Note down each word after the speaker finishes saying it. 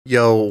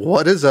Yo,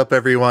 what is up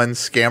everyone?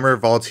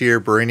 ScammerRevolts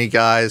here, bringing you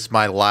guys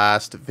my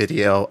last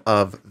video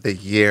of the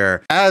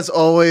year. As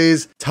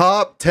always,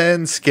 top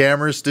 10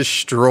 scammers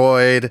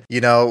destroyed. You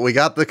know, we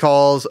got the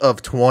calls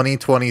of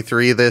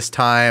 2023 this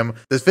time.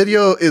 This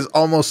video is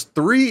almost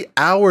 3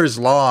 hours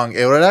long.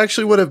 It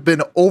would have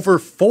been over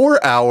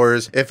 4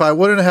 hours if I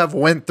wouldn't have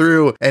went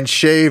through and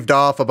shaved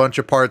off a bunch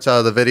of parts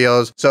out of the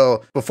videos.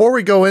 So before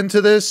we go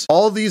into this,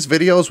 all these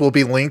videos will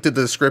be linked in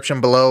the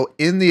description below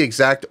in the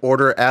exact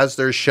order as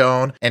they're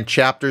shown, and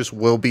chapters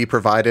will be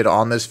provided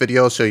on this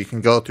video so you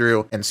can go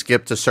through and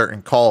skip to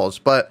certain calls.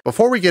 But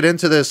before we get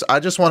into this,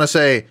 I just want to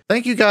say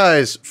thank you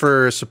guys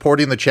for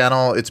supporting the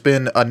channel. It's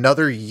been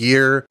another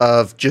year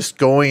of just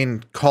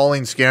calling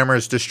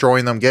scammers,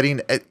 destroying them,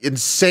 getting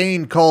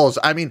insane calls.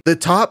 I mean, the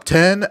top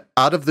 10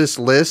 out of this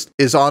list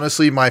is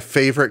honestly my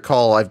favorite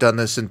call I've done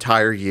this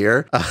entire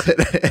year.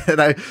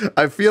 And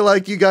I feel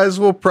like you guys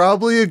will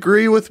probably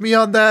agree with me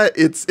on that.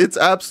 It's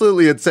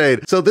absolutely insane.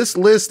 So this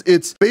list,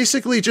 it's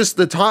basically just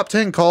the top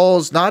 10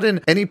 calls, not in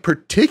any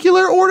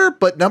particular order,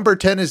 but number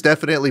 10 is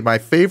definitely my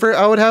favorite,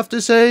 I would have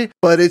to say.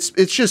 But it's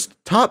just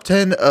top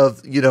 10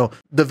 of, you know,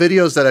 the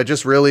videos that I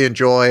just really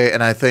enjoy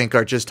and I think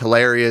are just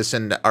hilarious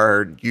and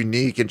are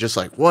unique and just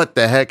like, what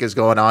the heck is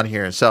going on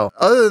here? So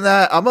other than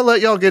that, I'm gonna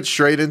let y'all get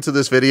straight into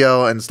this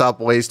video and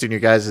stop wasting your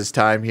guys'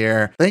 time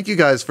here. Thank you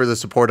guys for the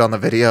support on the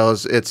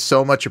videos. It's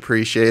so much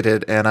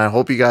appreciated, and I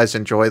hope you guys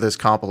enjoy this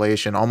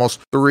compilation,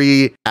 almost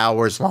 3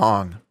 hours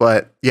long.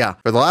 But yeah,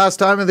 for the last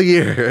time of the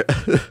year,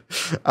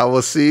 I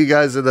will see you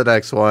guys in the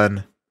next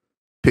one.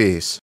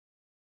 Peace.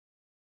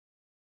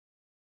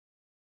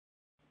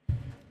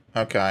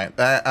 Okay,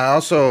 I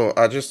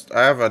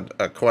have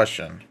a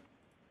question.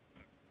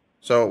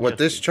 So with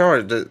this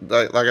charge,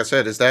 like I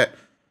said, is that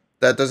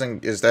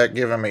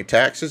giving me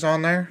taxes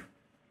on there?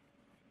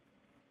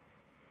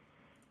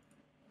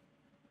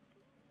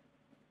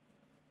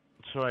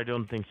 So I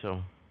don't think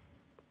so.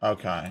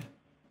 Okay.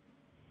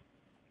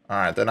 All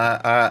right, then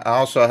I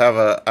also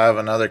have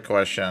another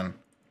question.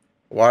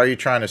 Why are you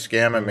trying to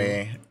scam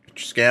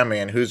me,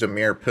 and who's a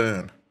mere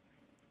poon?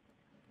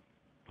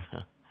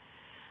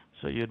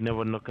 So you'd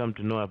never come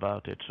to know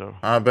about it, so.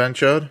 Ben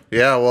Chode?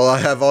 Yeah, well, I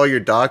have all your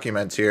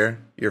documents here.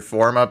 Your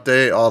form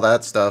update, all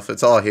that stuff.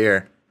 It's all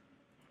here.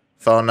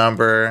 Phone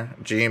number,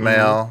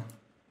 Gmail.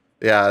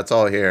 Yeah, it's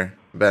all here.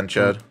 Ben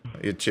Chode.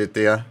 You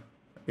chitia.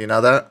 You know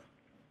that?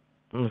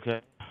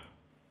 Okay.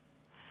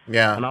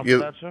 Yeah.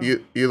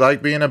 You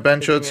like being a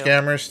Ben Chode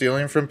scammer,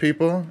 stealing from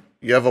people?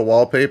 You have a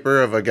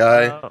wallpaper of a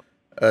guy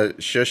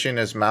shushing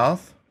his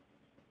mouth?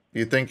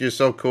 You think you're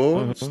so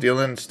cool?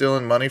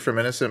 Stealing money from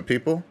innocent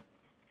people?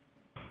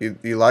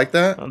 You like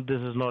that?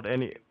 This is not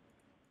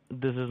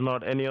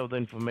any of the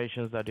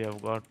information that you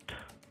have got.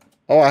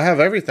 Oh, I have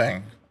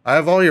everything. I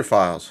have all your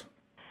files.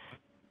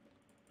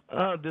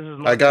 This is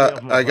not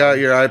I got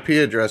your IP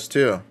address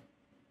too.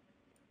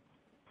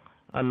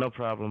 No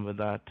problem with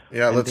that.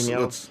 Yeah,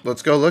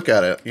 let's go look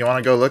at it. You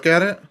want to go look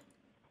at it?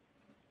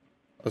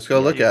 Let's go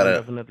look at it.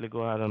 Definitely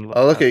go ahead and look.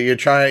 Oh, look at you're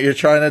trying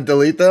to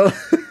delete them.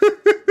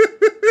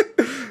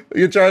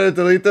 You're trying to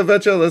delete them,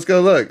 Betcha? Let's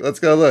go look. Let's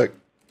go look.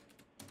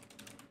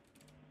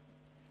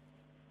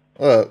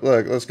 Look,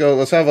 let's go.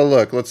 Let's have a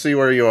look. Let's see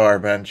where you are,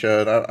 Ben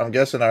Chode. I'm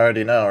guessing I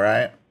already know,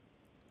 right?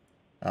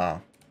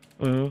 Oh.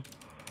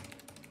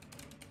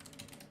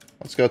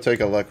 Let's go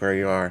take a look where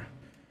you are.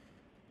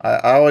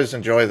 I always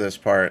enjoy this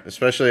part,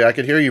 especially I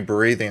could hear you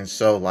breathing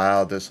so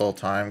loud this whole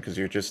time because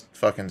you're just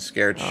fucking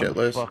scared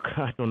shitless. Fuck,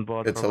 I don't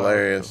bother. It's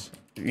hilarious.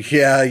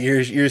 Yeah,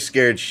 you're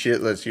scared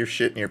shitless. You're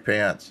shitting your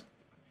pants.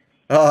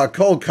 Oh,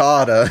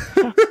 Kolkata.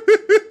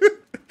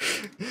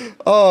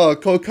 Oh,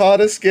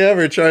 Kolkata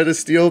scammer trying to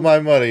steal my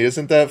money.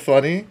 Isn't that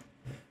funny?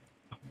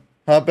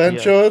 Huh, Ben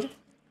Chode?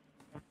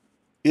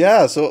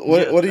 Yeah, so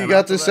what do you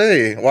got to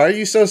say? Why are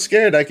you so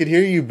scared? I can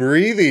hear you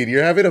breathing.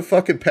 You're having a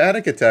fucking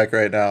panic attack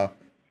right now.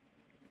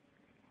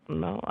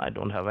 No, I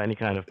don't have any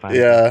kind of panic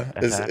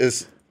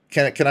attack.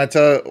 Can I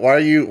tell why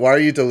are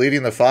you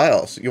deleting the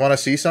files? You want to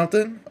see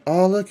something?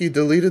 Oh, look, you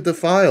deleted the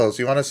files.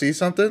 You want to see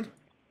something?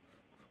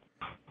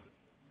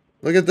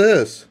 Look at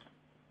this.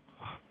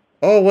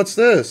 Oh, what's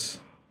this?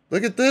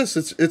 Look at this.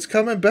 It's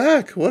coming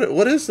back.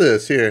 What is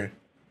this here?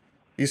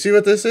 You see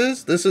what this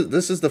is? This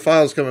is the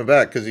files coming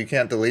back because you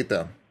can't delete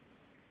them.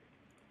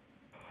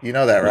 You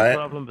know that, right? No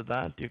problem with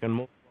that. You can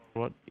move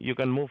forward. You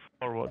can move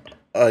forward.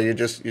 Oh, you're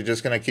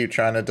just gonna keep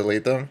trying to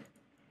delete them?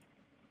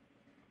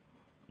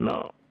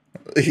 No.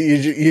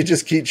 You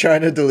just keep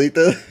trying to delete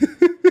them?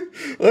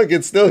 Look,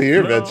 it's still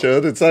here, Ben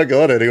Chode. It's not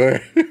going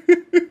anywhere.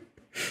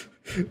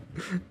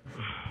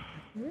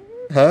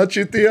 Huh,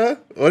 Chutia?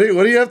 What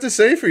do you have to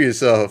say for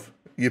yourself?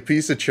 You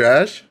piece of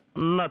trash?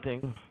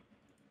 Nothing.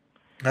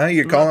 Huh?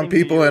 You're calling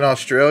people in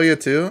Australia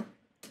too?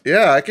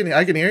 Yeah, I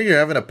can hear you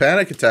having a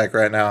panic attack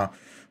right now.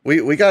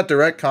 We got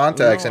direct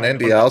contacts in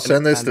India. I'll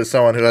send this to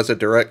someone who has a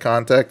direct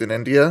contact in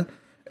India,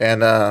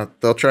 and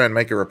they'll try and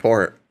make a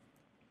report.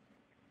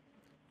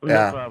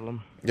 No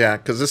problem. Yeah,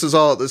 because this is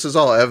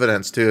all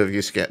evidence too of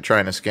you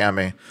trying to scam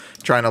me,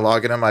 trying to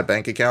log into my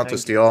bank account to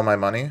steal all my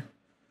money.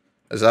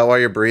 Is that why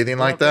you're breathing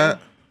like that?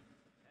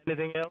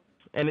 Anything else?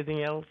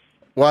 Anything else?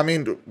 Well, I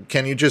mean,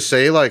 can you just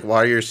say like why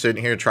are you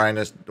sitting here trying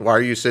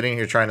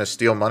to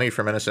steal money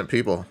from innocent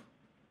people?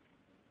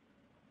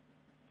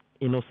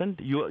 Innocent?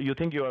 You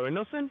think you are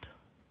innocent?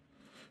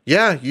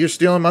 Yeah, you're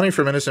stealing money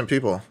from innocent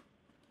people.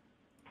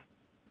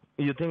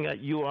 You think that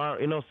you are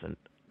innocent?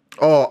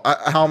 Oh,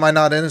 how am I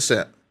not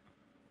innocent?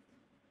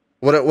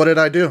 What did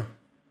I do?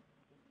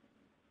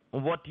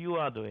 What you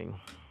are doing?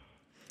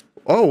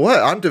 Oh, what?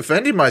 I'm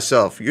defending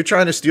myself. You're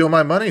trying to steal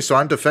my money, so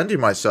I'm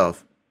defending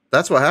myself.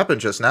 That's what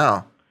happened just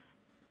now.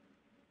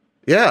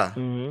 Yeah.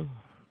 Mm-hmm.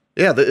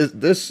 Yeah,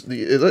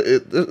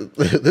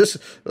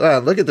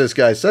 look at this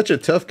guy. Such a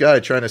tough guy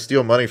trying to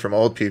steal money from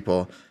old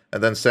people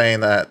and then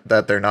saying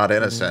that they're not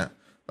innocent.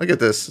 Mm-hmm. Look at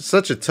this.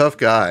 Such a tough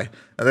guy.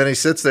 And then he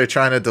sits there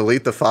trying to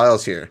delete the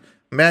files here.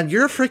 Man,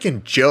 you're a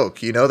freaking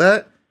joke. You know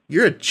that?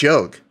 You're a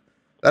joke.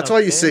 That's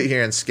why you sit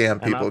here and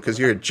scam people, because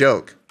you're a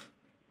joke.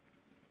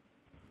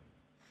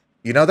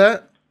 You know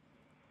that?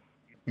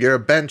 You're a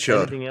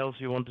benchod. Anything else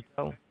you want to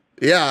tell?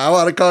 Yeah, I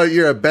want to call you,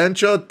 you're a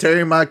benchod,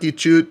 terimaki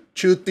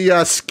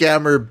chutia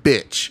scammer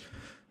bitch.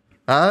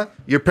 Huh?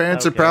 Your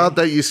parents are proud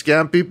that you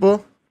scam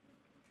people?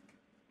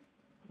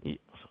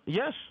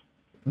 Yes.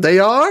 They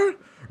are?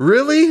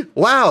 Really?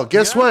 Wow,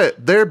 guess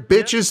what? They're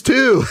bitches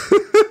too.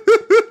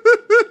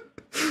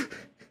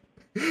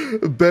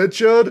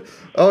 Benchod?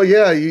 Oh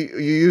yeah, you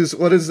use,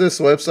 what is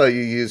this website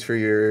you use for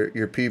your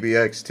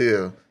PBX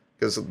too?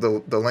 Because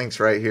the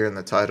link's right here in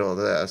the title of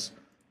this.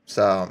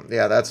 So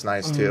yeah, that's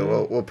nice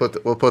too. We'll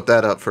put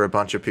that up for a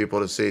bunch of people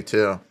to see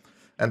too.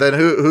 And then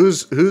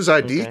whose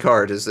ID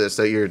card is this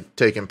that you're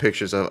taking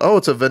pictures of? Oh,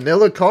 it's a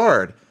vanilla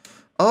card.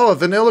 Oh, a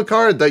vanilla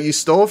card that you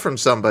stole from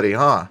somebody,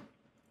 huh?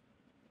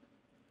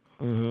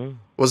 Mm-hmm.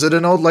 Was it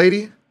an old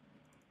lady?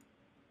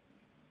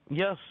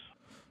 Yes.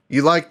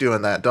 You like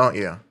doing that, don't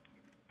you?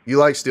 You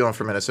like stealing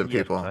from innocent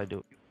people. Yes, I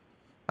do.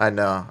 I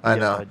know.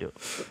 I do.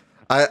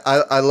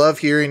 I love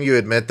hearing you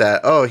admit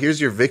that. Oh,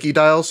 here's your Viki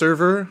dial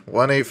server,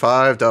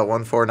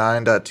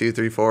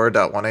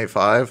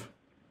 185.149.234.185.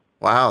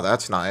 Wow,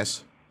 that's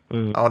nice.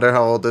 I wonder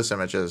how old this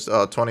image is.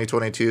 Oh,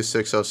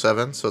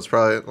 2022-607. So it's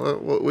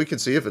probably, we can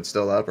see if it's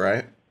still up,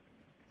 right?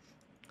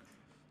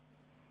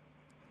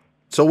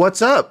 So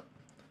what's up?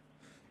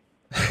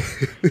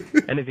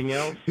 Anything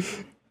else?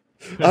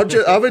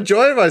 I'm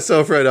enjoying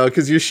myself right now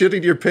because you're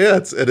shitting your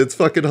pants and it's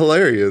fucking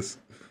hilarious.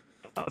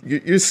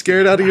 You're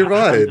scared out of your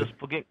mind.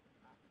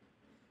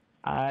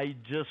 I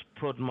just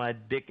put my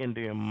dick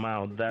into your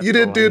mouth. That's you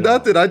didn't do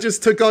nothing. I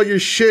just took all your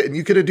shit and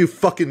you couldn't do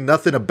fucking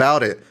nothing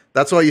about it.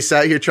 That's why you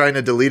sat here trying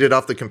to delete it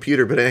off the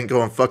computer, but it ain't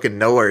going fucking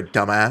nowhere,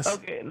 dumbass.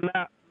 Okay,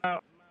 now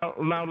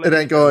it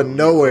ain't going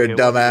nowhere,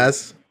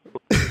 dumbass.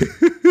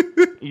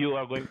 You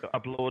are going to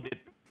upload it.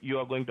 You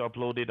are going to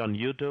upload it on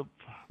YouTube.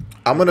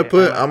 I'm gonna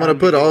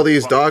put all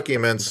these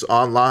documents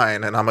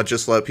online, and I'm gonna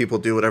just let people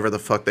do whatever the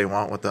fuck they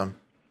want with them.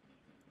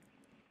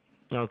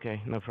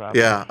 Okay, no problem.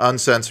 Yeah,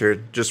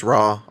 uncensored, just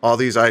raw. All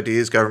these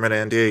IDs, government of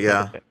India,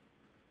 yeah. Okay.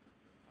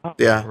 Oh,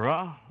 yeah.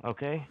 Raw,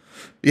 okay.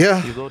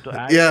 Yeah. You go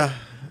to yeah.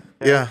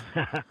 Yeah.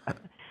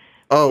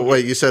 Oh,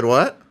 wait, you said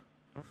what?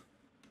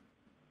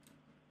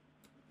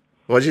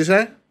 What'd you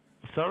say?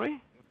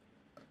 Sorry?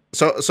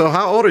 So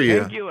how old are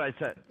you? Thank you, I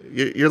said.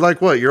 You're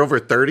like what? You're over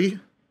 30?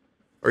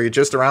 Or you're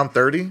just around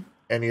 30?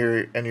 And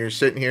you're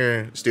sitting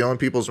here stealing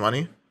people's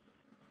money?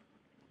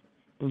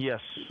 Yes.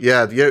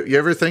 Yeah, you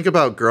ever think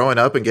about growing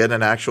up and getting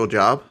an actual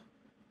job?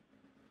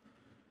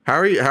 How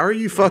are you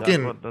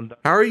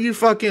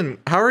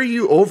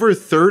over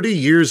 30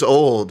 years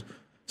old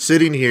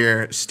sitting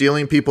here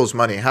stealing people's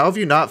money? How have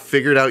you not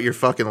figured out your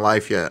fucking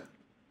life yet?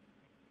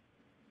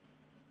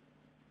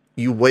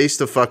 You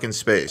waste of fucking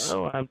space.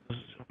 Oh,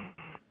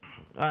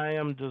 I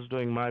am just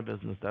doing my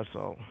business, that's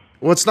all.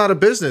 Well, it's not a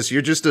business.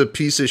 You're just a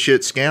piece of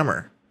shit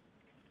scammer.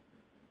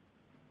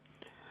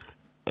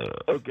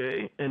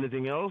 Okay,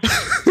 anything else?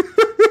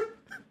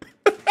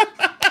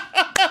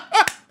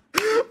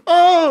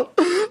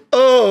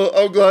 Oh,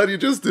 I'm glad you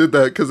just did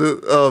that because,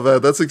 oh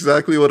man, that's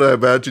exactly what I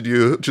imagined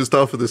you just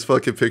off of this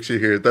fucking picture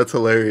here. That's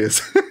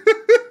hilarious.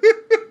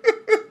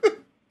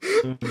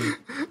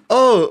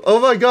 Oh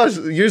my gosh,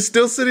 you're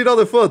still sitting on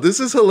the phone. This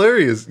is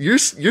hilarious.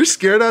 You're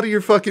scared out of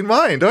your fucking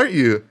mind, aren't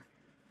you?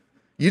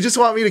 You just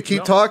want me to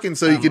keep talking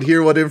so you can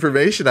hear what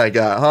information I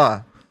got,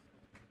 huh?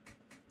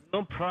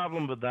 No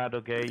problem with that,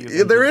 okay?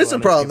 There is a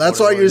problem. That's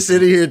why you're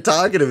sitting here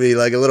talking to me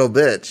like a little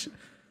bitch.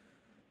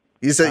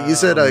 You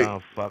said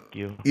no, fuck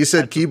you. You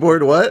said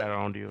keyboard what?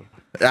 Around you.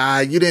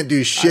 You didn't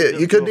do shit.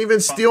 You couldn't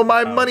even steal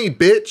my money,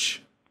 bitch.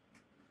 You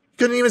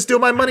couldn't even steal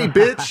my money,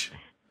 bitch.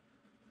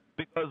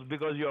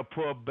 Because you're a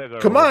poor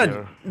beggar. Come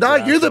on. Nah,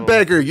 you're the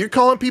beggar. You're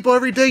calling people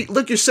every day.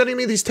 Look, you're sending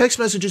me these text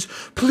messages.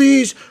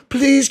 Please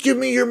give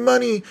me your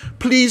money.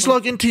 Please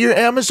log into your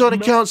Amazon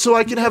account so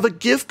I can have a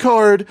gift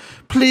card.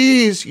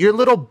 Please, you're a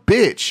little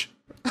bitch.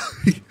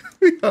 He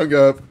hung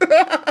up.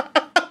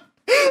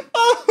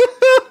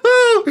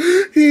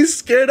 He He's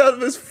scared out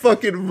of his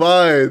fucking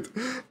mind.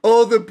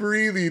 Oh, the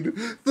breathing.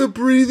 The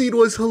breathing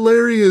was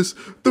hilarious.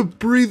 The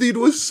breathing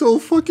was so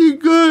fucking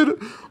good.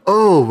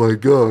 Oh my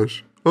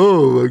gosh.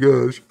 Oh my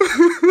gosh.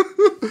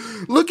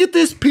 Look at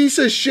this piece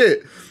of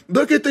shit.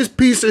 Look at this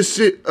piece of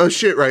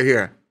shit right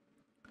here.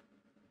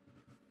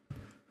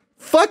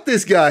 Fuck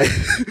this guy.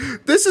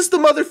 This is the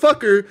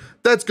motherfucker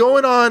that's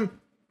going on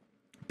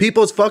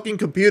people's fucking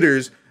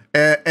computers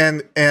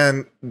and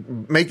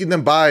making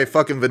them buy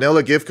fucking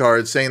vanilla gift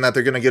cards saying that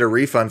they're going to get a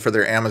refund for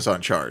their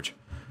Amazon charge.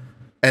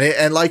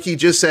 And like he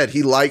just said,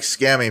 he likes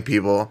scamming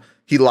people.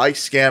 He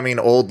likes scamming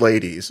old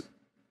ladies.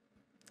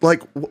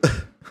 Like,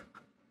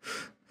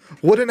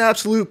 what an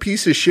absolute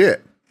piece of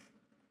shit.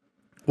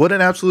 What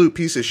an absolute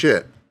piece of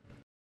shit.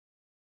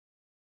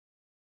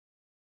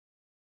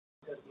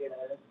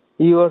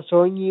 You are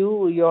showing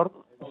you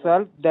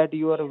yourself that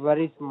you are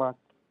very smart.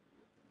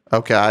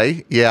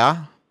 Okay,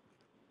 yeah.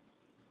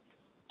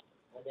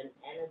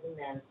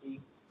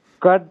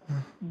 Cut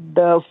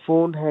the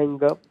phone,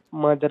 hang up,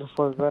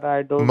 motherfucker.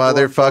 I don't.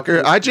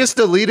 Motherfucker, I just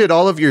deleted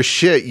all of your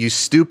shit, you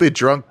stupid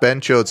drunk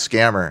benchode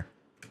scammer.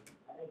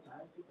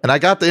 And I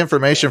got the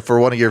information for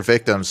one of your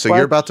victims, so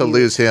you're about to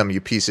lose him, you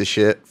piece of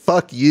shit.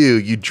 Fuck you,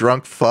 you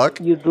drunk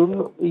fuck. You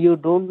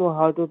don't know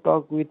how to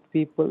talk with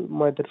people,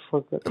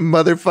 motherfucker.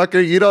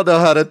 Motherfucker, you don't know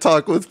how to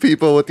talk with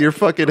people with your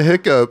fucking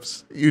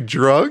hiccups. You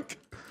drunk?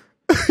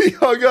 He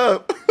hung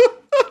up.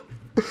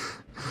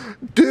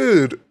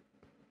 Dude.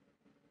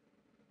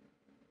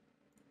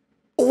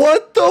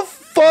 What the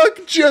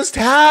fuck just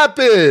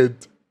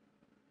happened?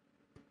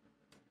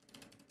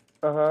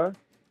 Uh-huh.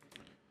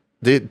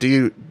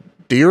 Do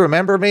you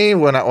remember me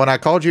when I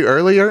called you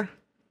earlier?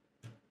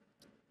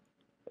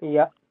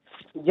 Yeah.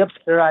 Yep,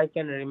 sir, I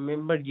can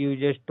remember. You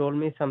just told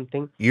me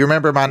something. You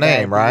remember my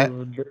name, right?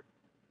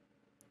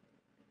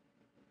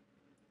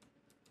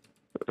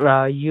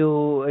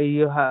 You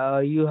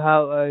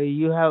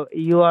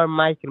are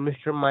Michael,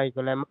 Mr.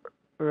 Michael, am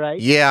I right?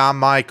 Yeah, I'm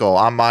Michael.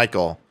 I'm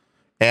Michael.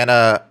 And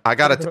I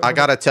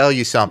gotta tell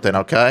you something,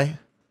 okay?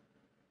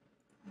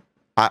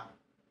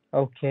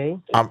 Okay.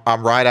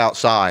 I'm right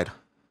outside.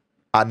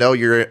 I know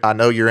you're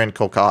in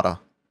Kolkata.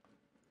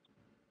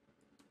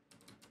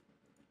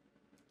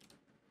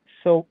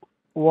 So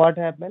what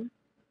happened?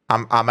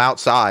 I'm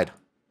outside.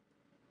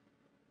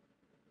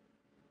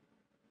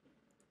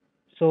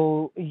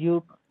 So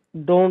you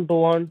don't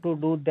want to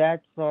do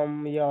that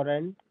from your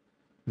end?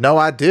 No,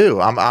 I do.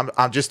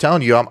 I'm just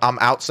telling you, I'm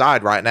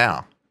outside right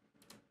now.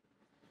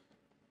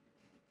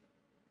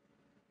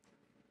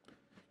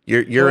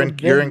 You're in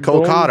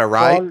Kolkata,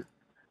 right?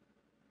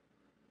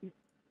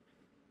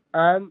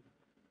 I'm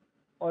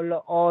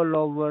all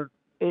over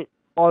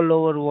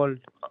world.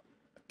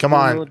 Come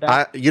on,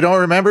 you don't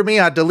remember me?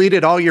 I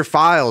deleted all your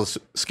files,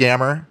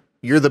 scammer.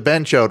 You're the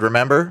benchode,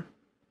 remember?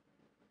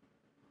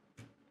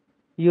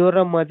 You're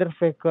a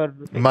motherfucker.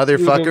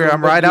 Motherfucker,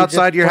 I'm right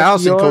outside your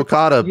house in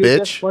Kolkata, bitch.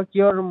 Just fuck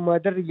your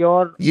mother,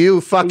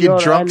 you fucking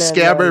drunk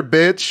scammer,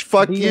 bitch.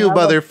 Fuck you,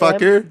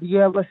 motherfucker. Do you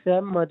have a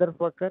Sam,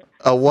 motherfucker?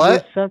 A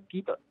what? You suck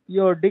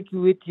your dick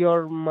with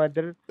your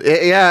mother.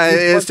 Yeah,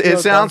 it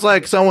sounds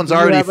like someone's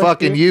already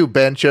fucking you,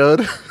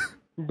 benchode.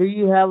 Do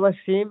you have a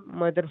sim,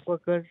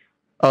 motherfucker?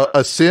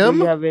 A sim? Do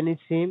you have any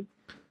sim?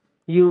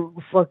 You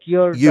fuck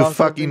your You daughter,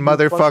 fucking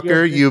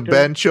motherfucker, you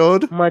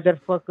benchode.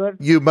 Motherfucker.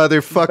 You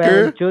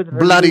motherfucker. Benchode,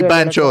 bloody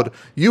benchode.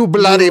 You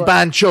bloody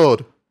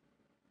benchode.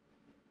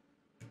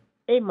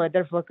 Hey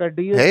motherfucker,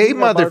 do you Hey think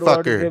about what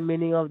motherfucker. is the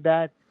meaning of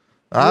that?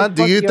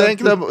 Do you think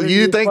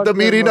the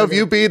meaning of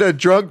you being a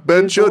drunk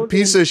benchode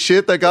piece of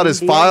shit that got his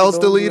files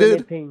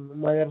deleted?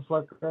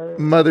 Motherfucker.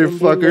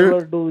 Motherfucker.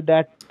 Never do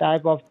that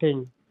type of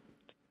thing.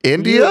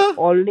 India? You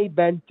only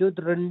benchode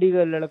randi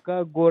ka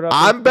ladka gora.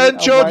 I'm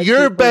benchode,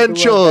 you're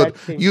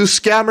benchode. You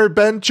scammer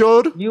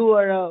benchode. You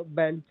are a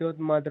benchode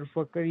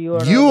motherfucker. You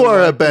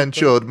are a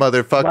benchode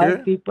motherfucker.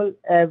 White people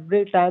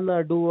every time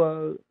I do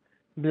a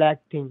black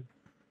thing.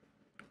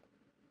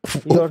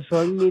 You're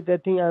showing me the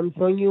thing. I'm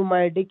showing you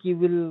my dick. You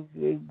will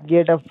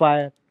get a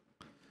fire.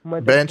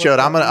 Benchode,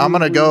 I'm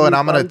gonna go and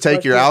I'm gonna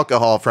take your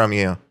alcohol from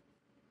you.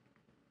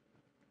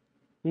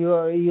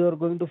 You're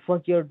going to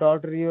fuck your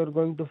daughter. You're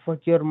going to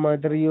fuck your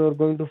mother. You're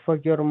going to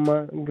fuck your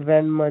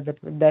grandmother.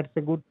 That's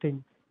a good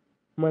thing,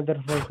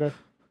 motherfucker.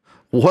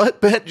 What,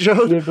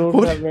 benchode?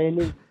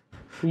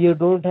 You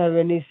don't have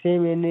any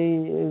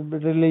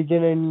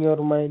religion in your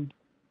mind.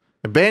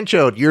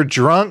 Benchode, you're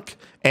drunk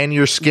and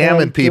you're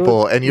scamming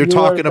people and you're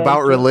talking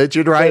about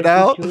religion right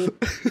now?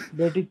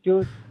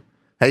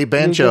 Hey,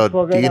 benchode,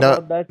 do you know,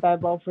 that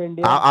type of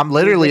India? I'm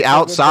literally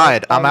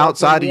outside. I'm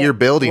outside of your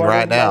building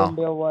right now.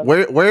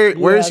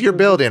 Where's your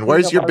building?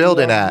 Where's your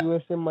building at?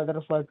 USA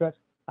motherfucker.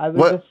 I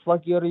will just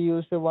fuck your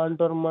USA one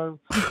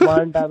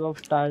type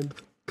of time.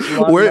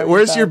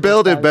 Where's your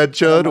building,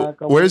 benchode?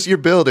 Where's your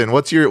building?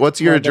 What's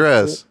your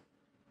address?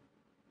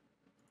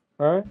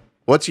 Huh?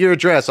 What's your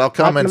address? I'll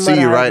come and see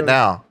you right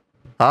now.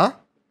 Huh?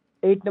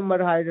 8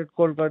 number Hyder,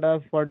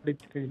 Kolkata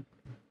 43.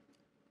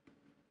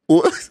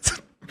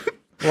 What?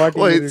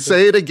 Wait,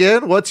 say it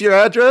again. What's your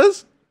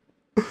address?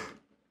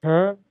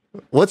 Huh?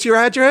 What's your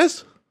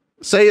address?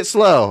 Say it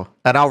slow,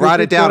 and I'll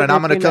write it down, and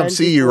I'm going to come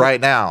see you right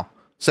now.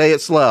 Say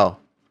it slow.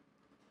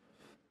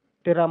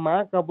 तेरा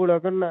माँ का बुढ़ा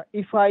करना.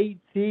 If I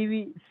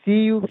see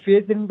you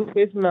face into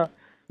face ना.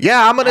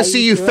 Yeah, I'm going to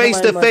see you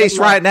face to face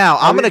right now.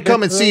 I'm going to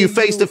come and see you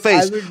face to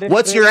face.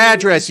 What's your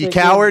address, you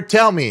coward?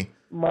 Tell me.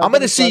 I'm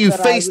going to see you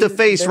face to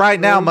face right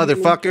now,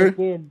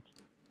 motherfucker.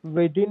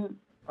 Within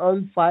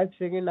 5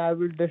 seconds, I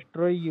will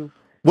destroy you.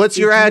 What's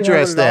your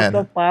address then?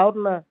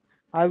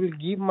 I will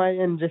give my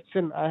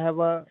injection. I have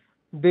a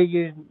big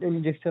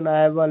injection.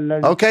 I have a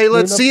lung. Okay,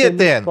 let's see it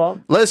then.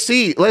 Let's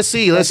see.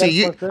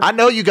 I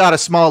know you got a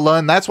small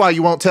lung. That's why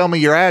you won't tell me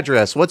your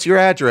address. What's your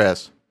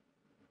address?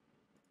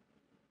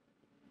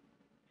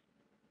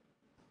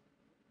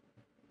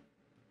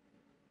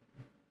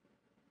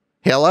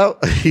 Hello?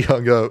 He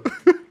hung up.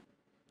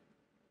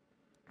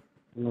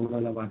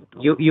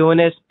 You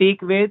wanna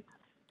speak with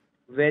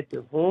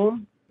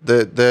whom?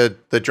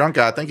 The drunk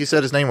guy. I think he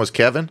said his name was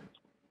Kevin.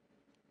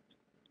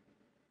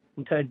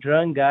 The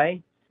drunk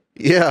guy.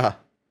 Yeah.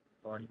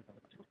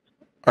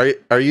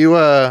 Are you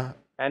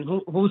And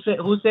who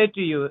said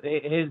to you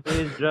he's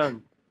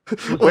drunk?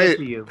 Who Wait, said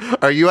to you?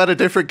 Are you at a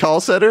different call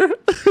center?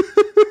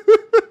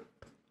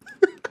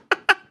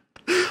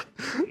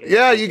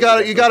 Yeah, you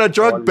got a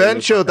drunk Ben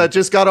show that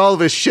just got all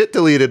of his shit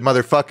deleted,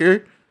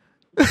 motherfucker.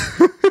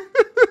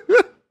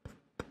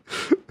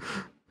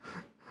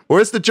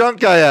 Where's the drunk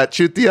guy at,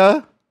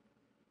 Chutia?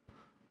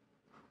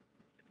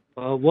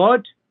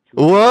 What?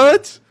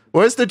 What?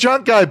 Where's the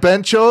drunk guy,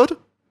 Ben Chode?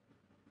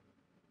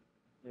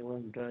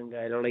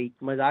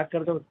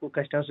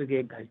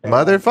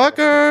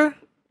 Motherfucker.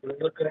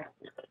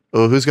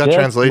 Oh, who's got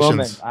translations?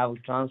 Moment. I will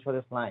transfer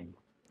this line.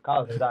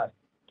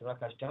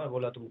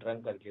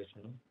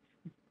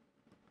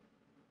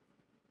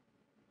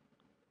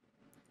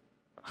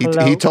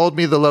 He told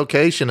me the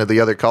location of the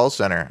other call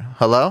center.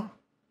 Hello?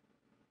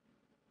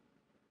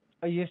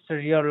 Yes, sir.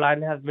 Your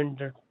line has been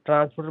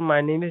transferred. My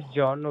name is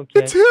John.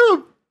 Okay. It's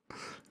him.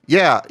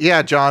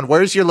 Yeah, John.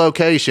 Where's your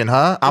location,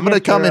 huh? I'm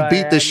gonna come and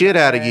beat the shit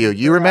out of you.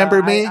 You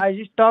remember me? I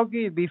just talked to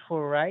you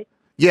before, right?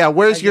 Yeah.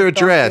 Where's your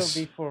address?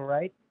 Before,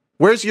 right?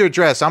 Where's your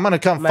address? I'm gonna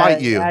come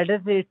fight you. My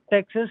address is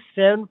Texas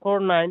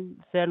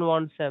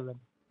 749717.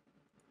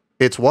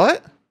 It's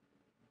what?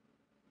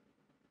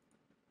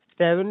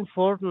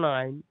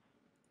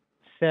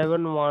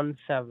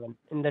 749717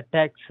 in the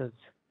Texas.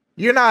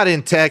 You're not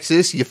in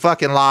Texas, you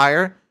fucking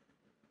liar.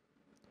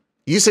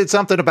 You said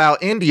something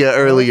about India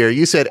earlier.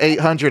 You said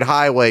 800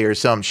 highway or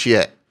some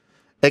shit.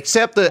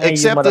 Accept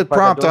the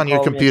prompt on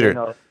your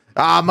computer.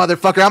 Ah,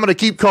 motherfucker, I'm gonna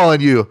keep calling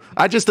you.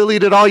 I just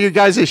deleted all your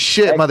guys'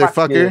 shit,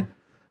 motherfucker.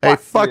 Hey,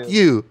 fuck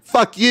you.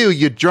 Fuck you,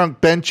 you drunk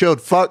benchode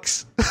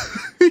fucks.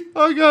 He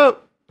hung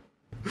up.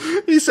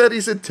 He said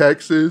he's in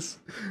Texas.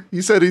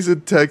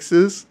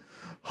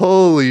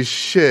 Holy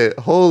shit,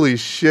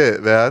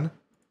 man.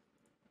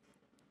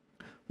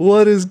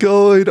 What is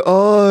going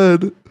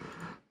on?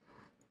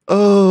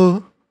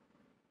 Oh.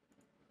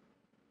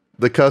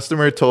 The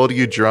customer told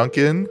you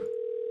drunken?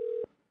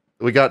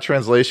 We got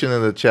translation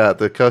in the chat.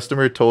 The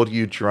customer told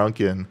you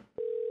drunken.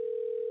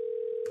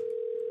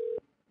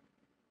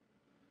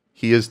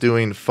 He is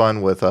doing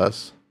fun with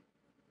us.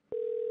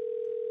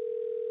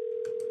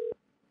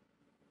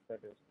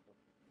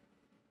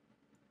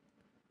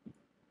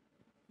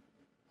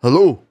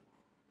 Hello?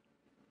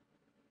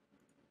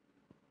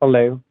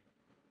 Hello.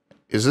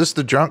 Is this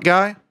the drunk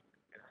guy?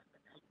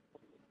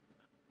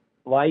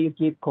 Why you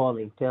keep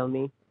calling? Tell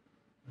me.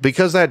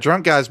 Because that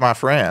drunk guy's my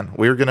friend.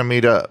 We were going to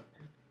meet up.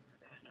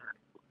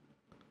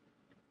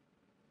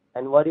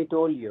 And what he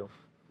told you?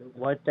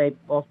 What type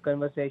of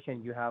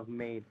conversation you have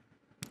made?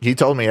 He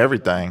told me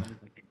everything.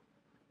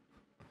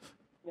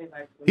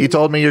 He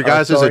told me your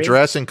guys'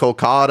 address in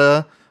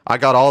Kolkata. I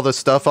got all the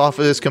stuff off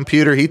of his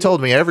computer. He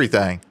told me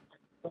everything.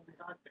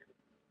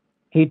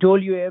 He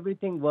told you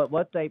everything?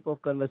 What type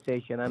of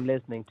conversation? I'm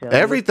listening. Tell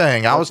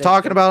everything. I was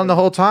talking about him the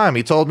whole time.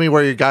 He told me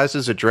where your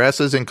guys' address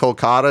is in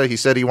Kolkata. He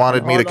said he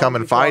wanted me to come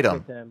and fight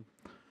him.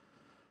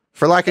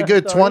 For like a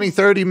good 20,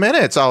 30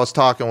 minutes, I was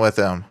talking with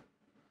him.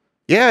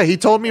 Yeah, he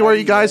told me where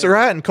you guys are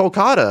at in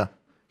Kolkata.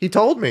 He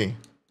told me.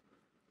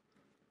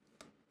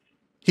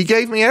 He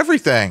gave me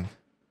everything.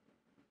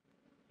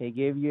 He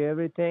gave you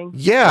everything?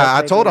 Yeah,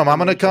 I told him I'm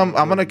gonna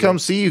come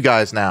see you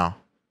guys now.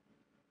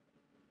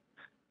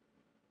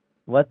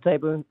 What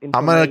type of information?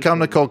 I'm gonna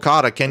come to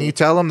Kolkata. Can you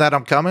tell him that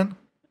I'm coming?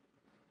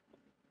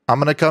 I'm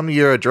gonna come to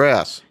your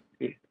address.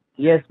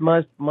 Yes,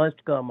 must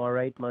come. All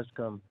right, must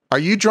come. Are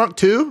you drunk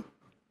too?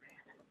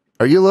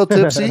 Are you a little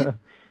tipsy?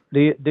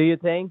 Do you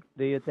think?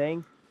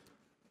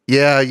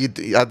 Yeah,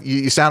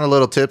 you sound a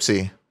little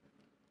tipsy.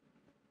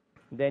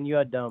 Then you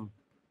are dumb.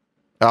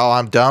 Oh,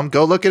 I'm dumb?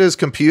 Go look at his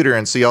computer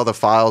and see all the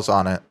files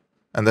on it,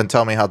 and then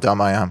tell me how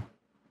dumb I am.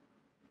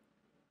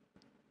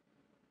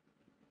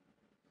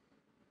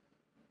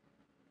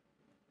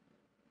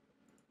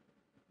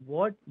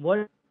 What are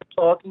you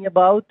talking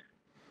about?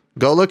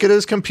 Go look at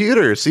his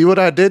computer, see what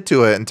I did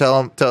to it, and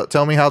tell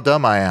me how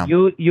dumb I am.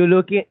 You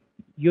look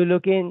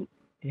in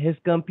his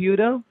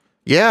computer?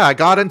 Yeah, I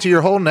got into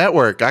your whole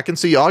network. I can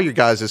see all your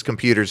guys'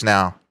 computers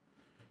now.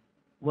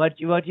 What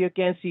you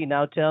can see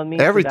now? Tell me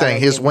Everything.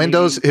 His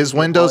Windows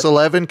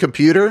 11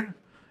 computer.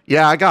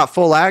 Yeah, I got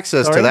full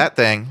access to that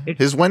thing.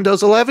 His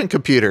Windows 11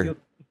 computer.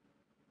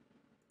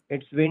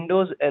 It's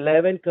Windows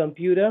 11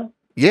 computer.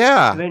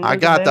 Yeah, Windows I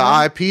got 11?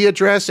 the IP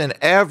address and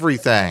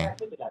everything.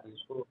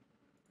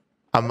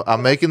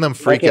 I'm making them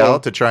freak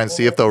out to try and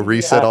see if they'll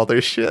reset all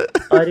their shit.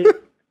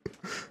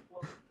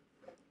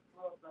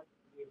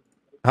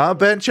 Huh,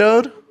 Ben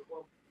Chode?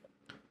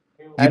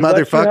 You And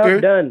motherfucker. What you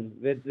have done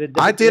with the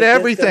I did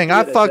everything.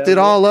 I fucked it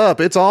all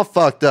up. It's all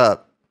fucked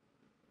up.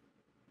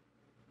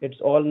 It's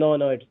all no,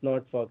 it's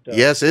not fucked up.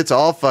 Yes, it's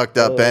all fucked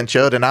up, Ben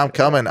Chode, and I'm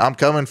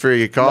coming for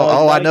your call.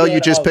 No, Oh, I know you're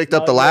you just out. picked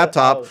up the Now you're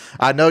laptop. out.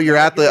 I know you're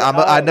at the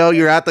I know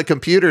you're at the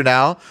computer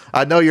now.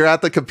 I know you're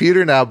at the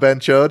computer now, Ben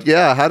Chode.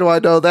 Yeah, how do I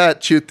know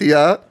that,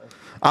 Chutia?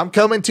 I'm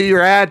coming to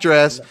your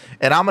address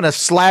and I'm gonna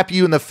slap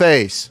you in the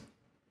face.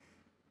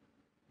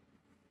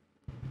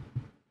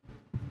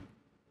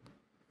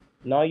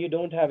 Now you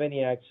don't have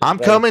any access. I'm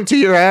right? coming to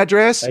your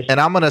address and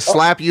I'm gonna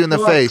slap you in the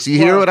face. You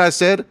hear what I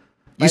said?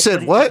 You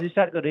said what?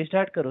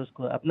 Restart karo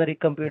usko. Apna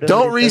computer.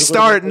 Don't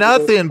restart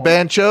nothing,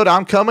 Ben Chode.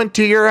 I'm coming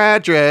to your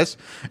address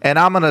and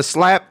I'm gonna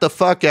slap the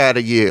fuck out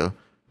of you.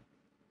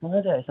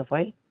 File restart you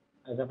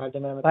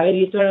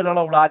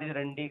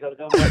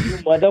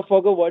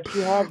motherfucker, what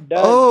you have done?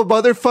 Oh,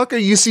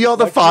 motherfucker, you see all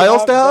the What you files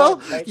have now?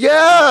 done, like-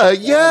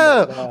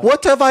 Yeah.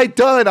 What have I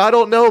done? I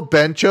don't know,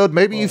 Ben Chode.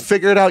 Maybe you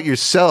figure it out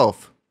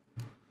yourself.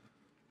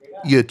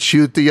 You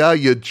chutia,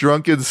 you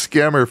drunken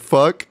scammer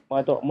fuck.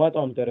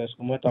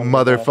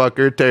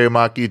 Motherfucker,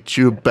 Terimaki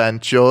Chu Ben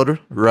Chode.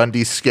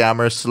 Rundy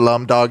scammer,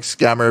 slumdog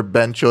scammer,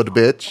 Ben Chode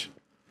bitch.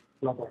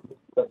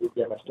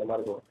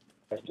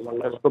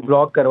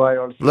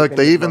 Look,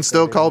 they even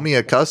still call me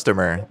a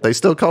customer. They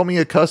still call me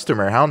a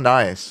customer. How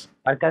nice.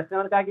 और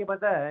customer का क्या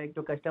पता है एक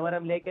तो customer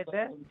हम लेके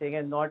थे ठीक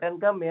है नॉट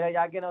इनकम मेरा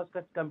जाके ना उसका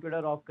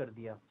कंप्यूटर ऑफ कर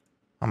दिया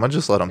I'm gonna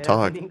just let him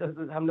talk.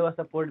 हम लोग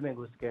सपोर्ट में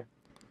घुस के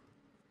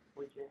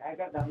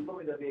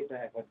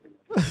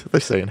They're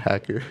saying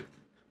hacker.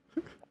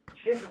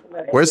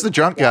 Where's the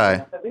drunk guy?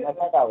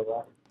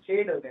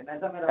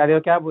 अरे वो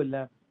क्या बोल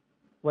रहा है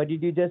What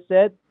did you just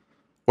said?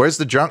 Where's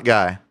the drunk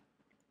guy?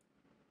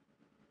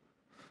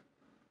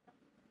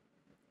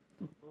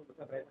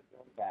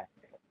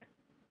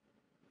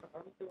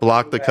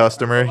 Block the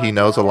customer. He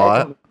knows a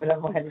lot.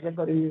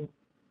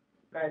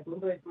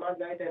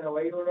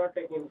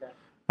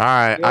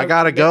 Alright, I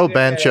gotta go,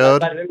 Ben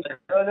Chode.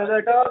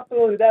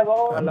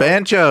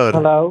 Ben Chode.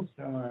 Hello.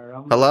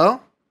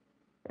 Hello?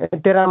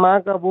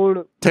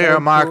 Remarkable.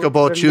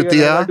 Remarkable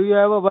chutia. Do you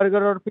have a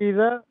burger or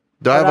pizza?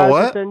 Do I have Or a I'll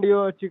what? Send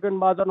you a chicken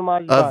bath or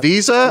mash A bath.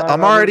 visa?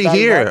 I'm already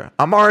here.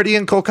 I'm already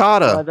in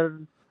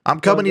Kolkata. I'm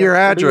coming to your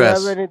address.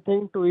 Do you have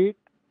anything to eat?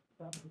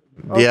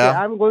 Okay, Yeah.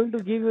 I'm going to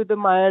give you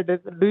my address.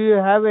 Do you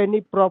have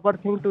any proper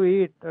thing to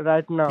eat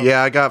right now?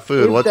 Yeah, I got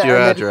food. If What's the your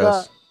America-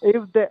 address?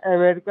 If the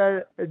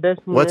America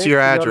destination What's your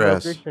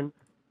address? location,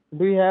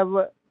 do you have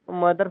a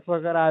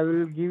motherfucker? I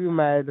will give you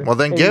my address. Well,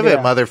 then give it,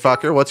 India.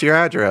 motherfucker. What's your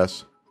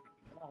address?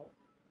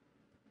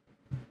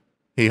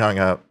 He hung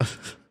up.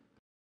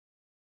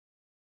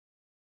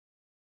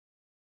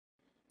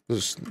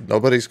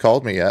 Nobody's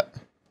called me yet.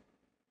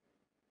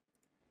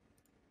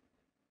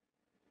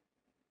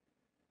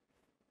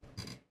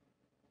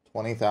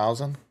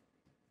 $20,000?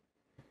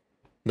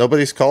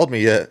 Nobody's called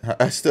me yet.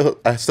 I still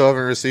haven't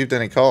received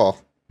any call.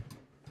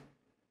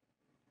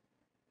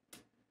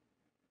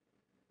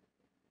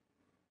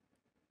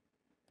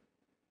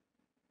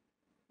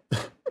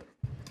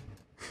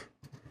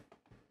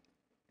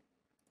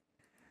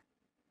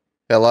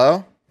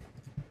 Hello?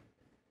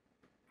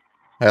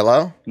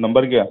 Hello?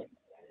 Number kya?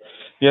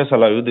 Yes,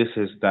 hello. This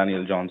is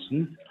Daniel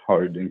Johnson. How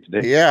are you doing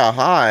today? Yeah,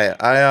 hi.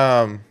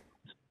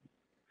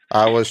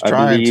 I was I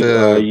trying believe,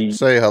 to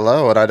say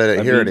hello and I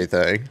didn't I hear believe-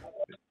 anything.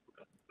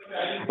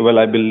 Well,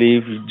 I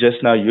believe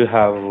just now you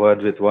have a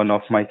word with one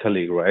of my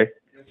colleague, right?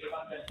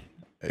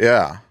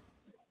 Yeah.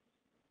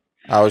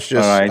 I was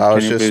just Alright, I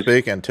was can you just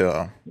please- speaking to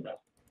him.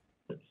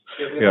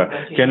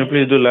 Yeah. Can you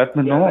please do let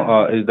me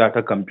know? Is that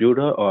a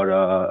computer or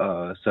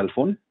a cell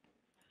phone?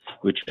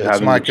 Which you It's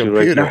have my with you right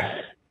computer. now?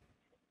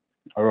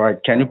 All right.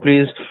 Can you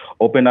please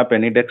open up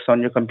any decks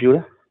on your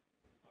computer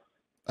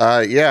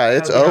Yeah,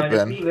 it's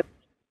open.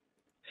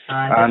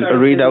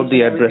 and read out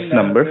the address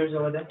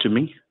number to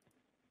me?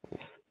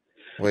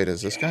 Wait,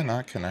 is this guy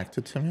not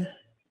connected to me?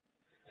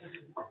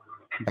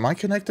 Am I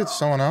connected to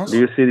someone else? Do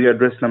you see the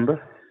address number?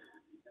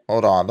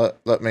 Hold on,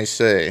 let me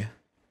see.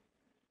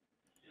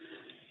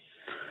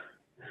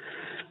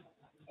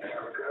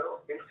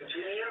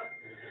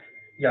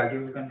 Yeah,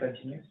 you can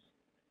continue.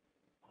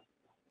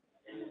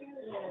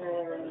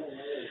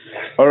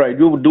 All right.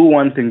 You do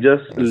one thing.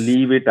 Just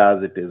leave it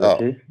as it is. Oh.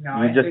 Okay.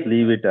 No, You I just think-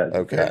 leave it as.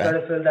 Okay. Try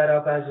to fill that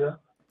up as well.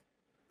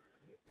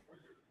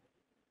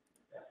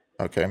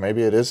 Okay,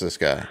 maybe it is this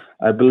guy.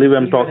 I believe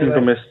I'm talking to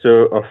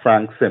Mr.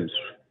 Frank Sims.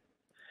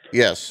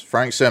 Yes,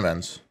 Frank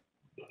Simmons.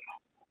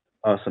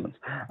 Summons.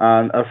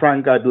 And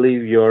Frank, I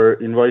believe your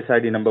invoice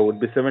ID number would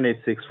be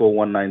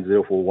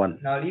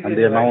 786419041, Now leave and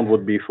your the amount device.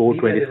 would be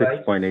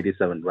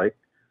 426.87, right?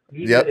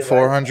 Leave your Yep, device.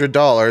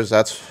 $400.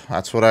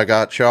 That's what I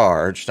got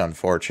charged,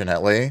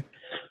 unfortunately.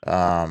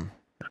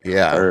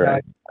 Yeah. All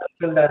right.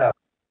 Fill that up.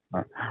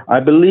 I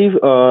believe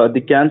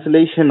the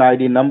cancellation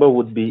ID number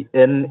would be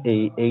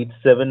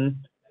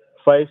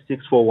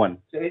NA875641.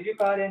 So is your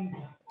card in?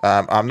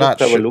 I'm not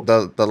Just have a sure.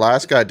 look. The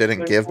last guy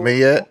didn't give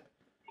me it.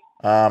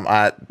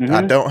 I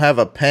don't have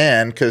a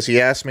pen because he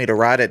asked me to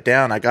write it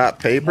down. I got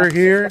paper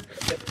here,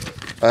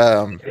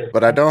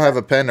 but I don't have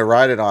a pen to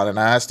write it on. And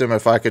I asked him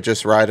if I could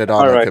just write it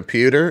on the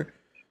computer.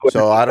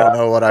 So I don't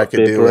know what I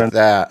could do with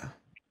that.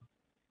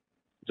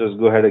 Just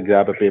go ahead and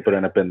grab a paper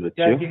and a pen with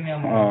Just you. give me a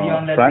moment. Be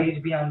on that Frank?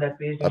 page. Be on that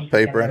page. A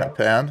paper and a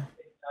pen. Be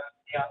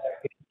on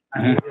that page.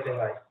 And leave your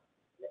device.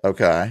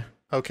 Okay.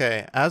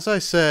 Okay, as I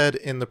said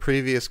in the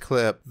previous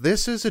clip,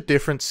 this is a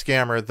different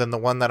scammer than the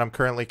one that I'm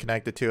currently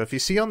connected to. If you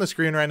see on the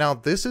screen right now,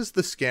 this is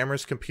the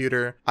scammer's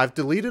computer. I've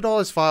deleted all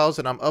his files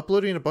and I'm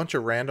uploading a bunch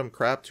of random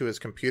crap to his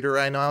computer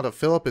right now to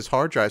fill up his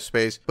hard drive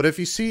space. But if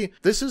you see,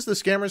 this is the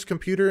scammer's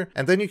computer,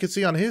 and then you can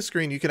see on his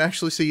screen, you can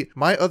actually see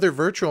my other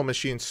virtual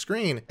machine's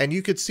screen, and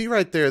you could see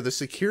right there the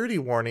security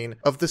warning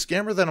of the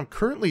scammer that I'm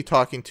currently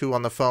talking to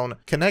on the phone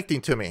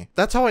connecting to me.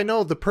 That's how I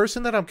know the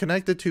person that I'm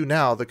connected to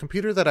now, the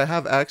computer that I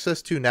have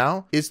access to now,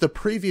 is the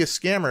previous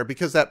scammer,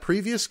 because that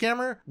previous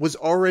scammer was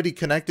already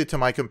connected to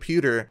my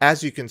computer,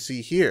 as you can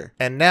see here.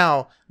 And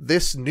now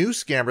this new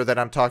scammer that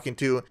I'm talking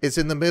to is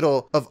in the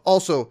middle of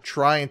also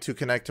trying to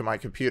connect to my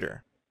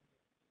computer.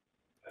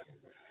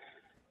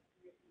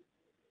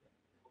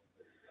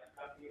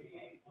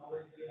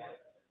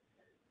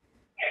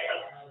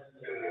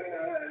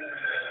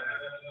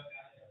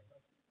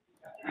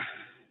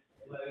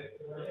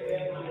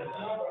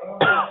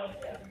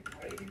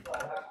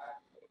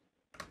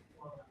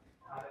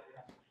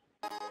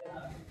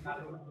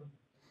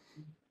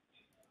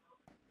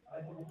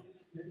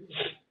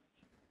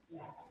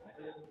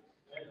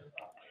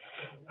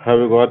 Have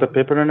you got a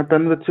paper and a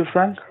pen with you,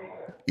 Frank?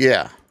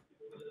 Yeah.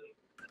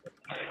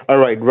 All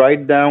right,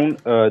 write down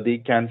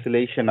the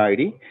cancellation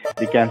ID.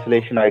 The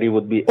cancellation ID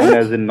would be N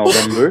as in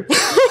November,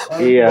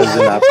 A as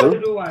in Apple.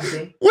 Do one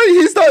thing. Wait,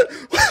 he's not.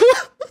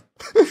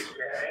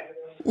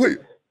 Wait.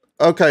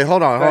 Okay,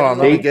 hold on.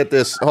 Let me get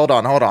this. Hold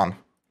on.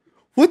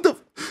 What the?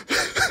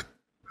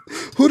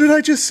 Who did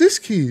I just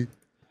syskey?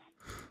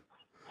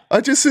 I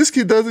just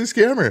syskey'd the other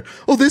scammer.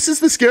 Oh, this is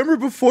the scammer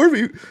before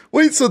me.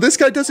 Wait, so this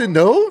guy doesn't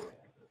know?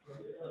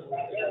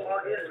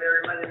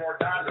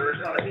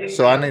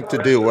 So I need to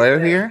do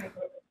where here?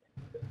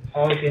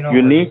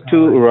 You need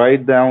to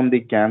write down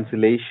the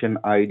cancellation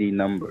ID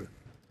number.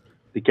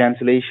 The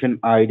cancellation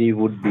ID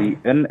would be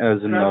N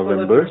as in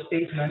November,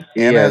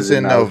 N as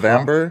in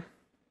November,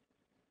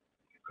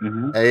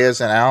 Mm-hmm. A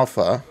as in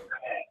Alpha.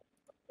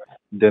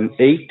 Then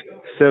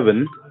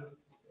 87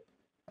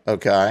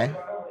 Okay.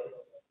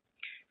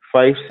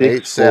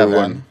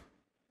 5641.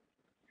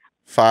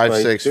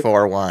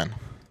 5641.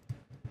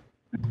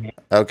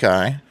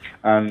 Okay.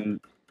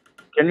 And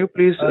can you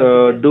please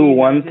do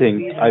one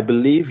thing? I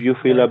believe you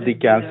fill up the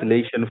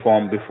cancellation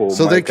form before.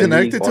 So My they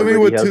colleague connected to me already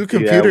with two helped you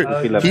out to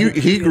computers. fill up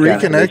He the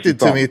reconnected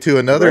to cancellation me form. to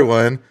another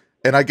Right. one,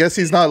 and I guess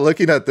he's not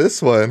looking at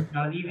this one.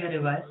 Now leave your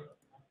device.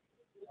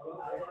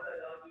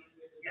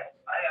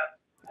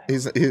 He,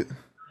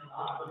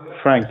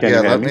 Frank, can yeah,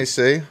 you hear let me? me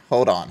see.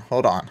 Hold on.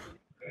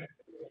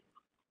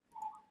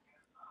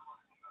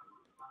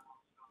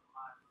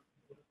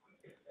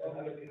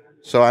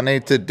 So I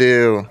need to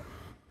do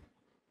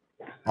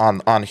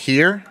on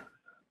here.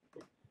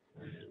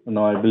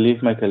 No, I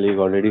believe my colleague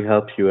already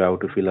helped you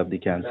out to fill up the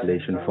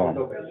cancellation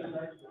form.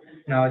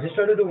 Now just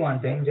try to do one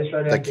thing. Just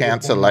try to The enter your phone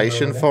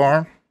cancellation number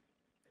form.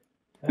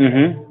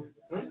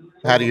 Mm-hmm.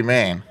 How do you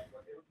mean?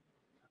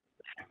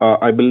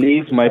 I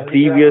believe my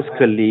previous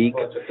colleague,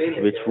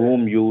 with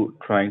whom you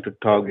trying to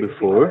talk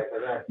before,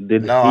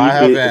 did No, I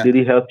haven't. did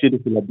he help you to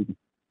fill up the?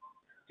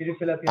 Did you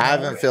fill up your I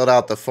haven't filled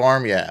out the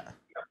form yet.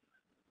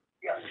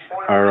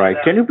 All right.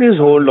 Can you please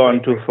hold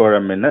on to for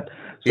a minute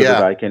so Yeah.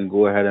 that I can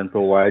go ahead and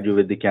provide you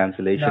with the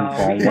cancellation No,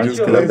 form? he Once you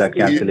just- fill up that he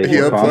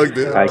cancellation form, unplugged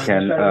it. I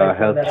can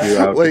help you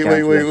out Wait, to wait,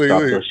 cancel wait, and wait,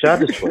 stop wait. those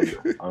charges for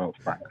you. Oh,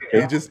 fine.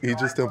 Okay. He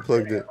just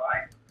unplugged it.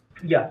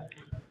 Yeah.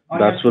 On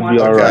That your would be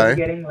smartphone, all right. you're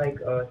getting like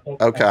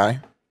text Okay.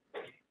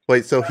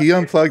 Wait, so he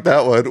unplugged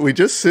that one. We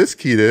just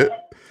syskey'd it.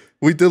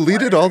 We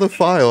deleted all the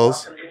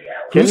files.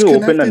 Can Who's you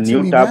open a connected to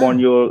new me tab now? on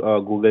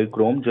your Google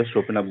Chrome? Just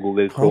open up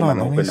Google Chrome on, and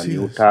let me open a see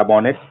new this. tab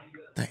on it.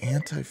 The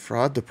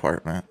anti-fraud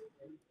department.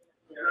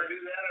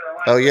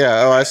 Oh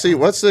yeah. Oh, I see.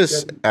 What's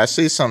this? I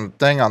see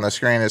something on the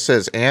screen. It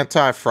says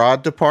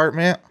anti-fraud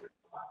department.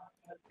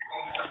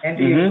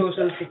 Enter your Mm-hmm.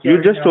 social You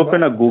security just number.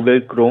 open a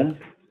Google Chrome.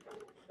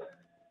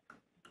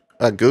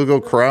 A Google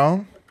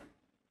Chrome.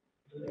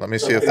 Let me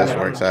see if this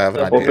works. I have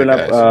an idea, Open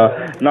up.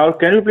 guys. Now,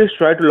 can you please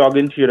try to log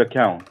into your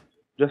account?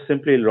 Just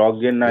simply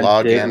log in and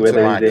Log check into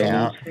whether my is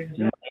account.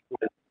 any.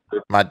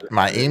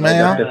 My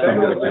email.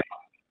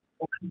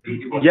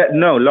 Yeah,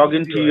 no, log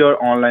into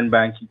your online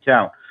bank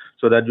account.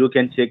 so that you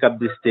can check up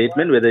the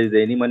statement whether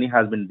any money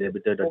has been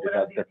debited or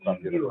deducted from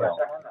your account.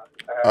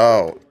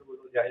 Oh.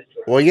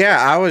 Well, yeah,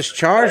 I was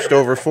charged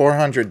over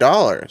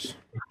 $400.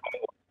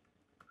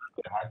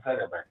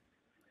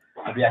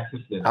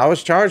 I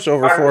was charged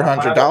over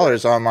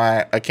 $400 on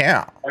my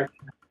account.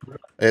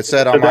 It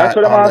said So on that's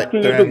what I'm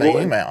asking you to during the go.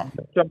 email.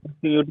 I'm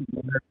asking you to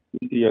go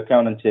into your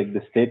account and check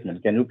the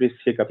statement. Can you please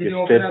check up Can you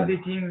your open up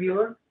statement? the team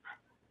viewer?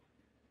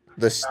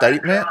 The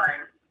statement?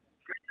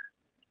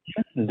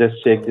 Just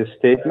check the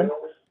statement.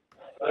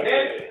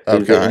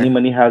 Is there any Okay.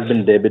 money has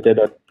been debited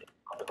or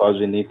because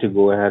we need to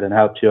go ahead and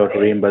help you out to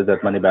reimburse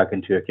that money back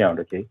into your account,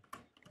 okay?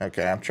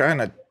 Okay, I'm trying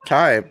to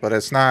type, but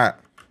it's not.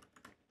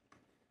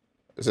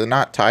 Is it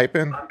not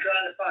typing?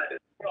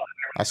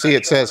 I see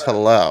it says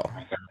hello.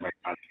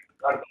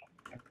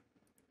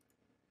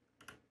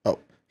 Oh,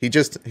 he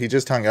just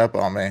hung up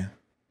on me.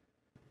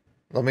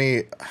 Let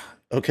me.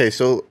 Okay,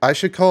 so I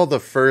should call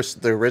the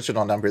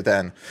original number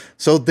then.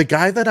 So the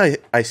guy that I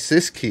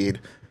SYSKEY'd,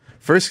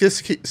 first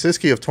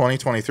SYSKEY of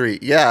 2023.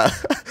 Yeah,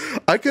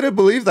 I couldn't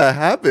believe that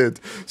happened.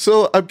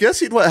 So I'm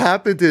guessing what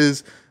happened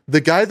is the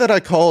guy that I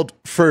called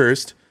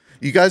first,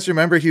 you guys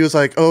remember he was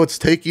like, oh, it's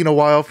taking a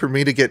while for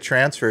me to get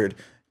transferred.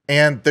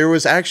 And there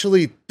was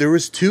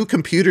two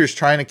computers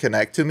trying to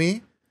connect to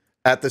me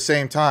at the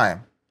same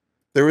time.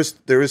 There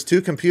was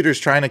two computers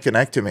trying to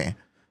connect to me.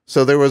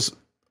 So there was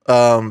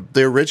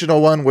the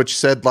original one, which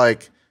said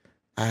like,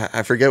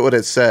 I forget what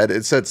it said.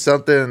 It said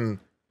something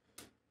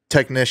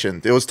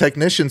technician. It was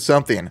technician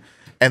something.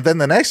 And then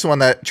the next one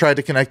that tried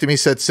to connect to me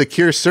said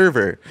secure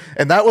server.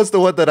 And that was the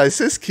one that I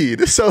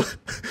SYSKEY'd. So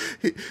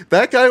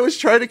that guy was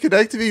trying to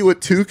connect to me with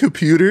two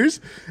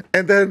computers.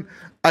 And then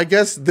I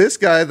guess this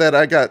guy that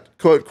I got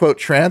quote, quote,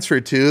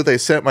 transferred to, they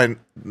sent my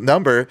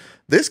number.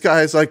 This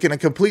guy is like in a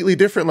completely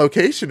different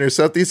location or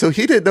something. So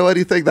he didn't know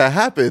anything that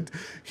happened.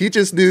 He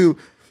just knew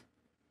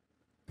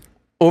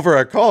over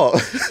a call.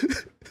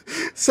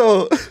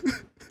 So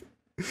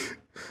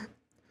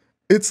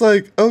it's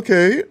like,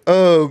 okay,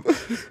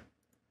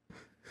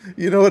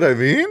 you know what I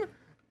mean?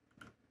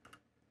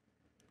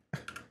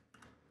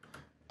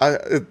 I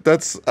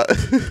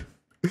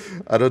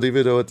don't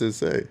even know what to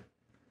say.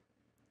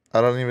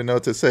 I don't even know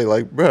what to say.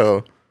 Like,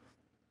 bro,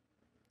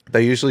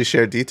 they usually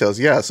share details.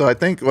 Yeah, so I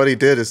think what he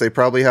did is they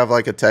probably have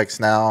like a text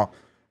now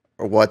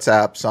or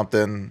WhatsApp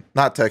something.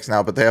 Not text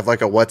now, but they have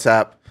like a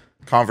WhatsApp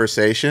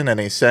conversation, and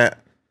he sent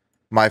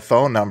my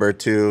phone number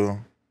to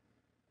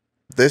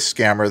this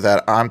scammer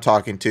that I'm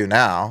talking to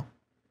now.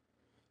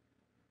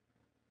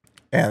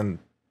 And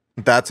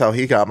that's how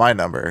he got my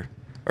number,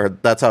 or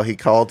that's how he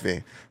called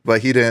me.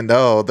 But he didn't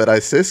know that I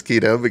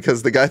SYSKEY'd him,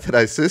 because the guy that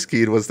I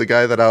SYSKEY'd was the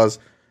guy that I was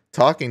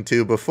talking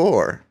to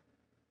before.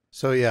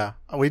 So yeah,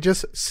 we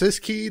just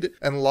SYSKEY'd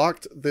and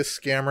locked this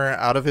scammer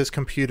out of his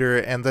computer,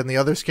 and then the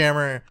other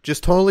scammer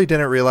just totally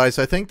didn't realize.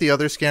 I think the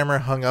other scammer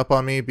hung up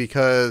on me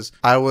because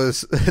I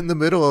was in the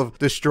middle of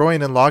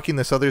destroying and locking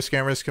this other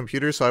scammer's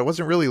computer, so I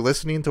wasn't really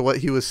listening to what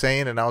he was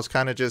saying, and I was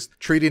kind of just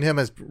treating him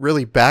as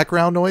really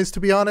background noise, to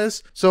be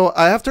honest. So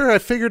after I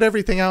figured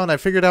everything out and I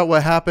figured out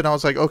what happened, I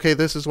was like, okay,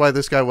 this is why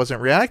this guy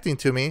wasn't reacting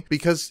to me,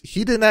 because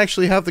he didn't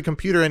actually have the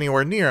computer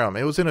anywhere near him.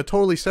 It was in a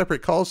totally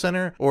separate call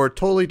center or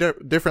totally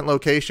different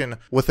location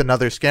with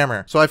another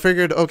scammer. So I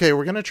figured, okay,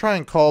 we're going to try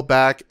and call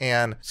back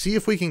and see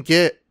if we can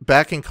get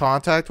back in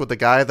contact with the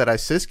guy that I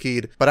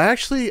SYSKEY'd. But I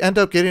actually end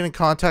up getting in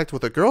contact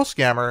with a girl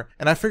scammer,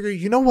 and I figured,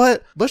 you know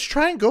what? Let's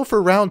try and go for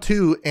round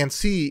 2 and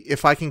see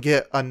if I can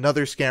get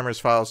another scammer's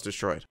files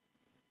destroyed.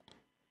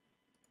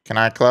 Can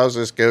I close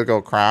this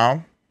Google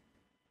Chrome?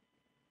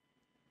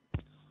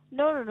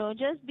 No.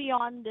 Just be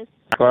on this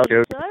screen,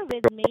 sir,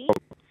 with me.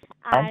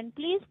 And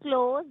please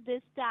close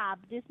this tab,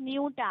 this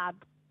new tab.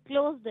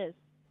 Close this.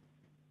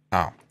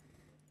 Oh.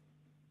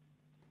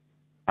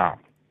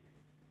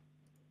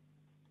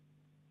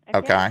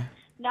 Okay.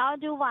 Now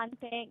do one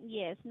thing.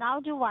 Yes. Now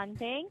do one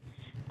thing.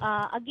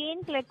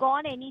 Again, click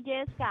on any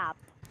desk app.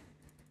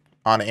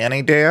 On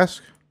any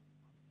desk?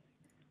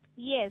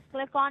 Yes.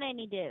 Click on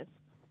any desk.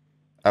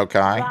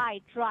 Okay.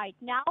 Right.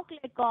 Now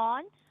click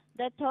on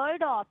the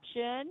third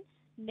option.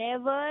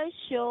 Never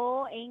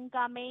show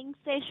incoming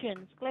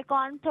sessions. Click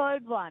on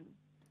third one.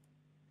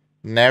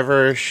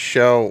 Never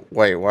show.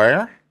 Wait,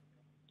 where?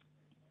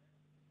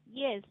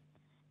 Yes.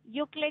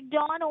 You clicked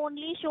on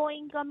only show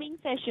incoming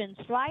sessions,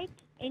 right?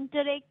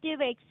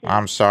 Interactive access.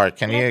 I'm sorry.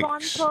 Can Click you on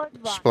third one.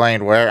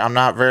 explain where? I'm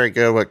not very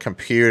good with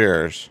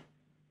computers.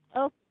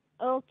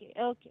 Okay.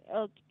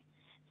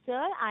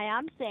 Sir, I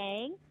am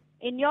saying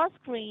in your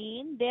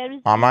screen there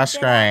is On my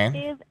screen.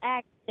 interactive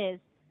access.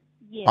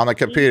 Yes. On the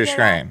computer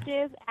screen.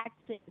 Interactive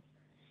access.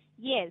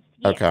 Yes.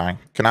 Okay.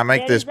 Can I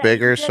make There this is a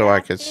bigger so I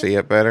could interactive- see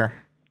it better?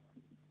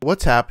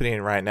 What's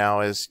happening right now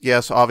is,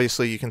 yes,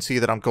 obviously you can see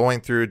that I'm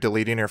going through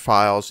deleting her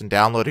files and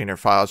downloading her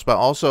files, but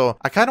also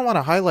I kind of want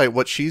to highlight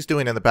what she's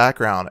doing in the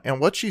background.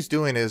 And what she's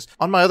doing is,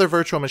 on my other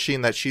virtual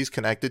machine that she's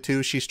connected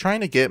to, she's trying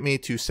to get me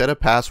to set a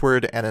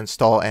password and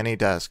install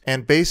AnyDesk.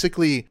 And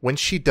basically, when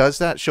she does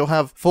that, she'll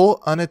have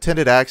full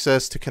unattended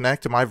access to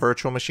connect to my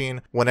virtual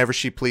machine whenever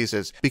she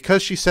pleases.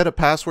 Because she set a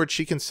password,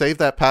 she can save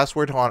that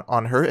password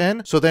on her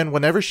end. So then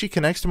whenever she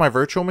connects to my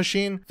virtual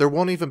machine, there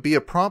won't even be a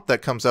prompt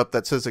that comes up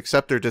that says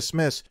accept or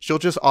dismiss. She'll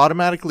just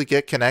automatically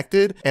get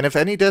connected, and if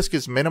AnyDesk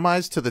is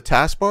minimized to the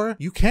taskbar,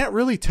 you can't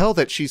really tell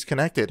that she's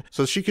connected.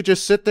 So she could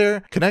just sit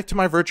there, connect to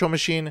my virtual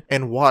machine,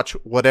 and watch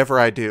whatever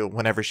I do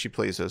whenever she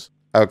pleases.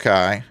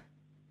 Okay.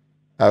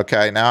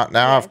 Okay, now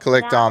I've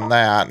clicked on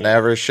that.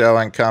 Never show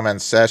incoming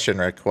session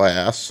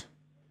requests.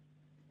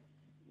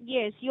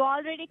 Yes, you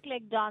already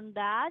clicked on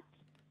that.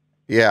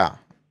 Yeah,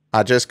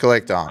 I just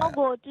clicked on Now it.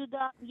 go to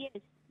the,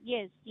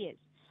 yes.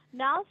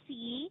 Now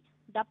see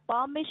the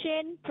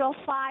permission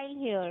profile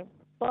here.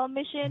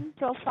 Permission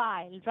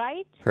profile,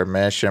 right?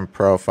 Permission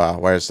profile.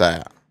 Where's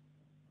that?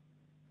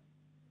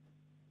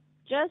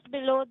 Just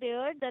below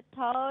there, the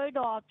third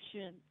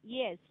option.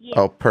 Yes.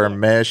 Oh,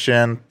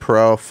 permission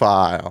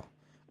profile.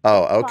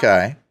 Oh,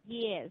 okay.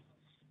 Yes.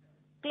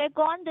 Click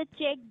on the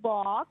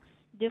checkbox.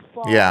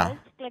 Default. Yeah.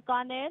 Click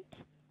on it.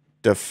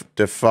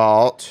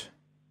 Default.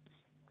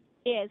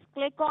 Yes.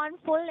 Click on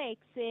full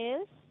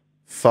access.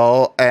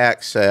 Full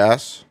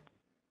access.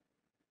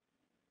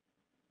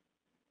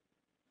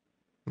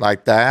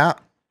 Like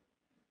that.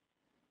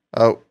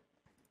 Oh.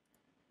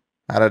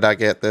 How did I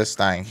get this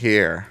thing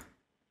here?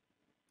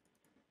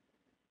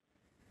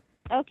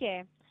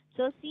 Okay.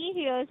 So see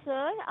here,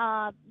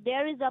 sir,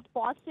 there is a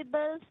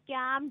possible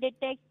scam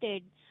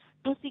detected.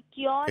 To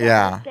secure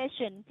our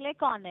session,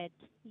 click on it.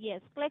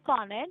 Yes, click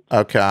on it.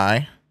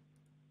 Okay.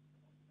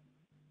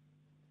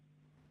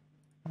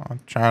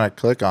 I'm trying to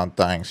click on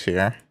things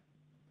here.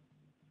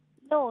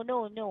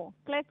 No.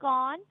 Click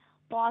on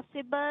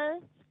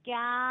possible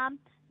scam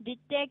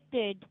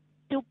detected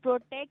to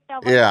protect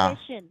our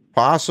session.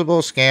 Possible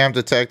scam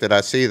detected.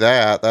 I see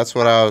that. That's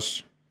what I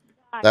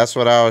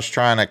was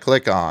trying to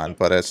click on,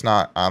 but it's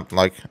not. I'm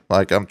like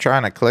I'm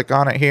trying to click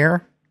on it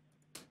here,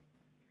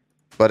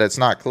 but it's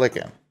not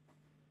clicking.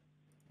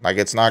 Like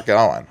it's not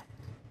going.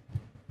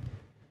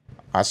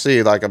 I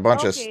see like a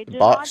bunch of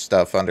box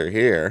stuff under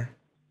here,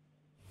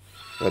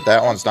 but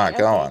that one's not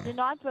going. Do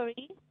not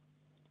worry.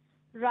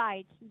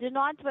 Right. Do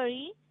not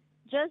worry.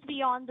 Just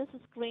be on this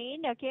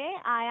screen, okay?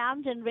 I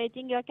am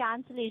generating your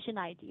cancellation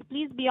ID.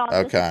 Please be on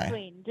this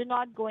screen. Do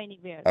not go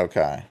anywhere.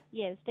 Okay.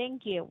 Yes,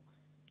 thank you.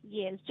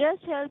 Yes,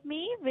 just help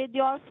me with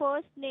your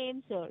first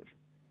name, sir.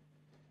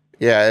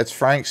 Yeah, it's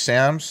Frank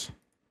Sims.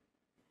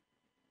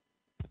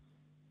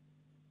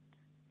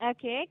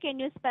 Okay, can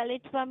you spell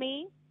it for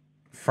me?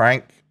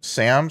 Frank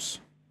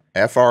Sims.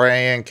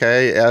 FrankSimms.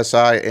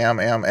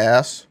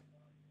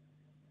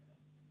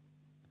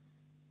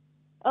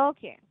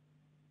 Okay.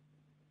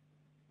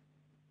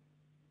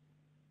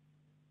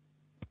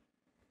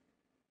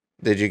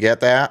 Did you get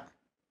that?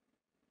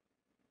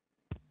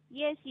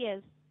 Yes.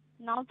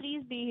 Now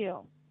please be here.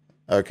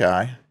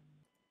 Okay.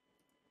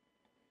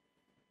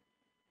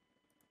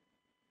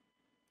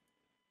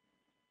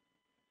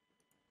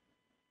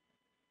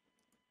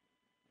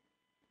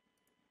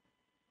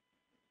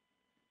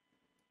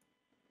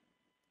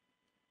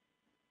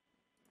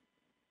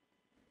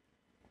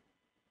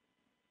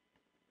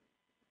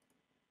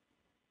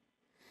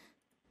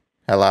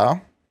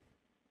 Hello?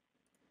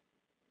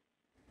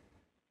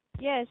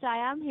 Yes, I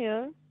am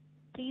here.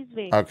 Please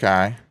wait.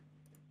 Okay.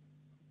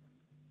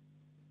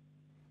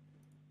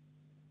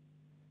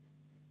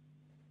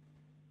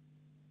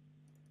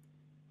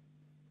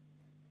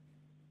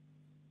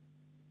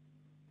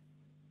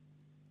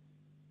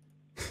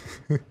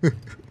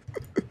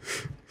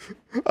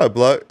 I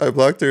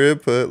blocked her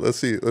input. Let's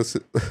see.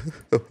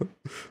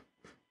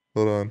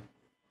 Hold on.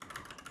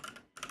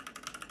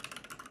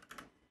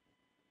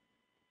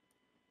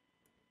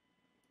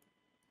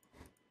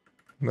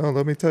 No,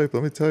 let me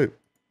type.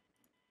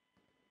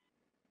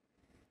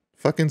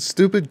 Fucking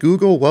stupid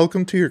Google,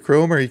 welcome to your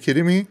Chrome. Are you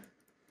kidding me?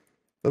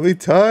 Let me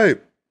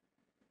type.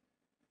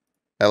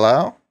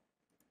 Hello?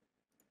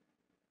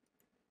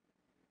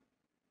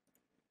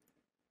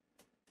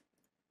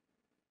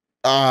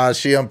 Ah,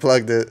 she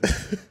unplugged it.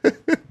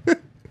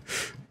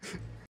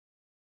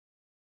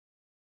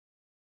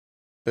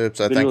 Oops,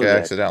 I think I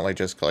accidentally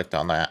just clicked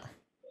on that.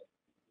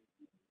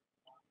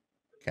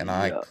 Can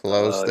I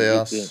close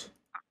this?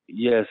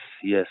 Yes,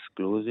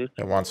 close it.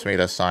 It wants me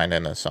to sign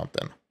in as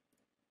something.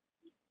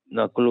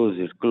 Now close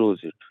it.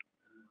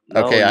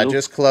 Now okay, I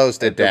just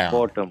closed it down.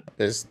 Bottom.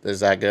 Is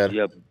that good?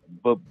 Yeah,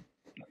 but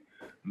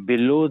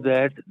below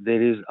that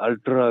there is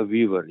Ultra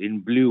Viewer in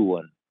blue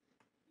one.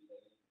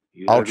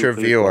 Ultra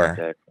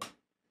Viewer.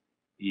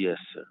 Yes,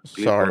 sir.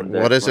 Sorry,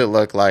 what does it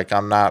look like?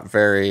 I'm not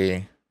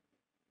very...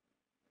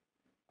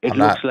 It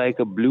looks like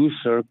a blue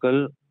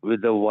circle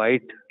with a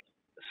white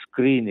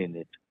screen in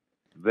it.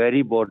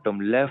 Very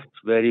bottom, left,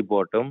 very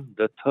bottom,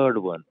 the third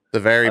one. The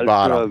very Ultra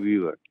bottom.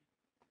 Viewer.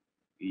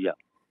 Yeah.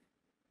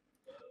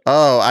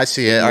 Oh, I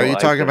see In it. Are your you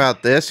talking icons.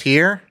 about this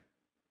here?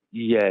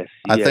 Yes,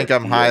 I think yes,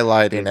 I'm yes.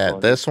 highlighting Click it. on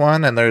it. This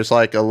one, and there's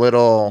like a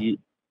little Ye-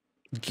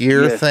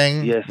 gear yes,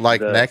 thing yes.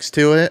 like next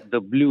to it.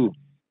 The blue,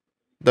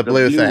 The the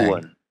blue blue thing.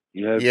 one.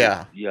 You have to,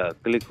 Yeah. yeah,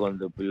 click on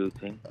the blue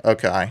thing.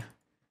 Okay.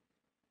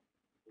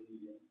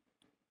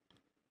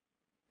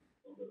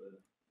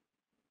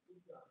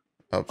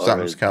 Oh, All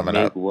something's right, coming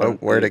make up. Oh, one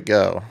where'd click. it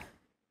go?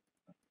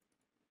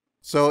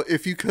 So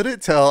if you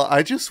couldn't tell,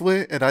 I just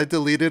went and I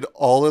deleted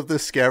all of the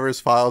scammer's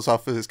files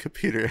off of his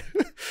computer.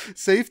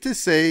 Safe to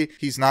say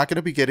he's not going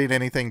to be getting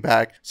anything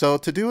back. So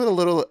to do a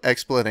little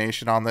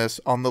explanation on this,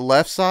 on the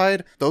left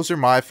side, those are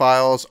my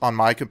files on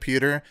my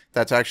computer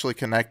that's actually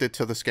connected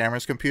to the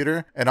scammer's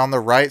computer. And on the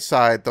right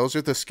side, those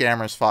are the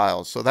scammer's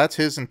files. So that's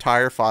his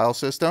entire file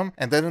system.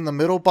 And then in the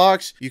middle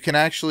box, you can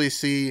actually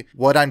see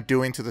what I'm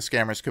doing to the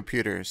scammer's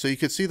computer. So you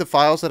could see the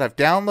files that I've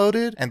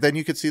downloaded, and then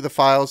you could see the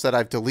files that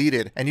I've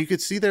deleted. And you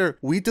could see there,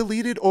 we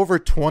deleted over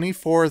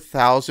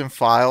 24,000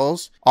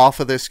 files off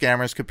of this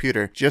scammer's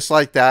computer. Just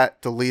like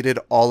that, deleted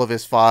all of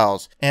his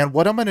files. And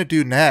what I'm going to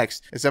do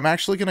next is I'm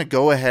actually going to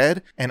go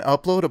ahead and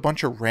upload a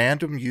bunch of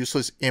random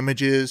useless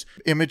images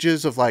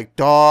of like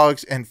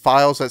dogs and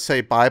files that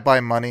say bye bye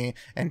money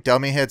and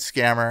dummy head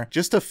scammer,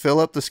 just to fill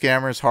up the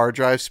scammer's hard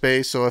drive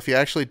space. So if he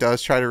actually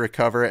does try to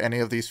recover any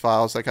of these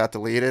files that got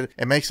deleted,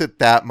 it makes it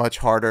that much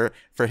harder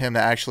for him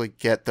to actually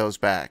get those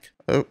back.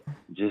 Oh.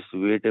 Just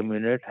wait a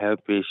minute.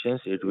 Have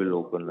patience. It will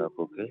open up.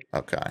 Okay.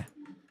 Okay.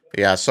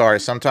 Yeah, sorry.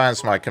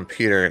 Sometimes my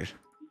computer,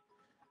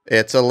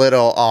 it's a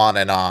little on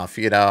and off,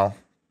 you know.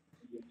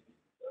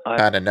 I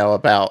kind of know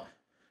about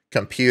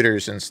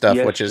computers and stuff,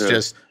 Yes, which is sir.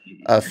 just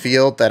a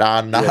field that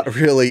I'm not Yes.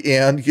 really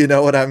in, you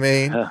know what I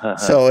mean?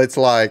 So it's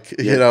like,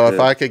 you Yes, know, if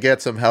sir. I could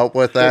get some help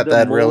with So that, the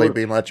that'd really more,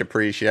 be much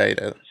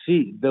appreciated.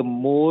 see, the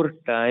more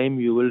time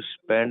you will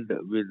spend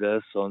with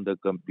us on the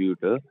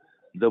computer,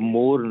 the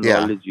more Yeah.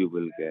 knowledge you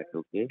will get.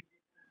 Okay.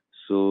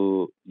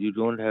 So you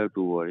don't have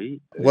to worry.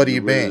 What do You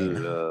you mean?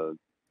 will.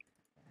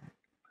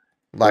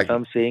 Like, What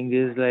I'm saying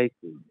is like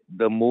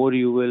the more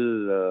you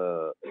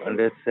will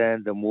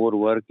understand, the more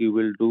work you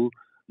will do,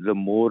 the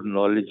more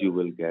knowledge you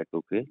will get.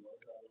 Okay.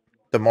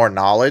 the more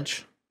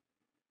knowledge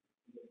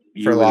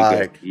You for will get.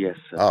 like, Yes,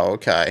 sir. oh,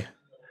 okay.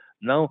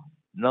 Now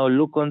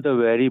look on the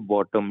very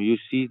bottom. You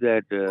see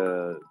that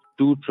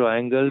two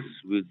triangles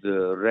with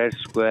the red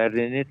square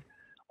in it.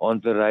 On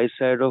the right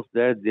side of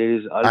that, there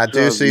is I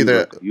do Ultra see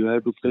Viewer. You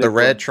have to click the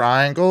red on.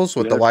 triangles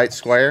with You the have, white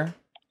square.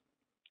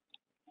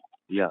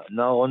 yeah.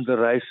 Now on the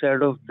right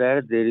side of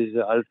that, there is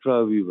the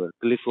Ultra Viewer.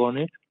 Click on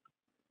it.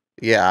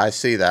 Yeah, I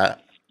see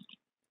that.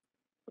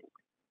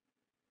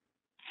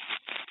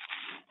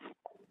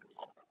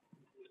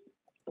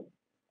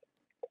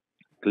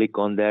 Click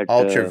on that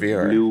Ultra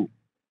viewer. blue.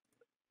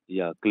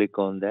 Yeah. Click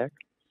on that.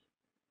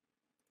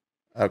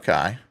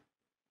 Okay.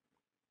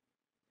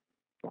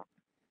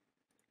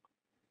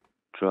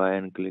 Try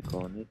and click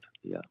on it.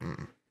 Yeah.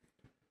 Mm.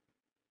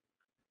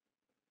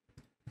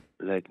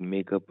 Like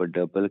make up a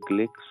double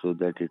click so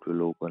that it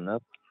will open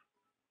up.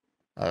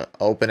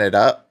 Open it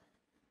up.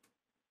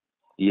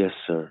 Yes,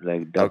 sir.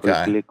 Like double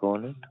Okay. click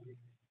on it.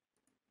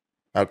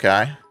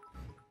 Okay.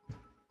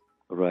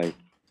 Right.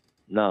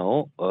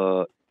 Now,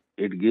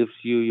 it gives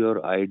you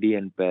your ID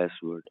and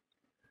password.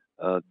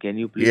 Can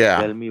you please Yeah.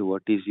 tell me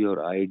what is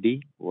your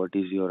ID? What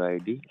is your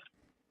ID?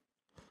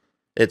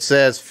 It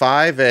says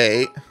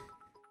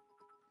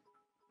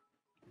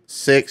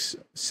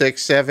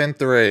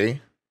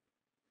 586673.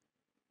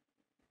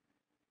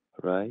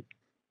 Right.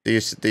 Do you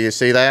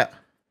see that?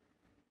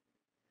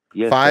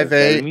 Yes, sir.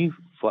 Tell me.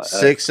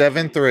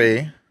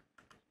 586673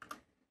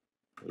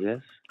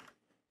 Yes.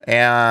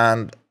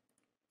 and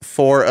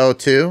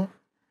 402.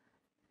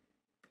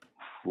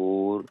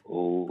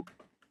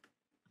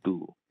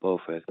 402.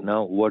 Perfect.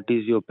 Now, what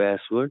is your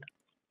password?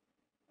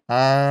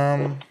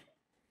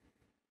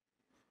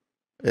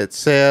 It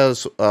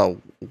says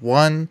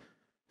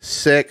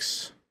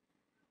 16.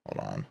 Hold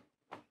on.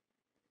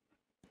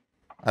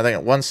 I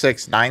think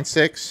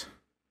 1696.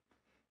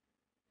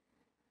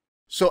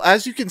 So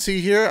as you can see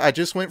here, I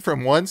just went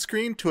from one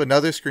screen to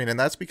another screen, and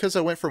that's because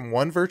I went from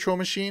one virtual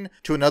machine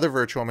to another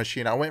virtual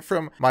machine. I went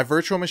from my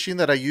virtual machine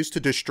that I used to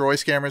destroy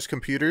scammers'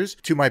 computers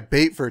to my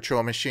bait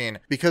virtual machine,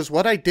 because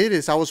what I did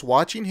is I was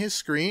watching his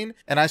screen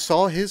and I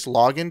saw his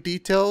login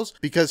details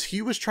because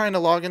he was trying to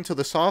log into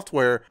the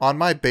software on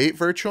my bait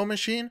virtual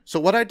machine. So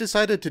what I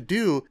decided to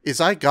do is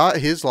I got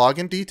his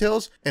login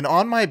details, and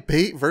on my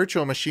bait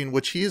virtual machine,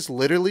 which he is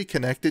literally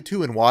connected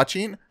to and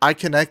watching, I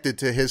connected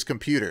to his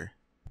computer.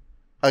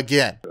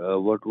 Again.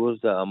 What was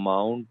the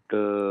amount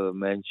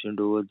mentioned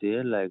over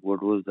there? Like,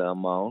 what was the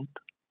amount?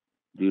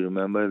 Do you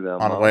remember the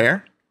amount? On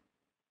where?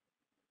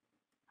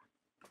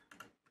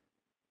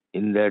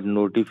 In that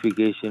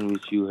notification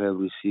which you have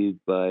received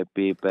by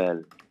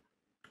PayPal,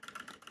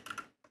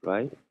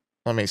 right?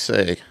 Let me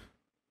see.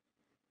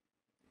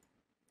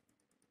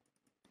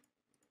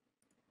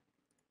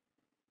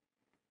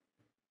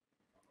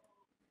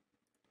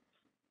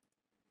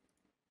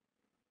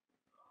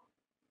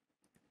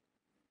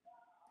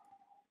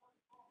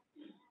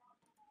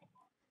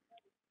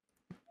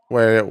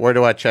 Where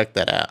do I check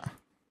that at?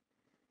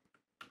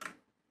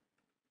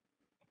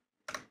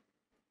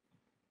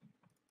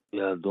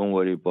 Yeah, don't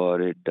worry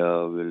about it.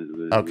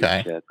 We'll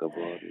Okay. check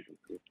about it.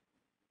 Okay.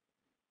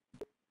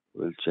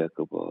 We'll check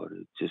about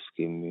it. Just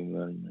give me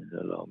 1 minute.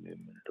 Allow me a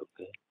minute.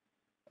 Okay.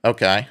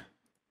 Okay.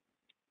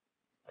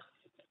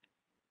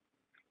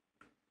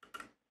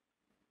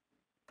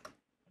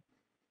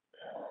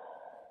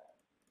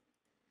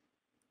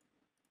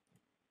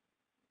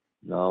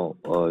 Now,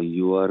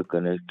 you are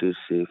connected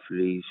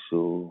safely,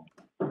 so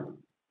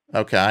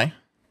Okay.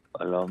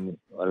 allow me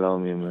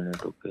a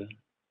minute. Okay.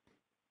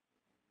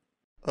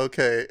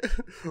 Okay,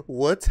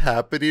 what's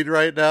happening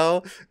right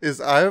now is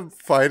I'm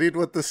fighting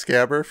with the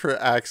scammer for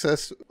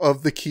access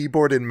of the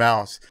keyboard and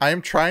mouse. I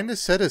am trying to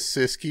set a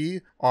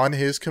SYSKEY'D on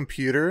his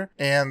computer,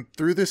 and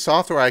through this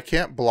software, I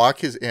can't block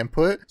his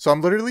input. So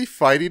I'm literally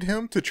fighting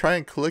him to try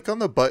and click on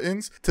the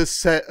buttons to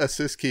set a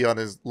SYSKEY'D on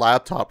his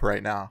laptop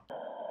right now.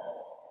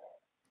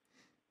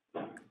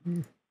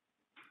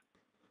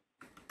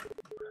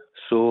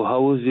 So,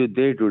 how was your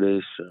day today,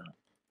 sir?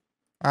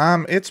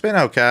 It's been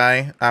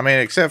okay. I mean,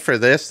 except for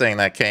this thing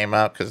that came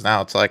up, because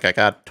now it's like I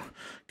got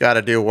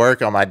to do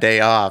work on my day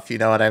off. You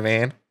know what I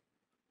mean?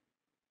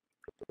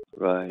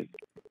 Right.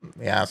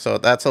 Yeah, so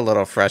that's a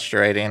little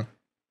frustrating.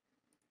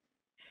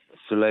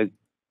 So, like,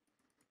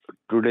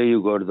 today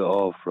you got the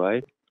off,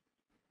 right?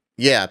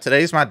 Yeah,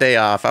 today's my day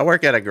off. I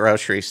work at a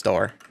grocery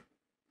store.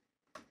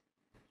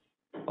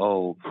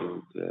 Oh,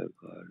 okay, I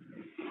got it.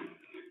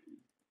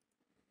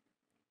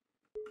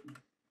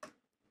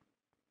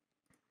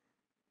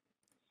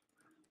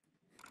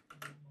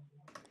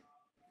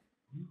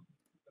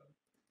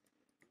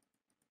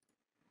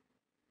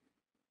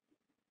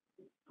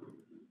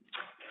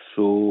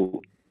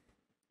 So,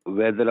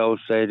 weather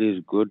outside is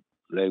good.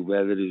 Like,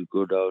 weather is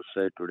good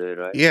outside today,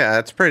 right? Yeah,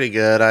 it's pretty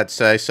good. I'd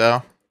say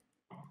so.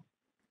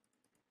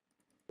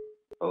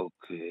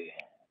 Okay.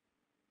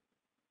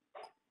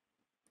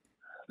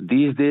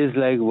 These days,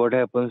 like, what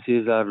happens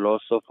is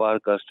lots of our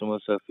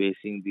customers are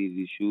facing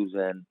these issues,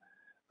 and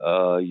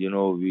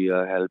we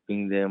are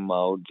helping them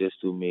out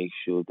just to make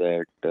sure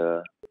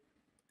that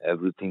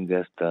everything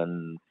gets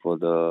done for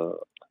the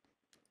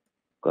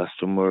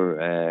customer,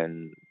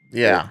 and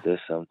Yeah.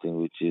 that's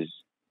something which is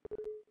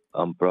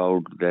I'm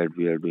proud that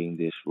we are doing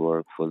this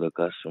work for the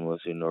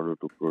customers in order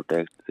to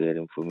protect their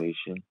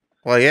information.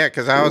 Well, yeah,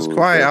 because I was So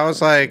quiet.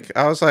 that's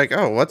I was like,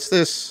 oh, what's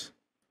this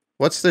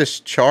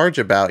charge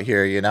about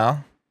here? You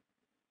know?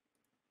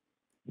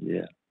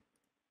 Yeah.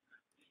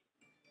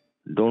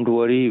 Don't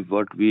worry.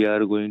 What we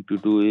are going to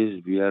do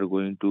is we are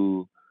going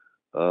to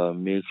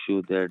make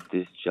sure that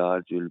this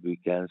charge will be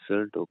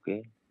cancelled.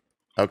 Okay.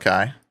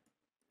 Okay.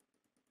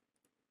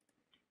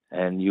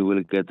 And you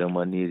will get the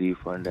money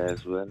refund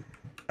as well.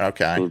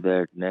 Okay. So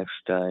that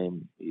next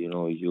time, you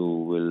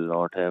will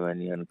not have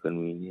any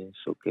inconvenience.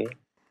 Okay.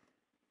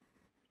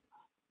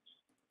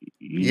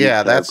 You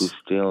Yeah, just have to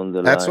stay on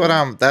the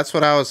line. that's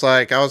what I was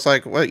like. I was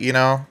like, what,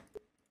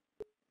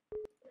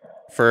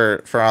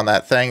 for on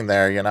that thing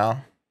there,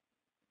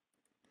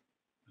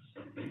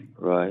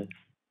 Right.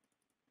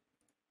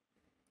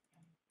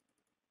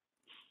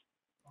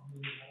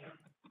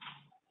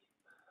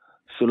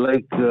 So,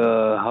 like,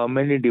 how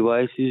many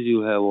devices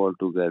you have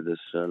altogether,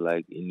 sir?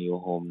 Like in your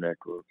home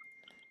network,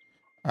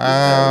 you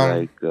have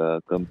like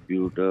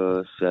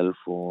computer, cell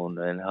phone,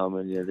 and how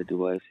many other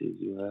devices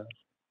you have?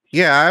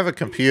 Yeah, I have a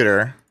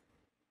computer.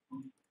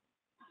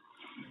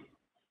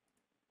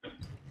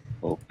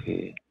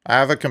 Okay. I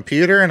have a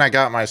computer and I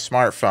got my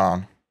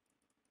smartphone.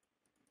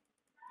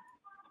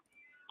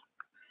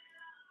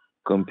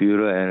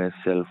 Computer and a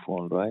cell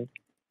phone, right?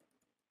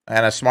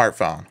 And a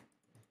smartphone.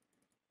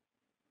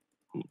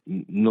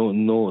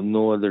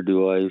 No other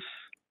device.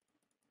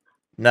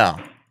 No.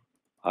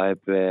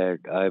 iPad,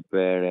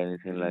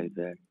 anything like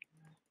that.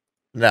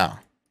 No.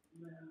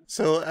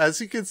 So as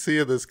you can see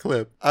in this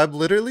clip, I'm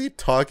literally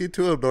talking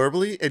to him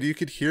normally, and you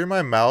could hear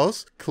my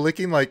mouse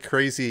clicking like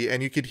crazy,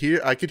 and I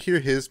could hear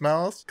his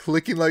mouse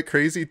clicking like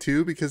crazy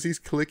too, because he's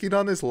clicking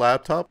on his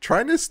laptop,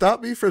 trying to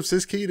stop me from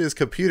SYSKEY'D his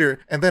computer,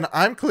 and then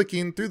I'm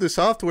clicking through the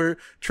software,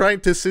 trying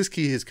to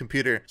SYSKEY his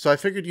computer. So I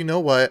figured, you know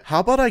what,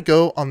 how about I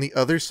go on the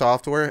other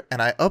software,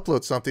 and I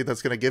upload something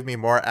that's going to give me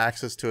more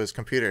access to his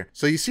computer.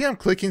 So you see I'm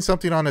clicking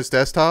something on his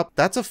desktop,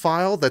 that's a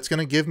file that's going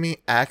to give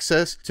me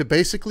access to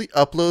basically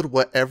upload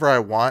whatever I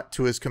want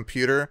to his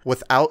computer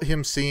without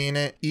him seeing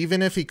it,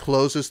 even if he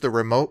closes the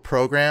remote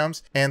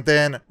programs. And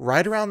then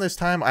right around this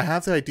time, I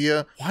have the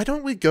idea, why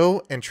don't we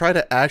go and try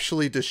to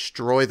actually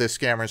destroy the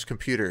scammer's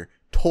computer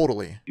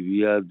totally?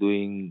 We are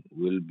doing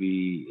will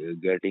be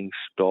getting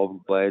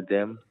stopped by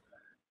them,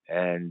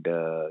 and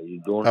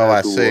you don't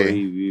have to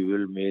worry. We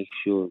will make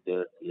sure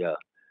that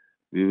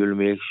we will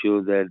make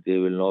sure that they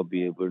will not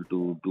be able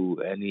to do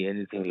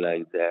anything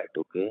like that.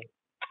 Okay.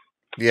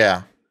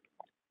 Yeah.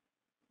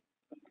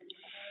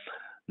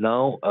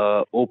 Now,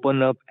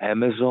 open up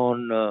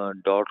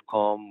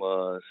Amazon.com,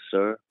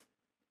 sir.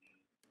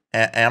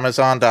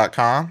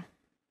 Amazon.com?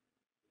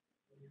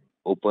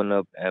 open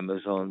up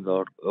Amazon.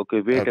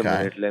 Okay, wait a Okay.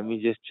 minute. Let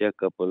me just check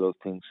a couple of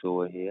things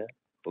over here.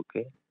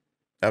 Okay.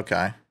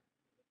 Okay.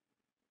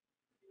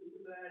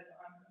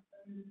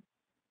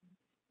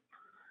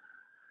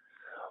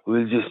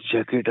 We'll just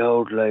check it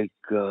out, like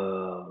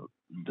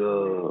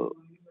the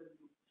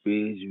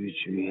page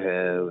which we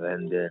have,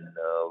 and then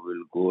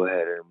we'll go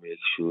ahead and make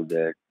sure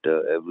that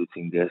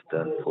everything gets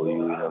done for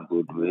you in a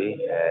good way.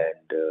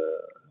 And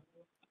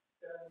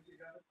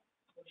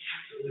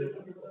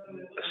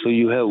so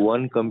you have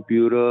one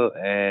computer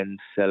and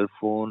cell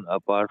phone.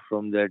 Apart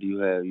from that,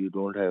 you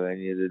don't have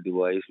any other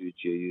device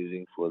which you're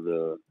using for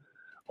the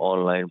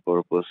online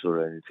purpose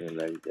or anything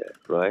like that,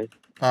 right?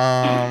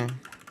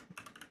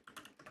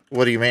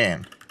 What do you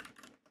mean?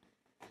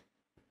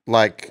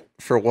 Like,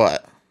 for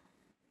what?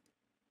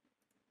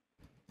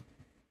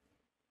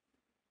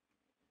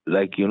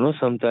 Like,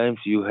 sometimes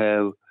you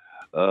have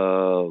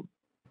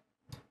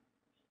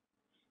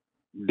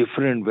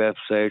different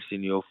websites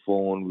in your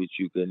phone which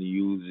you can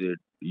use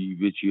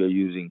which you are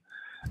using.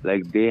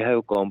 Like, they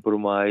have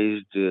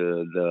compromised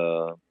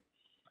the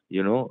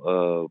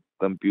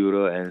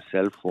computer and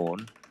cell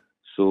phone.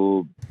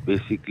 So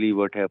basically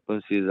what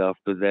happens is,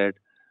 after that,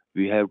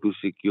 we have to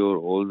secure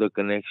all the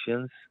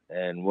connections,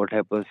 and what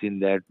happens in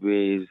that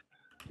way is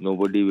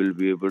nobody will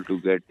be able to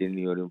get in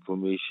your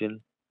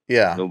information.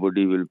 Yeah.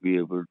 Nobody will be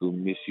able to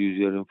misuse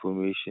your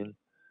information.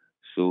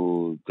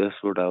 So that's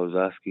what I was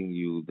asking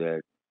you,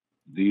 that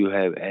do you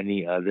have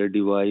any other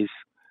device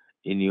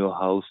in your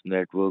house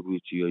network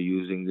which you are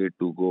using it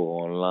to go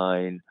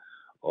online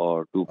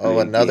or to Oh, play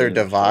another games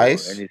or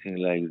device? anything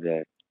like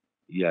that?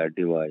 Yeah,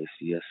 device.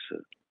 Yes, sir.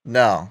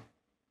 No.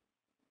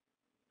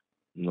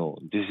 No,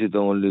 this is the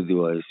only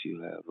device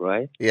you have,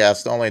 right? Yeah,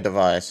 it's the only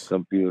device.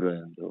 Computer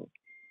and the...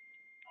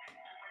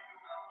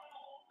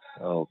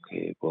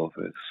 Okay,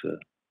 perfect, sir.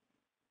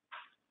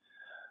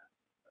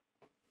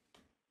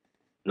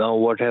 Now,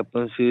 what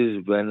happens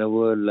is,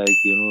 whenever, like,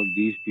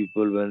 these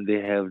people, when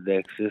they have the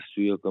access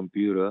to your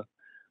computer,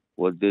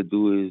 what they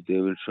do is they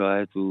will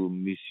try to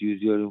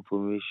misuse your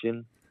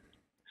information.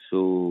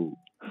 So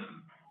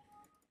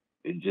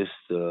it just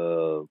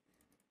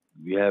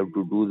we have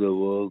to do the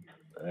work,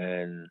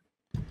 and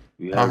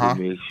we have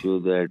to make sure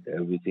that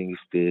everything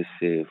stays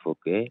safe.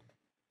 Okay.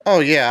 Oh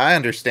yeah, I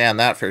understand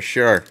that for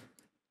sure.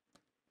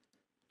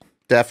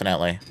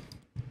 Definitely.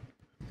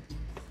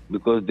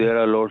 Because there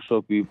are lots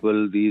of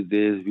people these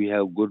days. We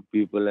have good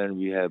people and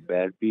we have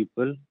bad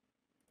people.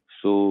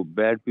 So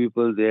bad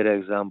people, their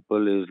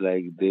example is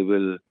like they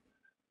will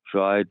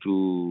try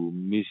to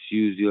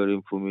misuse your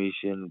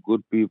information.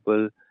 Good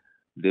people,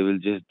 they will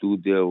just do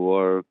their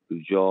work,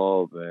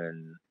 job,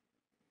 and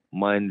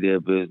mind their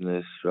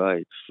business,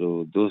 right?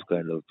 So those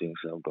kind of things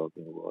I'm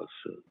talking about,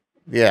 sir.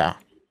 Yeah.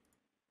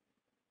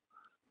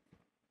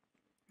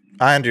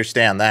 I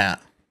understand that.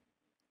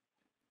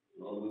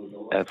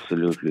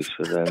 Absolutely,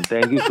 sir. And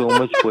thank you so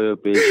much for your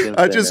patience.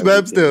 I just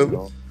MEMZ'd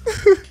him.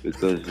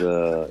 Because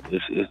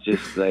it's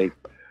just like,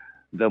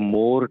 the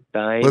more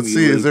time Let's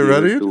see, is it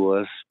ready? To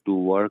us to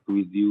work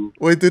with you.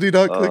 Wait, did he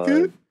not click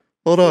it?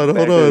 Hold on, hold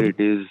better on. it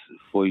is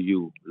for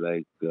you.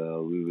 Like, we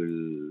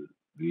will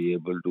be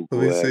able to go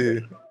Let me ahead see.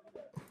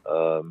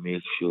 and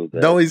make sure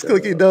that... No, he's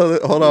clicking. No,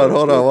 hold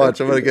on, watch.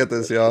 I'm gonna get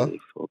this, y'all.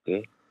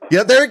 Okay.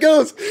 Yeah, there it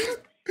goes.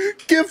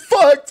 Get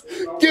fucked.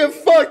 Get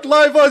fucked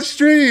live on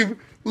stream.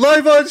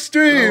 Live on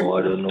stream. No,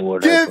 I don't know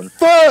what Get happened.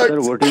 fucked.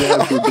 Sir, what you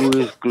have to do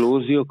is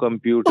close your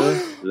computer.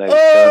 Like,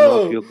 turn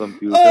off your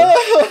computer.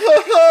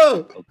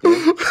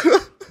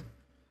 Okay.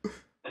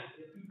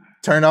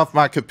 Turn off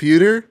my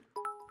computer?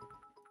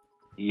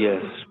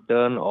 Yes,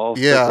 turn off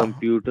the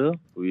computer.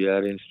 We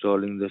are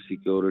installing the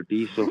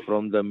security. So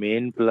from the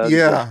main plug,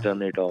 just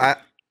turn it off.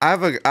 I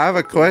have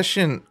a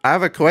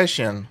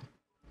question.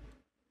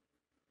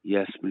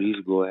 Yes, please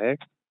go ahead.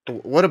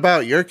 What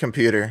about your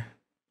computer?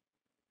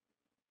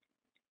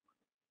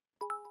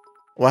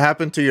 What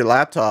happened to your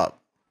laptop?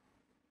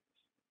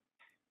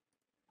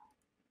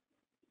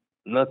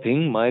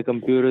 Nothing. My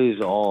computer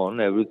is on.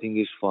 Everything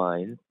is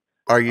fine.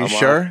 Are you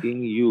sure? I'm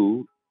asking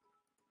you.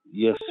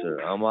 Yes, sir.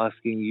 I'm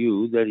asking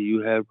you that you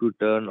have to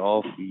turn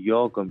off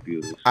your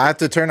computer. Sir. I have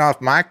to turn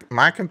off my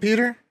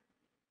computer?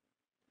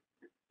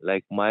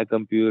 Like, my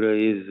computer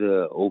is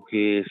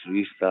okay, it's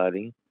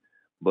restarting.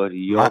 But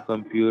your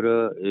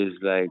computer is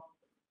like...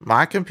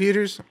 My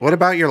computer's? What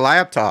about your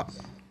laptop?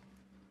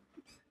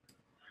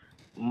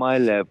 My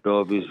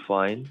laptop is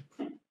fine.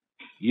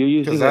 You're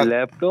using a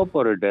laptop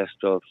or a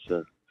desktop,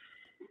 sir?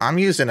 I'm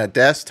using a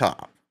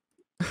desktop.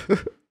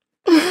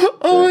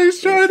 Oh,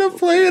 he's trying to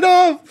play it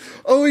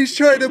off. Oh, he's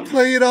trying to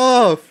play it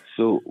off.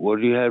 So what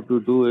you have to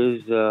do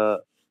is...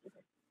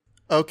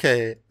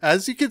 Okay,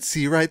 as you can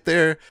see right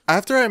there,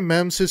 after I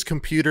MEMS his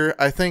computer,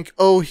 I think,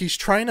 oh, he's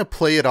trying to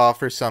play it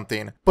off or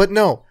something. But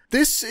no,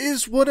 this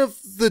is one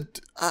of the...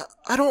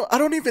 I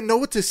don't even know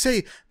what to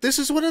say. This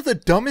is one of the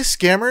dumbest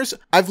scammers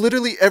I've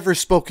literally ever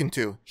spoken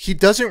to. He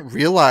doesn't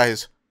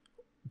realize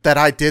that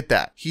I did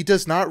that. He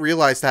does not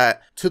realize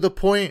that, to the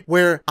point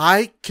where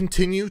I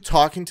continue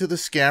talking to the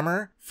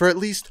scammer for at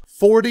least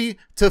 40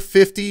 to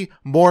 50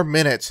 more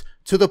minutes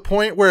to the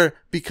point where,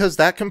 because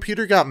that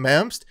computer got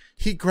MEMS'd,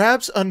 he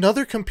grabs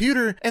another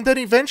computer and then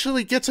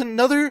eventually gets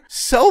another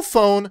cell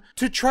phone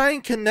to try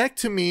and connect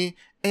to me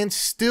and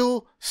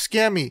still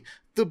scam me.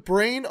 The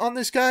brain on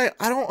this guy,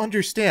 I don't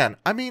understand.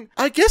 I mean,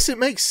 I guess it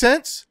makes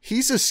sense.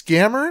 He's a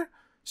scammer,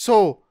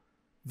 so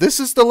this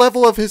is the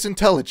level of his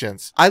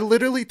intelligence. I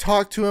literally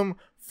talked to him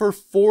for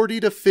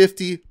 40 to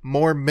 50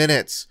 more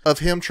minutes of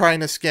him trying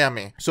to scam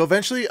me. So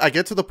eventually I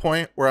get to the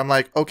point where I'm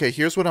like, okay,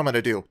 here's what I'm going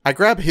to do. I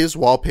grab his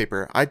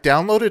wallpaper. I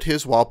downloaded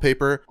his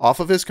wallpaper off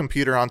of his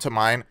computer onto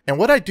mine. And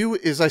what I do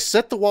is I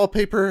set the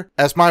wallpaper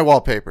as my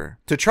wallpaper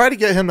to try to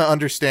get him to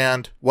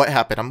understand what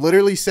happened. I'm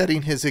literally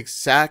setting his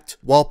exact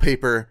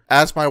wallpaper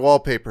as my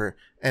wallpaper,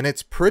 and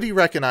it's pretty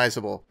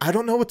recognizable. I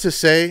don't know what to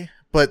say,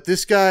 but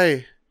this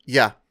guy,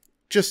 yeah,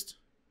 just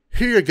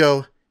here you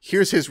go.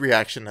 Here's his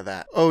reaction to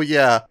that. Oh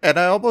yeah, and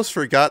I almost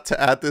forgot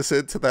to add this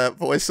into that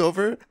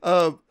voiceover.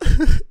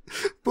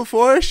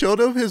 Before I showed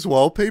him his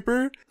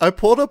wallpaper, I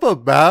pulled up a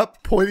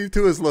map pointing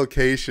to his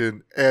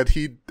location, and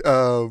he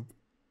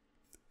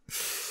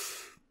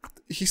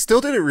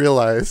still didn't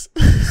realize.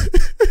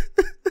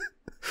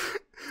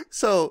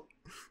 So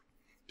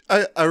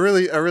I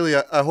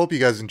hope you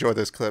guys enjoy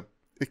this clip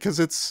because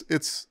it's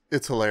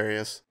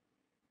hilarious.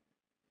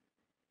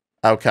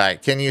 Okay,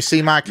 can you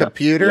see my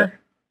computer? Yeah.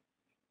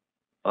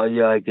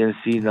 Yeah, I can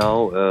see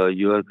now.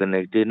 You are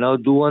connected. Now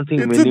do one thing.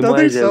 It's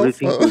Minimize another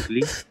everything cell phone.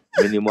 quickly.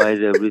 Minimize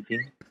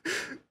everything.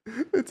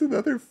 It's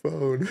another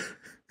phone.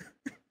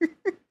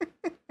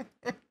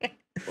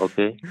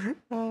 Okay.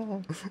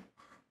 Oh.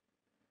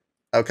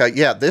 Okay,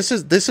 yeah, this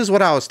is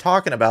what I was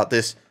talking about,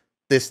 this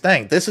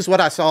thing. This is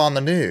what I saw on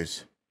the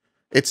news.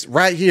 It's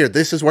right here.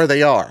 This is where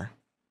they are.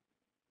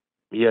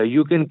 Yeah,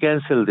 you can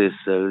cancel this.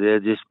 They're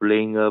just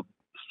playing up,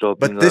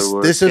 stopping But our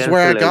work. this is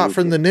where I Cancel got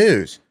from the everything.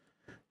 news.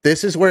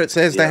 This is where it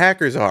says the Yeah.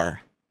 hackers are.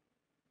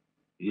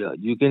 Yeah,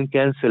 you can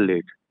cancel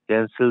it.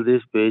 Cancel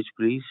this page,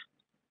 please.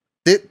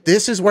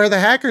 This is where the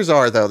hackers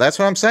are, though. That's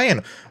what I'm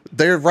saying.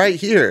 They're right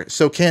here.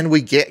 So can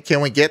we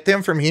get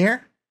them from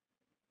here?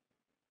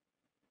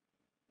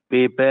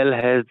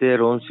 PayPal has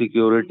their own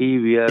security.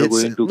 We are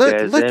going to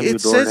catch Look, them. You it don't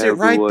says it have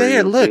to right worry,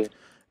 there. Look, okay?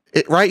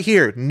 it right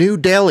here, New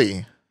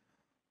Delhi.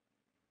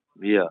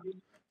 Yeah.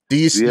 Do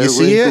you We are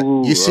see it?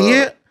 going to, You see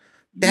it?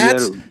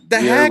 That's the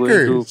we are going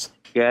hackers. to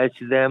catch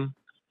them.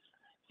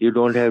 You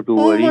don't have to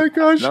Oh worry. my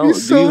gosh, Now,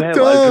 he's do you so have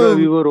dumb.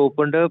 UltraViewer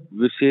opened up,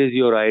 which says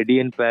your ID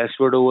and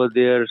password over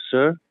there,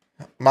 sir?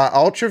 My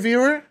Ultra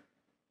Viewer?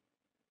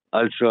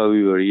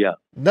 UltraViewer, yeah.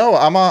 No,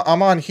 I'm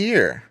on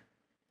here.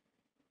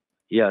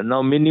 Yeah,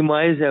 now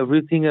minimize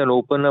everything and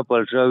open up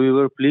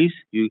UltraViewer, please.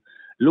 You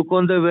look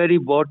on the very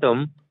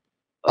bottom.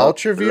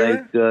 Ultra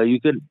Viewer?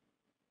 Like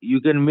you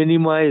can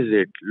minimize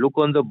it. Look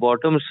on the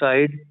bottom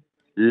side,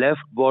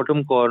 left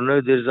bottom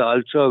corner. There's an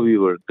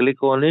UltraViewer.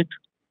 Click on it.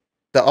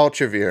 The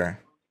Ultra Viewer.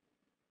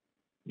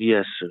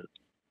 Yes, sir.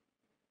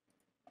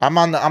 I'm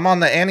on the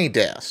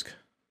AnyDesk.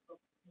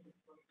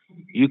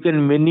 You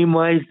can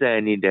minimize the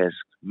AnyDesk.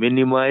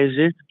 Minimize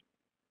it.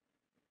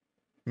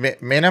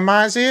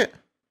 Minimize it?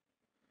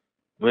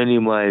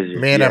 Minimize it.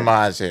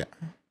 Minimize it.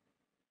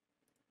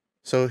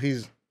 So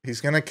he's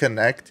gonna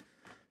connect.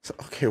 So,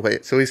 okay,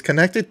 wait. So he's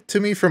connected to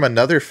me from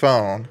another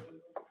phone.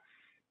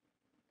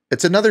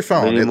 It's another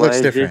phone. Minimize it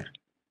looks different.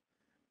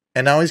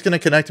 And now he's gonna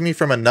connect me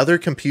from another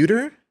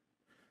computer.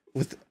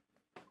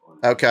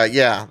 Okay,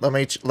 yeah. Let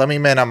me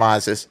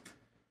minimize this.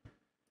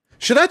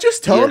 Should I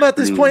just tell him at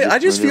this point? I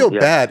just feel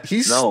bad.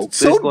 He's now,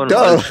 so click on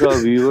dumb.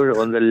 UltraViewer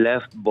on the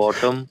left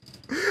bottom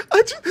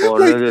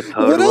corner, like, the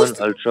third one,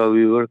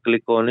 UltraViewer.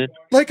 Click on it.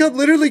 Like, I'm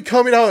literally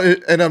coming out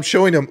and I'm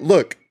showing him,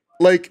 look,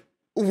 like,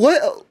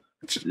 what?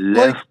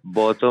 Left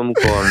bottom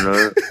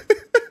corner,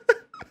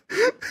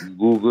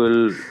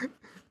 Google.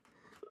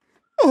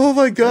 Oh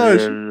my gosh.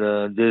 And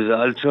there's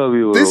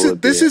UltraViewer.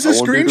 This is a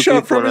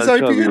screenshot from his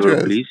IP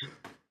address. Please.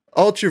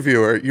 Ultra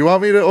Viewer. You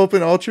want me to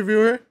open Ultra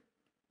Viewer?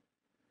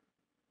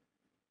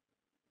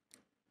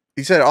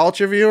 You said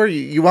Ultra Viewer?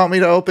 You want me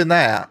to open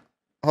that?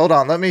 Hold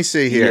on, let me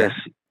see here.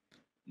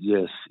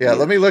 Yes. Yeah,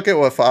 let me look at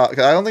what file.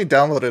 I only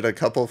downloaded a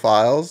couple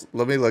files.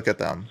 Let me look at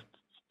them.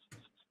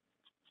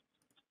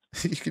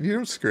 You can hear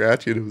him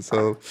scratching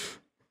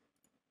himself.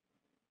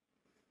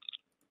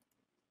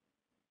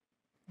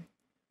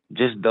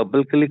 Just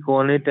double click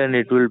on it and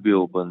it will be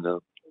opened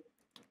up.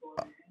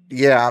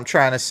 Yeah, I'm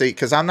trying to see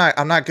because I'm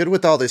not good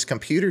with all this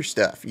computer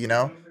stuff, you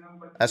know?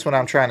 That's what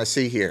I'm trying to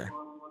see here.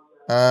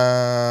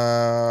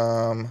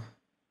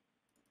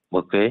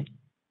 Okay.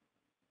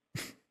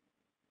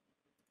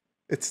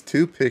 It's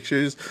two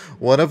pictures.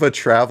 One of a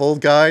travel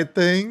guide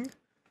thing.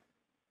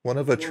 That's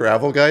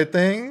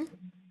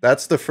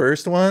the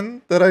first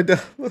one that I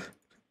downloaded.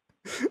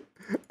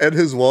 And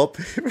his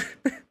wallpaper.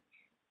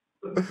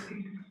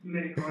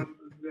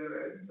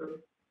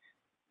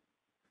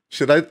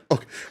 Should I?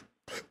 Okay.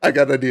 I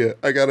got an idea.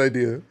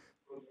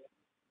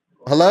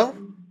 Hello?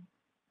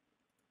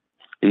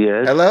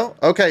 Yes. Hello?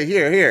 Okay,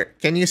 here.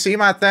 Can you see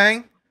my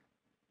thing?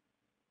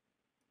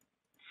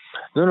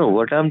 No,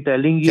 what I'm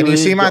telling you Can you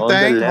is see my on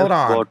thing? the left Hold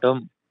on.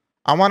 bottom.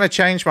 I want to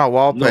change my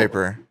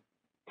wallpaper.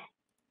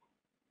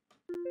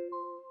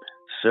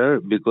 Sir,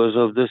 because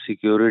of the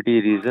security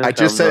reasons, I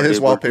just I'm said not his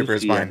able wallpaper to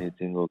is see mine.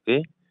 anything,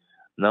 okay?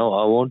 Now,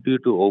 I want you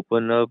to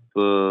open up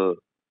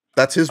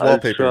That's his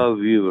wallpaper.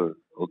 Ultra Viewer,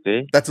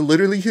 okay? That's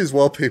literally his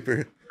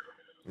wallpaper.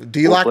 Do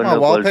you like Open my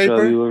up Ultra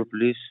wallpaper? Viewer,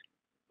 please.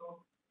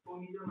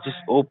 Just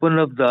open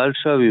up the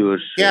Ultra Viewer,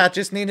 sir. Yeah, I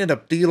just needed a...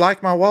 Do you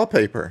like my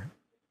wallpaper?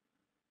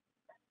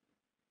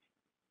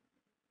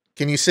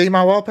 Can you see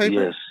my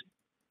wallpaper? Yes.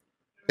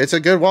 It's a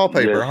good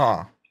wallpaper, Yes.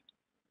 huh?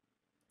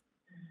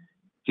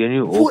 Can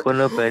you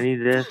open up any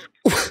desk?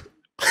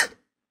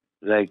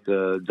 Like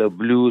the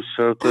blue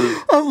circle.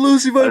 I'm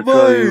losing my Ultra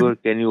mind. Viewer.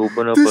 Can you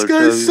open up This Ultra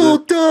guy's Viewer? so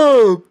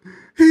dumb.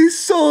 He's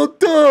so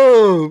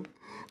dumb.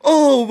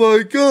 Oh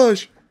my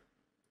gosh.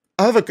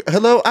 I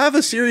have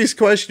a serious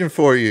question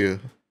for you.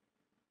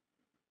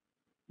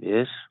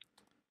 Yes.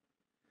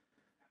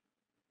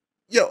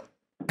 Yo,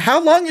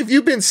 how long have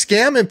you been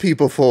scamming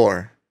people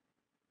for?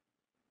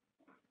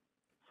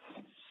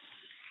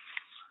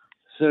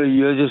 Sir,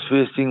 you're just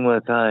wasting my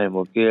time,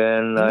 okay?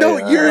 And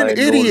No, you're an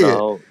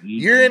idiot.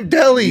 You're in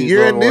Delhi.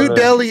 You're in New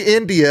Delhi,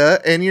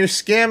 India, and you're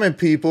scamming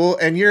people,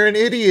 and you're an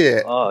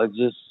idiot.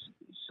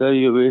 Sir,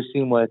 you're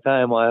wasting my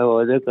time. I have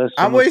other customers.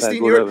 I'm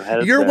wasting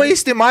you're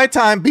wasting my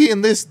time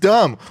being this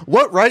dumb.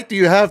 What right do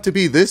you have to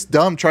be this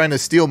dumb trying to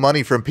steal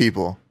money from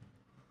people?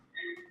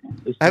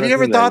 Have you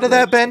ever thought of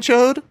that,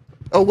 Benchode?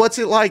 Oh, what's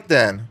it like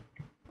then?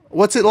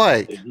 What's it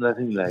like? It's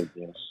nothing like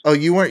this. Oh,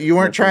 you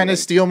weren't trying to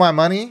steal my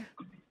money?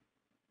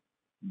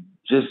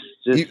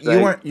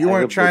 You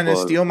weren't trying to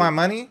steal my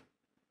money?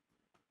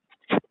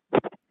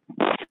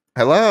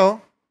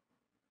 Hello?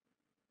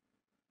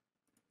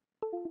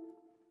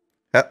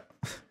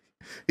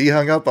 He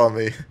hung up on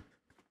me.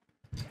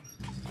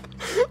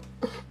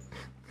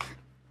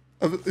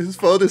 His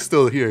phone is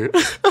still here.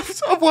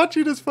 I'm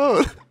watching his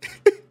phone.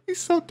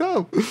 He's so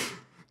dumb.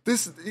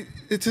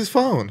 It's his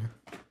phone.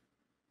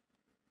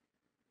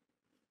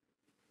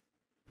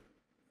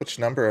 Which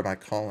number am I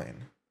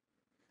calling?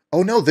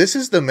 Oh no, this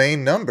is the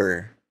main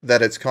number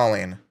that it's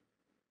calling.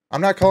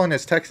 I'm not calling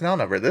his text now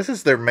number. This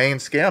is their main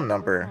scam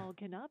number. Call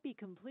cannot be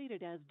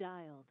completed as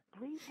dialed.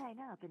 Please hang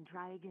up and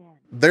try again.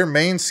 Their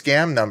main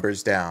scam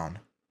number's down.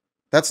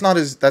 That's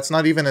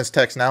not even his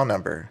text now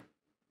number.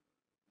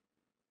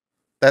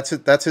 That's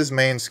his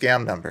main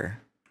scam number.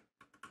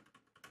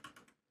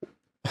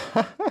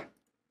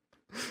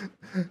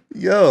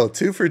 Yo,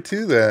 2 for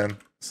 2 then.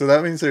 So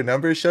that means their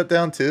number is shut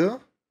down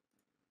too?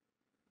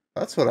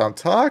 That's what I'm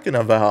talking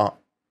about.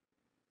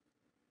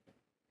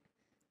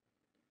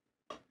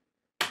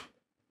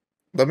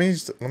 Let me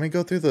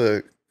go through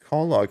the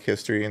call log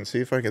history and see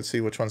if I can see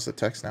which one's the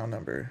text now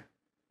number.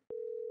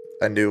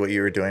 I knew what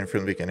you were doing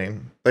from the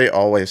beginning. They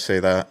always say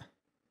that.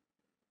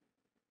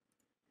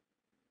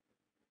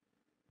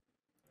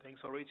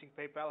 Thanks for reaching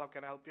PayPal. How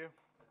can I help you?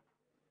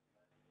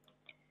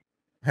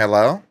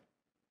 Hello?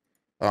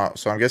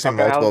 So I'm guessing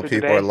multiple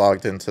people are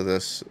logged into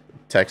this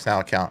text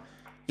now account.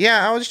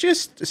 Yeah, I was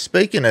just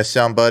speaking to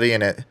somebody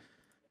and it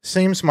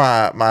seems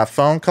my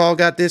phone call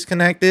got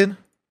disconnected.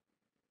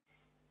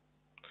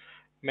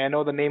 May I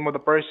know the name of the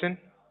person?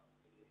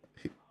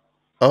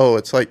 Oh,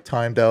 it's like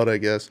timed out, I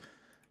guess.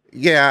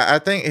 Yeah, I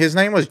think his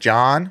name was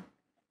John.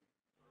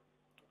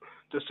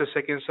 Just a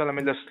second, sir. Let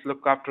me just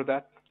look after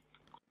that.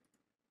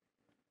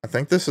 I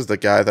think this is the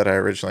guy that I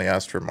originally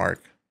asked for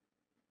Mark.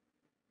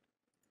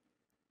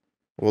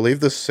 We'll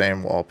leave the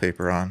same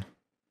wallpaper on.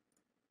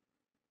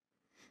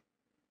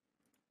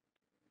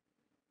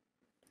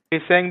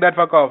 He's saying that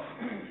fuck off.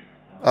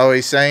 Oh,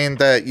 he's saying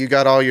that you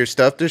got all your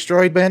stuff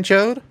destroyed,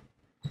 Benchode?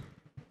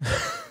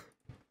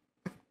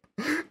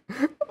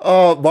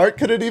 Oh, Mark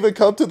couldn't even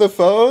come to the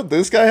phone?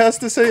 This guy has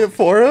to say it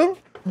for him?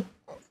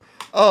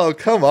 Oh,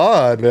 come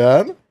on,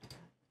 man.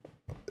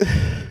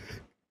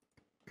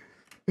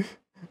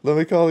 Let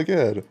me call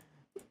again.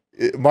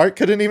 Mark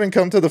couldn't even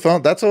come to the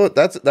phone.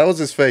 That was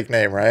his fake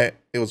name, right?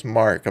 It was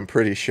Mark, I'm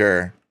pretty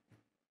sure.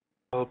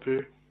 Help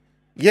you.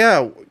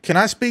 Yeah, can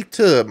I speak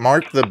to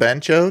Mark the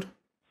Benchode?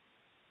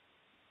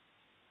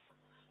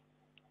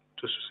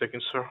 Just a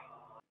second, sir.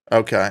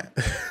 Okay.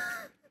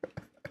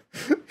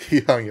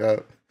 He hung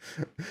up.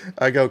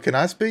 I go, can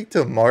I speak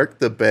to Mark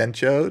the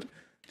Benchode?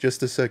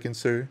 Just a second,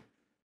 sir.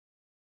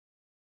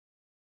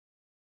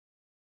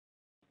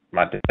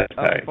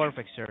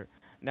 Perfect, sir.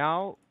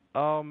 Now,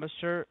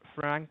 Mr.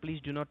 Frank, please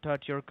do not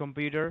touch your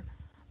computer.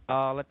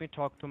 Let me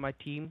talk to my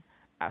team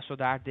so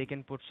that they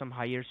can put some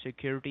higher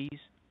securities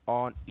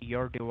on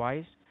your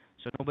device,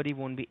 so nobody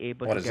won't be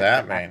able to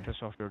get the access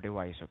of your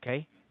device,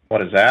 okay? What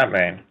does that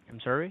mean? I'm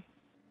sorry?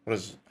 What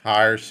is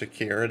higher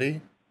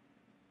security?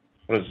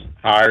 What is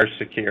higher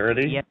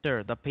security? Yes,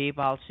 sir. The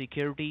PayPal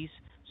securities,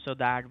 so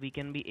that we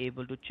can be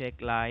able to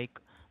check like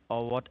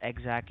what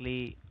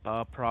exactly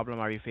problem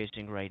are you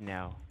facing right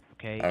now,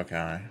 okay?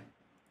 Okay.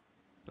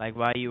 Like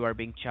why you are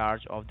being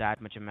charged of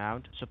that much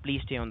amount. So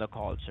please stay on the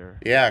call, sir.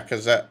 Yeah,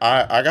 because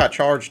I got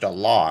charged a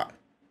lot.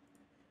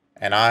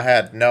 And I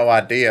had no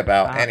idea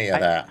about any of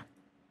that.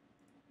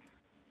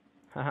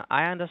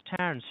 I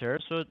understand, sir.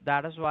 So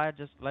that is why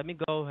just let me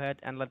go ahead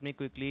and let me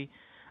quickly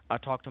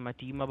talk to my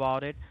team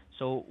about it,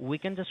 so we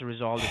can just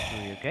resolve this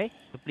for you, okay?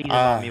 So please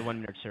allow Uh, me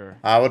 1 minute, sir.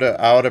 I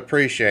would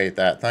appreciate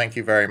that. Thank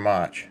you very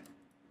much.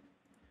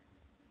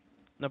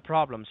 No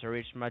problem, sir.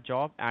 It's my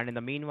job, and in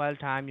the meanwhile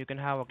time, you can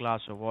have a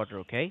glass of water,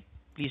 okay?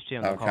 Please stay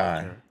on the call,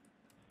 Okay. sir.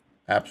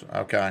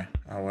 Okay,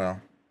 I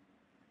will.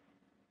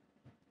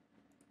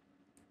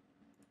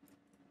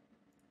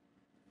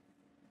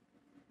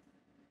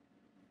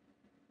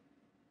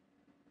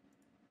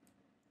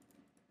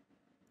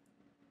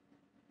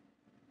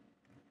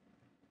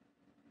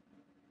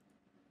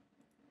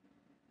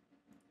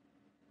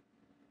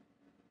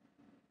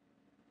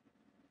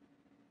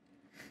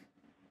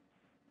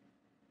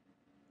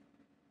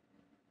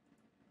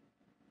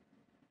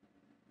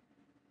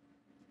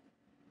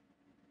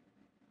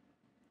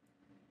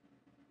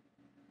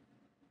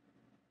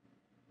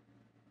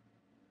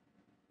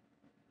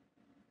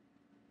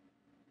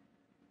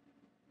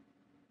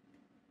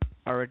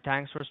 All right,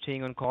 thanks for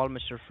staying on call,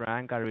 Mr.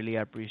 Frank. I really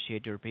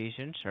appreciate your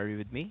patience. Are you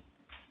with me?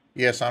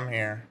 Yes, I'm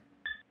here.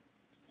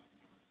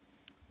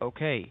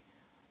 Okay.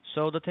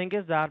 So the thing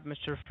is that,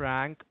 Mr.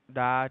 Frank,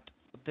 that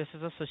this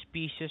is a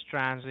suspicious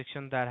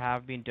transaction that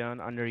have been done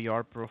under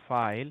your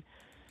profile.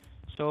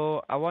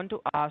 So I want to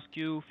ask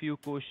you a few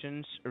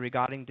questions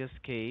regarding this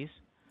case.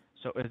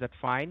 So is that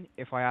fine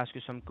if I ask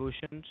you some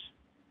questions?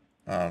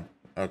 Uh,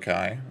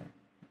 okay.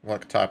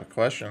 What type of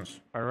questions?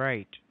 All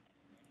right.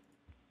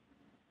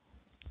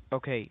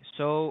 Okay.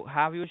 So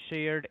have you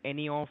shared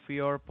any of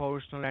your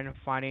personal and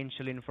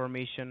financial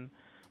information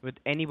with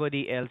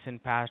anybody else in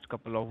past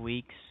couple of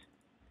weeks?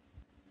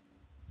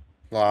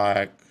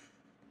 Like,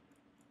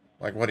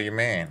 what do you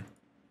mean?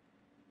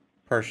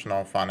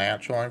 Personal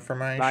financial Like,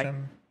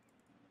 information?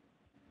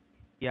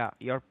 yeah,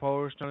 your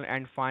personal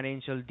and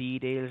financial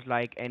details,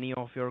 like any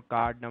of your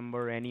card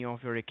number, any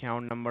of your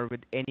account number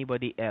with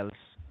anybody else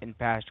in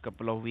past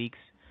couple of weeks,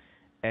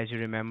 as you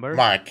remember.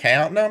 My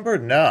account number?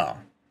 No.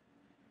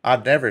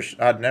 I'd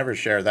never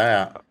share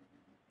that.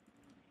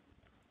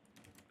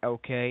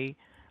 Okay.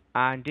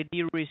 And did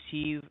you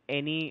receive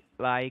any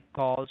like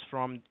calls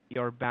from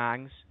your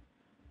banks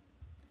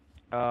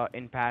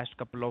in past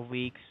couple of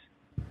weeks,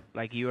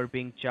 like you are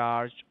being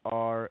charged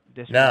or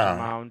this much No.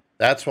 amount?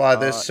 That's why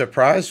this Uh,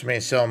 surprised me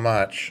so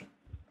much.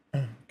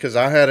 Because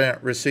I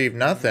hadn't received mhm.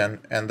 nothing.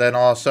 And then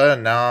all of a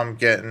sudden, now I'm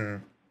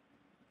getting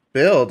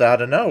billed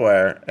out of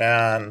nowhere.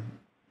 And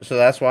so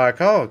that's why I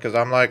called. Because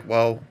I'm like,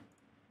 well,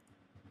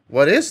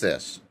 what is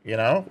this? You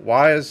know,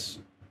 why is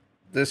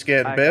this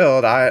getting I got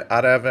billed?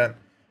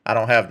 I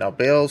don't have no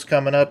bills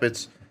coming up.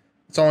 It's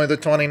only the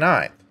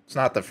 29th. It's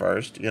not the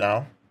first, you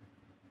know.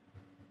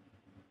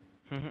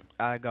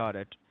 I got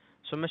it.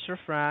 So, Mr.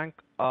 Frank,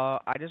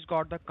 I just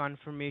got the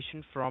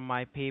confirmation from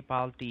my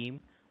PayPal team.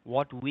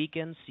 What we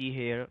can see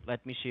here,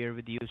 let me share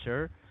with you,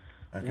 sir.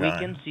 We Okay.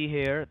 can see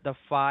here the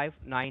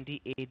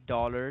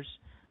 $598.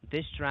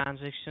 This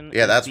transaction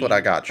Yeah, is that's what I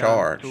being got done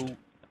charged. through,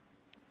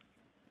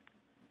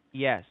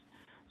 yes.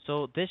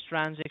 So this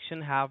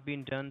transaction have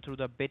been done through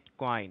the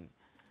Bitcoin.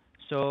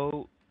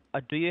 So,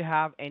 do you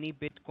have any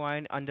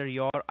Bitcoin under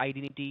your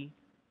identity?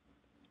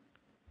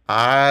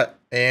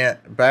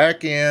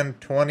 Back in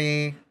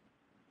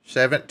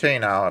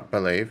 2017, I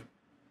believe,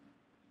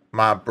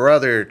 my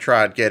brother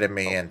tried getting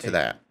me into Okay.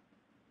 that,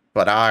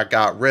 but I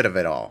got rid of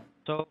it all.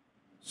 So,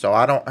 So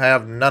I don't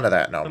have none of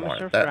that no so more.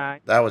 Mr.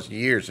 Frank, That was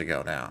years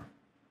ago now.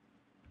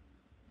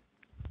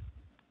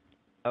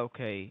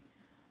 okay.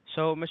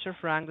 So, Mr.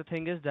 Frank, the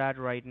thing is that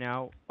right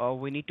now,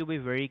 we need to be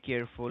very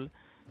careful.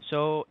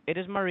 So, it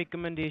is my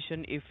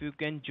recommendation if you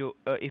can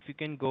if you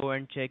can go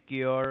and check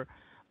your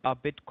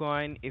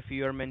Bitcoin, if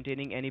you are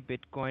maintaining any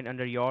Bitcoin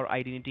under your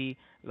identity,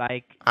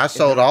 like I is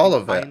sold all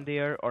everything of it. fine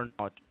there or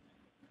not?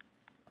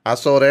 I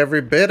sold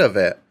every bit of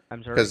it I'm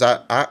because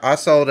sorry. I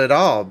sold it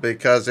all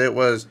because it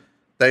was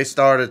they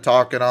started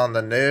talking on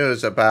the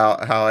news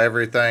about how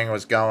everything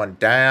was going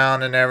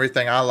down and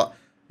everything.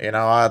 You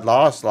know, I'd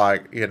lost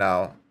like, you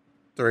know,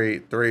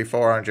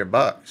 400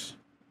 bucks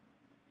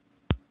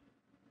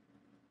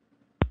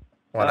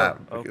when Oh,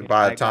 okay,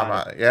 by the I time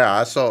got it.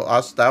 I sold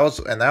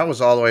that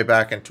was all the way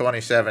back in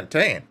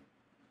 2017.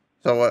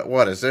 So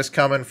what is this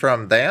coming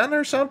from then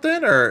or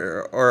something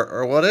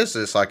or what is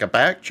this, like a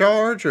back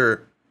charge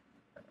or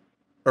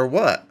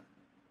what?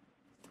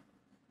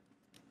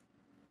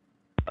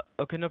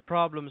 Okay, no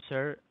problem,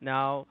 sir.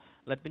 Now,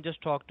 let me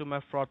just talk to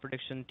my fraud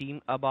protection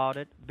team about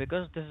it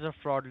because this is a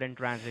fraudulent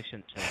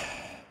transaction, sir.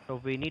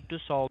 So we need to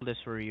solve this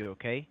for you,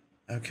 okay?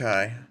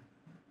 Okay.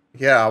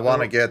 Yeah, I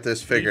want to So get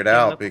this please figured stay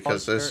on the out call,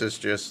 because this sir. is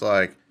just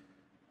like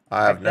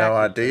I have no Exactly,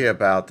 idea sir.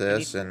 about We need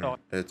this to and solve.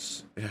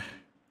 it's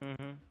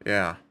Mm-hmm.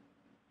 yeah.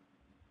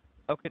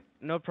 Okay,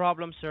 no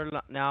problem, sir.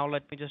 Now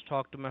let me just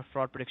talk to my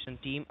fraud protection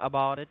team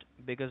about it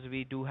because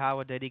we do have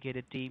a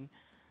dedicated team.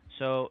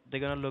 So they're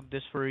gonna look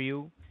this for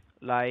you,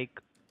 like,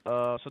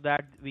 so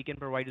that we can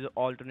provide you the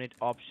alternate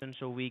option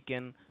so we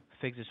can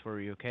fix this for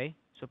you, okay?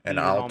 So An please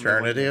allow me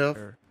 1 minute, alternative.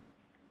 sir.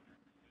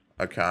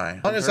 Okay.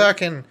 I'm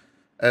sorry?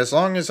 As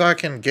long as I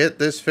can get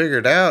this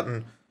figured out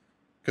and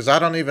Because I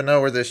don't even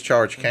know where this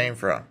charge came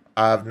from.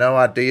 I have no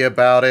idea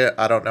about it.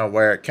 I don't know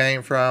where it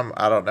came from.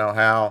 I don't know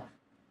how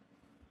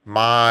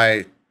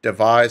my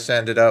device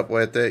ended up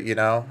with it, you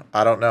know.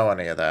 I don't know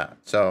any of that.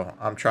 So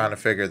I'm trying to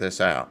figure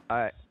this out.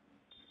 I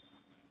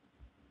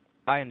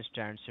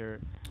understand, sir.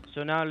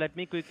 So now let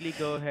me quickly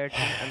go ahead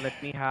and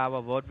let me have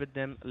a word with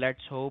them.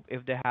 Let's hope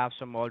if they have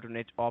some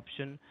alternate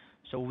option,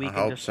 so we I can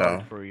hope just solve it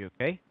so. for you,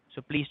 okay?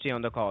 So please stay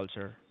on the call,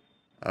 sir.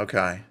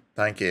 Okay.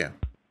 Thank you.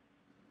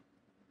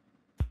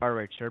 All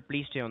right, sir.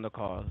 Please stay on the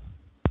call.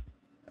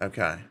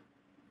 Okay.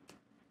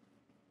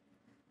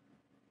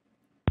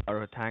 All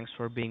right. Thanks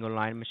for being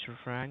online, Mr.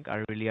 Frank.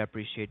 I really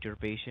appreciate your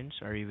patience.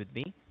 Are you with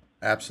me?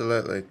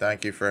 Absolutely.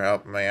 Thank you for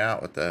helping me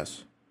out with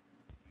this.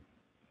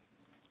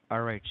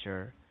 All right,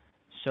 sir.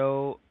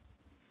 So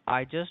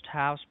I just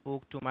have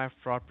spoke to my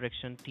fraud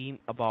protection team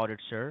about it,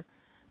 sir.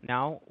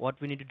 Now, what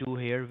we need to do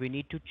here, we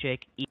need to check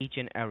each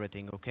and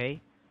everything,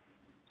 okay?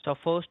 So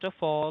first of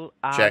all,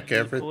 as Check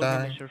you told me,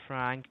 everything. Mr.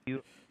 Frank,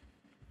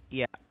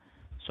 yeah.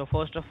 So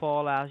first of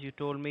all, as you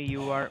told me,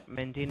 you are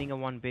maintaining a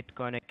one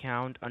Bitcoin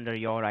account under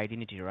your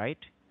identity, right?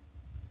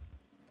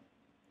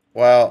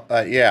 Well,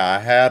 yeah, I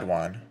had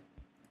one.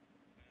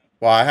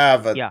 Well, I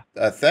have Yeah.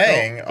 a So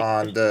thing it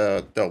on is.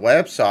 the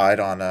website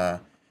on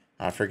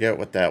I forget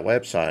what that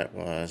website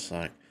was,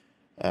 like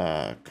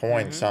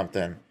coin Mhm.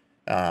 something.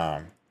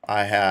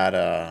 I had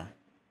Okay.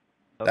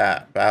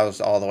 that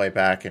was all the way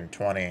back in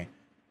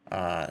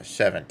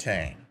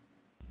 2017.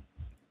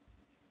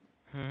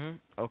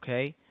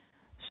 Okay.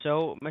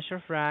 So,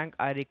 Mr. Frank,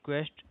 I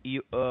request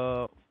you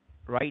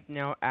right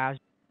now as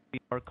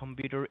your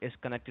computer is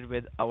connected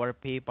with our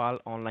PayPal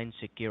online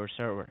secure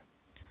server.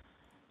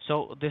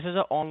 So this is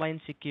an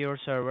online secure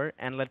server,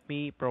 and let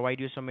me provide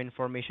you some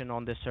information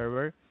on this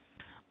server.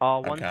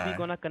 Once we Okay.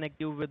 gonna connect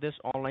you with this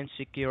online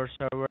secure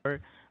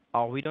server,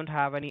 we don't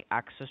have any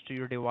access to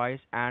your device,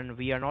 and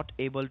we are not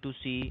able to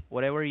see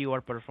whatever you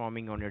are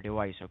performing on your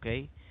device.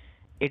 Okay,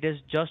 it is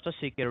just a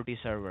security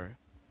server.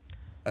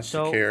 A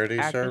So security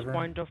at this server?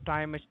 point of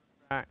time,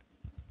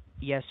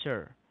 yes,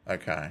 sir.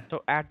 Okay.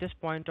 So at this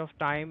point of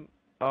time,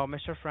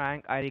 Mr.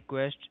 Frank, I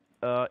request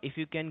if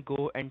you can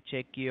go and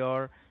check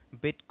your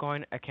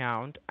Bitcoin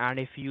account, and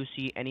if you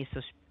see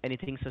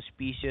anything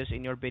suspicious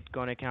in your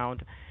Bitcoin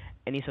account,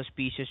 any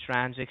suspicious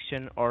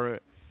transaction, or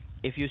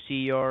if you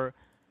see your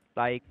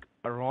like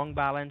a wrong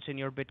balance in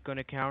your Bitcoin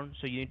account,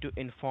 so you need to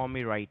inform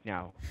me right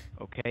now.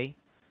 Okay?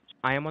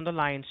 I am on the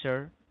line,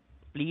 sir.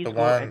 Please The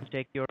go and one,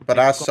 check your but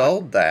I Bitcoin.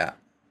 sold that.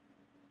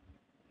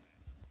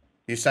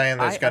 You saying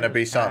there's I going to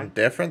be something understand.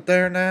 different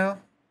there now?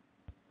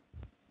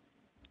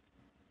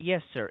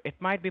 Yes, sir. It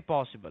might be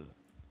possible.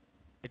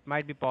 It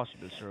might be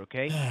possible, sir,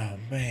 okay? Oh So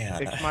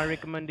man. it's my So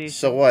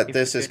recommendation what?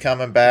 This is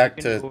coming if you back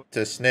can go.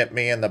 to snip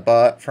me in the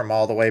butt from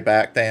all the way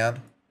back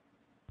then,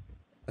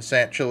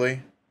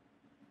 essentially.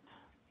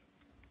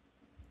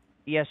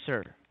 Yes,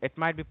 sir. It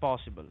might be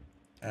possible.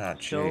 Oh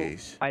So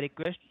jeez. I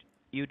request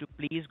you to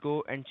please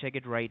go and check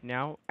it right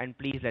now and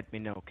please let me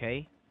know,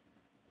 okay?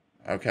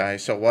 Okay.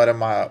 So what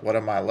am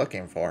I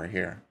looking for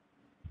here?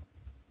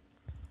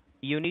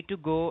 You need to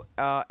go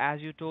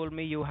as you told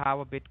me you have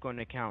a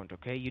Bitcoin account,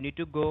 okay? You need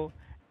to go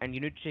and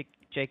you need to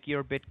check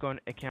your Bitcoin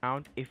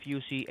account. If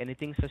you see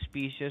anything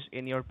suspicious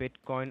in your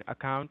Bitcoin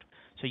account,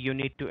 so you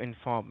need to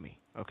inform me,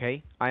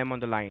 okay? I am on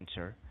the line,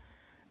 sir.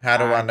 How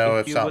do I And if know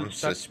if you will something's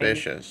stuck any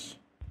suspicious?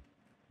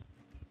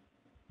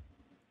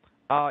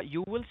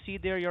 you will see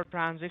there your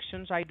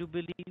transactions, I do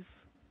believe.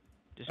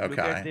 Just look at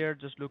Okay. there,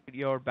 just look at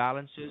your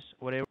balances,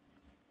 whatever.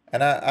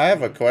 And I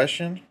have a Hmm.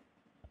 question.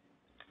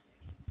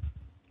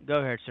 Go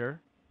ahead, sir.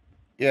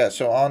 Yeah,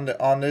 so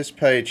on this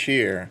page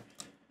here,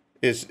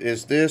 is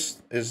this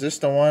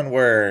the one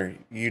where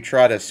you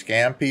try to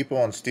scam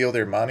people and steal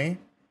their money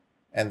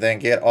and then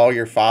get all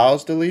your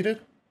files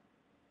deleted?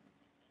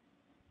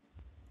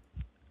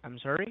 I'm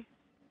sorry?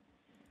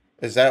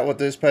 Is that what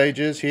this page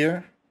is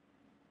here?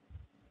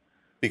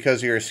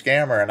 Because you're a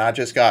scammer and I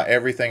just got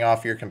everything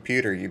off your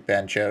computer, you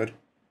benchode.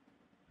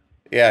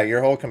 Yeah,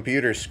 your whole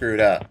computer's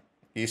screwed up.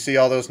 You see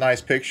all those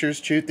nice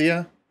pictures,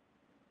 Chutia?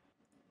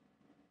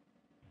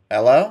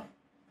 Hello?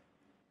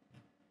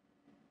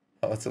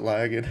 Oh, it's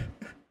lagging.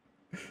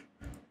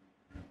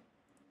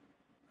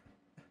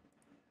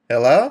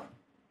 Hello?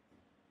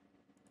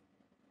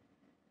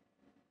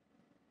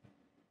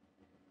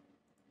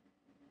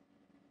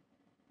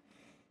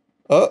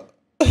 Oh,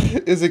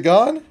 is it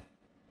gone?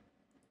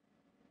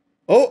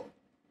 Oh,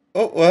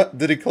 oh, what?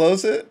 Did he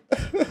close it?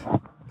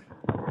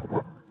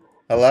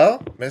 Hello?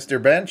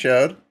 Mr.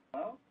 Benchode?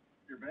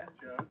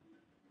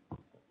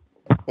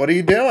 What are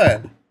you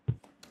doing?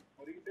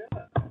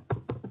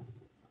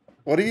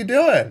 What are you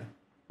doing?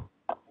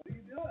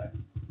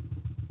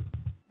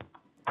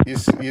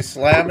 You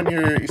slamming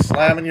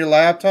your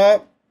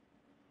laptop?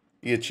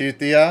 You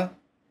chutia?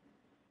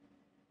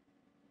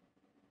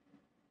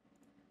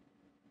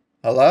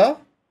 Hello?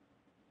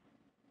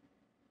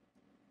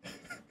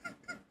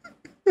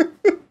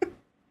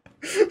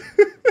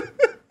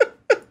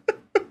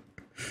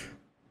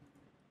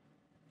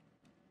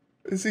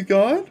 Is he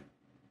gone?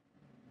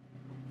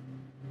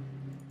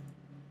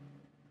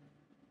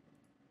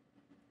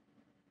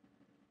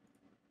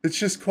 It's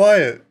just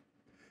quiet.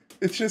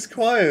 It's just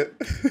quiet.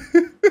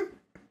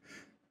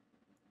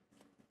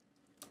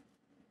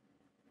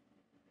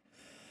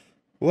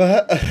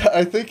 Well,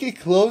 I think he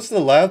closed the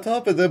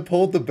laptop and then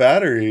pulled the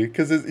battery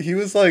because he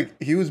was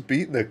like, he was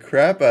beating the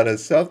crap out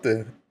of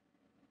something.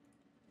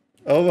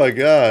 Oh my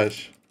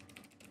gosh.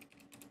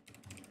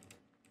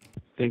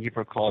 Thank you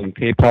for calling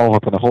PayPal. How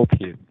can I help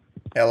you?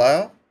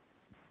 Hello?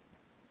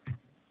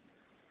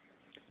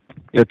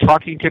 You're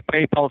talking to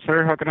PayPal,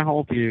 sir. How can I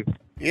help you?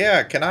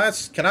 Yeah, can I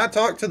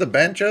talk to the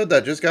bencho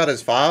that just got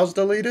his files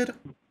deleted?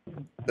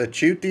 The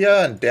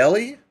Chutia in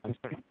Delhi? I'm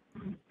sorry.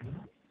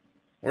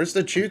 Where's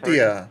the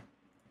Chutia?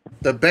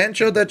 The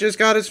bencho that just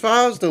got his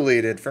files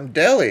deleted from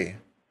Delhi.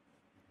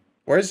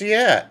 Where's he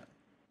at?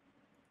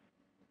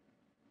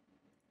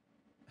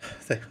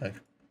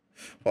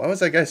 Why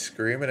was that guy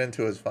screaming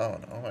into his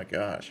phone? Oh my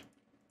gosh.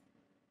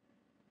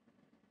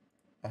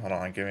 Hold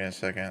on, give me a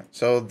second.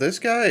 So this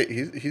guy,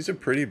 he's a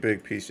pretty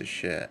big piece of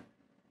shit.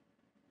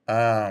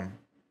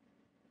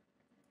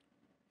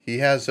 He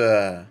has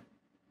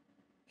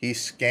he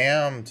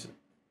scammed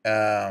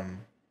a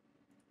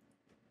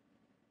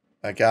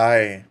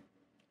guy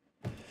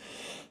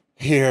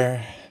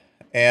here,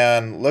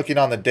 and looking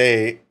on the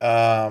date,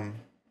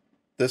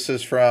 this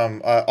is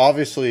from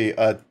obviously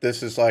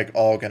this is like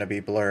all gonna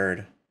be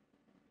blurred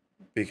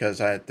because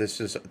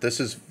this is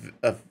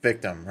a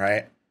victim,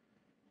 right?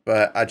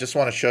 But I just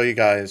want to show you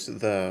guys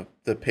the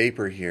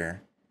paper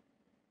here.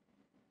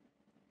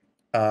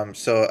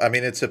 So I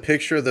mean, it's a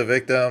picture of the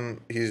victim.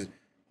 He's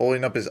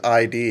holding up his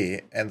ID,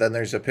 and then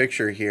there's a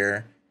picture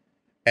here,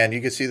 and you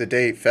can see the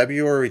date,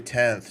 February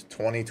 10th,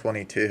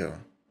 2022.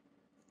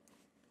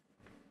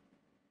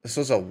 This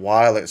was a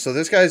while ago. So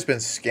this guy's been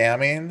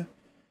scamming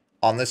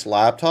on this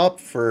laptop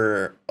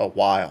for a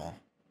while.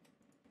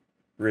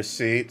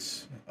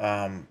 Receipts,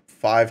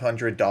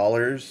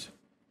 $500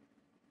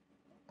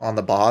 on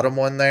the bottom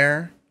one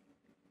there.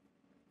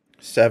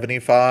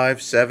 75.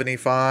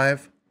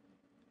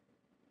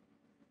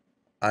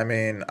 I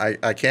mean,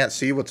 I can't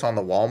see what's on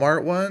the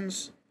Walmart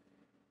ones,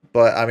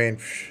 but I mean,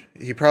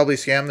 he probably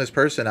scammed this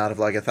person out of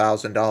like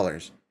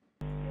 $1,000.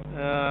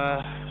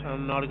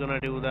 I'm not gonna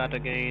do that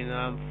again.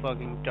 I'm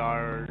fucking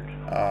tired.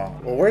 Oh,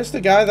 well, where's the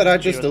guy that I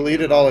just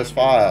deleted all his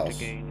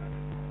files?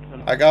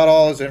 I got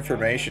all his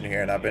information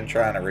here, and I've been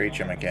trying to reach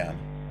him again.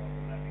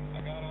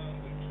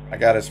 I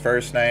got his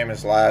first name,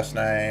 his last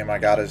name, I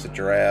got his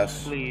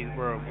address. Please,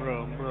 bro.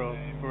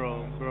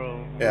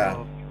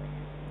 Yeah.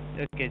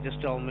 Okay, just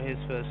tell me his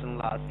first and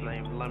last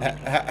name. Let me.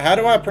 How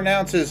do I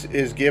pronounce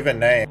his given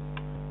name?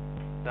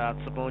 That's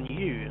upon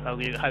you. How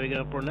you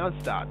gonna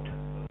pronounce that?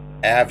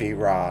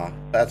 Avira.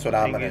 That's what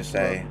I'm gonna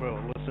say. Bro,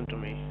 listen to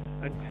me.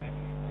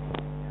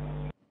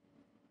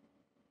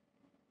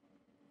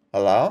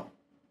 Hello?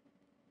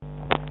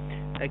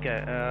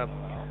 Okay,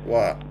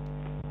 What?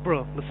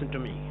 bro, listen to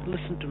me.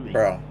 Listen to me.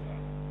 Bro.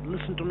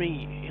 Listen to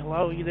me.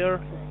 Hello, you there?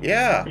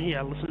 Yeah.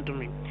 Yeah, listen to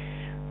me.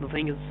 The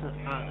thing is,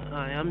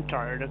 I am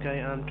tired,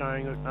 okay? I'm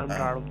tired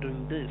of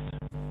doing this.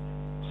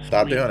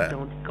 Stop Please doing it.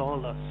 don't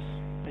call us,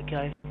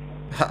 okay?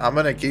 I'm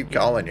gonna keep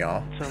calling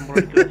y'all.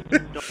 Somebody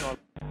don't call.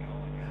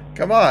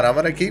 Come on, I'm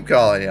gonna keep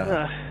calling you.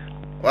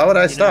 Why would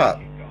I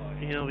stop?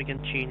 You know, we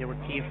can change our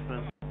teeth.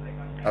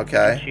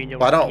 Okay.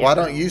 Why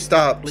don't you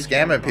stop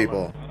scamming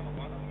people?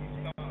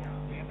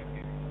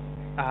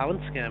 I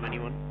haven't scammed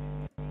anyone.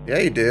 Yeah,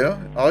 you do.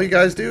 All you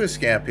guys do is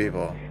scam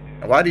people.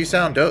 And why do you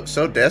sound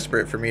so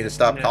desperate for me to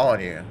stop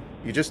calling you?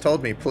 You just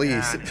told me,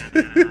 please.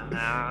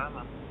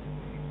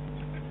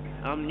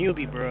 I'm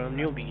newbie, bro. I'm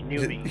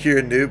newbie. You're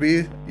a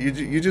newbie?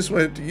 You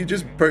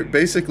just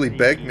basically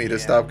begged me to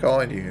stop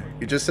calling you.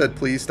 You just said,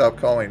 please stop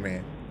calling me.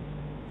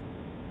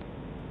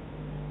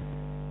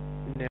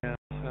 Yeah,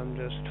 I'm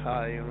just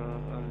high, you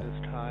know. I'm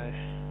just high.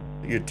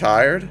 You're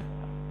tired?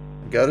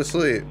 Go to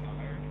sleep.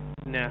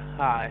 Nah,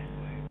 high.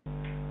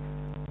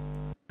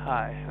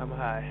 I'm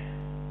high.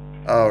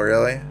 Oh,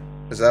 really?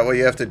 Is that what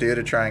you have to do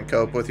to try and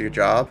cope with your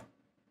job?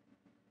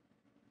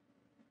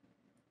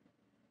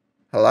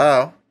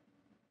 Hello?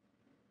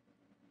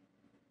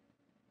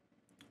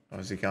 Oh,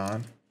 is he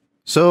gone?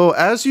 So,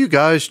 as you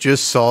guys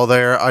just saw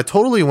there, I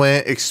totally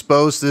went,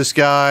 exposed this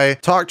guy,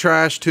 talked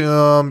trash to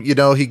him, you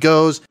know, he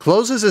goes,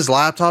 closes his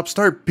laptop,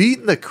 start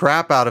beating the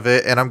crap out of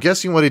it, and I'm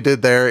guessing what he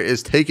did there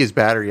is take his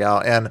battery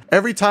out, and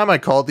every time I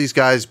called these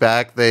guys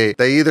back, they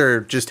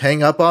either just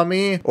hang up on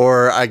me,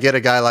 or I get a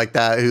guy like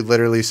that who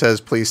literally says,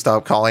 please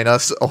stop calling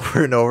us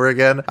over and over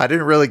again. I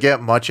didn't really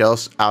get much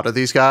else out of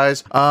these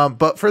guys,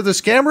 but for the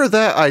scammer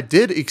that I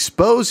did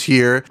expose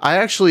here, I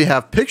actually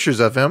have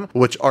pictures of him,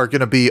 which are going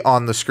to be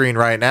on the screen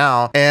right now.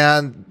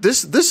 And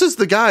this is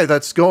the guy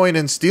that's going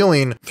and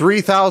stealing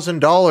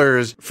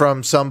 $3,000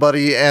 from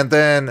somebody and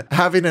then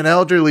having an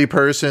elderly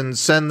person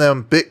send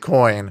them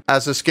Bitcoin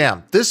as a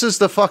scam. This is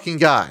the fucking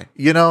guy,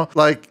 you know,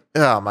 like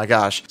Oh my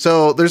gosh.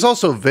 So there's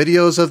also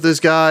videos of this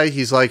guy.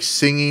 He's like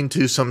singing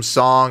to some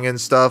song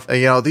and stuff. And,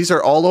 you know, these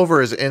are all over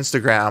his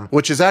Instagram,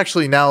 which is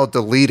actually now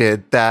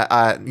deleted that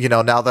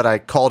now that I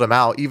called him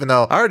out, even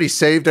though I already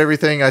saved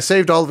everything. I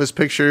saved all of his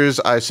pictures.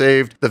 I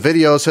saved the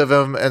videos of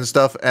him and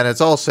stuff, and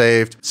it's all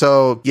saved.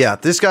 So yeah,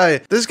 this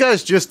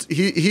guy's just,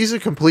 he's a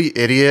complete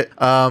idiot.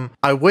 I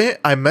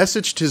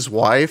messaged his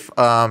wife.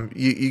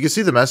 You can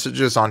see the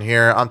messages on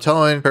here. I'm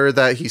telling her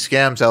that he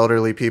scams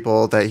elderly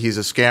people, that he's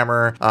a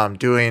scammer,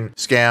 doing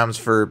scams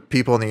for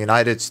people in the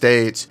United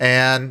States,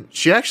 and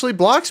she actually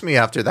blocks me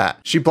after that.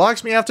 She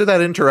blocks me after that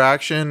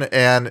interaction,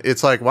 and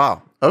it's like,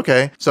 wow,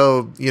 okay,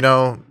 so, you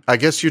know, I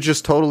guess you're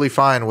just totally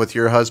fine with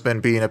your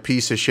husband being a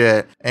piece of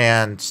shit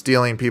and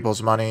stealing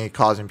people's money,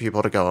 causing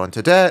people to go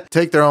into debt,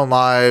 take their own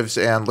lives,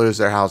 and lose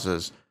their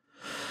houses.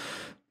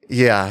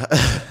 Yeah,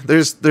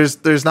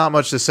 there's not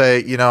much to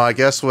say. You know, I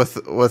guess with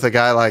a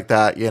guy like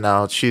that, you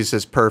know, she's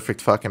his perfect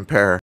fucking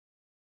pair.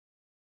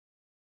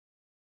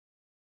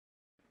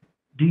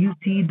 Do you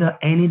see the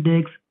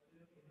AnyDex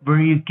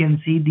where you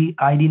can see the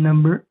ID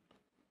number?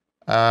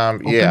 Yeah.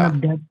 Open up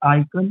that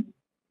icon.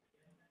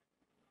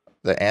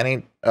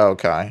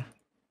 Okay.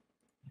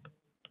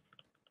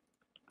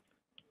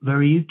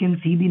 Where you can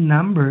see the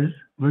numbers,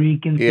 where you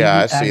can see the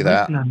I see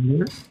address that.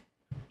 number.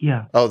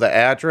 Yeah. Oh, the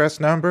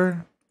address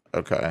number?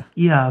 Okay.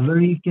 Yeah,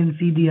 where you can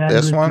see the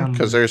address This one? number.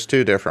 Because there's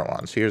two different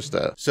ones. Here's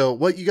the... So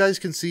what you guys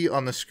can see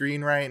on the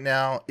screen right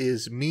now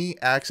is me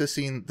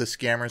accessing the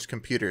scammer's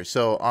computer.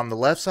 So on the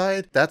left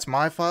side, that's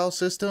my file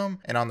system.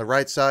 And on the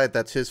right side,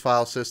 that's his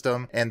file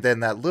system. And then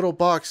that little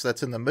box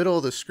that's in the middle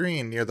of the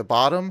screen near the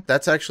bottom,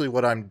 that's actually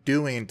what I'm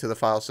doing to the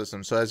file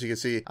system. So as you can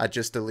see, I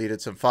just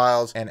deleted some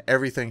files and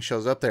everything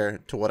shows up there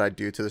to what I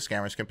do to the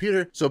scammer's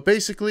computer. So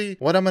basically,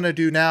 what I'm going to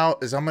do now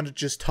is I'm going to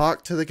just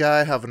talk to the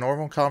guy, have a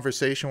normal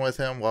conversation with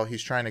him while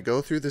he's trying to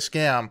go through the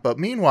scam. But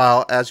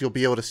meanwhile, as you'll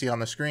be able to see on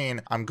the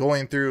screen, I'm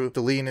going through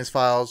deleting his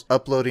files,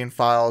 uploading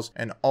files,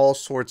 and all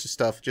sorts of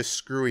stuff, just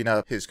screwing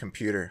up his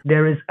computer.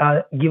 There is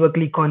give a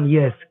click on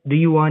yes. Do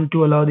you want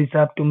to allow this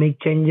app to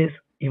make changes?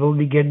 You will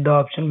be get the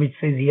option which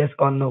says yes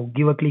or no.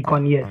 Give a click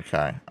on yes.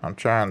 Okay, I'm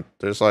trying.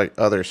 There's like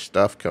other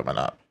stuff coming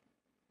up.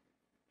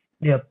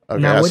 Yep.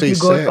 Okay, now I what see you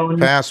got set on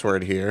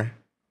password here.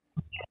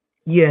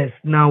 Yes.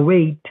 Now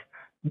wait.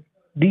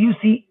 Do you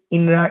see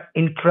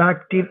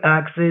interactive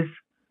access?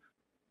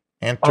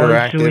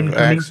 Interactive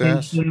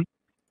access?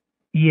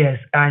 Yes,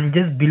 and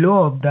just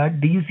below of that,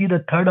 do you see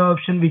the third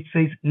option which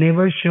says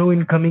never show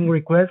incoming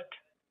request?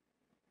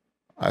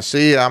 I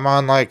see I'm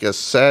on like it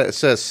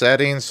says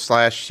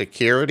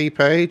settings/security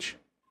page.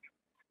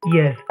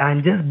 Yes,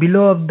 and just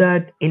below of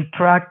that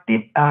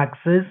interactive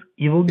access,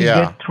 you will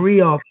get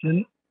three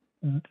options.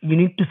 You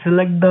need to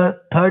select the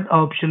third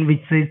option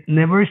which says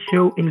never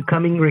show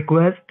incoming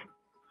request.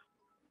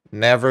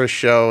 Never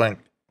showing.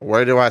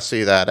 Where do I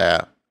see that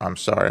at? I'm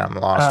sorry, I'm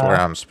lost where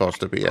I'm supposed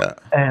to be at.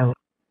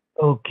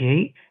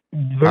 Okay.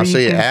 I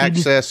see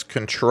access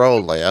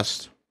control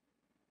list.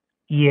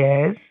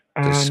 Yes.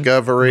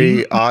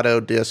 Discovery, auto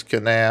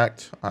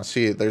disconnect. I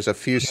see there's a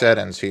few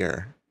settings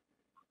here.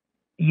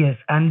 Yes.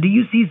 And do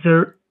you see,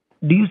 sir?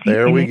 Do you see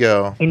there we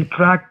go.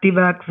 Interactive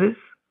access?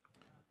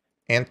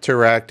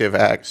 Interactive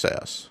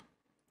access.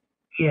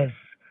 Yes.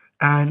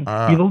 And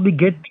you will be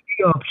get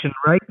three option,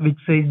 right? Which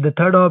says the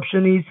third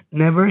option is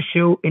never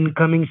show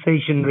incoming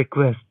session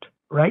request.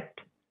 Right?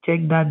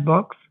 Check that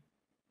box.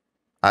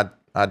 I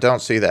don't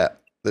see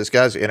that. This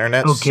guy's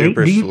internet's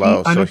super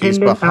slow, so he's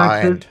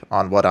behind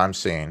on what I'm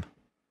seeing.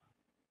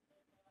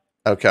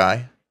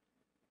 Okay.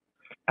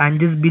 And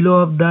just below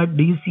of that,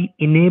 do you see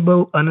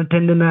enable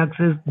unattended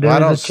access? Well, I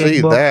don't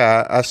see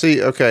that. I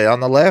see, okay,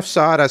 on the left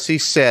side, I see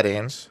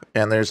settings,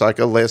 and there's like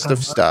a list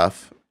of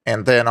stuff.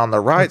 And then on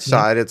the right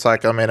side, it's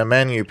like I'm in a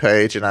menu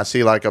page, and I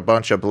see like a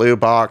bunch of blue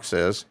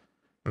boxes.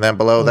 And then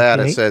below that,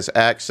 it says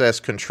access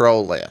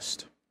control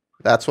list.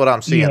 That's what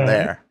I'm seeing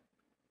there.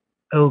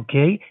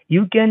 Okay.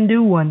 You can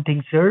do one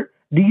thing, sir.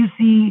 Do you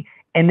see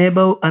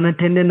enable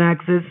unattended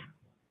access?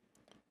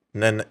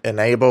 Then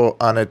enable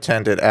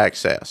unattended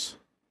access.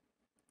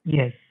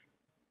 Yes.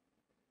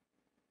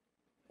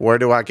 Where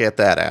do I get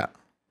that at?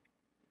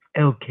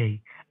 Okay.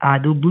 I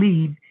do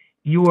believe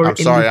you are. I'm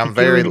sorry. I'm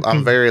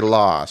very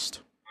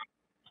lost.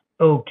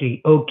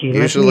 Okay.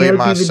 Usually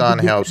my son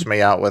helps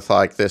me out with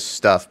like this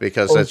stuff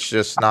because it's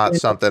just not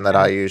something that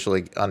I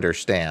usually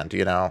understand,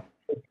 you know?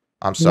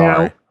 I'm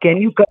sorry. Now, can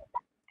you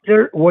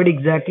sir, what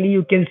exactly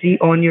you can see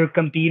on your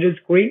computer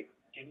screen?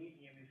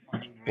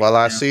 Well,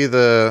 I see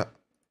the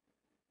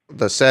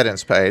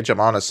settings page.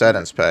 I'm on a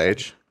settings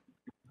page.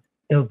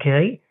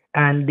 Okay.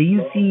 And do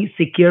you see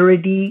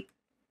security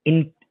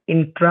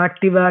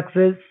interactive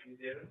access?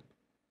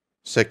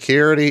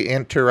 Security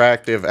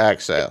interactive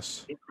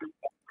access.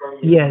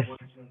 Yes.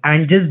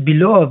 And just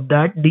below of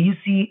that, do you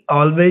see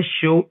always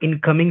show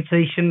incoming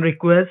session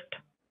request?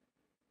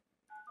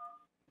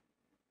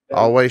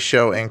 Always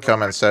show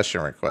incoming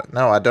session request.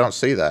 No, I don't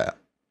see that.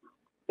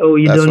 Oh,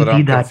 you don't see that. That's what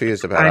I'm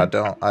confused about.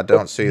 I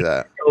don't see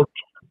that.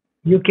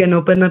 You can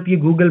open up your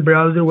Google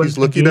browser once He's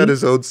looking again. at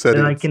his own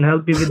Then I settings. can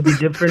help you with the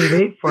different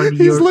way for He's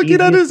your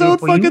looking at easiest his way own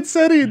for you. fucking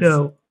settings.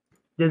 So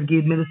just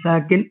give me the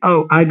second.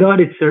 Oh, I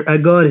got it, sir. I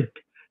got it.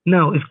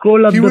 Now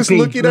scroll up He the was page.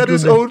 looking Go at to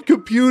his the own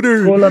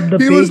computer. scroll up the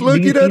He page. was Do you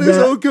looking see at his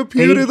the own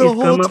computer page the is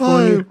whole come up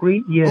on your time.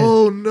 screen? Yes.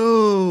 Oh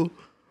no.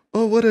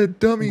 Oh, what a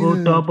dummy. Go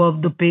head. top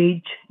of the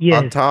page.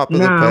 Yes. On top of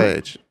the Now,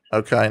 page.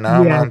 Okay,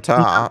 now I'm yes. on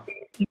top.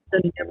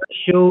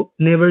 The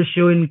never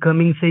show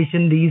incoming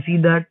session. Do you see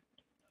that?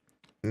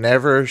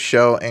 Never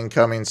show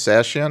incoming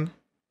session.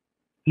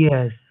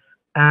 Yes.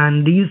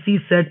 And do you see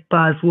set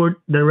password,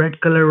 the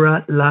red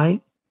color line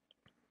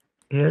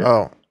here?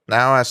 Oh,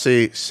 now I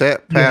see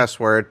set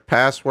password,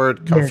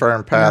 password,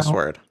 confirm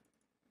password.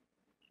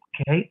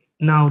 Okay.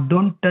 Now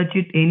don't touch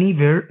it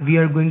anywhere. We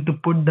are going to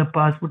put the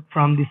password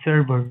from the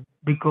server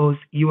because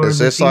you are Is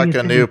the this like senior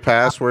a new citizen.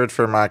 password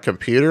for my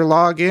computer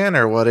login,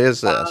 or what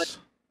is this?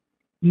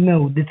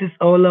 No, this is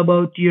all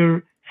about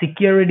your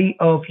security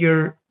of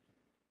your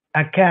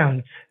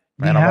accounts.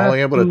 Man, I'm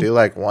only able to do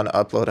like one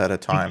upload at a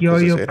time secure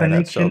because this your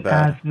internet's so connection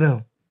as bad.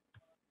 well.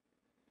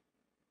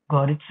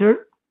 Got it,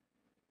 sir?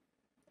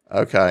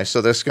 Okay,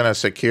 so this is going to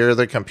secure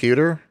the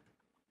computer?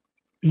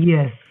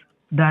 Yes,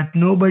 that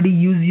nobody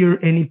use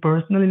your any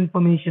personal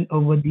information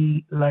over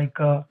the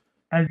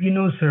as you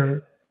know,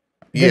 sir.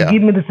 Just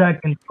give me the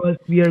second. First,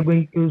 we are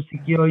going to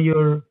secure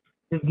your.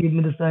 Just give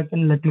me the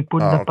second. Let me put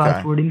the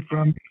password in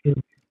from here.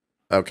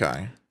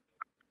 Okay.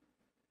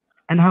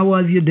 And how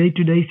was your day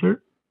today, sir?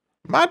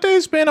 My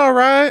day's been all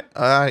right.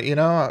 You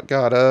know, I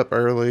got up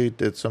early,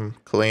 did some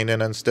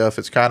cleaning and stuff.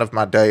 It's kind of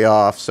my day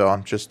off, so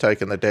I'm just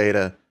taking the day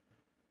to,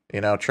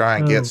 you know, try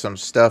and get some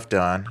stuff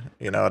done.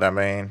 You know what I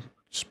mean?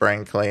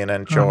 Spring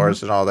cleaning,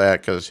 chores, and all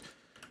that, because,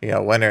 you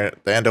know,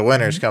 the end of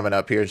winter's coming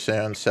up here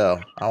soon, so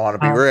I want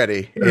to be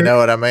ready. You know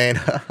what I mean?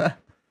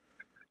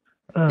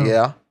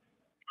 Yeah.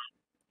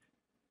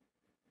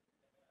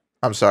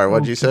 I'm sorry,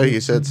 what'd you say? You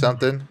said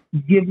something?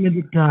 Give me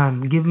the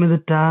time. Give me the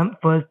time.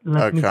 First,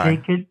 let me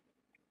check it.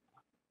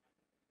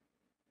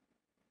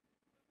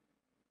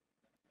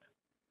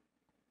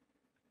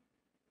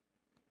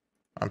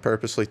 I'm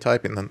purposely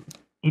typing them.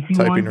 If you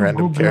want to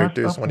random go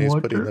characters glass of when he's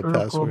water putting the or a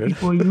coffee password.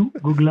 for you,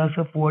 go glass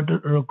of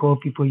water or a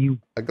coffee for you.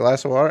 A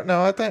glass of water?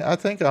 No, I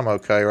think I'm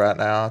okay right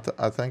now.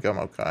 I think I'm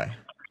okay.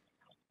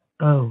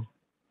 Oh,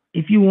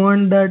 if you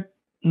want that,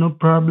 no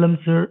problem,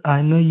 sir.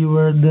 I know you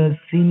are the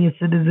senior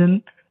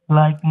citizen,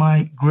 like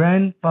my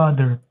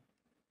grandfather.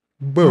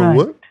 Bro,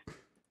 what?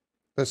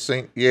 Let's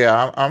see.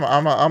 Yeah,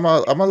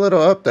 I'm a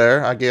little up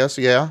there, I guess.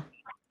 Yeah.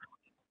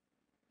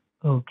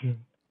 Okay.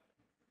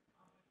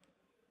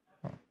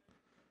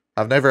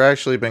 I've never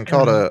actually been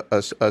called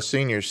a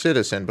senior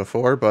citizen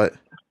before, but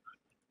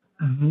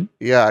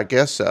yeah, I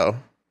guess so.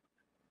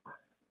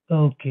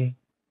 Okay.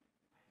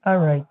 All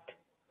right.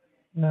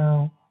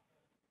 Now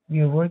we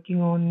are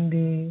working on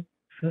the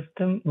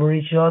system.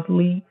 Very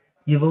shortly,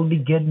 you will be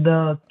get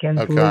the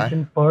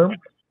cancellation form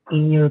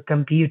in your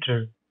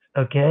computer.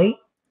 Okay.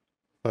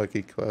 Fuck,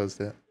 he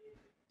closed it.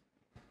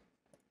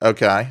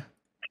 Okay.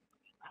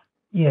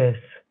 Yes.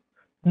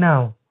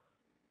 Now.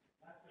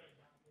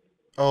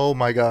 Oh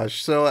my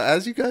gosh. So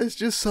as you guys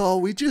just saw,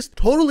 we just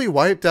totally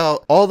wiped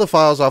out all the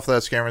files off of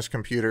that scammer's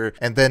computer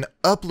and then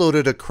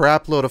uploaded a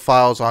crap load of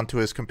files onto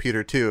his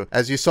computer too.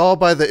 As you saw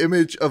by the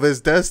image of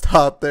his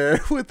desktop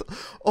there with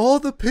all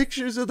the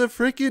pictures of the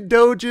freaking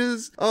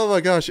doges. Oh my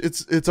gosh,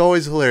 it's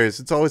always hilarious.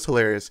 It's always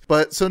hilarious.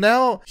 But so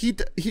now he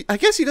I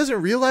guess he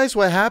doesn't realize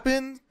what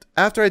happened.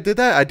 After I did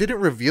that, I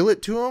didn't reveal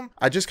it to him.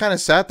 I just kind of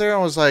sat there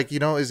and was like, you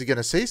know, is he going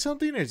to say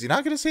something or is he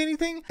not going to say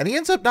anything? And he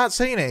ends up not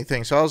saying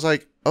anything. So I was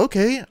like,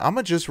 okay, I'm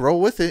going to just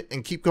roll with it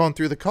and keep going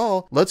through the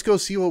call. Let's go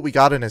see what we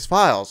got in his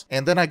files.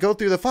 And then I go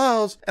through the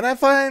files and I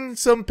find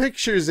some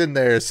pictures in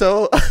there.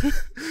 So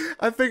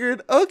I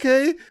figured,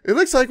 okay, it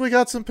looks like we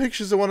got some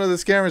pictures of one of the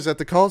scammers at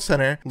the call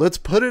center. Let's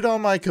put it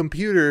on my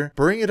computer,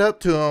 bring it up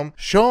to him,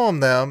 show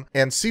him them,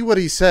 and see what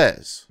he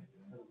says.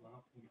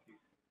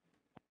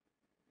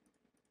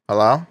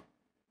 Hello?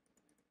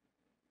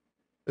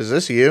 Is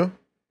this you?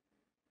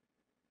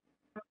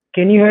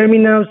 Can you hear me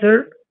now,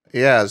 sir?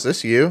 Yeah, is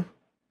this you?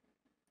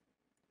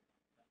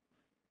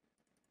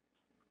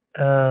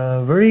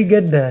 Where you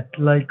get that?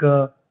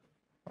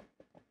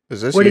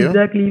 Is this what you?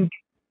 exactly?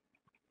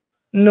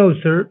 No,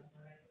 sir.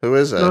 Who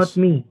is this? Not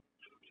me.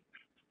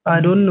 I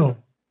don't know.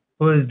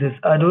 Who is this?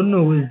 I don't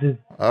know who is this.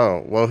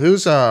 Oh, well,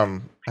 who's,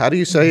 how do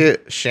you say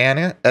it?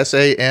 Shannon?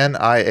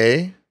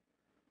 S-A-N-I-A?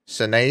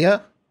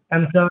 Sanaya?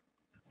 I'm sorry.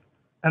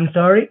 I'm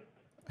sorry?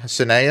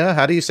 Sanaya?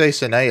 How do you say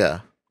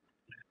Sanaya?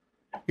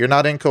 You're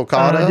not in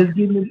Kolkata? Just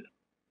give me...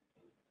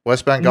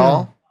 West Bengal?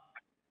 No.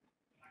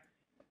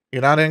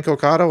 You're not in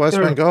Kolkata, West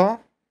Bengal?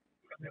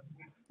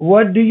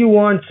 What do you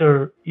want,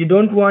 sir? You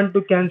don't want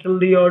to cancel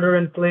the order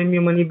and claim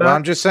your money back? Well,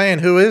 I'm just saying,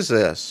 who is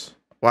this?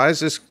 Why is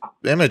this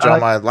image on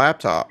my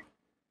laptop?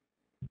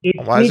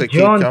 Why does it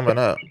keep coming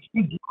up?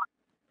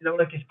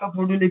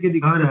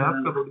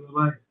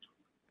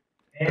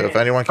 If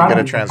anyone can get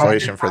a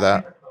translation for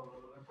that.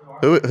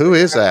 Who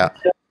is that?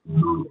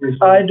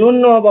 I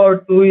don't know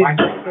about who is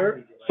this,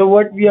 sir. So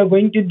what we are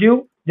going to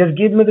do? Just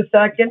give me the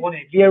second.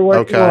 We are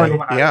working on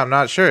Okay. it. Yeah, I'm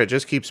not sure. It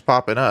just keeps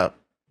popping up.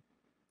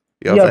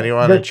 Yo, if Yeah,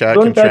 anyone in just chat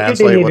can don't touch it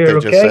translate what they anywhere,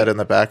 just said okay? in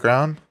the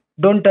background.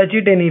 Don't touch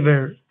it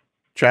anywhere.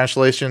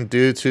 Translation,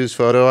 dudes whose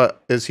photo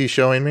is he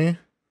showing me?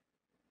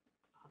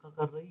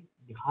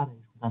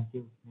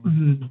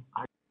 Mhm.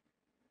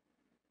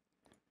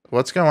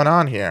 What's going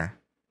on here?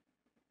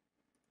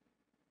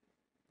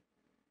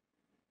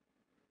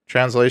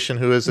 Translation,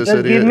 who is this Just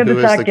give idiot? me Who the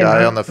is the second,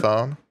 guy huh? on the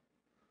phone?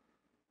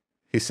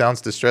 He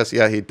sounds distressed.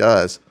 Yeah, he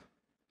does.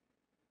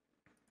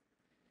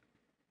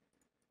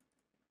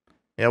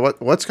 Yeah,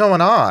 what's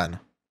going on?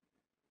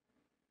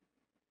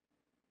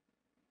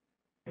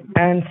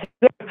 And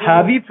sir,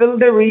 have you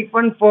filled the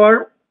refund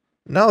form?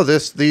 No,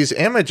 these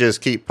images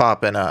keep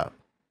popping up.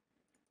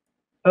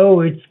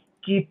 Oh, it's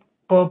keep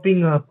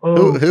popping up.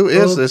 Who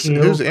is this? Okay,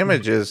 Whose okay.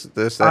 image is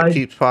this that I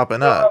keeps popping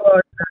know up?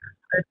 about that.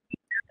 Let's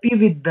be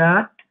happy with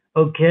that.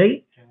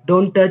 Okay.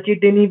 Don't touch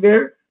it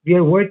anywhere. We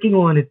are working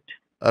on it.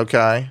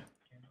 Okay.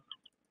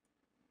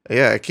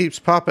 Yeah, it keeps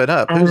popping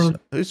up.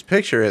 Whose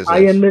picture is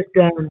I this?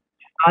 understand.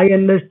 I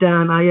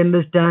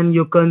understand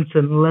your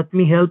concern. Let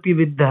me help you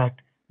with that.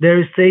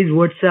 There says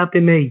WhatsApp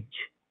image,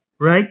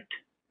 right?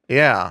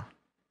 Yeah.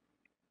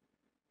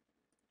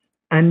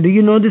 And do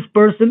you know this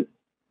person?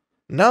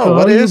 No, So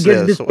what how you is get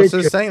this? this What's picture?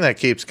 this thing that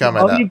keeps So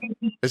coming how up? you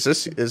get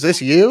this? Is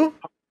this you?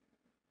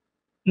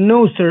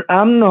 No, sir,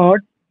 I'm not. Well,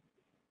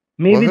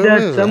 Maybe who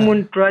that is it?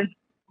 someone tried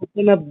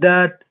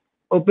to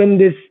open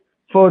this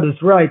photos,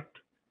 right?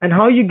 And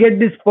how you get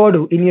this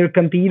photo in your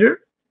computer?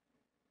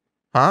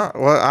 Huh?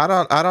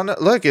 Well, I don't know.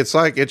 Look, it's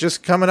like it's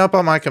just coming up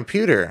on my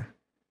computer.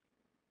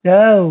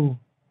 Oh,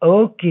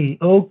 okay,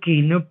 no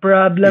You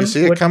problem.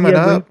 see it What we coming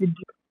are going up? to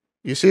do,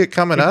 You see it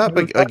coming it up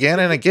will not again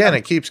and again.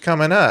 It keeps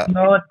coming up.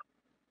 not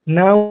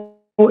now.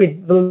 It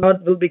will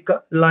not will be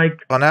like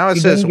Well, now it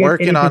you says don't get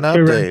working any on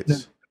picture right now.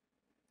 updates.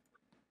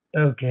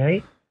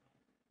 Okay.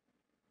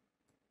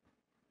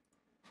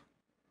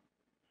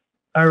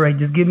 All right,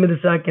 just give me the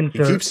second, He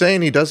sir. keeps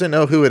saying he doesn't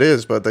know who it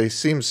is, but they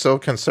seem so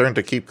concerned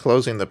to keep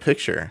closing the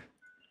picture.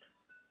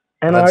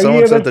 And then are you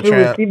someone able said to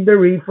receive the on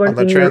refund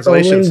the in your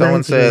translation, online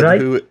someone banking, said,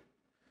 right?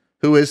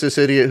 who is this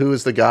idiot? Who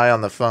is the guy on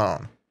the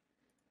phone?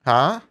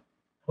 Huh?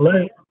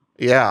 Hello?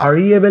 Yeah. Are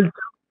you able to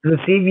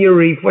receive your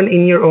refund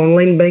in your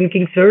online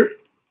banking, sir?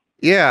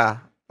 Yeah.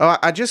 Oh,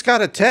 I just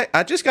got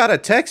a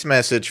text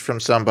message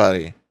from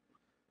somebody.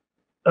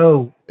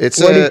 Oh, It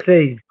what it said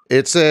says?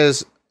 it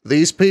says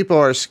these people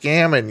are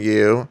scamming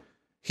you.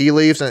 He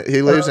lives in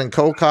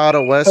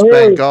Kolkata, West Oh,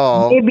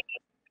 Bengal.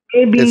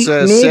 It maybe,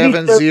 says sir,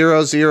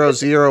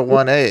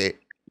 700018.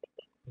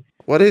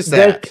 What is just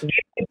that? give me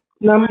that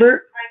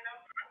number.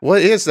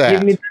 What is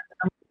Give me that?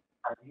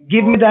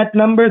 give me that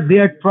number. They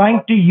are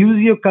trying to use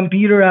your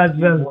computer as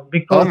well Oh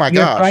because my we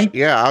are gosh. trying.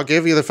 Yeah, I'll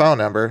give you the phone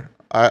number.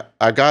 I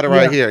got it Yeah.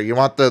 right here. You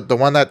want the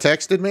one that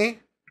texted me?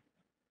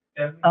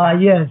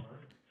 Yes.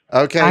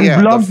 Okay, And yeah.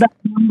 block that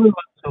number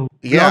also.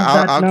 Yeah, Block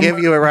that I'll number. give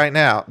you it right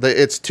now.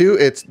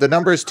 The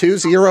number is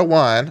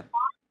 201.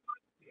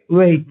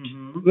 Wait.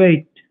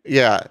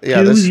 Yeah,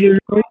 20,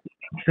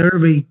 sir,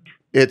 wait.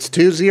 it's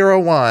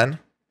 201.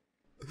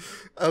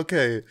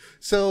 Okay,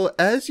 so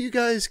as you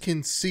guys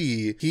can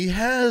see, he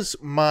has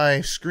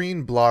my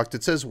screen blocked.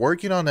 It says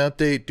working on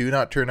update, do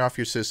not turn off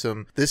your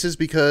system. This is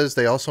because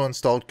they also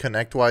installed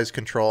ConnectWise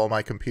Control on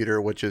my computer,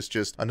 which is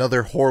just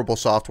another horrible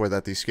software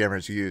that these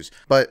scammers use.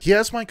 But he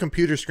has my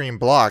computer screen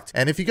blocked,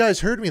 and if you guys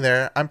heard me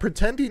there, I'm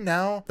pretending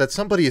now that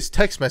somebody is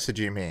text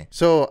messaging me.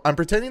 So I'm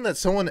pretending that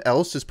someone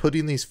else is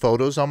putting these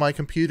photos on my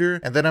computer,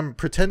 and then I'm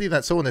pretending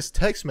that someone is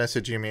text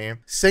messaging me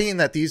saying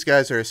that these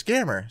guys are a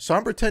scammer. So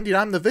I'm pretending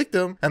I'm the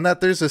victim and that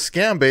there's a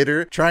scam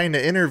baiter trying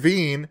to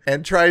intervene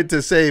and trying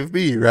to save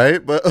me,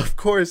 right? But of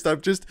course, I'm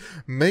just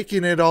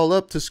making it all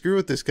up to screw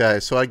with this guy.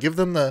 So I give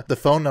them the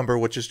phone number,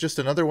 which is just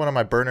another one of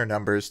my burner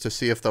numbers, to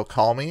see if they'll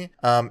call me.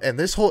 And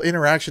this whole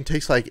interaction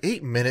takes like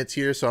 8 minutes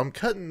here, so I'm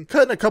cutting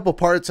a couple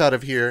parts out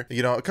of here,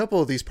 you know, a couple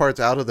of these parts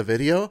out of the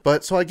video.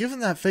 But so I give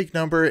him that fake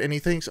number and he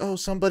thinks, oh,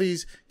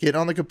 somebody's getting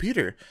on the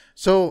computer.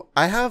 So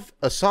I have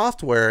a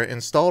software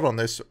installed on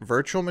this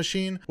virtual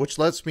machine, which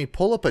lets me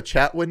pull up a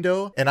chat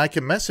window and I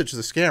can message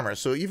the scammer.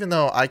 So even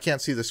though I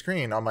can't see the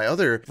screen on my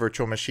other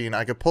virtual machine,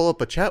 I could pull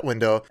up a chat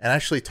window and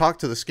actually talk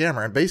to the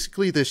scammer. And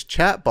basically this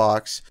chat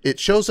box, it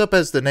shows up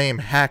as the name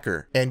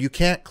hacker, and you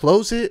can't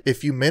close it.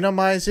 If you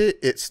minimize it,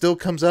 it still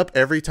comes up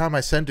every time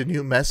I send a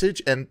new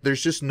message, and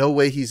there's just no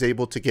way he's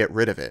able to get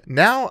rid of it.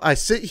 Now I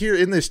sit here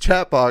in this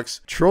chat box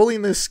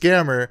trolling this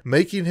scammer,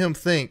 making him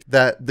think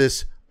that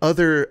this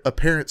other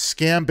apparent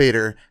scam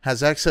baiter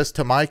has access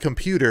to my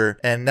computer,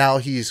 and now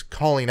he's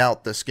calling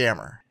out the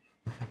scammer.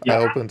 I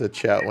opened a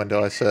chat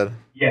window. I said,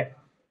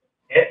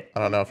 I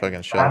don't know if I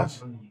can show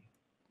this.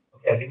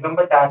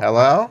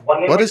 Hello?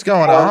 What is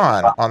going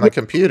on the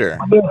computer?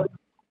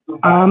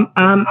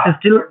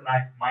 Still.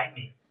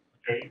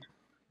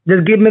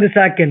 Just give me the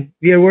second.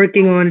 We are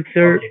working on it,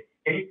 sir.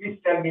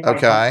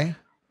 Okay.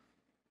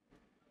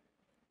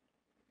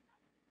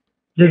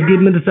 Just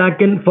give me the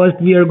second. First,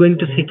 we are going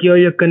to secure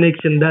your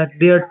connection. That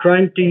they are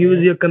trying to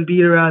use your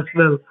computer as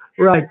well.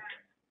 Right.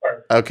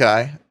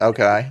 Okay.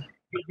 Okay.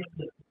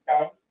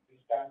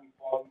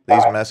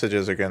 These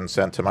messages are getting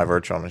sent to my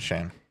virtual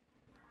machine.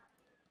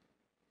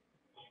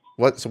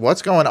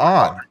 What's going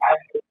on?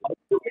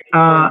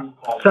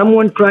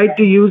 Someone tried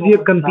to use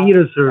your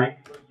computer, sir.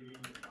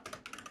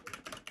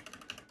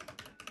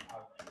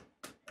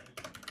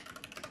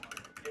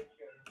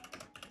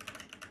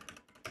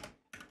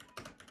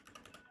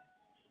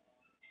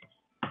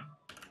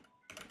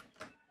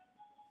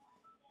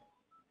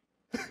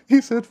 He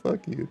said,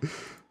 "Fuck you."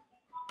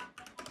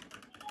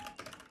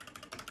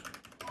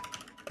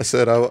 I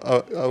said, I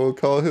will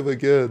call him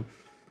again.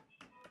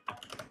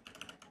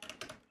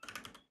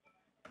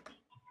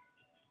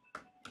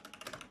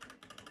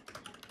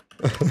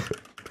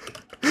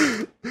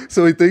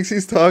 So he thinks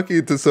he's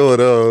talking to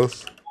someone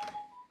else.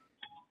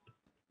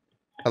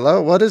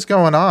 Hello, what is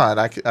going on?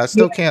 I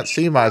still can't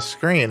see my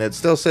screen. It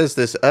still says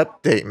this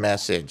update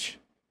message.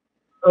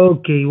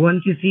 Okay,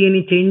 once you see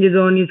any changes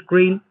on your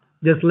screen,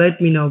 just let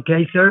me know,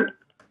 okay, sir?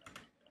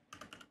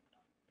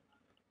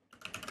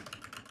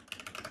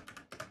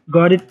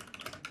 Got it?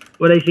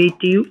 What I say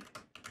to you?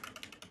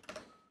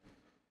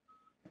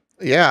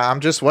 Yeah,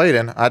 I'm just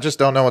waiting. I just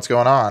don't know what's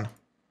going on.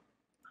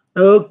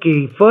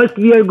 Okay, first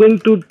we are going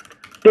to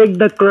take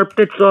the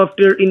corrupted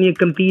software in your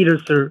computer,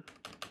 sir.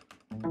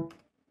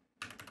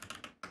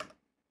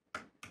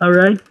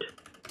 Alright?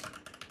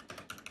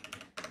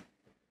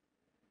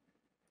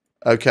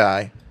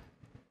 Okay.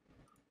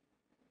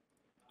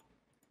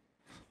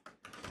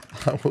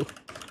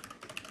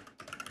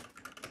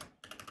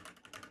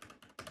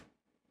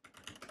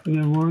 We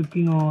are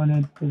working on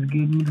it. Just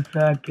give me the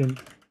second.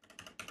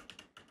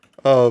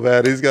 Oh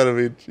man, he's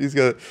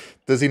got.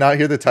 Does he not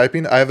hear the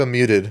typing? I have him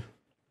muted.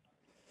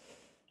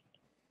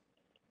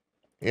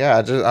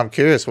 Yeah, I'm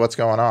curious what's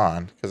going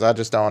on because I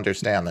just don't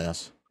understand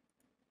this.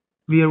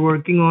 We are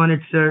working on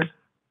it, sir.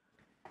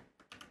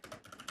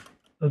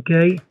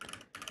 Okay,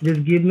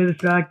 just give me the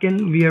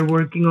second. We are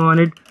working on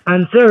it.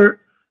 And sir,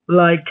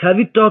 like, have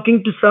you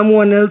talking to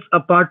someone else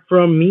apart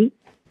from me?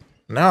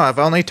 No, I've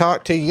only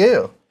talked to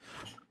you.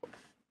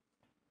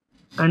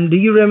 And do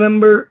you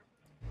remember,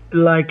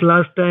 like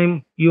last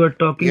time you were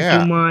talking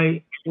to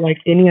my, like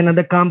any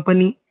another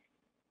company?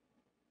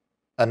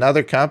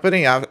 Another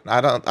company? I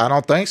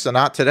don't think so.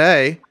 Not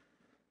today.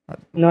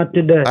 Not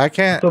today. I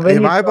can't. So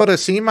am I able to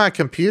see my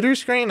computer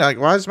screen? Like,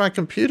 why is my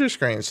computer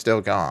screen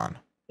still gone?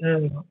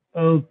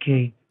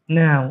 Okay.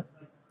 Now,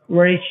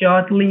 very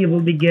shortly you will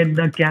be get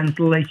the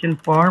cancellation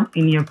form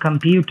in your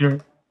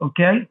computer.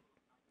 Okay.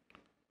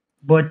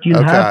 But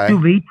you'll have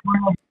to wait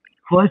for.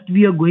 First,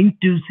 we are going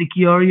to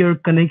secure your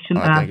connection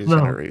as well.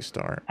 Gonna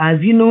restart.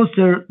 As you know,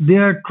 sir, they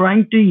are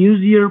trying to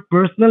use your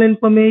personal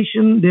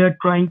information. They are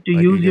trying to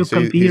use your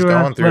computer He's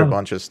going as through well, a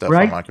bunch of stuff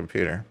right? on my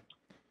computer.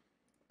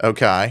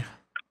 Okay.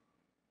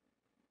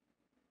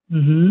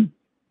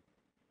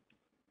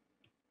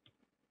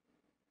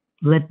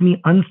 Let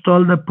me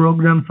uninstall the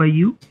program for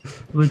you,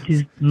 which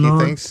is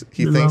not.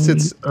 He thinks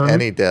it's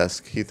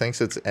AnyDesk. He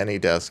thinks it's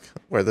AnyDesk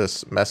where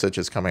this message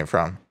is coming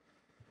from.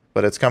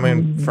 But it's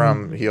coming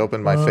from, he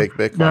opened my fake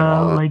Bitcoin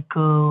wallet.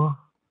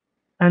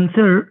 And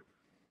sir.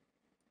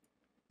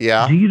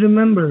 Yeah? Do you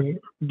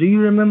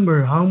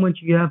remember how much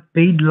you have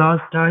paid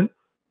last time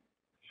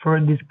for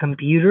this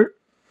computer?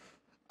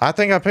 I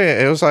think I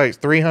paid, it was like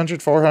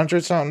 $300,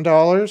 $400 something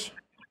dollars.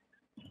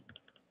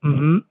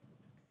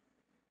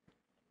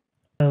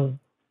 Oh,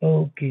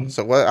 okay.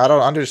 So what, I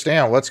don't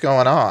understand what's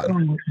going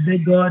on.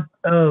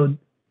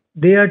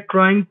 They are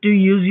trying to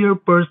use your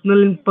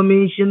personal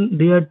information.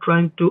 They are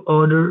trying to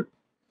order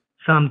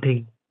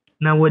something.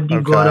 Now, what do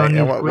you got on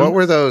your screen? What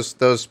were those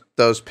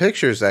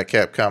pictures that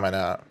kept coming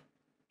up?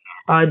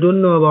 I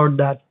don't know about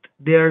that.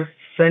 They are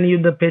sending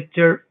you the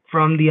picture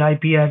from the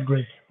IP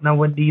address. Now,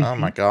 what do you see? Oh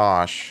my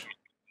gosh.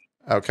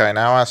 Okay,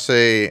 now I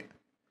see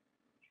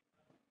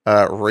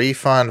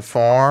refund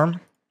form.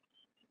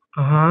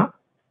 Yeah,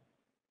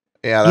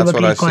 that's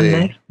what I see.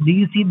 Next. Do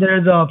you see there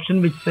is an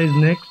option which says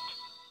next?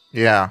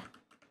 Yeah.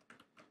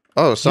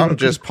 Oh, something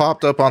just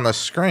popped up on the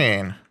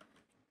screen.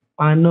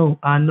 I know.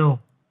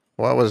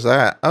 What was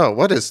that? Oh,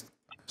 what is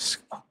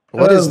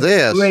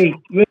this? Wait.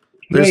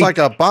 There's like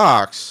a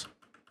box.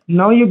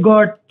 Now you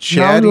got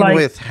chatting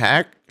with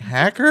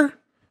hacker?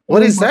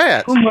 What is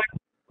that?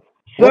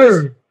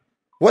 Sir,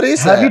 what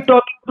is that? Have you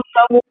talked to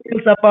someone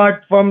else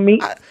apart from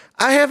me?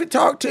 I haven't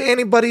talked to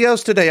anybody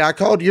else today. I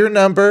called your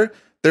number.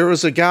 There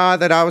was a guy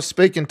that I was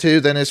speaking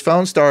to, then his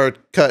phone started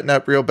cutting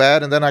up real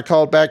bad, and then I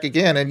called back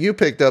again, and you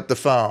picked up the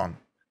phone.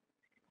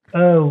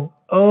 Oh,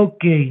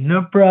 okay,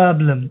 no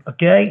problem.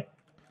 Okay.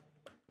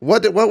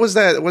 What was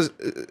that?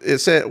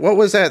 What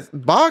was that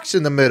box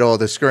in the middle of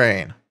the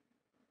screen?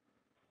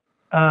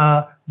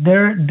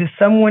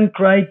 Someone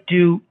tried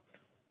to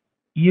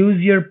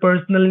use your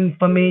personal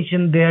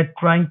information. They are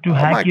trying to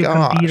hack your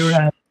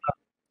computer.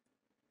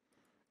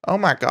 Oh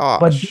my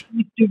gosh. But don't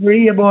need to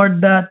worry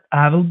about that.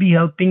 I will be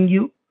helping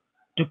you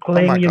to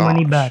claim your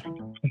money back.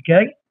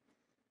 Okay?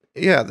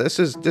 Yeah, this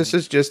is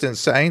just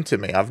insane to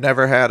me. I've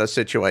never had a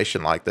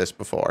situation like this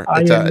before.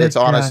 I It's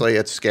understand. honestly,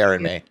 it's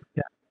scaring me.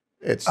 Yeah,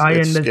 It's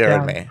I scaring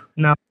understand. me.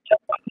 Now shut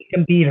down your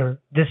computer.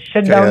 Just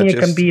shut Okay, down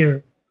your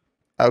computer.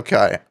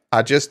 okay.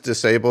 I just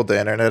disabled the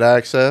internet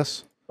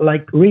access.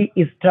 Like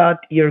restart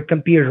your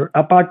computer.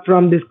 Apart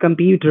from this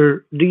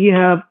computer, do you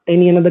have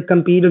any another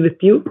computer with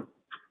you?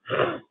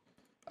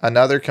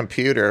 Another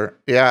computer.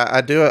 Yeah,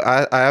 I do.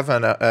 I have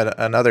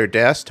another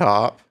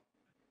desktop.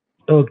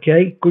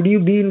 Okay. Could you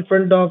be in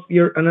front of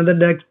your another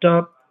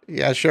desktop?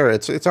 Yeah, sure.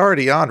 It's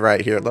already on right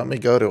here. Let me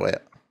go to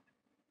it.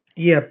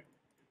 Yep.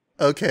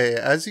 Okay,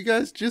 as you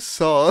guys just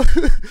saw,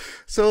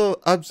 so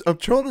I'm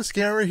trolling the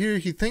scammer here.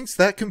 He thinks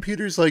that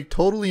computer's like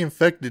totally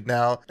infected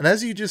now. And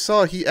as you just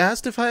saw, he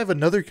asked if I have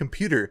another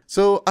computer.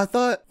 So I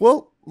thought,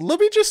 well,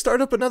 let me just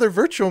start up another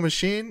virtual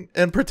machine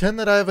and pretend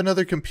that I have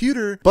another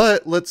computer,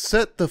 but let's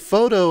set the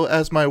photo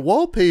as my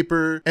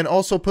wallpaper and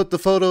also put the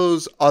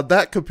photos on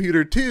that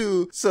computer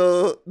too.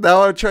 So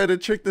now I'm trying to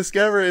trick the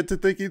scammer into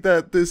thinking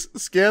that this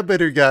scam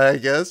bidder guy, I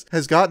guess,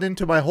 has gotten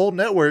into my whole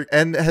network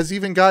and has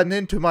even gotten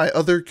into my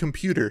other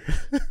computer.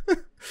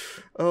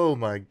 Oh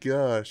my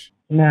gosh.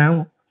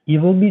 Now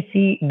you will be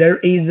see there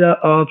is a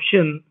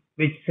option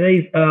which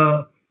says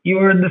you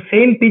are the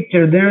same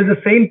picture. There is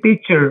the same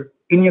picture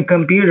in your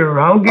computer.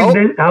 How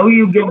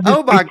you get this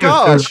Oh my picture,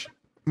 gosh. sir?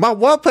 My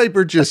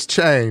wallpaper just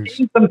changed.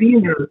 Same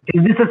computer.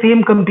 Is this the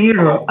same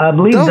computer? I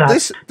believe No,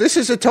 that. this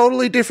is a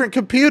totally different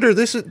computer.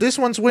 This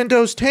one's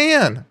Windows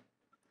 10.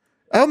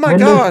 Oh my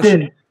Windows gosh.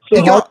 10. He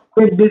So got,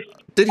 how did this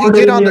did he order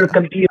get in on your the,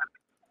 computer?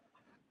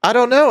 I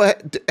don't know.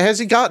 Has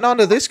he gotten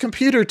onto this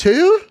computer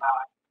too?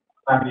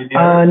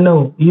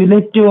 No. You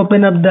need to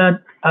open up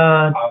that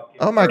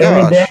Oh my any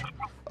gosh. deck.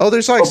 Oh,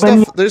 there's like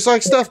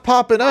Open stuff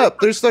popping up.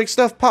 There's like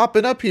stuff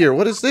popping up here.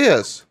 What is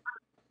this?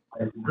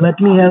 Let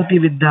me help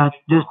you with that.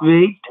 Just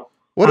wait.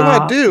 What do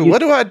I do? You, What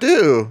do I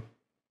do?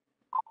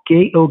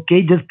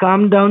 okay. Just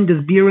calm down.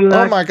 Just be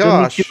relaxed. Oh my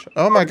gosh.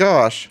 Oh my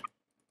gosh.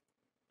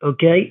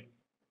 Okay.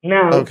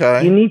 Now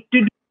Okay. you need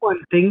to do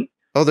one thing.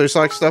 Oh, there's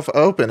like stuff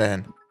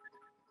opening.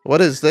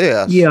 What is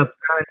this? Yeah.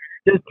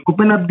 Just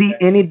open up the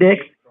any deck.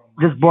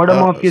 Just bottom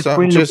of your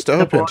Something screen. just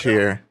look at the opened bottom.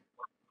 here.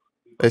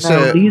 They Now,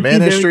 said do you see there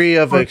Ministry is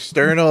of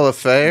External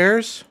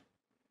Affairs.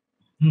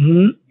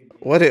 Mhm.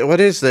 What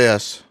is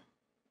this?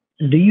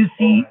 Do you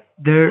see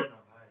there?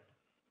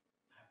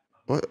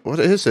 What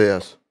is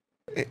this?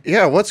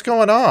 Yeah, what's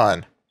going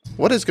on?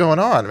 What is going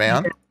on,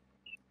 man?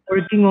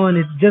 Working on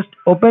it. Just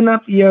open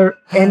up your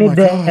any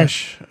deck.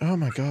 Gosh. Oh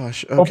my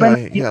gosh. Open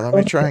Okay. up Yeah, let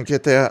me try and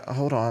get that.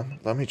 Hold on.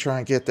 Let me try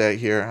and get that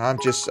here.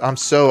 I'm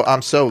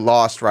so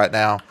lost right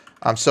now.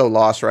 I'm so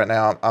lost right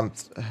now.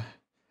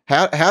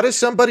 How does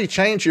somebody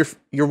change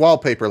your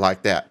wallpaper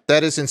like that?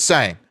 That is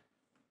insane.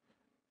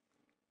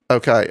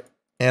 Okay.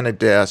 In a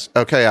desk.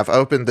 Okay, I've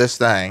opened this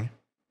thing.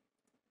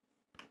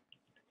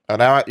 Oh,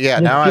 now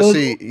I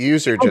see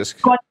user just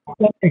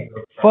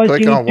First,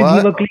 click you on need to what?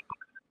 give a click.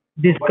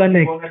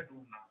 Disconnect.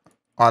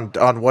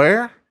 On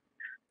where?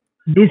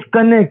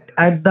 Disconnect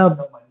at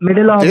the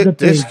middle of the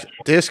page.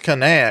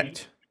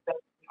 Disconnect.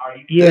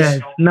 Yes.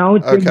 Now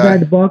check Okay.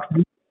 that box.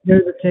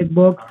 There's a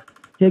checkbox.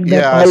 Check that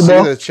Yeah, I all see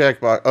box. the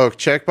checkbox. Oh,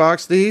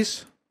 checkbox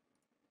these?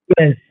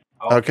 Yes.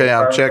 Okay,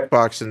 I'm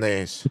checkboxing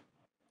these.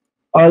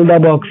 All the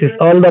boxes.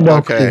 All the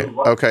boxes.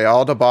 Okay,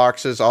 all the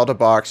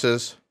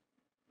boxes.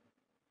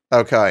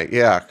 Okay,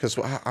 yeah, because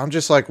I'm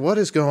just like, what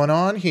is going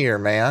on here,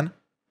 man?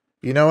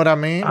 You know what I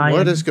mean?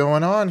 What is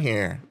going on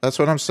here? That's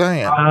what I'm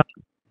saying.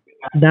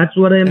 That's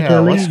what I'm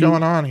telling what's you.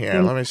 going on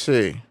here? Let me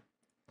see.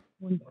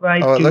 Try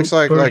Oh, it to looks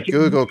like first-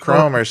 Google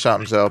Chrome or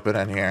something's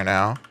opening here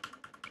now.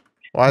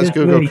 Why is Just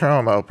Google wait.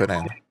 Chrome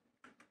opening?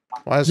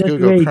 Why is Just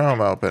Google wait.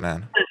 Chrome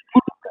opening?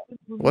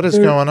 What is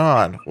going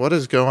on? What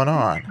is going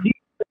on?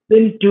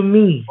 Listen to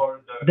me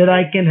that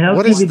I can help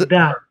What you is with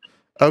that.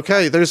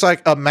 Okay, there's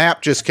like a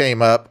map just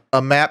came up.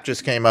 A map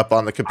just came up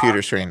on the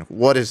computer screen.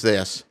 What is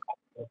this?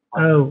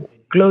 Oh,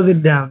 close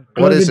it down.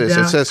 What Close is this?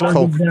 down, It says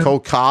close it down.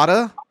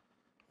 Kolkata?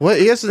 What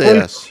is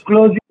this?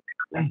 Close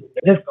it.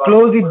 Just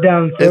close it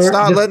down, sir. It's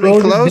not Just letting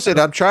me close down. it.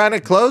 I'm trying to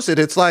close it.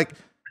 It's like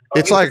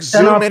Turn off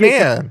zooming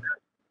your in.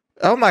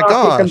 Oh my Off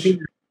your gosh.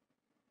 computer.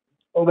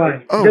 Hold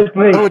on. Oh, Just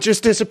wait. it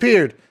just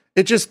disappeared.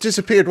 It just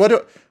disappeared. What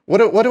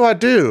do I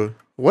do?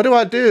 What do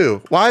I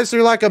do? Why is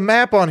there like a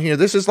map on here?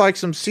 This is like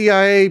some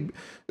CIA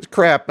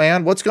crap,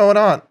 man. What's going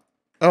on?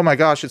 Oh my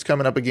gosh, it's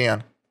coming up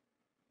again.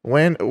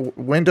 When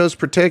Windows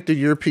protected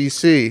your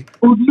PC.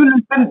 Could you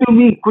listen to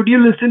me? Could you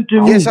listen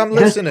to me? Yes, I'm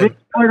Just listening. wait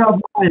for a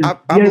while. I'm We are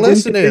going to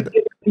listening.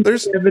 fix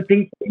There's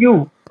everything for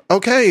you.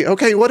 Okay,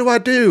 what do I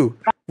do?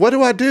 What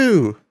do I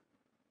do?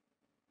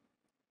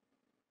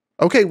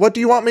 Okay, what do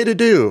you want me to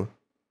do?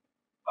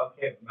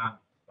 Okay, ma'am.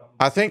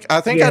 I think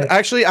Yes.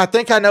 I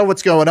think I know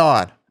what's going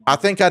on. I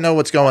think I know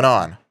what's going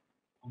on.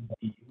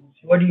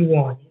 What do you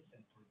want?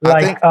 I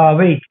Like, think-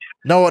 wait.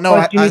 No,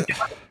 First you need to-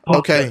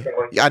 okay.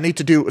 I need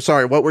to do.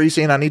 Sorry, what were you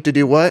saying? I need to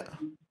do what?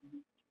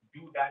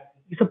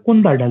 ये सब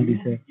कौन बार डाल दी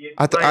sir?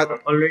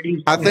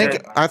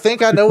 I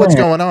think I know what's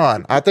going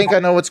on. I think I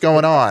know what's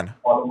going on.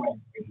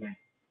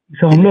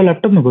 So हम लोग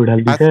laptop में code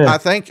डाल दी sir. I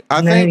think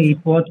नहीं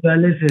बहुत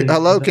पहले से।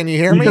 Hello, can you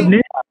hear ये सब me?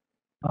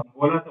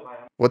 नहीं।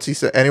 What's he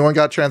say? Anyone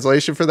got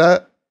translation for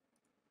that?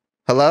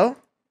 Hello?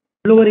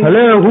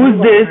 Hello, who's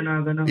this?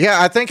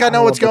 Yeah, I think I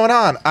know what's going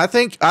on. I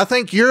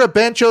think you're a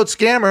bench-owed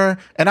scammer,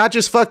 and I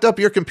just fucked up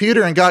your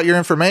computer and got your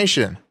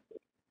information.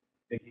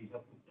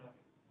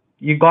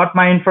 You got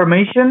my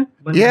information?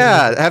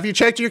 Yeah. Have you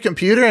checked your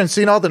computer and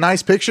seen all the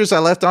nice pictures I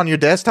left on your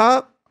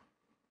desktop?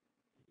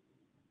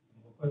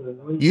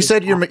 You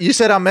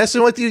said I'm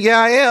messing with you? Yeah,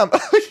 I am.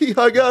 He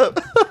hung up.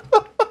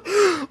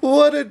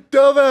 What a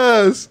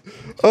dumbass.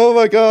 Oh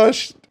my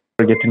gosh.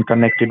 We're getting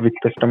connected with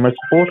customer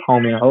support. How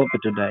may I help you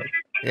today?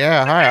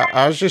 Yeah, hi.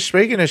 I was just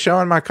speaking to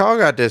showing my call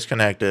got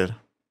disconnected.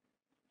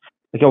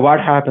 Okay, what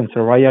happened,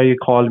 sir? Why are you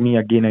calling me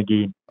again?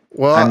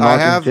 Well, I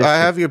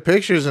have your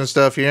pictures and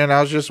stuff here, and I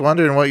was just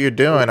wondering what you're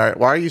doing.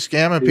 Why are you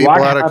scamming people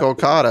out of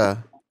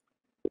Kolkata?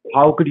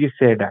 How could you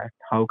say that?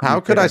 How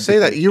could I say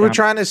that? You were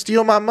trying to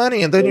steal my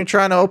money, and then you're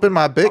trying to open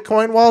my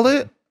Bitcoin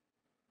wallet?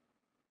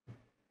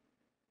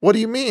 What do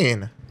you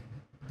mean?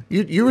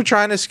 You were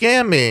trying to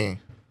scam me.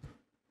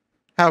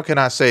 How can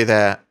I say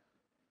that?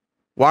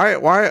 Why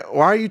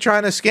are you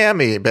trying to scam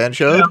me, Ben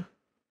Showed?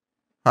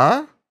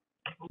 Huh?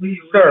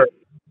 Sir.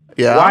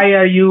 Yeah. Why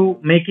are you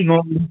making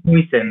all this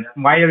nuisance?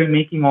 Why are you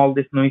making all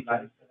this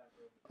nuisance?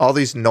 All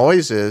these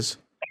noises.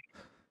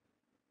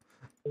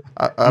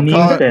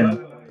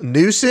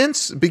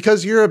 Nuisance?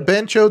 Because you're a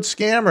bench-owed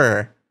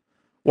scammer.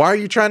 Why are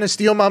you trying to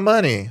steal my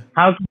money?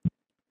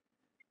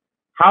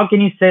 How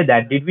can you say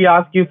that? Did we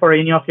ask you for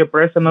any of your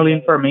personal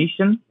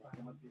information?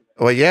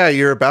 Well, yeah,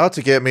 you're about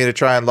to get me to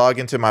try and log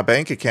into my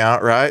bank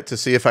account, right? To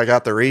see if I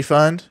got the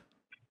refund.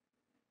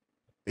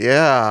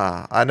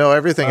 Yeah, I know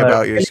everything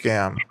about your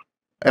scam.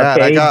 Yeah,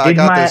 Okay. I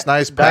got this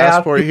nice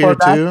passport here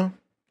too.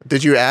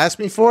 Did you ask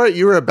me for it?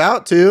 You were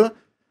about to.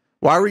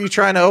 Why were you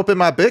trying to open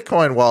my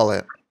Bitcoin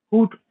wallet?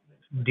 Who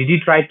did you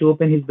try to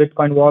open his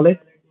Bitcoin wallet?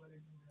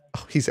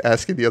 Oh, he's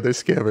asking the other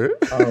scammer.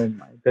 Oh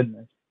my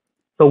goodness.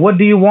 So what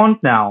do you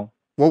want now?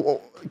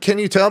 Well, can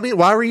you tell me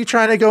why were you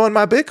trying to go in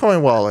my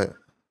Bitcoin wallet?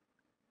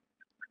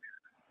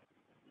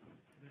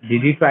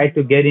 Did you try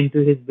to get into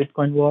his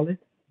Bitcoin wallet?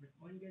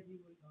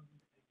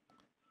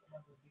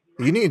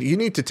 You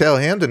need to tell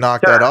him to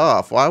knock that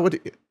off. Why would he,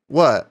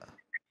 what?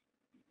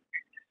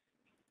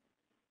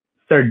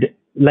 Sir,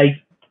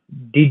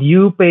 did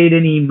you pay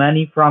any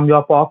money from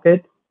your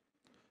pocket?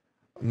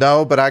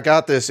 No, but I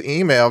got this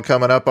email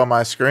coming up on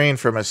my screen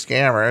from a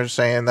scammer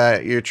saying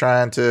that you're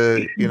trying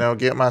to,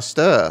 get my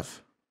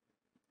stuff.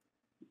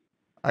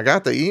 I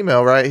got the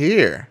email right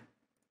here.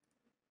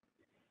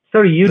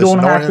 Sir, you don't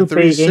have to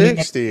pay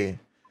any.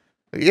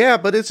 Yeah,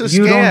 but it's a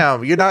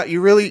scam.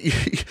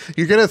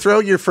 You're going to throw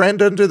your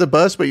friend under the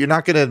bus, but you're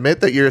not going to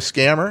admit that you're a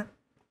scammer?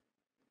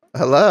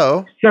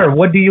 Hello? Sir,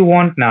 what do you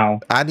want now?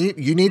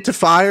 You need to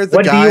fire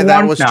the guy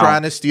that was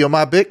trying to steal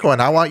my Bitcoin.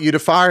 I want you to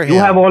fire him. You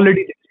have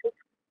already.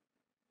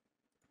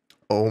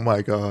 Oh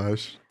my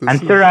gosh.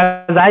 Sir,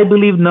 as I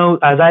believe,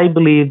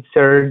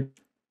 sir,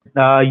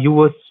 you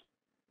was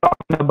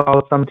talking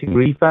about something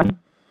refund.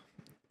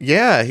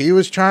 Yeah, he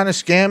was trying to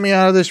scam me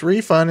out of this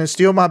refund and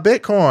steal my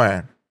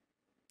Bitcoin.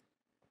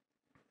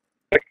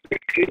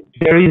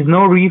 There is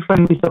no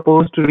refund we're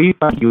supposed to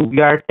refund you. We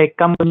are a tech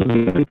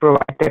company. We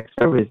provide tech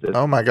services.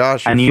 Oh my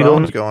gosh, and your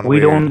phone's going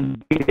weird. We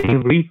don't get any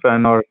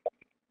refund or.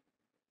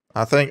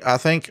 I think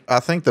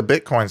the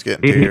Bitcoin's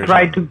getting. Did he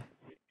try to?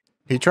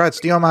 He tried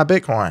stealing my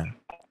Bitcoin.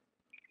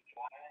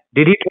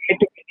 Did he try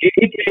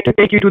to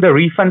take you to the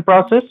refund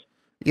process?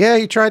 Yeah,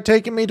 he tried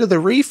taking me to the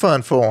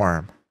refund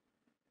form.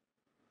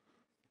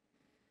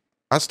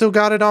 I still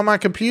got it on my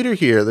computer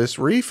here, this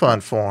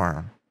refund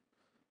form.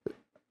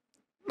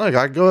 Look,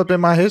 I go up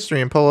in my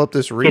history and pull up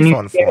this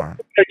refund form.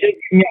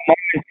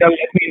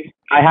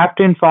 I have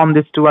to inform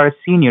this to our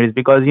seniors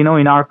because, in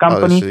our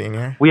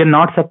company, we are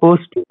not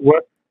supposed to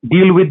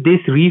deal with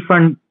this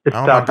refund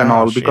stuff and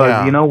all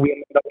because,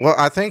 we. Well,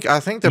 I think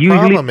the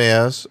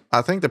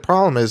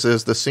problem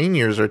is the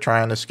seniors are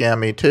trying to scam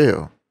me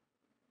too.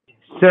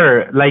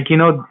 Sir,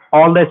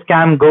 all the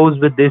scam goes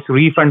with this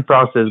refund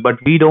process, but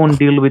we don't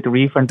deal with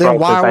refund process. Then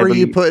why were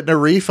you putting a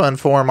refund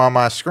form on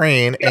my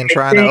screen and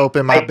trying to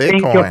open my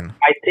Bitcoin?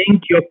 I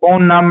think your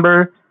phone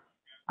number,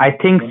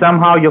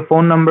 somehow your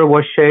phone number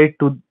was shared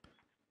to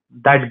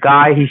that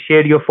guy. He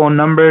shared your phone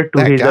number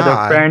to his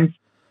other friends.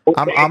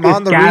 I'm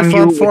on the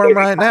refund form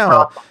right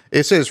now.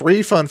 It says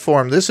refund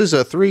form. This is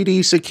a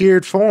 3D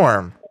secured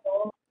form.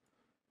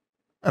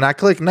 And I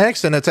click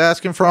next and it's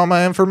asking for all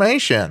my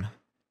information.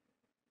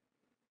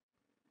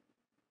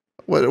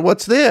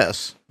 What's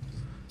this? It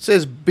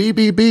says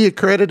BBB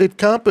accredited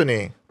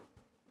company.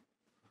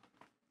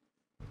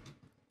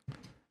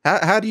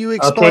 How do you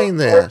explain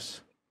this?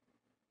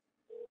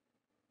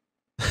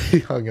 He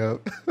hung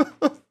up.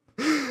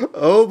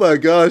 Oh my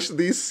gosh,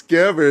 these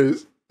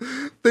scammers.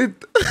 The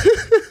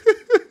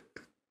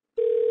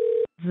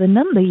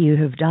number you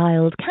have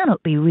dialed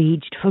cannot be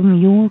reached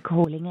from your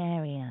calling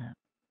area.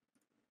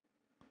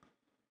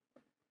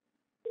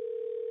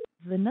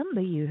 The number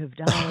you have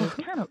dialed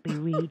cannot be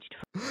reached.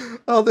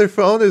 Oh, their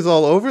phone is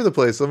all over the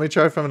place. Let me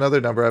try from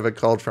another number I haven't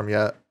called from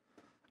yet.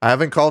 I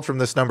haven't called from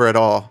this number at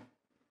all.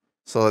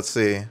 So let's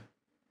see.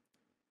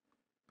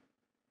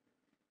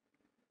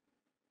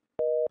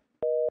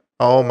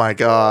 Oh my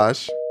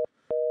gosh.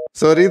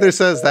 So it either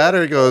says that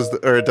or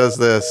it does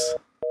this.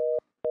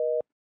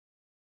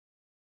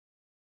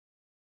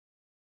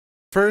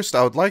 First,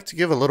 I would like to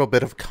give a little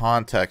bit of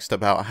context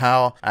about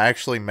how I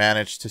actually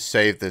managed to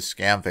save this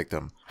scam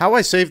victim. How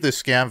I saved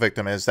this scam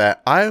victim is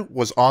that I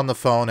was on the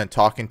phone and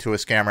talking to a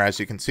scammer. As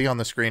you can see on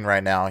the screen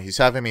right now, he's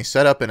having me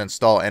set up and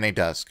install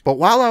AnyDesk. But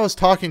while I was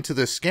talking to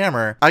this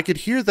scammer, I could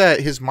hear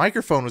that his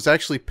microphone was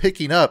actually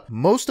picking up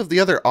most of the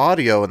other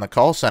audio in the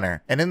call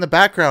center. And in the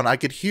background, I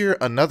could hear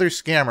another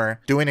scammer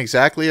doing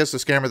exactly as the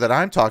scammer that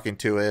I'm talking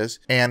to is,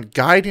 and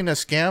guiding a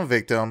scam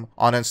victim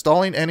on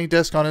installing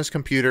AnyDesk on his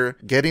computer,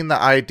 getting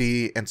the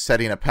ID, and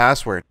setting a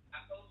password.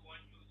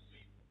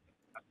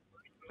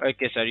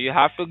 Okay, sir. You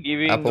have to give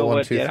it Apple over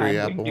 1, 2, there. 3,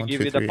 I'm Apple going to 1, give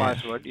 2, you the 3.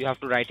 password. You have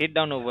to write it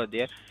down over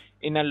there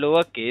in a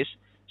lowercase.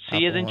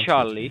 C as in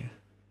Charlie.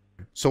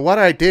 So what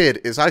I did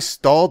is I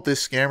stalled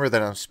this scammer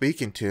that I'm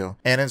speaking to,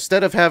 and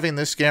instead of having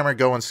this scammer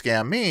go and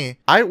scam me,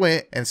 I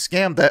went and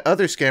scammed that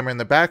other scammer in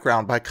the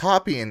background by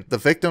copying the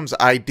victim's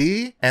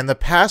ID and the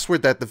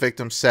password that the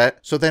victim set,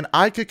 so then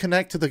I could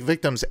connect to the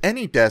victim's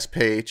AnyDesk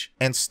page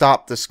and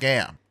stop the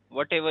scam.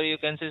 Whatever you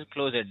can say,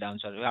 close it down,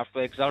 sir. You have to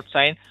X out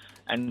sign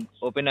and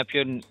open up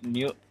your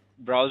new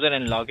browser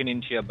and log in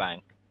into your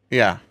bank.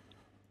 Yeah.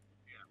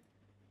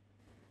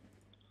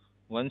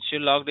 Once you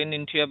logged in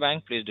into your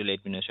bank, please do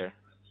let me know, sir.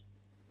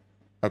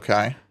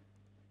 Okay.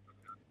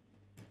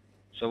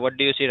 So what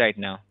do you see right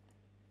now?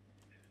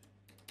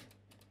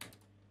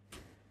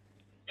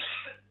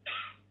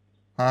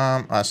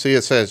 I see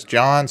it says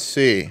John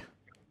C.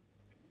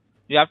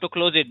 You have to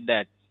close it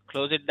that.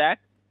 Close it that.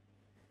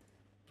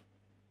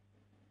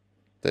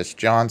 That's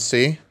John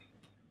C.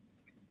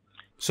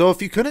 So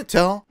if you couldn't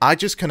tell, I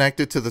just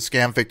connected to the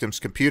scam victim's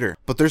computer.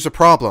 But there's a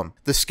problem.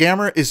 The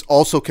scammer is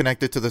also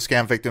connected to the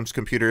scam victim's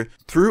computer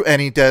through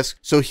AnyDesk,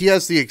 so he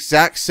has the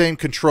exact same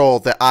control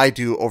that I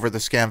do over the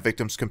scam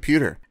victim's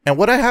computer. And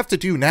what I have to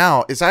do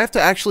now is I have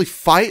to actually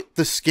fight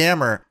the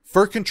scammer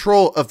for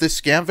control of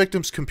this scam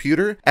victim's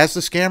computer as the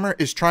scammer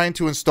is trying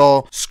to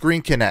install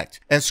Screen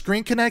Connect. And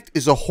Screen Connect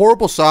is a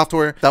horrible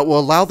software that will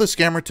allow the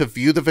scammer to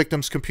view the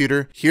victim's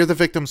computer, hear the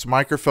victim's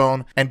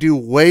microphone, and do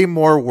way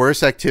more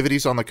worse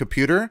activities on the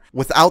computer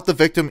without the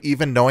victim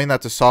even knowing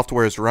that the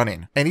software is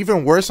running. And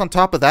even worse on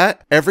top of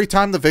that, every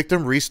time the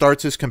victim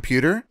restarts his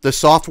computer, the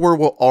software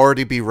will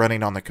already be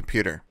running on the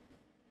computer.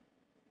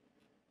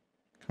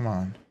 Come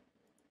on.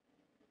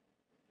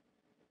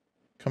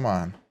 Come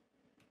on.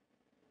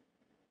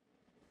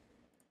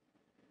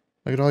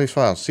 Look at all these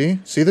files. See?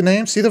 See the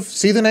name? See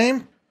the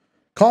name?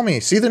 Call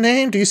me. See the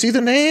name? Do you see the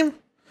name?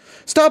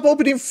 Stop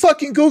opening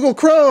fucking Google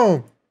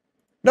Chrome.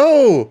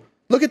 No.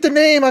 Look at the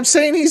name. I'm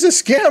saying he's a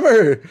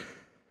scammer.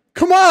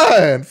 Come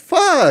on.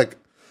 Fuck.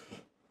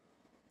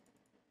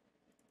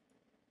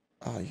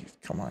 Oh,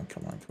 come on.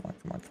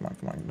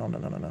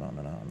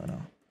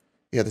 No.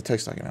 Yeah, the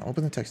text document.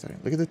 Open the text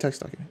document. Look at the text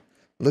document.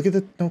 Look at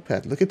the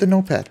notepad. Look at the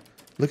notepad.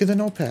 Look at the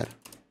notepad.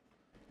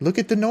 Look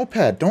at the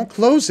notepad. Don't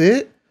close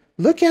it.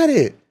 Look at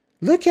it.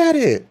 Look at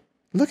it.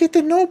 Look at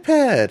the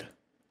notepad.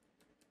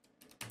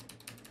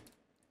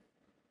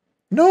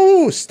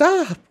 No,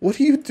 stop. What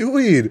are you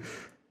doing?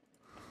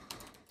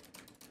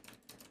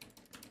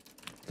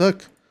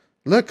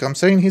 Look, I'm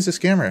saying he's a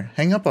scammer.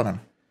 Hang up on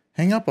him.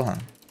 Hang up on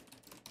him.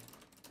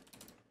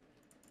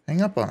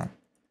 Hang up on him.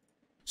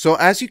 So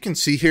as you can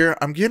see here,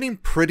 I'm getting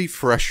pretty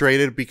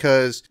frustrated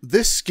because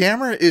this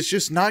scammer is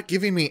just not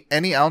giving me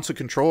any ounce of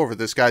control over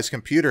this guy's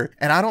computer.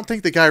 And I don't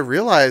think the guy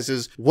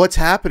realizes what's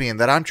happening,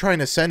 that I'm trying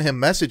to send him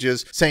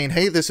messages saying,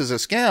 hey, this is a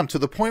scam, to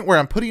the point where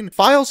I'm putting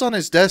files on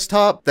his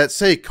desktop that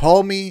say,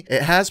 call me,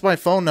 it has my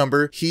phone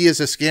number, he is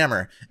a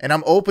scammer. And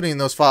I'm opening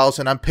those files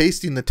and I'm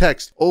pasting the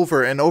text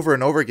over and over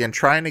and over again,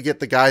 trying to get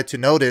the guy to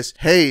notice,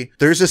 hey,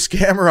 there's a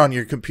scammer on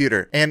your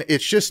computer. And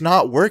it's just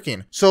not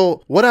working.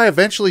 So what I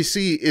eventually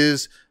see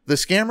is the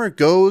scammer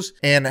goes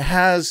and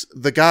has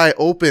the guy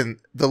open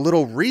the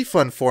little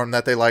refund form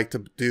that they like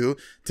to do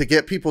to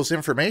get people's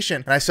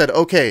information. And I said,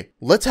 okay,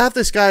 let's have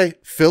this guy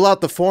fill out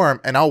the form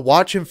and I'll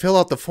watch him fill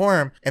out the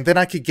form and then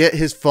I could get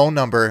his phone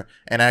number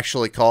and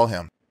actually call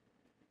him.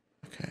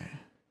 Okay.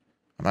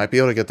 I might be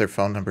able to get their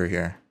phone number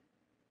here.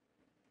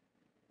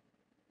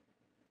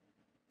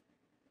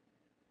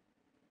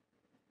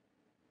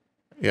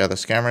 Yeah, the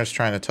scammer is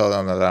trying to tell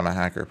them that I'm a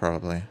hacker,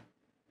 probably.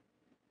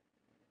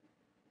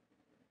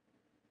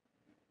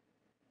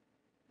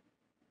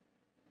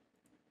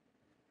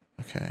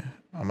 Okay,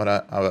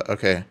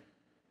 okay.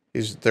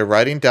 They're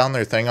writing down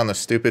their thing on the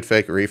stupid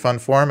fake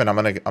refund form, and I'm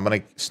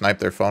gonna snipe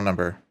their phone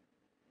number.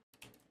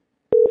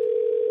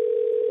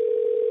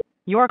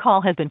 Your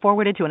call has been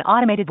forwarded to an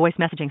automated voice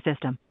messaging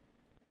system.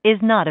 Is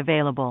not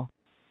available.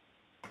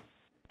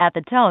 At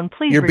the tone,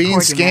 please You're record being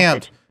your scammed.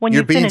 message. When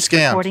You're you've being finished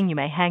scammed. recording, you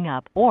may hang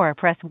up or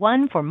press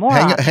 1 for more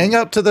Hang options.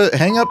 up to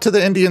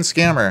the Indian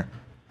scammer.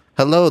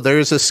 Hello,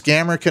 there's a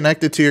scammer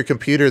connected to your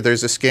computer.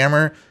 There's a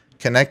scammer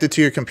connected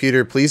to your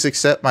computer. Please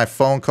accept my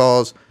phone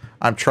calls.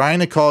 I'm trying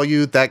to call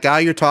you. That guy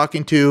you're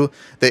talking to,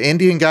 the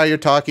Indian guy you're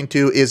talking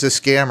to, is a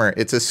scammer.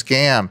 It's a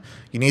scam.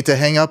 You need to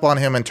hang up on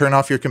him and turn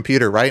off your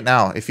computer right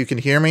now. If you can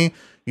hear me,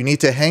 you need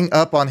to hang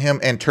up on him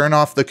and turn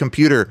off the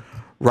computer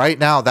right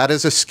now. That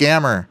is a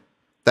scammer.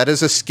 That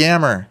is a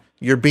scammer.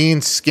 You're being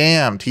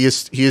scammed. He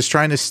is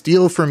trying to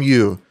steal from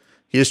you.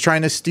 He is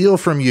trying to steal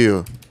from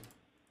you.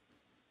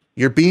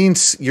 You're being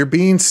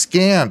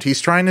scammed. He's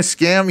trying to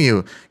scam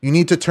you. You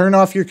need to turn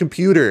off your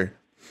computer.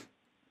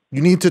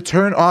 You need to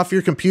turn off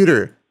your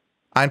computer.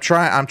 I'm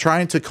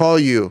trying to call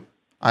you.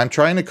 I'm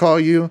trying to call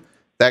you.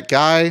 That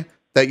guy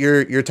that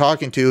you're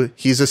talking to,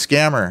 he's a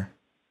scammer.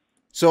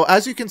 So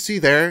as you can see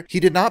there, he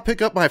did not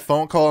pick up my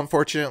phone call,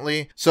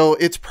 unfortunately. So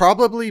it's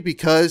probably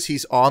because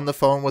he's on the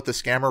phone with the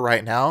scammer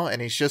right now and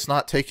he's just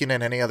not taking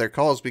in any other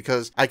calls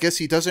because I guess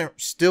he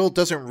still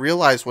doesn't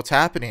realize what's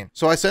happening.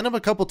 So I sent him a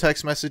couple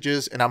text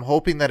messages and I'm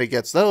hoping that he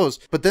gets those.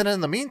 But then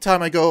in the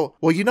meantime, I go,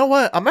 well, you know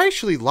what? I'm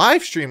actually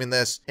live streaming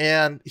this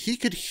and he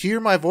could hear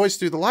my voice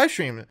through the live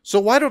stream.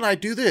 So why don't I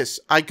do this?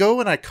 I go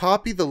and I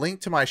copy the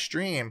link to my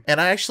stream and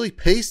I actually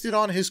paste it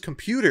on his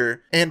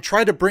computer and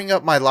try to bring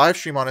up my live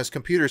stream on his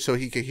computer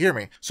so he could hear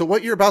me. So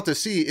what you're about to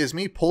see is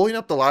me pulling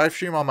up the live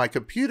stream on my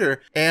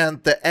computer,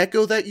 and the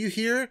echo that you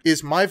hear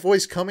is my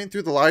voice coming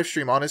through the live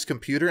stream on his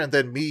computer and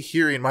then me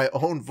hearing my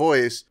own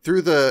voice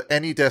through the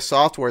AnyDesk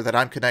software that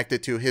I'm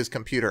connected to his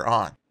computer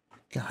on.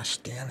 Gosh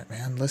damn it,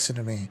 man. Listen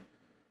to me.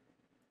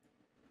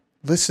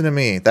 Listen to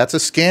me. That's a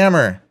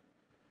scammer.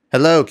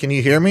 Hello, can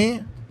you hear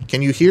me?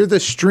 Can you hear the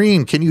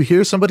stream? Can you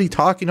hear somebody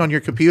talking on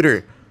your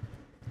computer?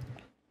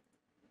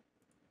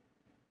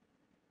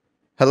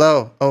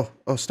 Hello? Oh,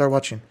 start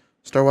watching.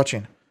 Start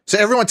watching. So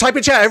everyone type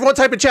in chat. Everyone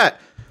type in chat.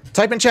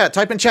 Type in chat.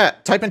 Type in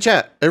chat. Type in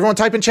chat. Everyone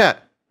type in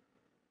chat.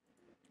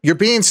 You're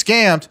being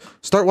scammed.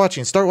 Start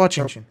watching. Start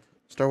watching.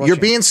 Start watching.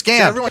 You're being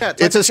scammed. So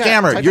it's a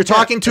scammer. You're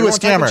talking to a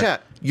scammer.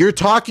 You're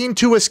talking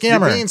to a scammer.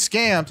 You're being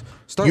scammed.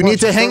 You need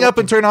to hang up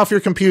and turn off your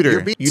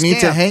computer. You need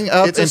to hang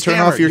up and turn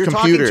off your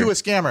computer. You're talking to a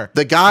scammer.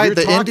 The guy,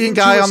 the Indian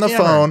guy on the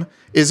phone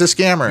is a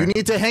scammer. You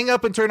need to hang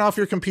up and turn off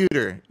your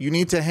computer. You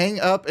need to hang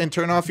up and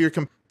turn off your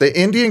computer. The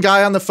Indian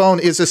guy on the phone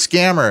is a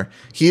scammer.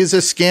 He is a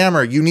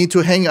scammer. You need to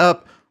hang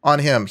up on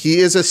him. He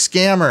is a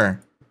scammer.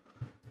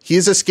 He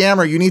is a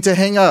scammer. You need to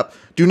hang up.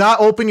 Do not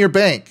open your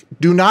bank.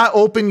 Do not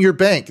open your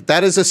bank.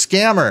 That is a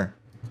scammer.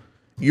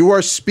 You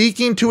are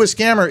speaking to a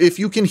scammer. If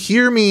you can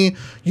hear me,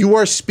 you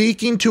are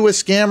speaking to a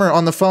scammer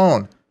on the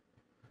phone.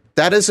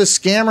 That is a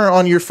scammer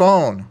on your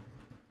phone.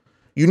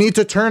 You need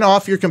to turn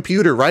off your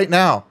computer right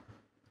now.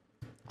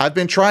 I've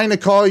been trying to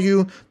call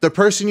you. The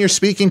person you're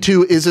speaking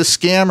to is a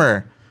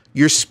scammer.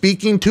 You're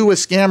speaking to a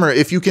scammer.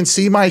 If you can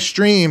see my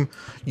stream,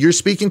 you're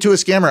speaking to a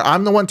scammer.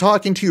 I'm the one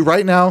talking to you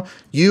right now.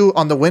 You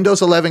on the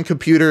Windows 11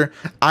 computer.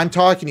 I'm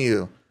talking to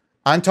you.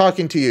 I'm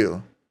talking to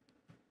you.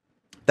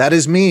 That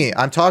is me.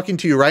 I'm talking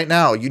to you right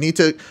now. You need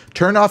to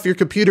turn off your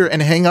computer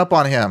and hang up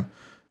on him.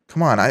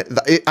 Come on.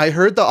 I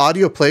heard the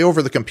audio play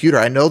over the computer.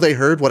 I know they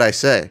heard what I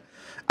say.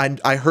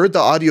 I heard the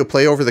audio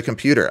play over the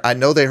computer. I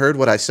know they heard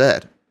what I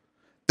said.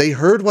 They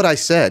heard what I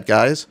said,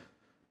 guys.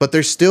 But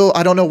they're still,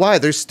 I don't know why,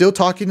 they're still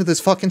talking to this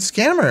fucking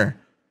scammer.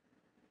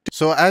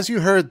 So as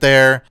you heard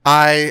there,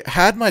 I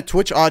had my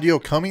Twitch audio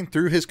coming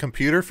through his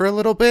computer for a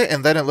little bit,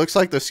 and then it looks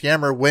like the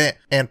scammer went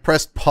and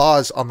pressed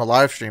pause on the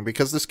live stream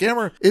because the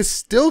scammer is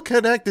still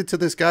connected to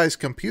this guy's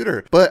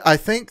computer. But I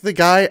think the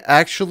guy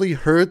actually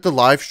heard the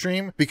live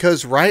stream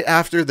because right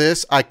after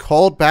this, I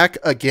called back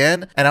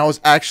again and I was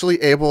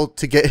actually able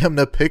to get him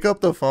to pick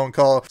up the phone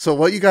call. So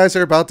what you guys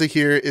are about to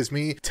hear is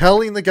me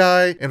telling the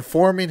guy,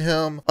 informing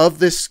him of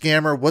this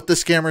scammer, what the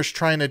scammer's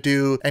trying to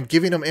do, and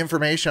giving him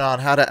information on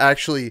how to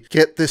actually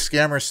get this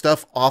scammer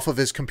stuff off of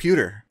his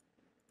computer.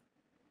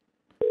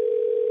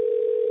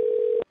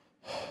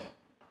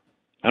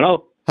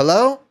 Hello?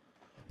 Hello?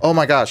 Oh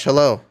my gosh,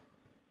 hello.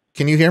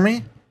 Can you hear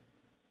me?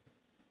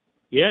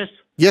 Yes.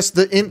 Yes,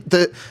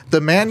 the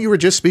man you were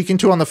just speaking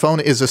to on the phone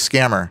is a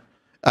scammer.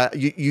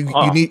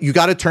 You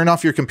got to turn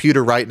off your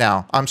computer right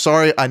now. I'm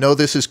sorry, I know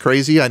this is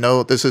crazy. I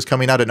know this is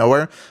coming out of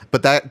nowhere,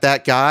 but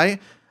that guy,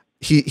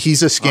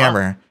 he's a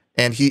scammer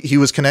and he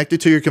was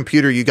connected to your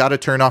computer. You got to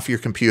turn off your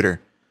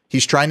computer.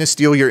 He's trying to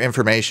steal your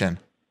information.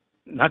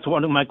 That's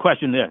one of my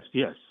questions.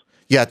 Yes.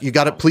 Yeah, you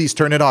got to please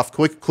turn it off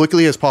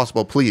quickly as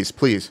possible. Please.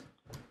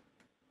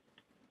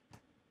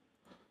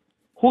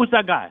 Who's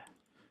that guy?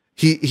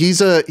 He's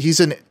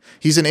an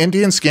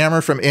Indian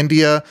scammer from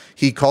India.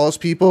 He calls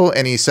people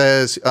and he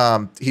says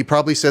he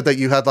probably said that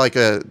you had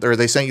or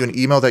they sent you an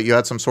email that you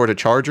had some sort of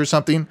charge or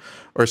something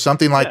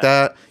like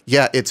that.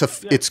 Yeah,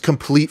 it's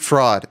complete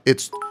fraud.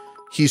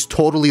 He's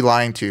totally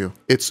lying to you.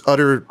 It's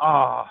utter.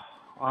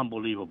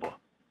 Unbelievable.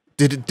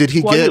 Did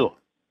he get?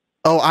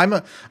 Oh, I'm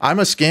a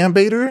scam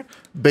baiter.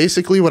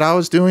 Basically, what I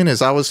was doing is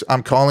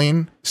I'm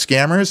calling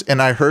scammers,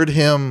 and I heard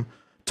him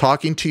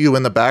talking to you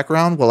in the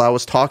background while I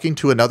was talking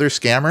to another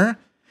scammer,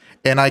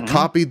 and I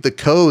copied the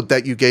code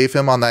that you gave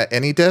him on that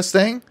AnyDesk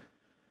thing.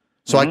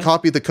 So I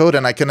copied the code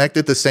and I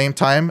connected the same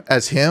time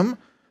as him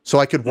so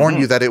I could warn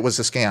you that it was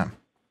a scam.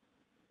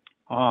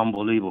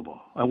 Unbelievable.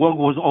 And work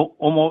was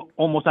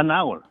almost an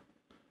hour.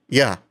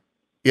 Yeah.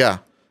 Yeah.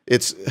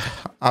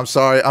 I'm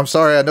sorry.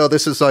 I know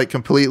this is like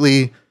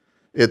completely,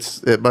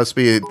 it must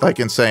be like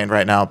insane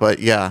right now, but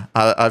yeah,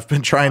 I've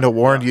been trying to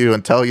warn you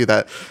and tell you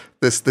that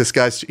this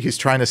guy's, he's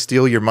trying to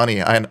steal your money.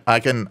 And I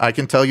can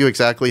tell you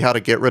exactly how to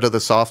get rid of the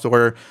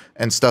software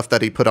and stuff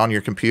that he put on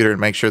your computer and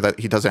make sure that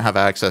he doesn't have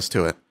access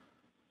to it.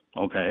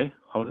 Okay.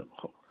 Do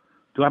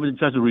I have to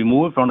just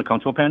remove it from the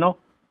control panel?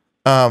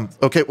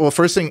 Okay. Well,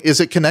 first thing, is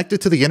it connected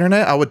to the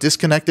internet? I would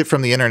disconnect it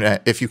from the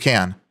internet if you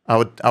can. I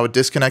would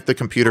disconnect the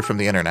computer from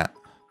the internet.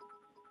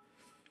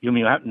 You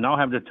mean I now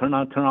have to turn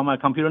on my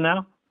computer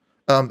now?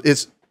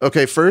 It's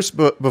okay. First,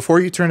 but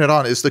before you turn it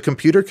on, is the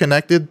computer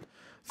connected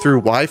through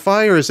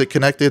Wi-Fi or is it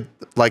connected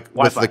like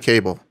with the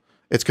cable?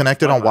 It's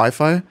connected on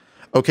Wi-Fi.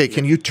 Okay.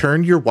 Can you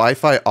turn your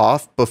Wi-Fi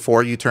off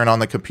before you turn on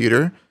the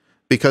computer?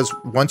 Because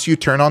once you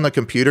turn on the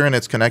computer and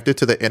it's connected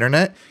to the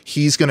internet,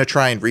 he's going to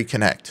try and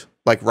reconnect.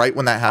 Like right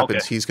when that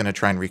happens, he's going to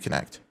try and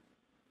reconnect.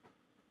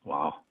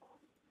 Wow.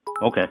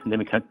 Okay. Let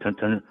me turn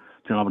on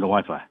the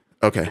Wi-Fi.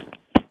 Okay.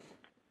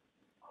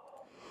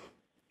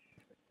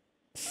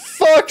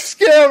 Fuck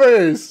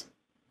scammers!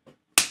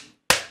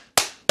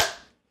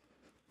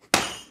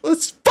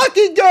 Let's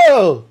fucking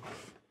go!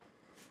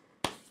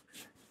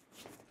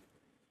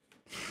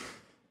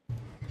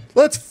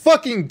 Let's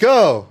fucking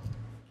go!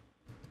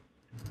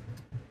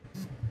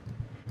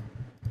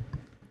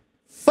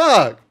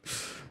 Fuck!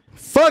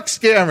 Fuck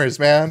scammers,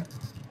 man!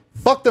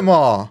 Fuck them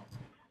all!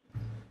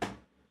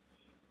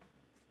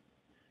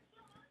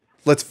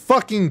 Let's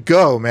fucking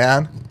go,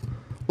 man!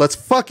 Let's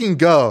fucking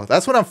go!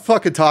 That's what I'm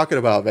fucking talking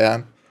about,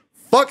 man!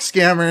 Fuck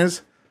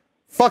scammers!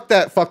 Fuck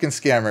that fucking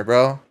scammer,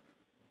 bro!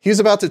 He was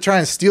about to try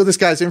and steal this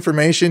guy's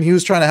information. He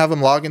was trying to have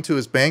him log into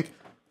his bank.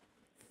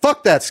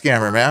 Fuck that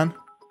scammer, man!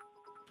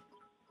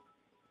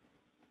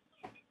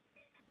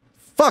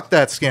 Fuck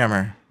that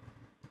scammer!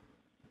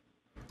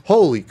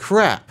 Holy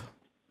crap!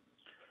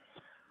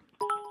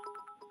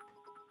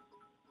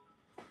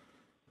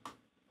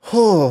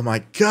 Oh my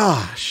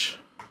gosh.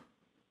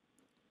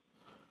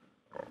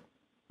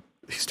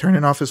 He's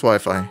turning off his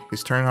Wi-Fi.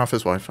 He's turning off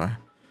his Wi-Fi.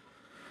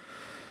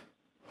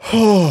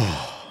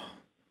 Oh.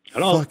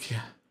 Hello? Fuck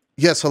yeah.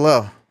 Yes,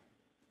 hello.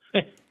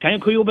 Hey, can I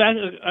call you back?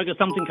 I got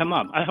something come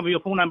up. I have your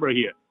phone number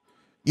here.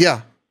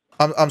 Yeah.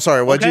 I'm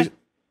sorry. What'd you...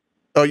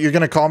 Oh, you're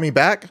going to call me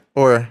back?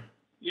 Or...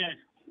 Yeah.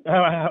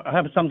 I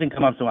have something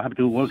come up, so I have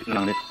to work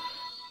on it.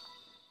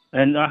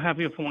 And I have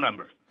your phone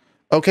number.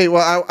 Okay,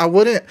 well, I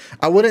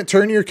wouldn't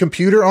turn your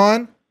computer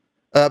on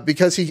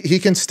because he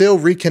can still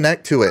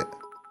reconnect to it.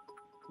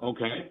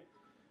 Okay.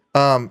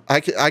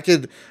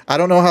 I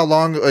don't know how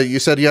long you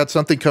said you had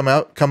something come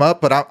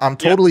up, but I'm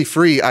totally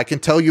free. I can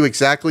tell you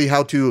exactly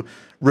how to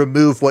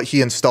remove what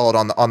he installed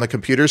on the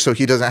computer so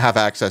he doesn't have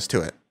access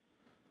to it.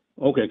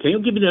 Okay, can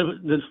you give me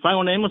the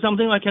file name or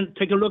something? I can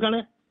take a look on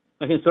it.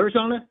 I can search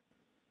on it.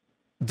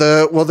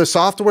 The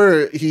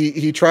software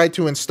he tried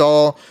to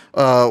install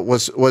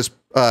was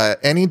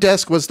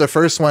AnyDesk was the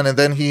first one, and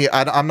then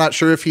I'm not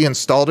sure if he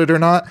installed it or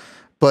not,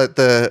 but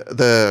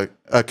the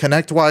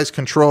ConnectWise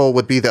control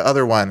would be the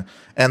other one.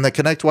 And the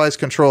ConnectWise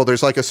control,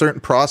 there's like a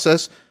certain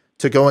process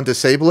to go and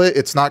disable it.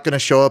 It's not going to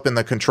show up in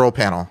the control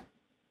panel.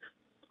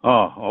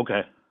 Oh,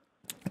 okay.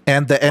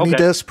 And the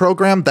AnyDesk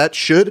program, that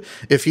should,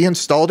 if he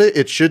installed it,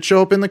 it should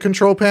show up in the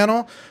control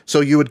panel.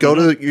 So you would go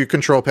to your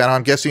control panel.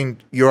 I'm guessing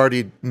you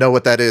already know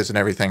what that is and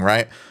everything,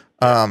 right?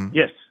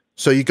 Yes.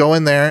 So you go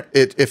in there.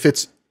 If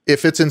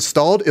it's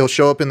installed, it'll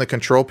show up in the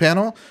control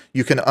panel.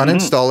 You can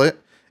uninstall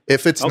it.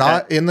 If it's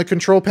not in the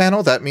control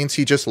panel, that means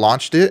he just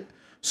launched it.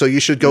 So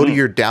you should go to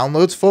your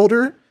downloads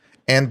folder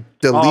and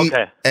delete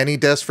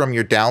AnyDesk from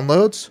your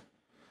downloads.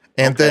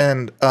 And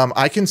then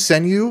I can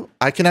send you,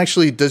 I can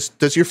actually,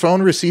 does your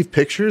phone receive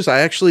pictures?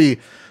 I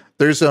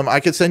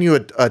could send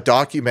you a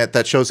document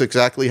that shows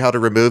exactly how to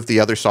remove the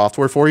other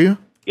software for you.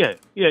 Yeah.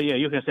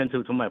 You can send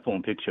it to my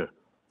phone picture.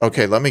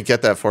 Okay, let me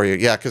get that for you.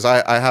 Yeah, because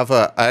I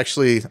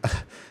actually,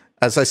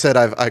 as I said,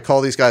 I call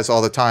these guys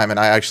all the time, and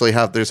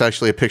there's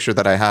actually a picture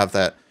that I have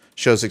that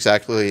shows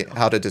exactly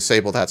how to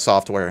disable that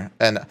software.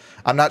 And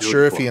I'm not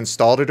sure if he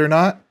installed it or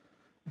not,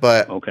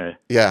 but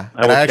yeah.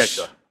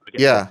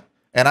 Yeah.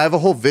 And I have a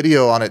whole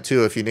video on it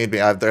too, if you need me.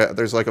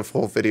 There's like a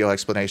full video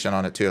explanation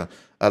on it too.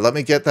 Let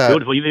me get that.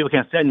 Beautiful. You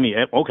can send me.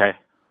 Okay.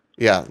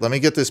 Yeah. Let me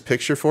get this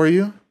picture for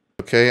you.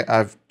 Okay.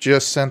 I've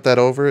just sent that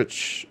over.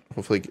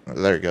 Hopefully,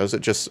 there it goes.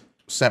 It just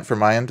sent from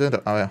my end.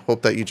 I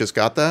hope that you just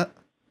got that.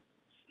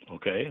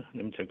 Okay.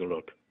 Let me take a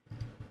look.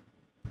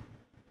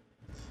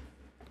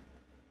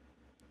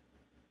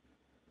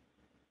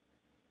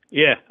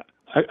 Yeah,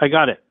 I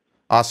got it.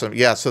 Awesome.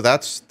 Yeah. So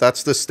that's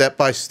the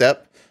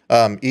step-by-step.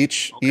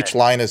 Each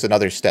line is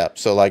another step.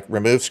 So like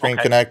remove Screen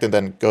Connect and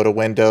then go to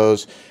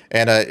Windows.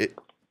 And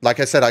like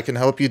I said, I can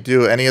help you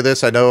do any of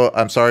this.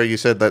 I'm sorry you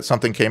said that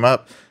something came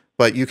up,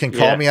 but you can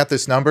call me at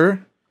this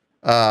number.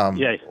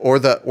 Yes. Or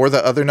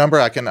the other number,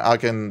 I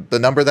can the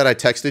number that I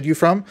texted you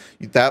from,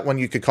 that one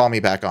you could call me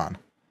back on.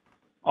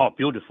 Oh,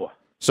 beautiful.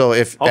 So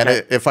if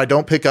I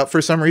don't pick up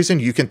for some reason,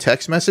 you can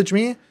text message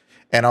me,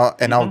 and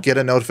I'll get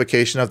a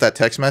notification of that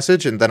text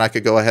message, and then I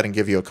could go ahead and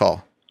give you a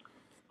call.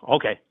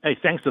 Okay. Hey,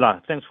 thanks a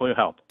lot. Thanks for your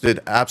help.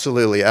 Dude,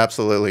 absolutely,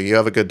 absolutely. You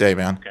have a good day,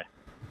 man. Okay.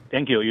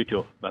 Thank you. You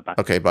too. Bye-bye.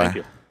 Okay, bye. Thank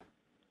you.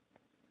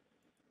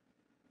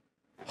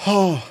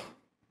 Oh.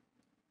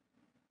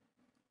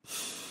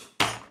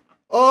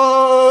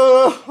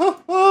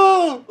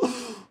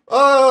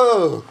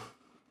 Oh.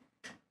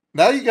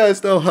 Now you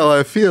guys know how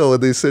I feel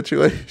in these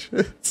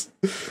situations.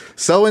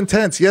 So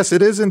intense. Yes,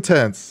 it is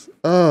intense.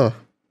 Oh.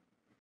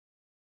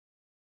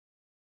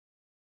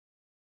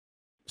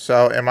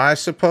 So am I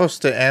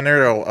supposed to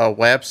enter a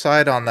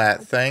website on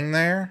that thing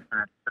there?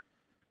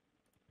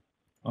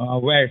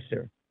 Where,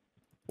 sir?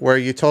 Where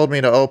you told me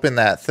to open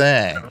that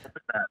thing.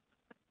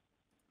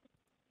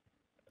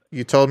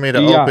 You told me to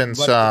open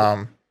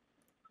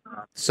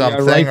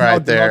something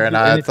right there, and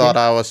I thought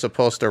I was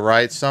supposed to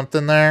write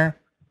something there.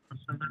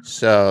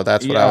 So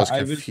that's what I was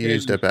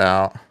confused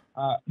about.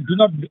 Do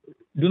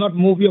not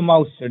move your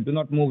mouse, sir. Do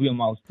not move your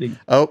mouse, please.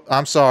 Oh,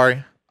 I'm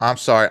sorry. I'm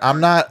sorry. I'm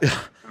not.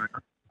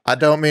 I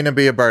don't mean to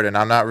be a burden.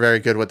 I'm not very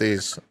good with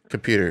these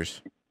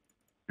computers.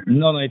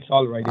 No, it's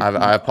all right.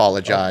 I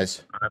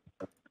apologize.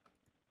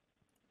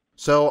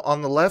 So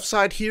on the left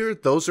side here,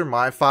 those are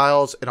my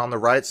files, and on the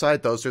right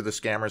side, those are the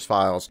Scammer's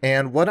files.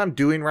 And what I'm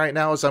doing right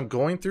now is I'm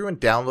going through and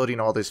downloading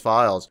all these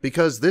files,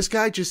 because this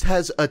guy just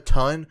has a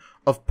ton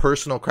of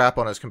personal crap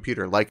on his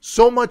computer. Like,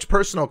 so much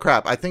personal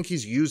crap. I think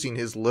he's using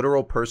his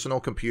literal personal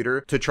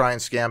computer to try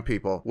and scam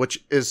people,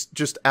 which is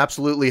just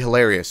absolutely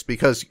hilarious,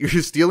 because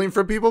you're stealing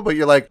from people, but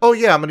you're like, oh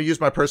yeah, I'm gonna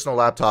use my personal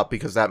laptop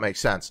because that makes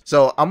sense.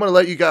 So I'm gonna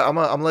let you guys, I'm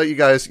gonna let you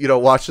guys, you know,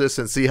 watch this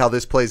and see how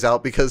this plays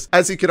out, because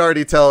as you can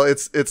already tell,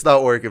 it's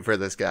not working for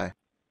this guy.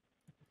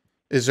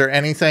 Is there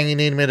anything you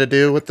need me to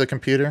do with the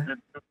computer?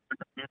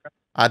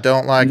 I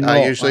don't like, No,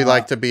 I usually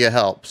like to be a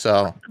help,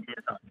 so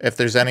if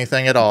there's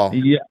anything at all.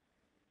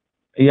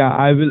 Yeah,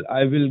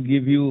 I will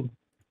give you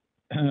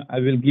I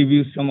will give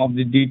you some of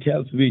the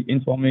details with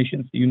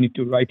information. You need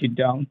to write it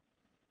down.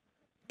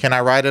 Can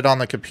I write it on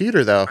the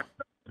computer though?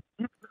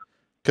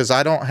 Because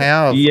I don't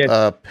have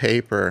a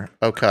paper.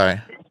 Okay.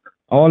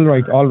 All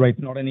right,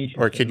 not an issue.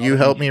 Or could you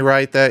help me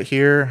write that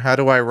here? How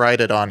do I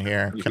write it on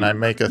here? Can I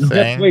make a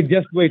thing?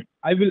 Just wait.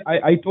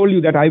 I told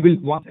you that I will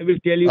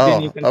tell you,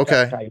 then you can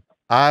start type.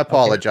 I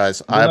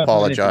apologize. Okay. I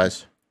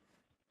apologize.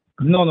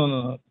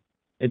 No.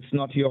 It's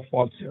not your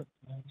fault, sir.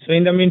 So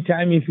in the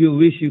meantime, if you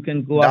wish, you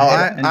can go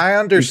ahead. I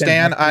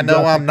understand. I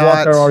know I'm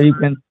not.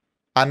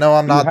 I know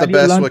I'm not the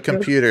best with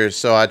computers,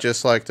 so I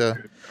just like to.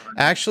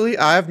 Actually,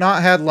 I have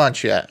not had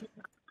lunch yet.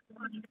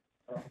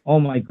 Oh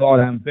my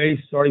God, I'm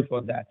very sorry for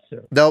that,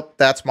 sir. Nope,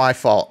 that's my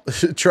fault.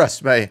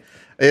 Trust me.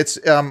 It's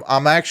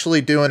I'm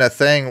actually doing a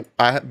thing.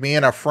 Me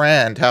and a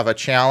friend have a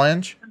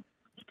challenge.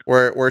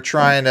 We're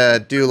trying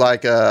to do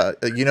like a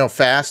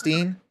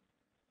fasting.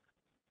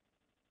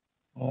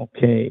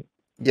 Okay.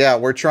 Yeah,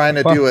 we're trying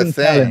to do a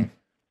thing. Challenge.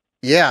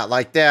 Yeah,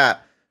 like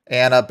that.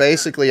 And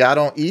basically, I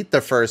don't eat the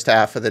first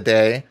half of the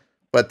day,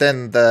 but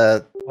then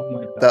the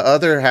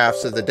other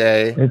halves of the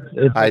day,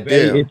 I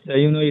do.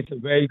 It's a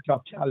very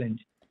tough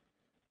challenge.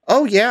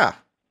 Oh yeah,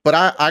 but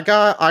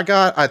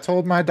I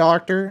told my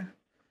doctor,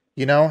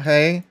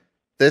 hey,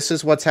 this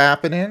is what's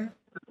happening,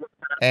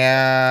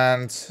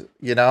 and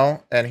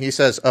and he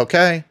says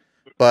okay,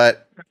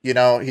 but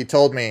he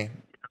told me,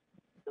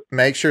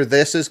 make sure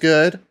this is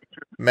good.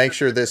 Make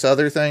sure this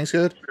other thing's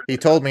good. He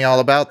told me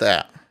all about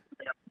that.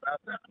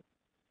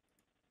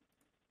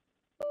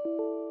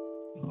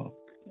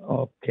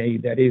 Okay,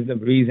 that is the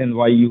reason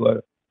why you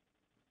are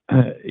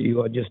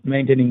just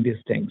maintaining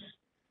these things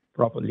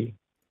properly.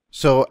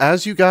 So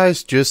as you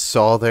guys just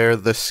saw there,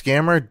 the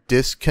scammer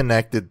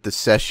disconnected the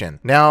session.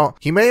 Now,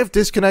 he may have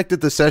disconnected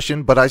the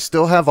session, but I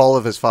still have all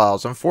of his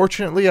files.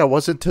 Unfortunately, I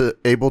wasn't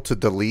able to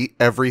delete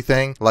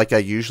everything like I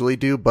usually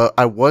do, but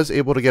I was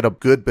able to get a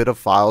good bit of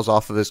files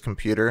off of his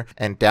computer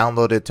and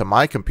download it to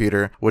my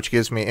computer, which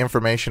gives me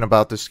information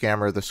about the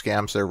scammer, the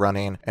scams they're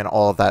running, and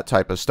all of that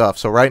type of stuff.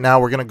 So right now,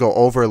 we're going to go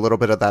over a little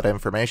bit of that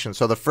information.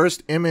 So the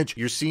first image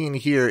you're seeing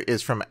here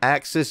is from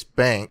Axis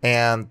Bank,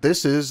 and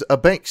this is a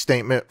bank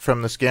statement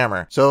from the scammer.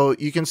 So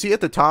you can see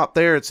at the top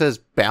there, it says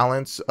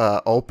balance,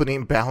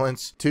 opening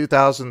balance,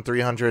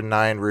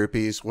 2,309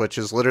 rupees, which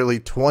is literally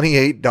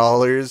 $28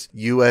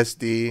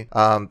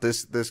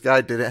 USD. This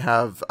guy didn't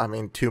have,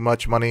 too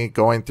much money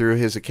going through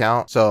his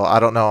account. So I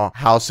don't know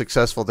how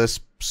successful this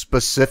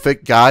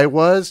specific guy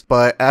was,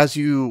 but as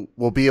you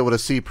will be able to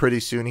see pretty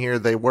soon here,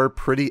 they were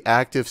pretty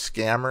active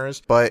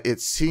scammers, but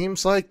it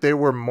seems like they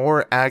were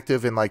more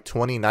active in like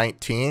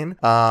 2019,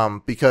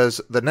 because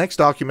the next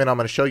document I'm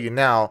going to show you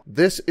now,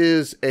 this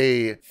is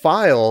a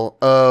file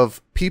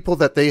of people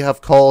that they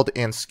have called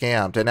and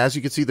scammed. And as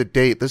you can see the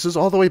date, this is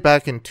all the way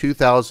back in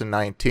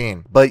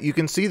 2019. But you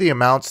can see the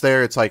amounts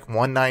there. It's like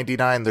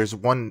 $199. There's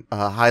one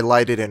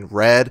highlighted in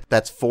red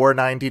that's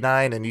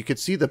 $499, and you can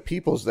see the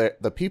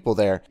people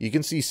there. You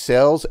can see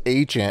sales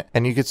agent,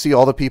 and you can see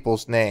all the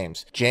people's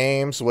names.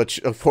 James, which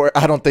of course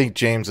I don't think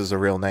James is a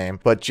real name,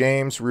 but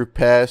James,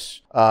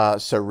 Rupesh,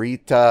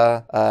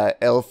 Sarita,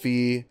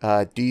 Elfie,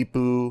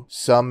 Deepu,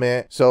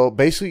 Summit. So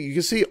basically you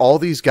can see all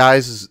these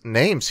guys'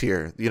 names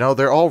here. You know,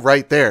 they're all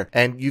right there,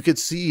 and you could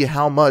see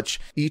how much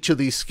each of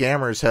these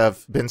scammers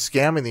have been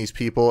scamming these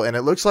people. And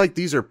it looks like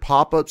these are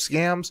pop-up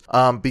scams,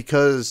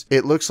 because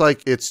it looks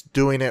like it's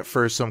doing it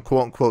for some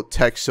quote-unquote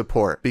tech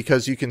support,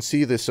 because you can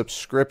see the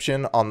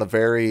subscription on the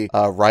very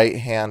right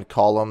hand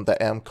column,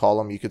 the M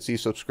column. You can see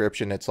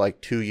subscription. It's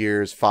like 2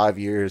 years, 5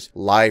 years,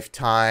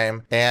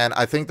 lifetime. And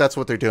I think that's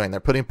what they're doing. They're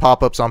putting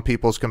pop-ups on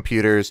people's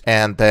computers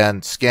and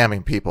then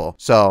scamming people.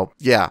 So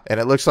yeah, and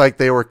it looks like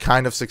they were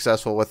kind of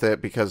successful with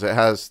it, because it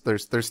has,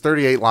 there's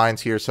 38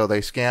 lines here, so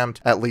they scammed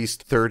at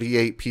least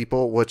 38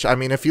 people, which, I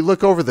mean, if you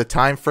look over the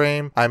time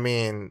frame, I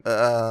mean,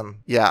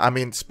 yeah, I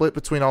mean, split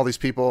between all these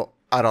people,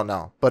 I don't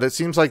know, but it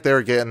seems like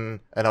they're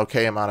getting an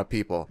okay amount of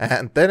people.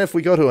 And then if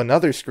we go to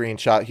another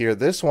screenshot here,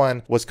 this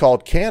one was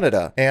called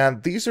Canada,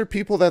 and these are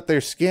people that they're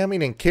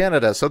scamming in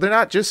Canada. So they're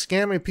not just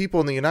scamming people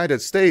in the United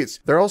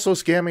States, they're also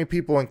scamming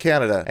people in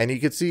Canada. And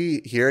you can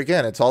see here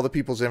again, it's all the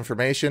people's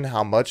information,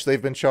 how much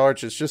they've been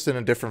charged. It's just in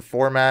a different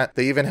format.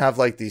 They even have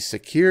like these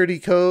security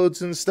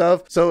codes and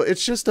stuff. So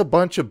it's just a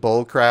bunch of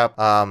bull crap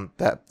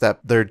that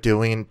they're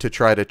doing to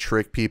try to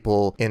trick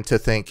people into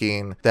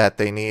thinking that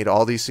they need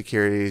all these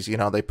securities. You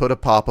know, they put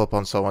a pop-up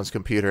on someone's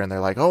computer and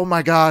they're like, oh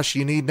my gosh,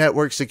 you need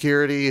network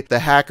security. The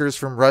hackers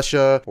from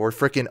Russia or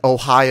freaking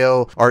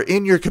Ohio are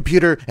in your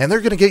computer and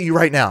they're gonna get you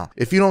right now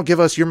if you don't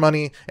give us your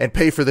money and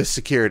pay for this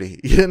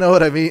security. You know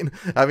what I mean?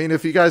 I mean,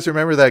 if you guys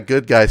remember that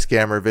good guy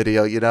scammer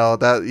video, you know,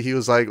 that he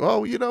was like,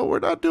 oh, you know, we're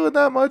not doing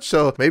that much.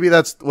 So maybe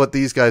that's what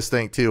these guys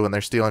think too when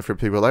they're stealing from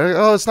people. Like,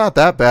 oh, it's not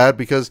that bad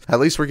because at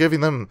least we're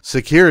giving them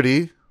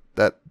security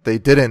that they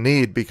didn't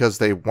need because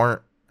they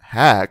weren't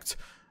hacked.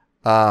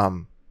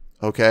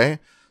 Okay.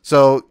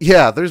 So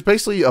yeah, there's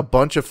basically a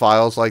bunch of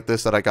files like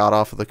this that I got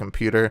off of the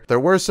computer. There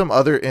were some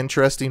other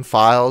interesting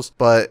files,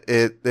 but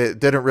it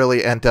didn't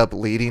really end up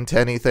leading to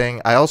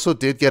anything. I also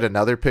did get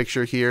another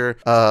picture here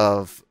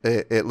of,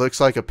 it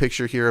looks like a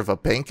picture here of a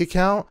bank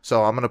account.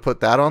 So I'm going to put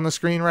that on the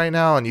screen right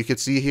now, and you can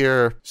see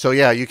here. So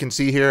yeah, you can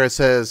see here it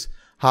says,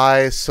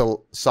 hi,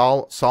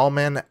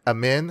 Salman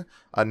Amin.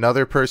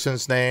 Another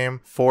person's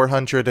name,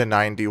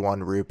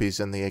 491 rupees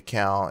in the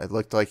account. It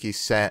looked like he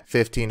sent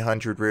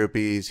 1,500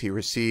 rupees. He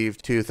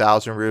received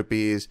 2,000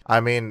 rupees. I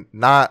mean,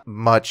 not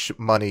much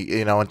money,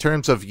 you know, in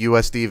terms of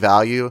USD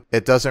value.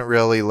 It doesn't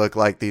really look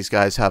like these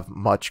guys have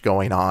much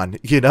going on,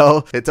 you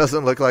know? It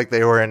doesn't look like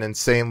they were an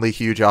insanely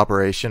huge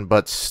operation,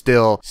 but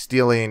still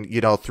stealing, you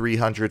know, $300,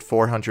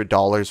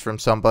 $400 from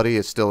somebody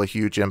is still a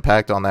huge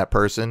impact on that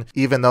person.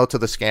 Even though to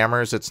the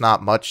scammers, it's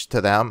not much to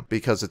them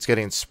because it's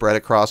getting spread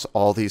across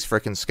all these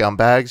freaking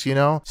scumbags, you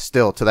know,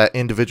 still to that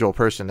individual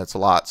person, it's a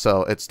lot.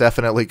 So it's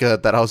definitely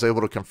good that I was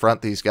able to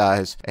confront these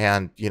guys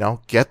and, you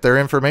know, get their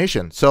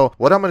information. So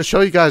what I'm going to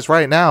show you guys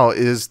right now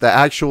is the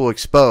actual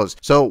expose.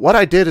 So what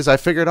I did is I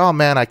figured, oh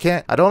man, I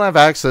don't have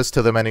access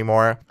to them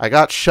anymore. I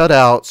got shut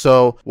out.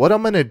 So what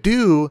I'm going to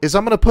do is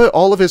I'm going to put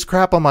all of his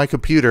crap on my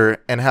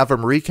computer and have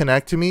him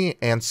reconnect to me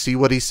and see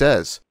what he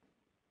says.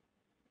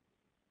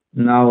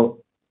 Now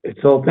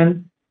it's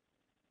open.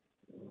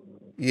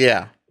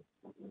 Yeah.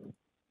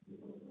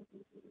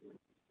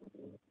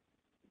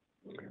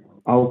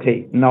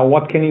 Okay, now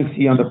what can you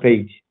see on the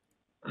page?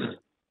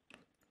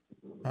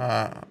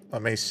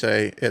 Let me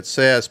see. It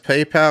says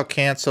PayPal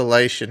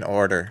cancellation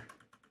order.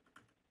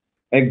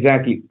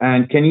 Exactly.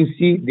 And can you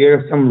see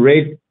there's some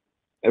red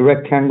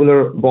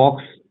rectangular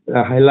box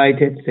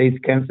highlighted, says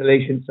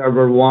cancellation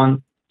server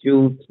 1,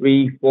 2,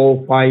 3,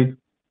 4, 5,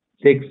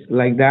 6,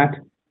 like that?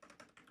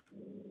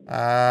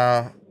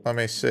 Let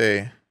me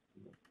see.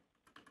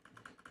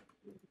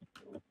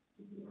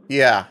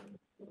 Yeah.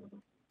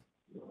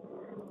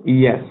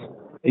 Yes.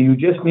 You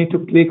just need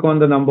to click on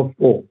the number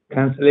 4,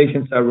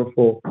 cancellation server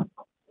 4.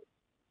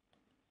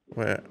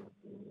 Wait,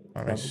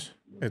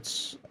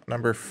 it's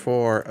number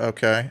 4.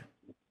 Okay.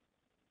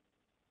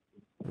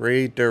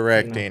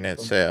 Redirecting,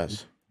 it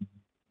says.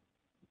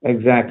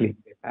 Exactly.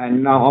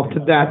 And now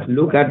after that,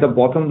 look at the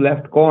bottom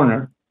left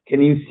corner.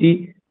 Can you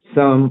see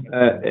some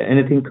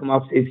anything come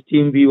up? Says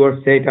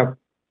TeamViewer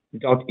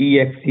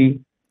setup.exe.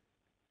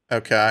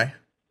 Okay.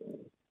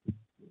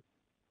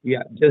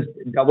 Yeah, just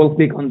double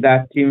click on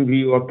that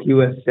TeamViewer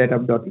QS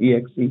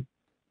setup.exe.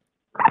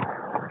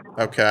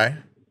 Okay.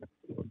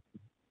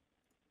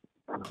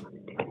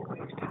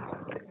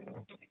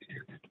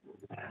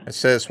 It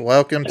says,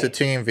 welcome to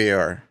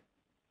TeamViewer.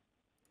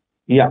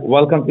 Yeah,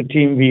 welcome to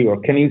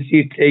TeamViewer. Can you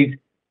see it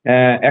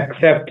says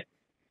accept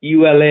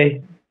ULA,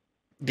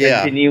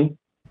 continue?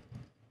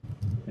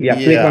 Yeah,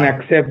 click on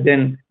accept,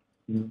 then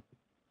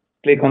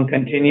click on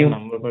continue.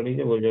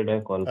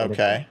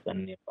 Okay.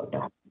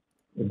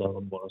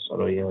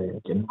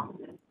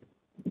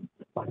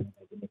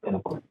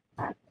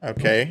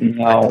 Okay, I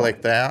Now,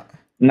 click that.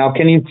 now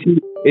can you see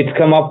it's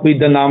come up with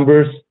the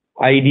numbers,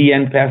 ID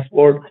and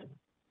password?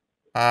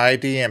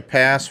 ID and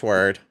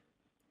password.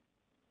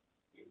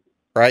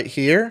 Right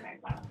here?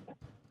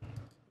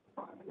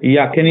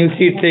 Yeah, can you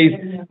see it says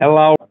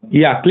allow?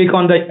 Yeah, click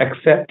on the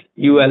accept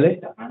ULA.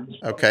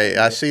 Okay,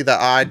 I see the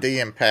ID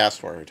and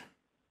password.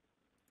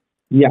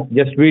 Yeah,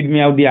 just read me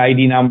out the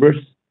ID numbers.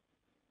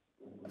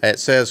 It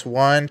says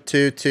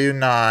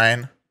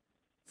 1229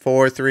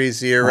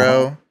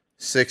 430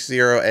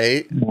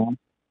 608.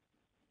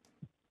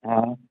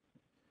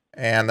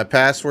 And the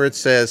password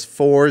says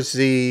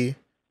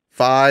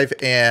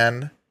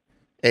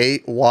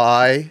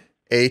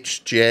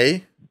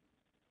 4Z5N8YHJ.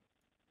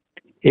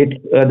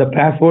 The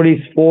password is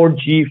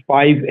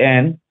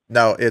 4G5N.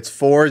 No, it's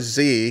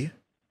 4Z5N.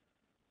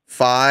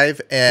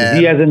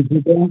 Z as in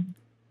zebra.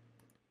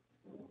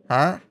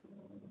 Huh?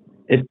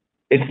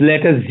 It's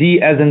letter Z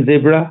as in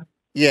zebra.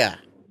 Yeah.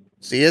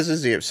 Z as in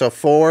zebra. So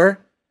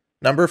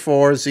number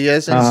 4, Z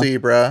as in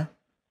zebra.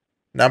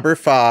 Number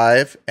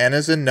 5, N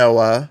as in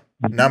Noah.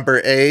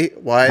 Number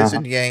 8, Y as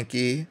in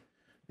Yankee.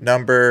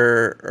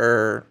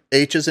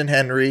 H as in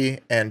Henry,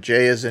 and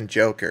J as in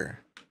Joker.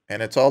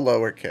 And it's all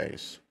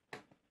lowercase.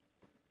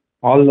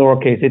 All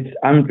lowercase.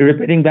 I'm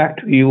repeating back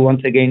to you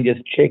once again.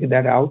 Just check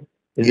that out.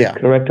 Is it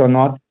correct or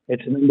not?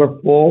 It's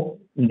number 4,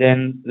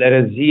 then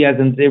letter Z as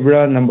in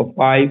zebra, number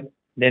 5,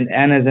 then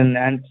N as in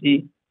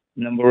Nancy,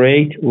 number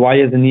 8, Y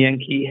as in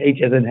Yankee,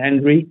 H as in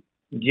Henry,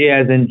 J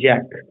as in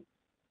Jack.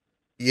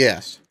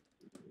 Yes.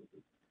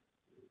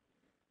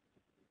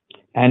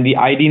 And the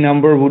ID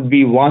number would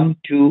be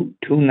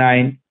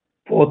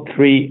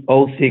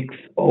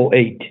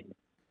 1229430608.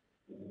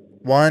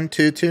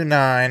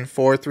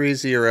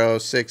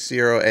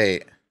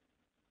 1229430608.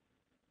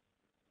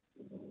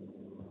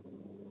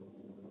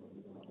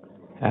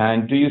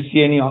 And do you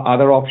see any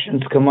other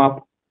options come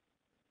up?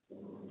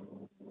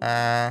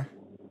 I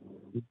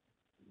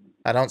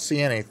don't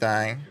see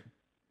anything.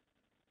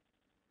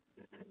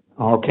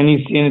 Or can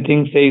you see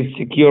anything say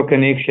secure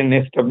connection,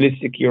 establish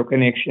secure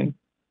connection?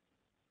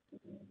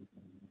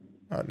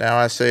 Oh, now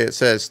I see it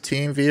says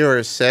team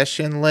viewer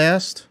session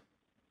list.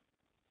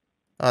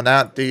 Oh,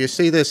 now do you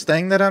see this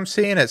thing that I'm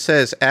seeing? It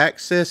says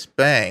Axis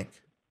Bank.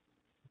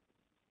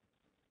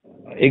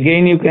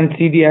 Again, you can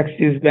see the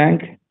Axis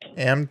Bank.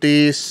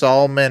 MD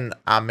Salman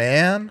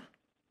Aman.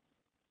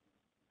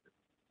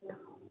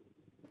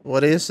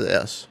 What is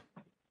this?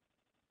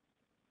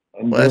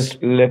 West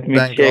Just let me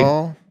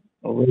Bengal? check.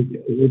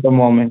 Wait a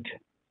moment.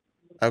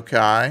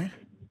 Okay.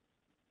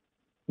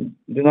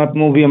 Do not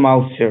move your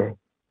mouse, sir.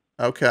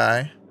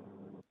 Okay.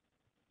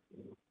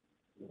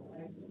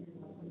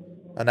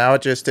 And now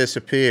it just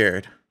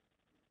disappeared.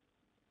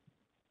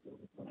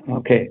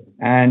 Okay.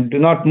 And do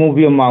not move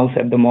your mouse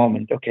at the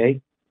moment,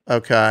 okay?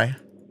 Okay.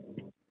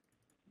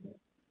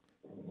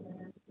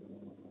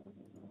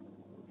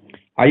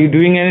 Are you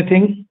doing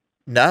anything?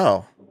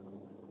 No.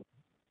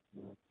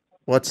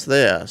 What's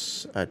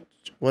this?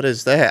 What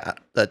is that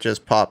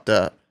just popped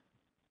up?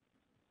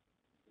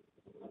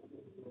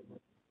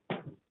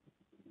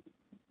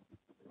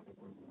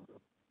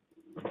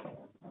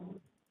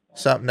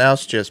 Something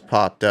else just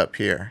popped up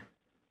here.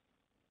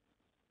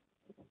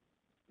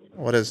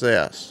 What is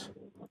this?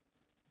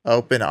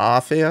 Open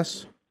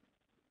Office?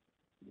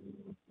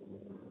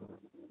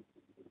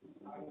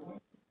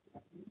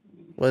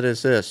 What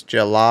is this?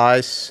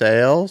 July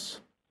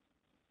sales?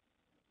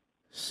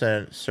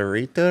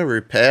 Sarita?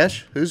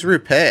 Rupesh? Who's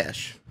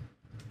Rupesh?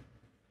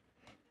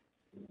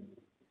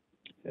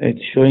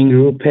 It's showing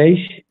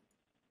Rupesh.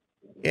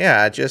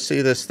 Yeah, I just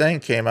see this thing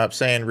came up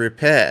saying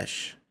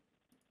Rupesh.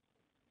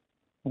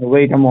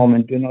 Wait a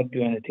moment. Do not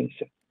do anything,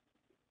 sir.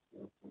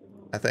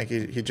 I think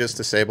he just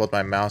disabled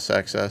my mouse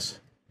access.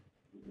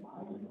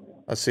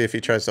 Let's see if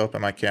he tries to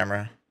open my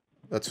camera.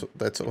 That's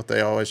what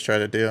they always try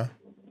to do.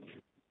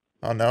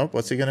 Oh no,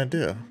 what's he gonna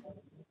do?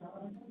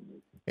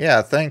 Yeah,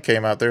 a thing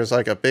came up. There's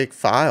like a big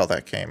file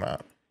that came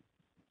up.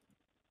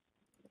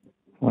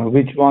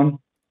 Which one?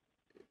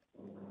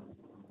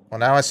 Well,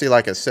 now I see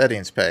like a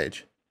settings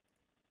page.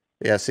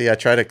 Yeah, see, I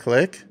try to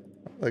click.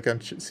 Like,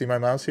 see my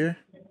mouse here?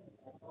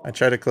 I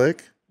try to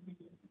click.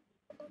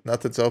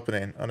 Nothing's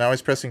opening. Oh, now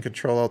he's pressing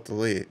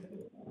Control-Alt-Delete.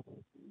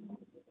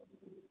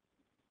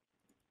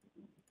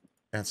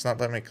 Yeah, it's not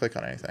letting me click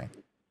on anything.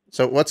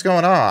 So what's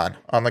going on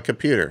the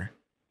computer?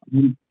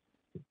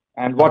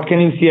 And what can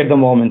you see at the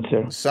moment,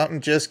 sir? Something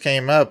just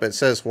came up. It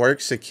says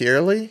work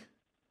securely.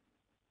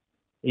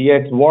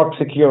 Yes, work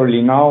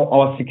securely. Now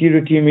our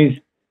security team is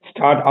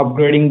start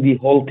upgrading the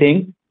whole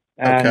thing,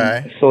 and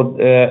okay. so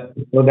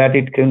that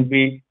it can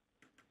be.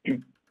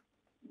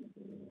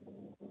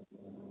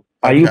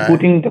 Are you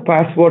putting the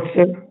password,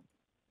 sir?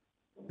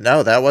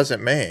 No, that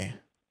wasn't me.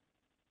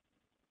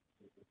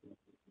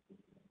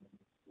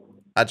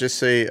 I just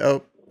see,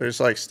 oh, there's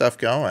like stuff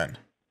going.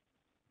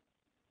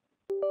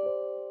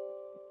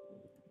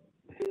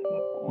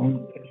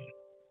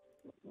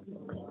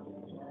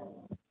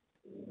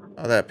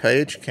 Oh, that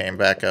page came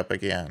back up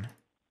again.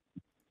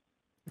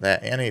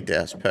 that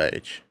AnyDesk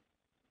page.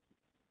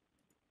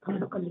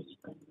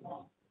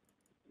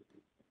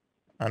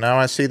 Oh, now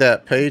I see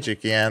that page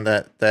again,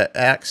 that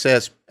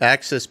Access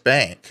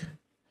Bank.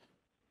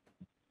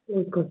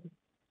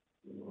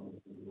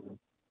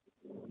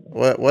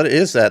 What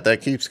is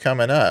that keeps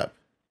coming up?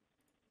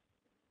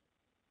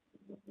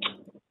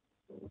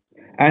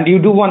 And you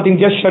do one thing,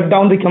 just shut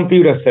down the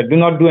computer, sir. Do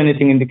not do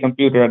anything in the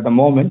computer at the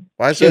moment.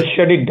 Why is just it?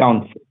 Shut it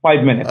down for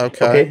 5 minutes.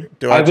 Okay.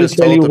 Do I just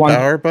hold the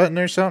power button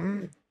or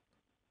something?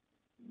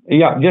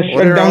 Yeah, just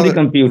shut down the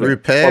computer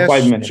for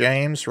 5 minutes.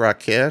 James,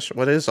 Rakesh,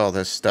 what is all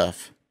this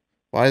stuff?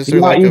 Why is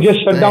there you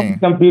just shut down the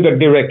computer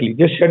directly.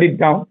 Just shut it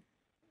down.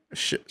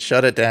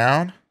 Shut it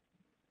down?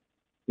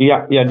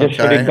 Yeah, just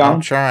shut it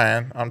down.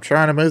 I'm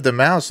trying to move the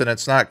mouse and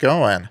it's not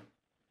going.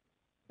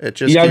 It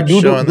just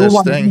keeps showing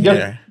this thing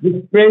here.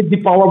 Just press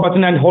the power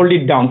button and hold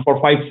it down for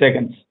 5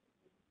 seconds.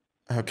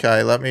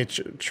 Okay, let me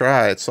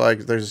try. It's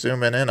like they're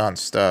zooming in on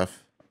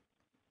stuff.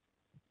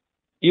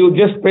 You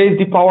just press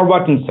the power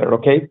button, sir,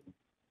 okay?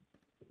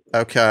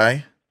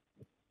 Okay.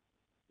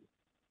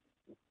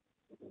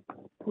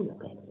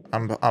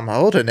 I'm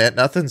holding it.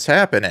 Nothing's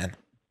happening.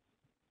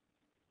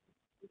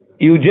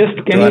 Can you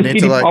see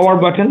the power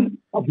button?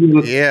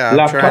 Yeah,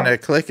 I'm trying to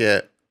click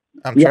it.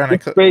 Trying to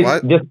click.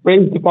 Just press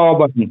the power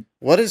button.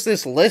 What is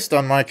this list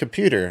on my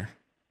computer?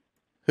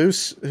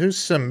 Who's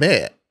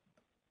submit?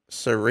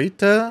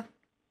 Sarita?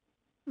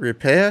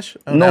 Rupesh?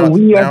 Oh, no,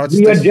 we are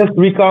just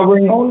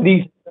recovering all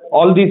these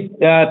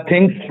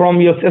things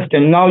from your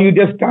system. Now you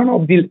just turn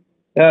off the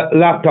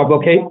laptop,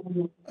 okay?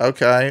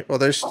 Okay. Well,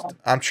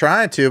 I'm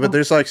trying to, but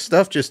there's like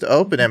stuff just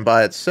opening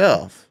by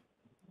itself.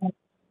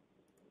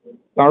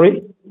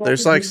 Sorry?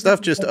 There's like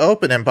stuff just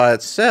opening by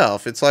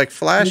itself. It's like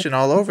flashing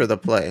all over the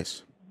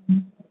place.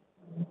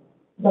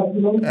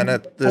 And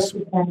this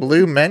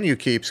blue menu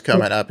keeps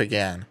coming up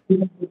again.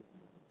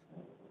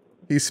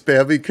 He's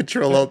spamming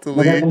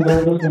Control-Alt-Delete.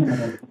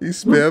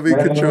 He's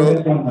spamming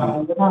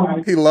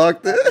Control. He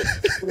locked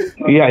it.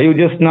 Yeah, you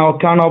just now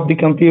turn off the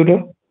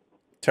computer.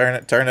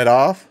 Turn it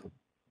off?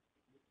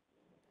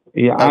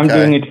 Yeah, okay. I'm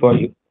doing it for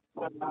you.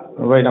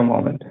 Wait a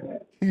moment.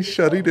 He's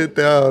shutting it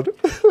down.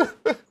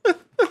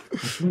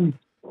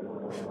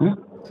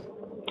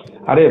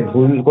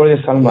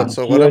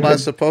 So what am I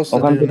supposed to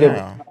do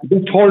now?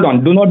 Just hold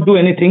on. Do not do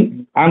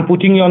anything. I'm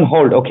putting you on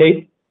hold,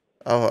 okay?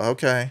 Oh,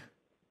 okay.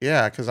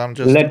 Yeah, because I'm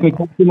just... Let me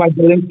talk to my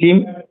billing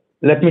team.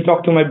 Let me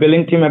talk to my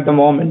billing team at the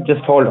moment.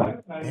 Just hold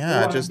on.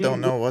 Yeah, I just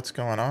don't know what's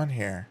going on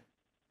here.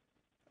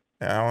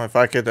 You know, if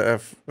I could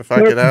have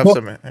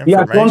some information.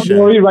 Yeah, don't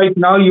worry. Right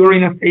now, you're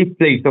in a safe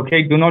place,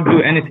 okay? Do not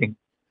do anything.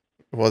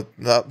 Well,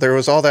 there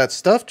was all that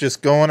stuff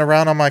just going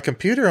around on my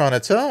computer on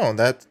its own.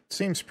 That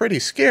seems pretty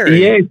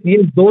scary. Yes.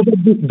 Those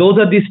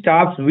are the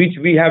stuffs which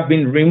we have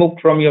been removed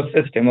from your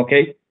system,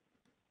 okay?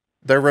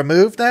 They're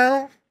removed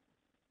now?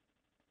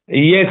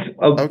 Yes.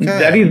 Okay.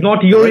 That is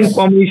not your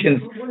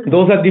information.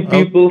 Those are the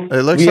people.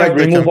 It looks like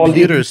the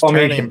computer's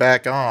turning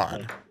back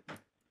on.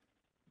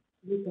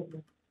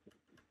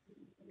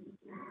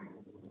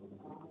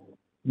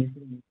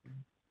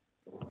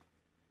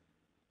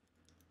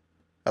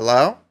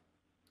 Hello?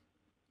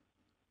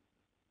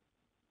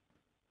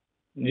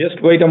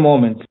 Just wait a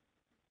moment.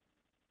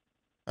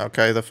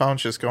 Okay, the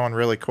phone's just going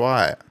really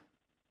quiet.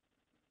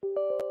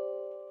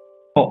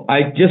 Oh,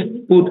 I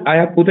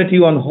have put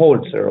you on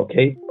hold, sir,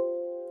 okay?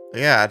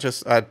 Yeah,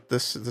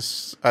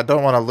 I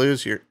don't want to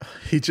lose your...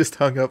 He just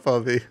hung up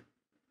on me.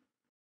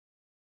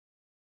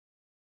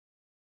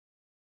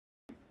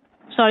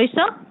 Sorry,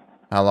 sir?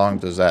 How long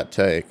does that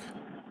take?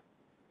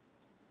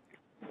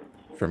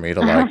 For me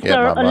to get my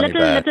money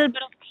back?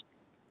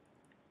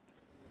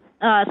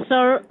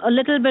 Sir, a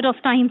little bit of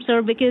time,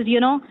 sir, because,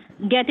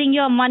 getting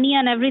your money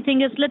and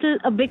everything is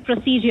a big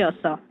procedure,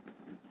 sir.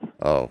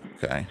 Oh,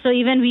 okay. So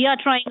even we are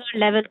trying our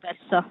level best,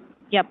 sir.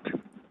 Yep.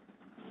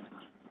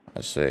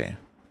 I see.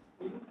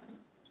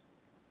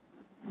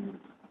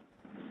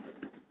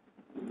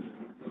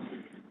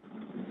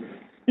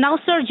 Now,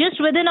 sir,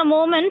 just within a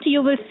moment,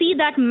 you will see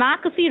that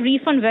McAfee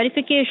refund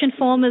verification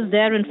form is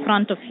there in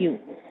front of you.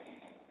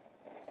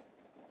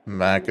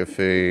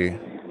 McAfee.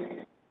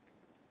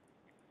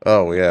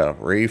 Oh, yeah.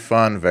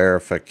 Refund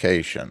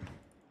verification.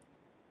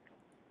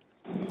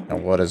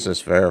 And what is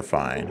this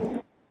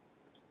verifying?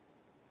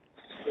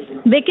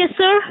 Because,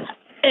 sir,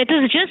 it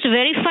is just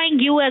verifying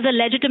you as a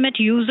legitimate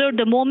user.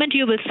 The moment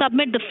you will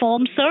submit the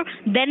form, sir,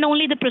 then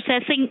only the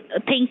processing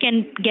thing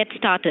can get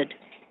started.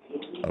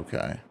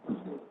 Okay.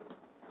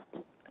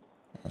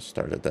 I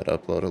started that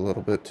upload a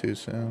little bit too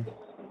soon.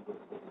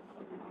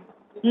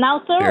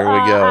 Now, sir, Here we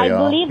go, I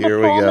believe the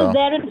form is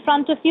there in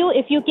front of you.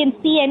 If you can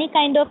see any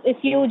kind of, if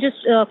you just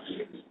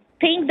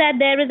think that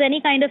there is any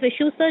kind of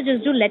issue, sir,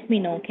 just do let me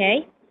know,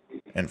 okay?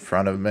 In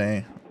front of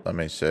me? Let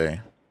me see.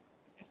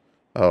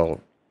 Oh,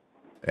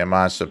 am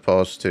I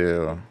supposed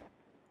to...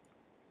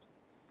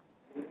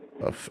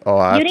 Oh,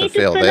 I have to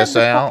fill this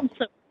out?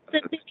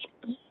 Form,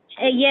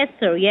 yes,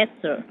 sir. Yes,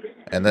 sir.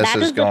 And this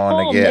is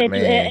going to get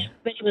me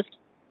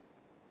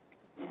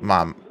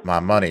my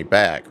money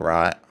back,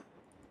 right?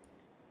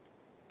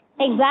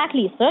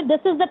 Exactly, sir.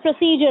 This is the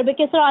procedure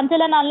because, sir,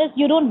 until and unless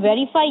you don't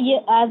verify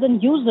as a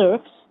user,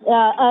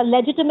 a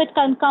legitimate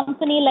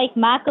company like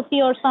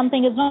McAfee or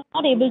something is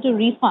not able to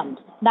refund.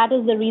 That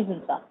is the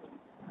reason, sir.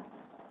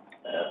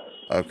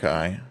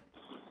 Okay.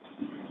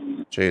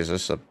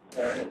 Jesus,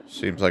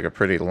 seems like a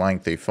pretty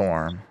lengthy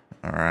form.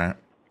 All right.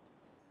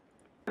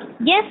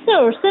 Yes,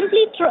 sir.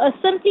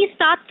 Simply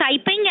start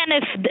typing,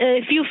 and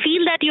if you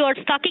feel that you are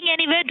stuck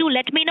anywhere, do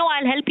let me know.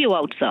 I'll help you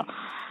out, sir.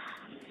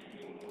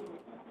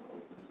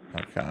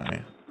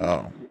 Okay.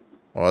 Oh.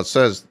 Well, it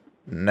says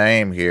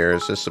name here.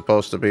 Is this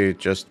supposed to be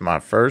just my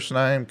first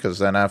name? Because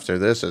then after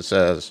this it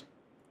says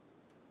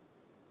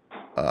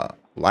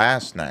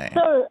last name.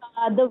 Sir,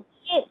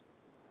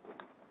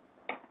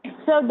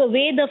 the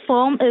way the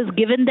form is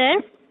given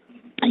there,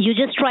 you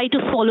just try to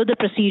follow the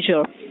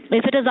procedure.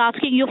 If it is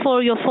asking you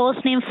for your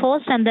first name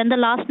first and then the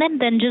last name,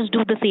 then just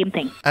do the same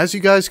thing. As you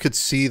guys could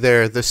see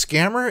there, the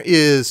scammer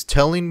is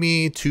telling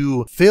me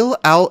to fill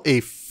out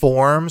a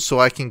form so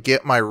I can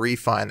get my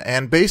refund.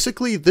 And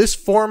basically this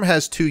form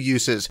has two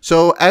uses.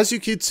 So as you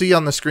can see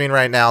on the screen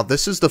right now,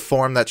 this is the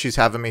form that she's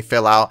having me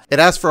fill out. It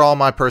asks for all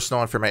my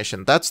personal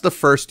information. That's the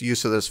first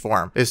use of this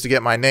form, is to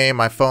get my name,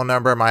 my phone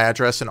number, my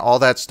address, and all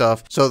that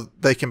stuff so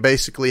they can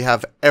basically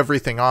have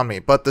everything on me.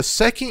 But the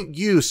second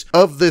use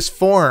of this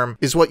form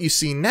is what you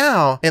see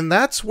now, and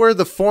that's where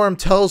the form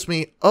tells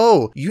me,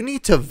 oh, you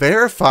need to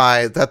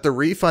verify that the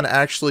refund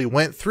actually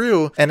went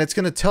through, and it's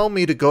going to tell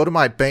me to go to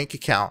my bank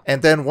account.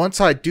 And then once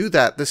I do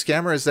that, the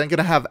scammer is then going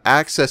to have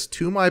access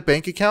to my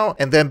bank account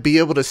and then be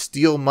able to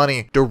steal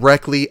money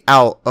directly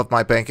out of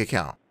my bank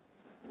account.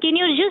 Can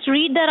you just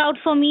read that out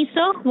for me,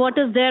 sir? What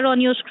is there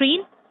on your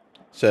screen? It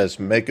says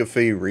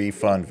McAfee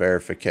refund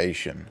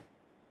verification.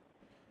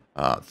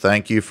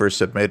 Thank you for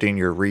submitting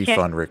your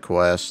refund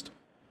request.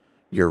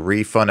 Your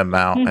refund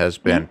amount has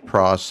been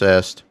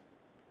processed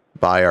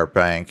by our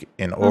bank.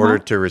 In order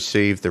to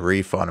receive the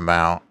refund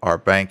amount, our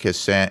bank has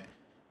sent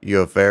you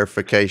a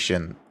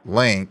verification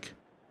link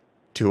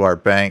to our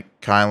bank.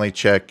 Kindly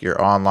check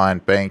your online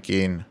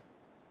banking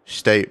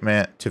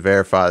statement to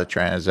verify the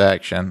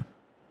transaction.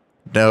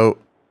 Note,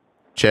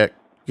 check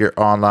your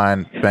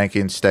online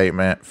banking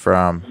statement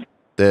from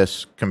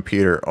this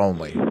computer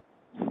only.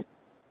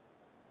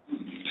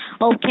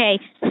 Okay,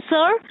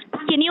 sir,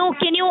 can you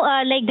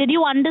like, did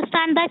you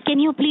understand that? Can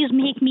you please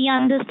make me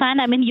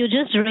understand? I mean, you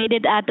just read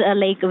it at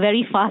like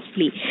very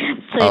fastly,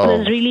 so it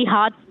was really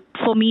hard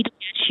for me to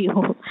catch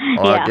you.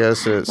 Well, I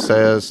guess it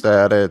says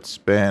that it's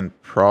been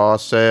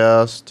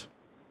processed,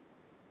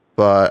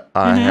 but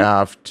I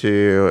have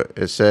to,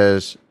 it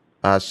says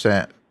I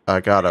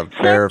got a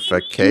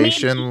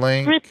verification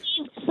link.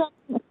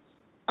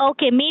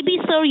 Okay, maybe,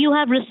 sir, you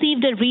have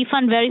received a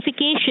refund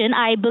verification.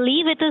 I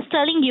believe it is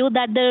telling you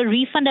that the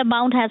refund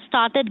amount has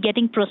started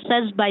getting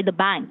processed by the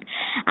bank.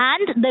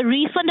 And the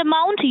refund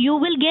amount, you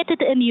will get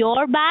it in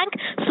your bank.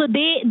 So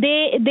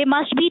they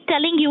must be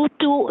telling you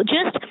to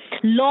just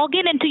log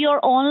in into your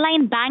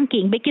online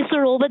banking, because,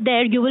 sir, over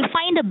there, you will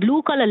find a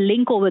blue color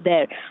link over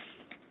there.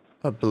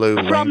 A blue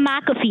link? From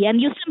McAfee.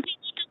 And you simply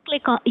need to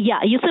click on,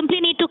 you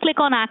simply need to click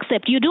on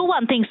accept. You do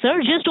one thing,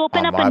 sir. Just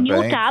open up a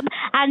new tab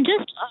and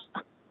just...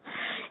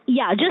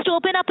 just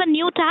open up a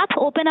new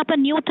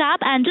tab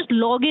and just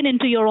log in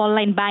into your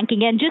online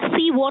banking and just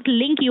see what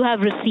link you have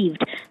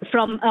received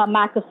from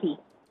McAfee.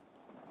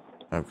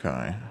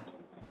 Okay.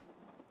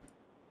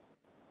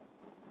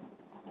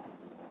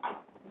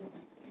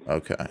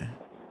 Okay.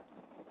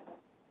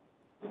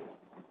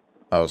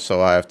 Oh,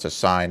 so I have to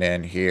sign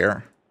in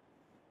here?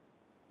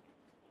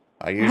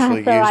 I usually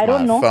use my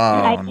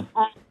phone.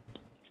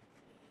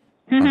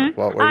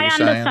 What were you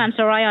saying? I understand,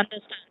 sir. I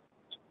understand.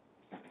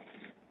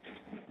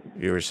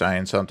 You were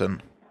saying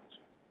something?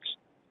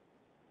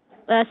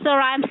 Sir,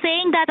 I'm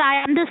saying that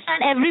I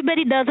understand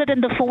everybody does it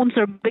in the phone,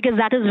 sir, because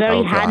that is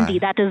very handy.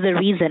 That is the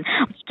reason.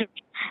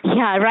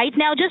 Yeah, right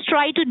now, just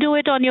try to do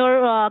it on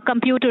your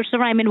computer, sir.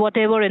 I mean,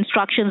 whatever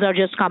instructions are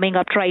just coming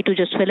up, try to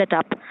just fill it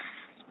up.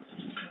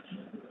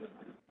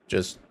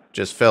 Just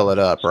fill it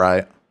up,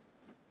 right?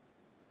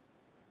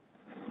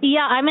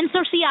 Yeah, I mean,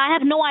 sir, see, I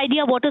have no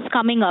idea what is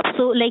coming up.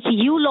 So, like,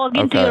 you log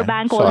into your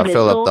bank always. So I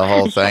fill up the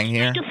whole thing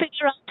here? To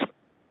figure out.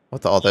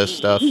 With all this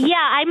stuff? Yeah,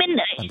 I mean...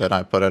 And then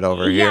I put it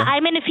over here? Yeah,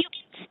 I mean, if you...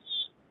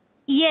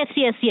 Yes.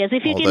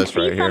 If you can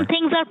see some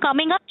things are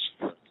coming up...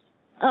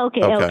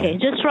 Okay.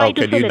 Just try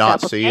to fill it up. Can you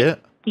not see it?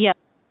 Yeah.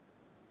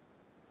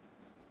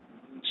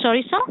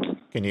 Sorry, sir?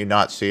 Can you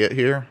not see it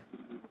here?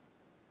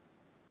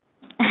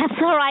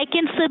 Sir, I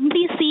can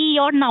simply see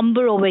your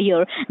number over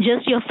here.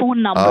 Just your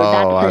phone number.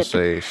 Oh, That's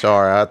I see.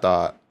 Sorry, I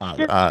thought...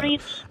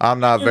 I'm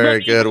not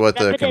very good with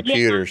the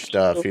computer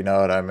stuff, you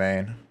know what I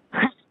mean?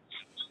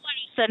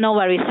 No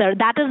worries, sir.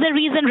 That is the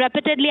reason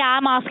repeatedly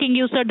I'm asking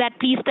you, sir, that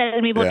please tell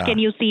me what can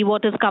you see,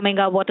 what is coming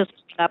up, what is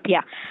coming up.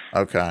 Yeah.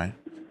 Okay.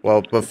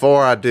 Well,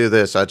 before I do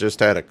this, I just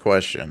had a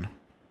question.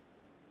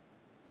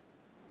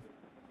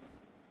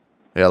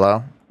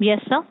 Hello?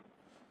 Yes, sir.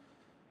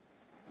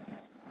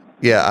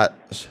 Yeah,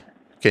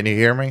 can you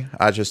hear me?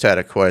 I just had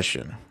a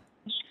question.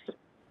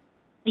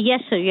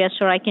 Yes,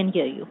 sir. I can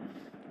hear you.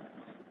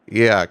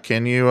 Yeah,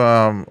 can you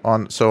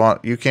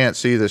you can't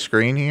see the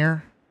screen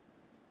here?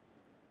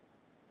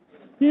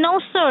 No,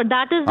 sir.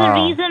 That is the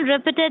reason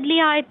repeatedly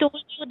I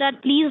told you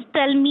that please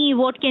tell me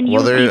what can you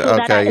see. So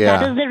that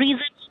is the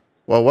reason.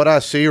 Well, what I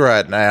see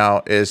right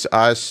now is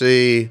I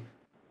see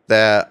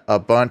that a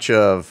bunch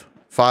of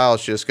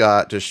files just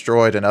got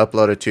destroyed and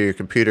uploaded to your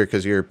computer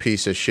because you're a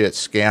piece of shit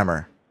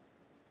scammer.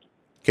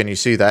 Can you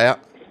see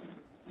that?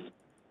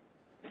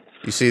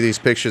 You see these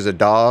pictures of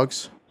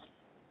dogs?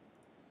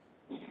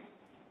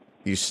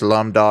 You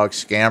slumdog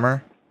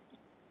scammer?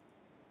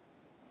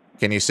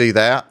 Can you see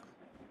that?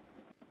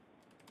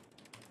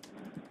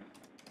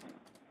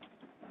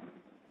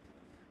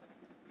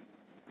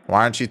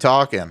 Why aren't you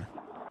talking?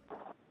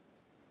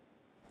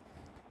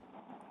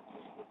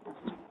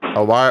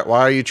 Oh, why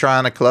are you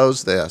trying to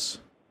close this?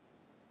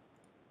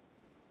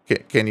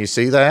 Can you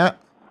see that?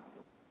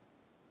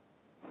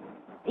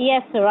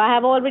 Yes, sir. I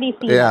have already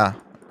seen Yeah.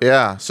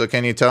 Yeah. So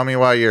can you tell me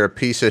why you're a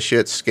piece of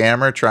shit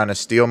scammer trying to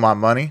steal my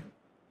money?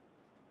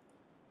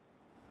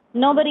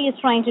 Nobody is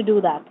trying to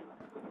do that.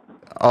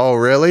 Oh,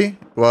 really?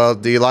 Well,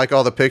 do you like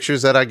all the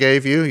pictures that I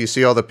gave you? You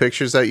see all the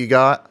pictures that you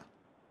got?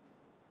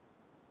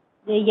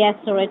 Yes,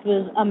 sir. It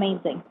was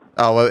amazing.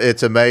 Oh, well,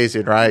 it's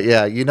amazing, right?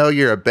 Yeah. You know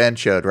you're a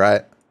benchode,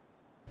 right?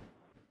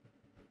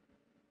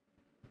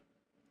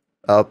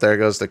 Oh, there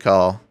goes the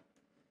call.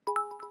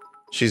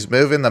 She's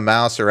moving the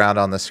mouse around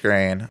on the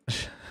screen.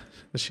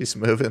 She's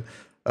moving.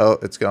 Oh,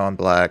 it's going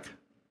black.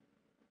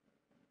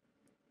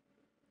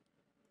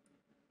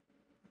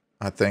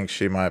 I think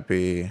she might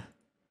be...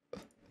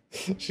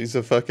 She's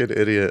a fucking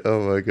idiot.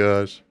 Oh my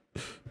gosh.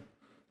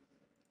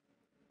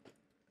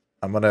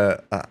 I'm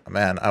gonna...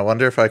 man, I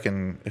wonder if I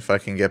can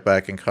get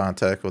back in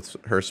contact with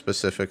her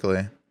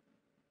specifically.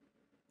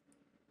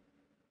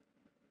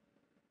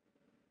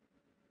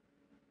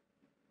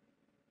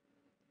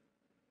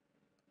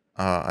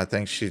 I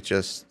think she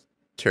just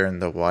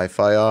turned the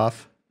Wi-Fi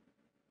off.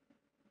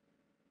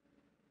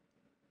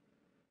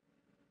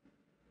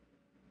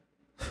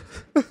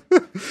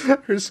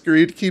 Her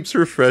screen keeps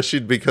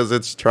refreshing because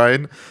it's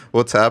trying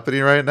what's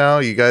happening right now.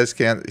 You guys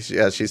can't...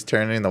 Yeah, she's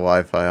turning the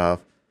Wi-Fi off.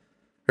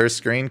 Her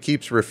screen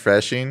keeps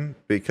refreshing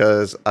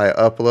because I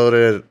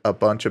uploaded a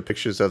bunch of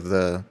pictures of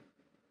the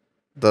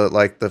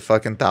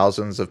fucking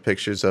thousands of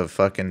pictures of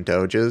fucking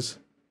doges.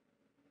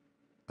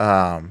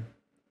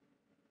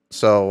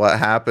 So what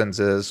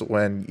happens is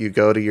when you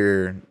go to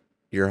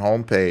your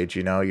home page,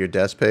 you know, your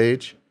desk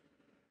page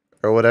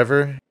or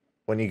whatever,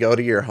 when you go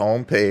to your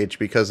home page,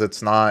 because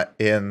it's not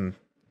in,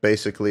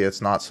 basically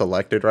it's not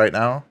selected right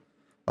now.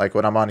 Like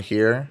when I'm on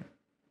here,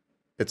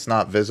 it's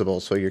not visible.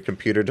 So your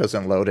computer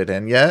doesn't load it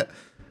in yet.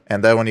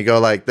 And then when you go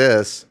like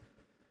this,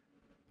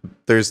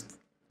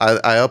 I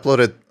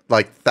uploaded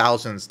like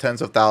thousands,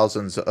 tens of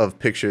thousands of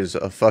pictures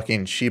of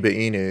fucking Shiba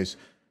Inus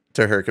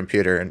to her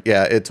computer. And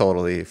yeah, it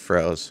totally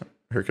froze.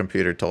 Her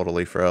computer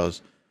totally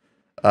froze.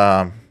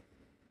 Yeah,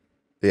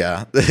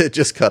 it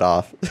just cut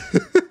off.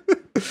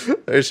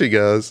 There she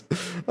goes.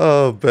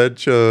 Oh,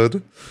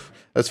 benchode.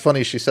 That's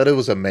funny. She said it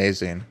was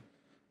amazing.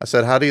 I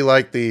said, how do you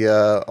like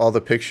the all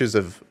the pictures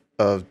of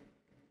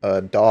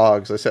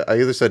dogs? I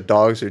either said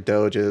dogs or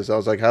doges. I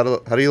was like, how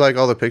do you like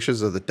all the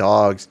pictures of the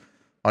dogs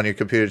on your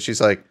computer? She's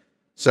like,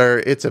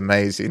 sir, it's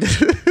amazing.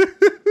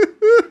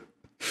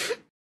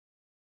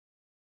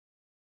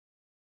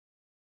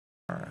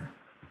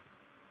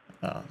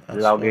 Oh,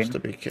 that's supposed to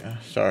be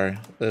sorry.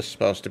 This is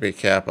supposed to be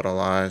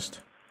capitalized.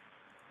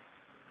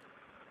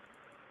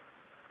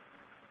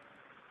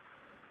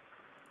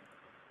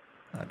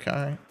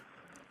 Okay.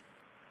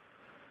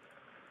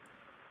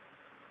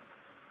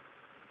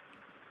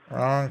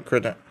 Wrong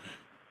credit.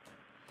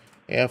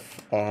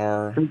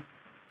 FR.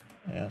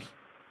 Yes.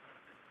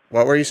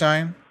 What were you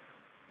saying?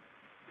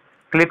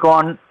 Click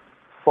on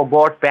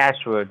forgot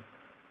password.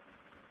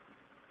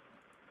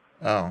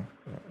 Oh,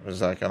 is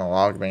that going to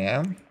log me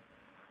in?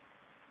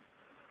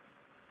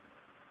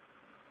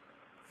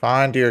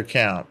 Find your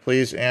account.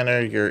 Please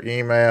enter your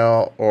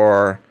email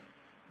or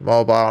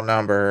mobile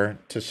number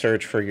to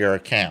search for your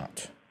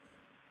account.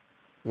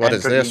 What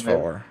is this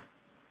for?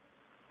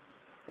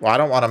 Well, I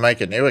don't want to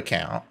make a new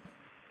account.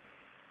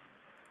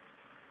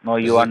 No,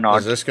 you are not.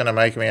 Is this going to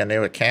make me a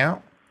new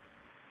account?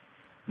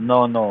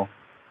 No, no.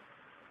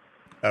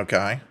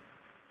 Okay.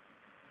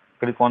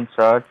 Click on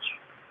search.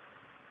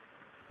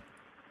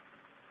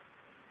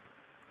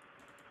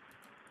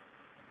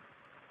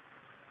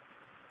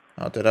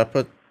 Oh, did I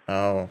put...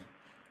 Oh,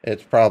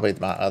 it's probably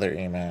my other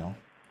email.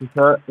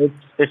 Sir, it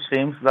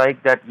seems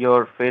like that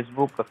your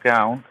Facebook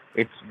account,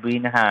 it's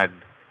been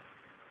hacked.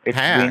 It's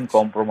been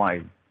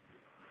compromised.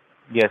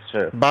 Yes,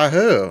 sir. By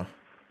who?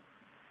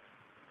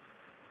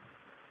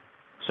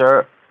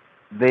 Sir,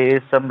 there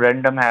is some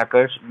random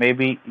hackers.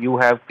 Maybe you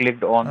have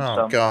clicked on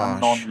some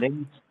unknown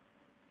links.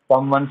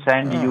 Someone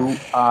sent you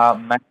a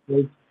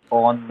message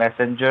on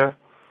Messenger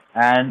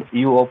and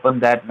you open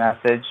that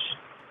message.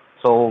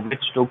 So,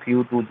 which took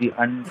you to the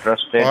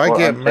untrusted I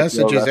get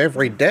messages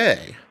every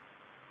day.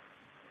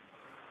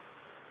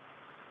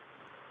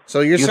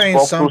 So you're saying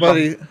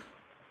somebody...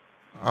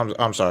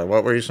 I'm sorry,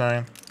 what were you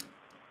saying?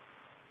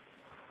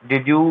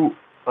 Did you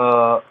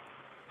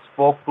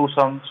spoke to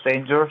some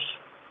strangers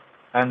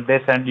and they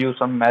send you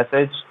some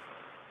message?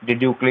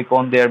 Did you click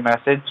on their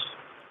message?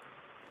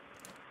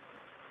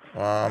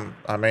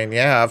 I mean,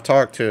 yeah, I've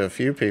talked to a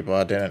few people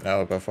I didn't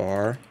know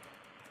before,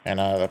 and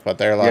but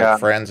they're like Yeah,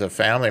 friends of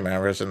family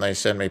members, and they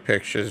send me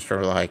pictures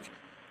for like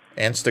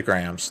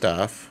Instagram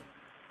stuff.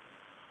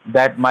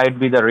 that might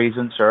be the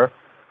reason, sir.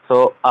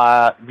 So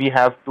we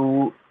have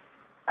to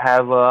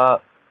have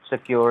a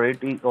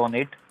security on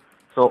it.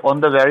 So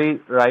on the very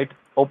right,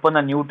 open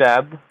a new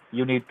tab.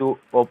 You need to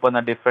open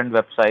a different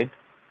website.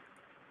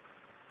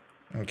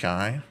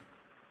 Okay.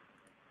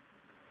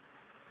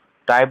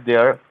 Type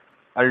there,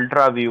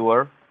 Ultra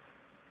Viewer.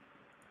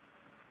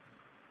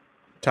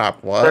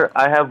 Top what? Sir,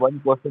 I have one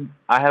question.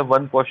 I have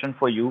one question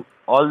for you.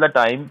 All the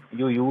time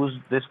you use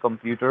this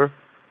computer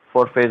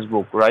for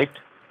Facebook, right?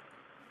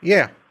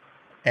 Yeah,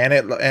 and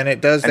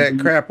it does And that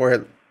crap where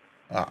it,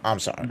 I'm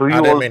sorry, do I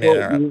you didn't mean to also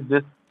interrupt. use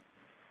this?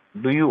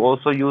 Do you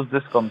also use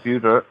this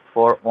computer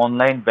for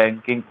online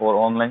banking or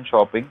online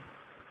shopping?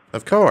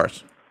 Of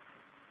course.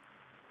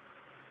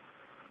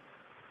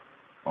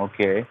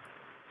 Okay.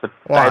 So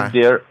Why? type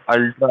there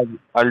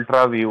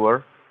Ultra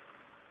Viewer.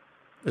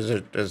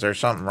 Is there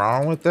something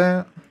wrong with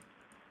that?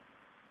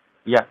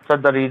 Yeah. So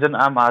the reason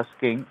I'm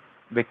asking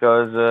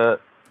because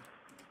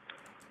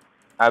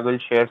I will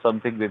share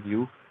something with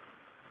you.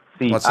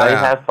 See, What's I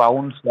that? have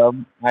found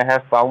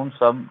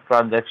some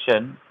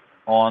transaction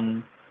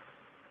on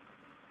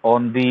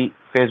the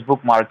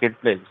Facebook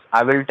Marketplace.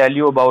 I will tell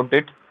you about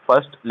it.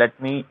 First, let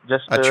me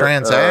just A tell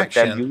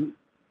transaction? you.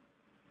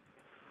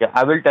 Yeah,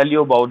 I will tell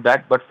you about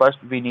that. But first,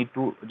 we need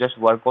to just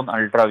work on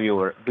Ultra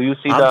Viewer. Do you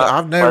see the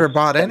I've never first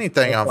bought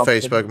anything on option?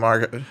 Facebook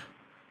Market.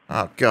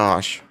 Oh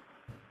gosh.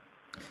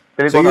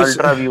 Click So on you're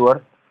Ultra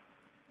Viewer.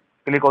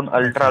 Click on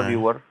Ultra okay.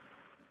 Viewer.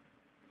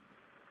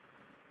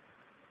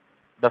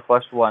 The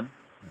first one.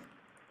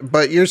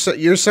 But you're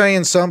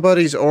saying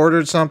somebody's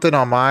ordered something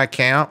on my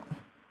account?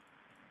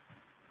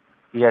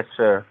 Yes,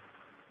 sir.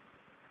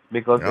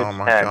 Because Oh it's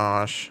my hacked.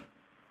 gosh.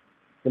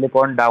 Click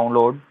on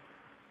Download.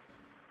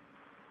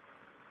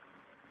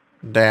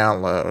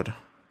 Download.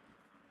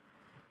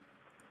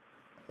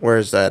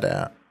 Where's that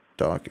at?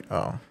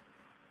 Oh.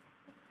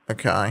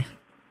 Okay.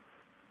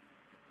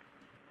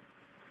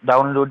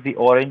 Download the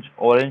orange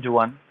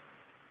one.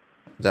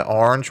 The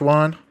orange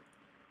one?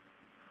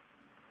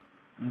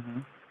 Mm-hmm.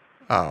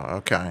 Oh,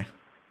 okay.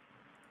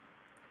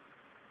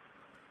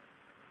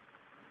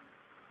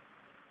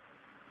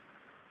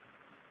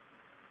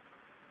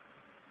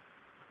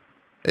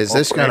 Is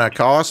this Open gonna it.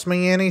 cost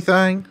me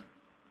anything?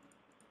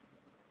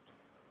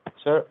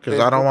 Sir, Because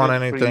I don't Facebook want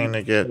is anything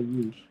free to get... for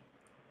you.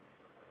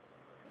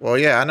 Well,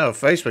 yeah, I know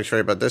Facebook's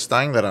free, but this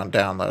thing that I'm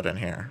downloading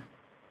here.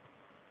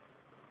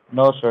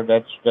 No, sir,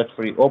 that's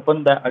free.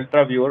 Open the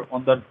Ultra Viewer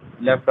on the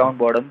left down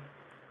bottom.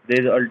 There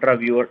is Ultra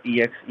Viewer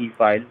exe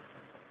file.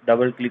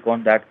 Double click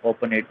on that.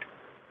 Open it.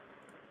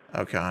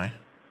 Okay.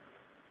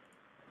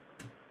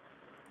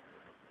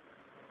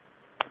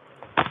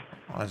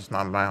 Why is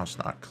my mouse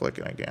not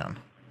clicking again?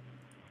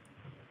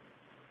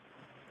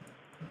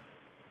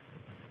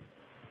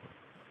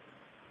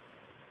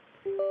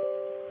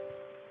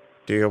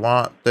 Do you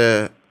want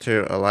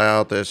to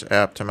allow this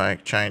app to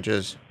make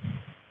changes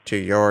to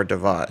your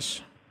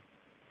device?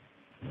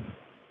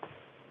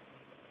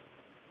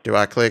 Do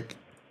I click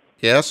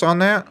yes on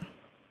that?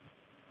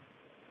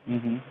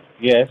 Mm-hmm.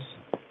 Yes.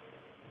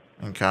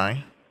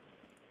 Okay.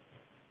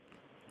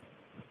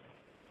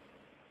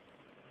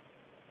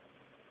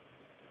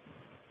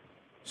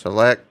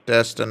 Select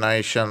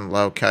destination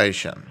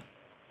location.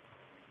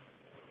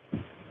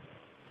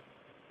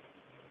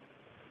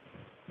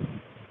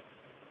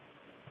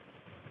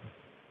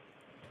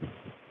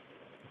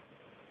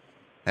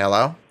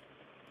 Hello?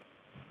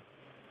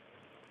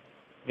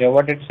 Yeah,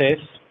 what it says?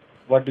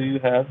 What do you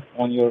have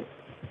on your...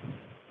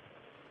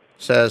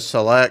 Says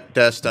select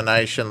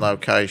destination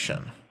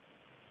location.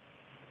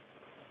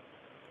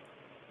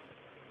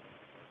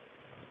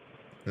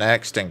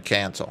 Next and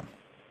cancel.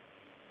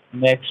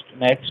 Next.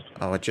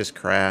 Oh, it just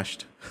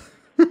crashed.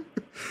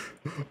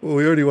 Well,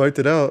 we already wiped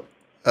it out.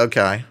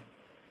 Okay.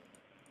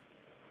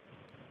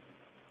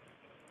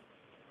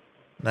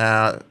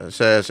 Now it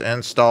says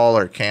install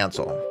or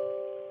cancel.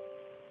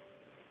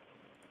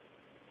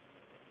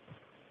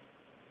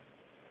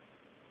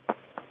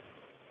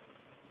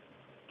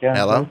 Cancel.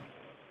 Hello?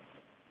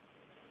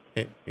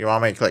 You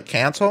want me to click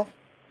cancel?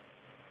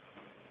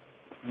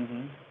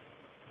 Mm-hmm.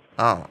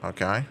 Oh,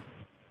 okay.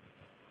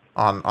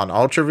 On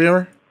Ultra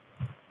Viewer?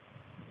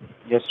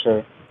 Yes,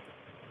 sir.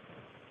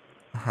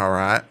 All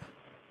right.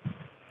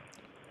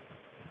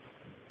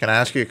 Can I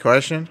ask you a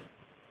question?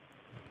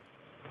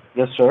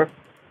 Yes, sir.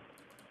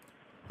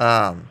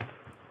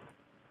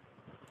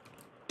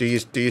 Do you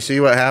see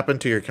what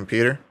happened to your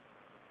computer?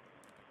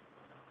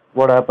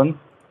 What happened?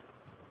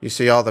 You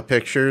see all the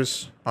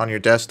pictures on your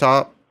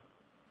desktop?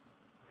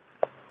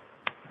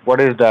 What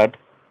is that?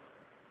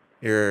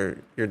 Your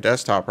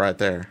desktop right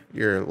there.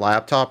 Your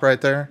laptop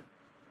right there.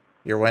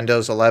 Your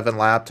Windows 11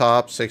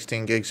 laptop,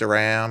 16 gigs of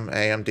RAM,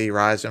 AMD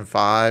Ryzen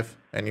 5.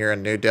 And you're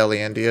in New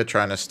Delhi, India,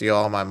 trying to steal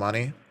all my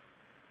money?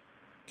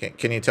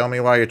 Can you tell me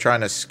why you're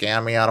trying to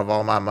scam me out of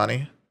all my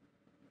money?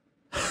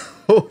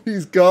 Oh,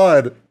 he's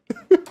gone.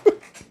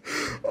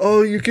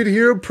 Oh, you could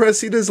hear him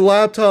pressing his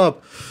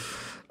laptop.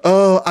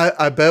 Oh,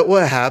 I bet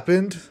what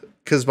happened,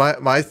 because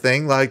my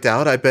thing lagged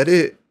out, I bet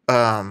it,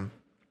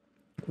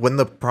 when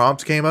the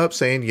prompt came up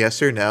saying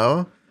yes or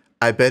no,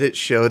 I bet it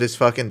showed his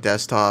fucking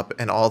desktop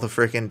and all the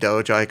freaking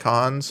Doge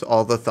icons,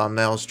 all the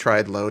thumbnails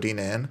tried loading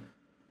in.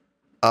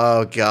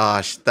 Oh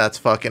gosh, that's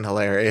fucking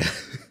hilarious.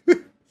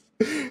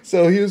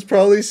 So he was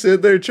probably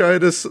sitting there trying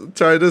to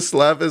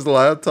slap his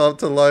laptop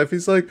to life.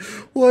 He's like,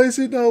 why is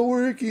it not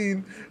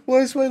working?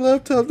 Why is my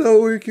laptop not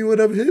working when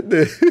I'm hitting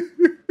it?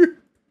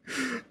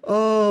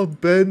 Oh,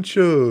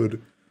 Benchode.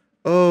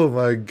 Oh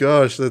my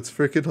gosh, that's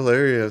freaking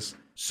hilarious.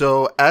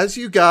 So as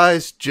you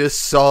guys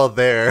just saw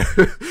there,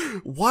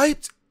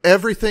 wiped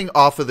everything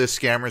off of this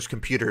scammer's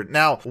computer.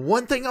 Now,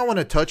 one thing I want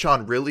to touch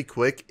on really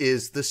quick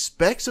is the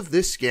specs of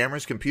this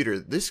scammer's computer.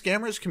 This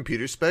scammer's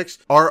computer specs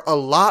are a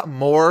lot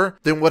more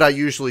than what I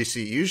usually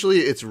see. Usually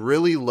it's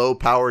really low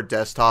power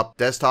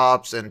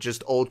desktops and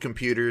just old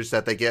computers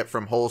that they get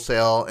from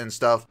wholesale and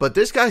stuff. But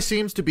this guy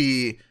seems to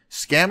be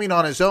scamming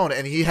on his own,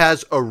 and he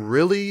has a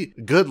really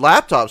good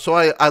laptop. So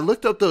I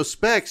looked up those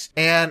specs,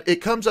 and it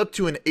comes up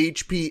to an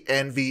HP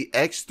Envy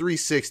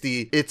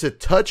X360. It's a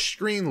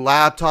touchscreen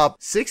laptop,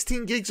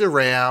 16 gigs of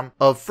RAM,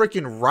 a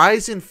freaking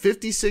Ryzen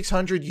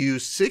 5600U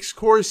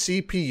 6-core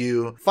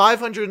CPU,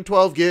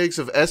 512 gigs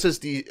of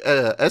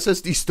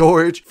SSD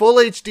storage, full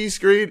HD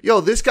screen.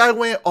 Yo, this guy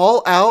went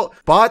all out,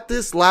 bought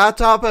this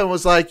laptop, and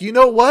was like, you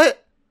know what?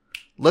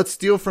 Let's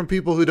steal from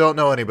people who don't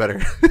know any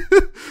better.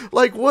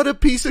 Like, what a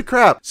piece of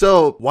crap.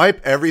 So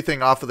wipe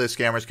everything off of this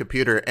scammer's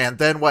computer. And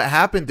then what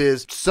happened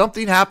is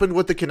something happened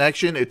with the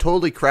connection. It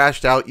totally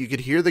crashed out. You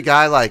could hear the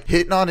guy like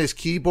hitting on his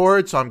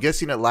keyboard. So I'm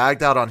guessing it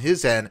lagged out on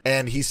his end.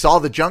 And he saw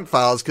the junk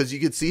files because you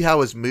could see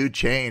how his mood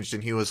changed.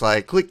 And he was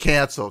like, click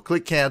cancel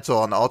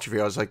on the Ultra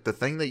View. I was like, the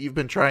thing that you've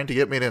been trying to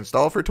get me to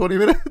install for 20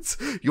 minutes?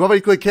 You want me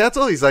to click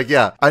cancel? He's like,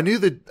 yeah, I knew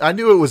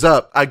it was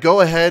up. I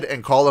go ahead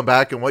and call him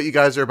back. And what you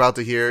guys are about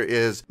to hear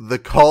is the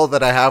call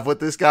that I have with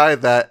this guy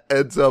that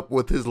ends up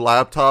with his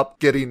laptop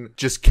getting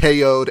just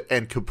KO'd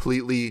and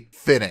completely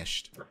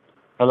finished.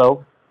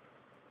 Hello?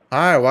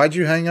 Hi, why'd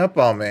you hang up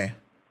on me?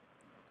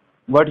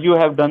 What you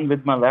have done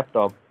with my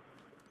laptop?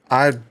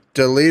 I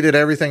deleted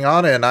everything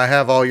on it and I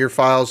have all your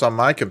files on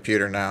my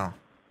computer now.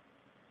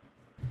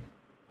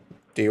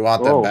 Do you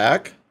want them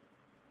back?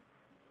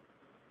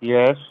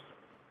 Yes.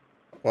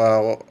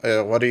 Well,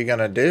 what are you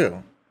gonna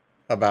do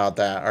about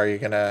that? Are you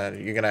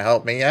gonna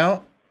help me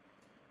out?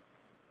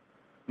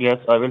 Yes,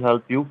 I will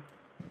help you.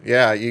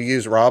 Yeah, you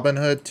use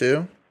Robinhood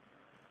too?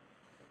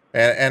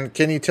 And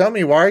can you tell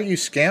me, why are you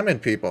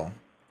scamming people?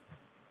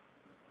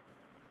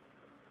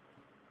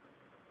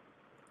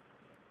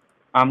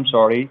 I'm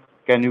sorry.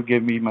 Can you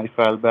give me my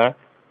file back?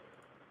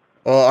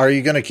 Well, are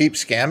you going to keep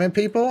scamming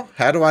people?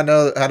 How do I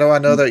know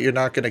that you're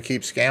not going to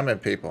keep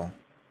scamming people?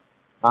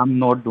 I will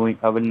not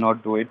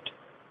do it.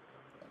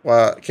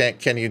 Well,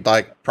 can you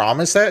like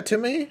promise that to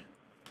me?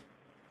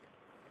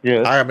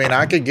 Yes. I mean,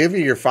 I could give you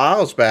your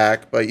files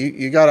back, but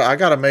I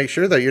gotta make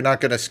sure that you're not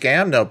gonna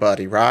scam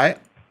nobody, right?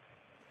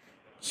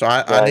 So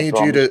I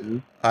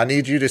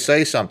need you to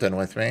say something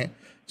with me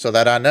so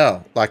that I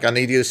know. Like, I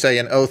need you to say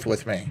an oath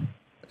with me,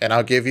 and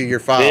I'll give you your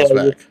files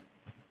back.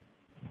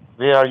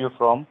 Where are you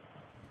from?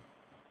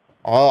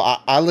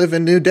 Oh, I live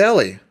in New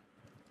Delhi.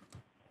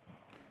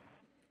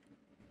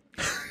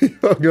 He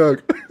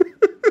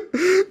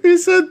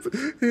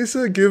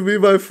said, give me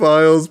my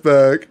files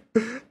back.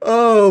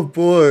 Oh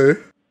boy.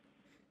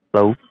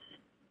 Hello.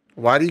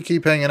 Why do you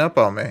keep hanging up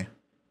on me?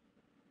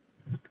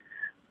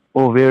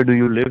 Oh, where do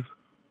you live?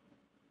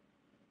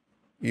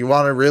 You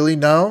want to really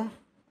know?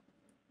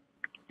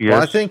 Yes.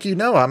 Well, I think you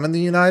know. I'm in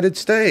the United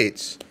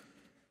States.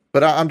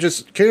 But I'm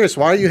just curious,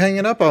 why are you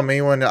hanging up on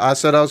me when I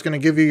said I was going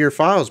to give you your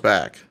files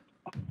back?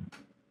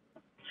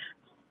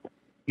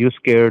 You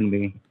scared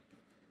me.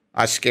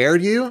 I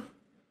scared you?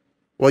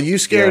 Well, you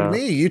scared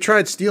me. You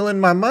tried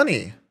stealing my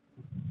money.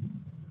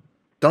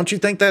 Don't you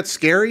think that's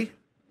scary?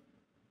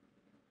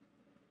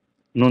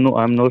 No,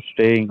 I'm not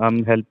staying.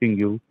 I'm helping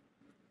you.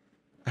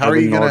 How are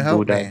you going to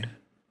help me?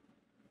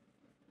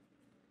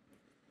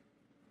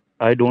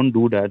 I don't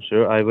do that,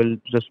 sir. I will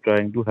just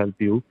trying to help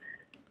you.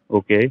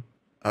 Okay.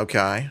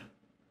 Okay.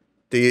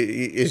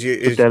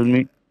 Tell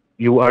me,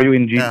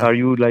 are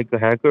you like a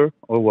hacker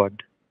or what?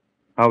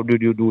 How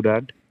did you do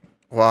that?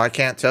 Well, I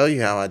can't tell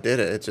you how I did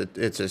it.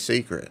 It's a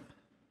secret.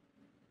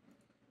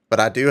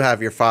 But I do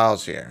have your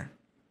files here.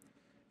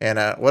 And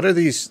what are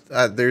these?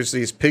 There's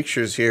these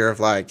pictures here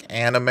of like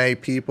anime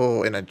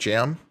people in a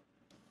gym.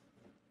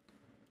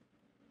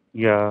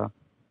 Yeah.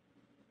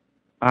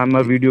 I'm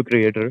a video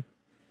creator.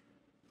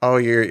 Oh,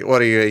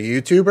 what are you, a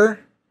YouTuber?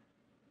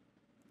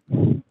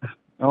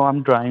 No,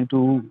 I'm trying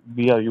to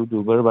be a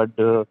YouTuber,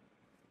 but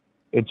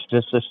it's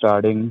just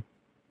starting.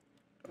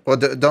 Well,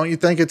 don't you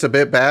think it's a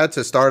bit bad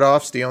to start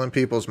off stealing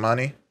people's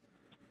money?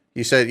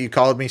 You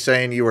called me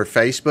saying you were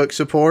Facebook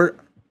support.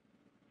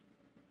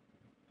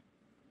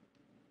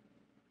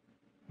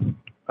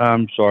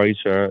 I'm sorry,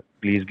 sir.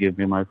 Please give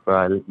me my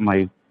file.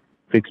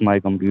 Fix my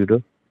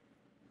computer.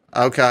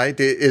 Okay.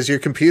 Is your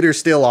computer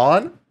still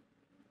on?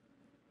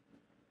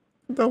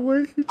 The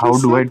way he just How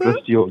do I said that?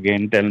 trust you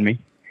again? Tell me.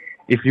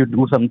 If you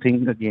do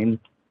something again.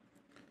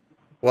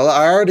 Well,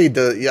 I already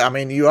I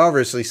mean, you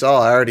obviously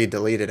saw I already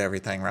deleted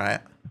everything,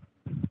 right?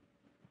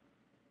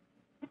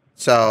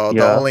 So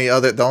Yeah.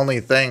 the only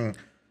thing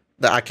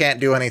that I can't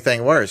do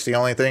anything worse. The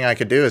only thing I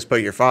could do is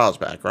put your files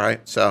back,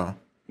 right? So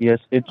Yes,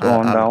 it's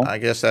on now. I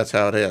guess that's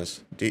how it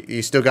is. Do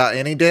you still got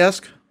any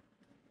disk?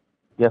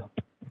 Yeah.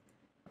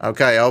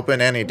 Okay,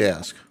 open any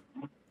disk.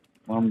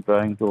 I'm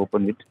trying to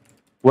open it.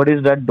 What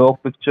is that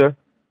dog picture?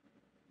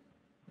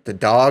 The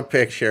dog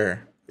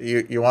picture.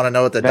 You want to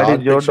know what the That dog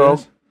is your picture dog?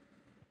 is?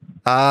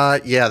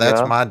 Yeah, that's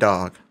Yeah. my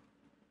dog.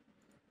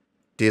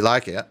 Do you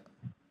like it?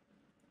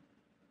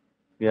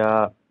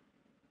 Yeah,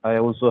 I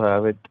also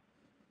have it.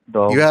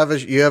 Dog. You have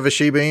a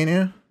Shiba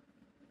Inu?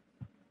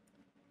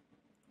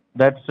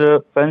 That's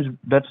a French.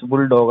 That's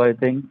bulldog, I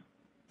think.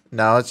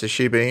 No, it's a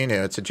Shiba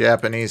Inu. It's a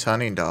Japanese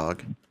hunting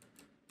dog.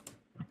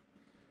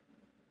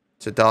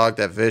 It's a dog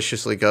that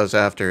viciously goes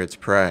after its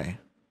prey.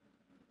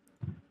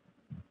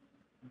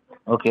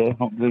 Okay,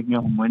 give me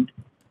a moment.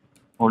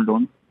 Hold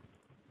on.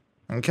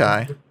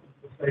 Okay.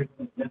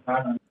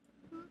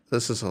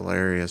 This is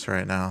hilarious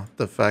right now.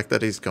 The fact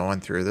that he's going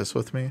through this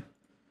with me.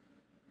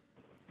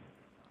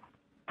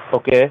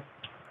 Okay.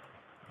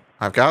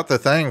 I've got the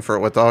thing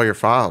with all your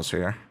files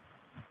here.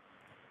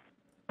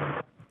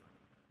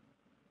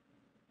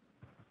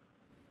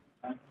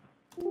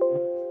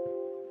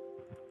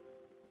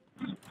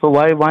 So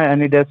why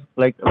AnyDesk?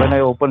 Like when I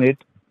open it,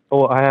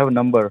 oh, I have a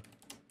number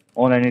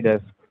on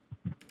AnyDesk.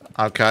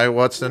 Okay,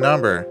 what's the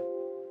number?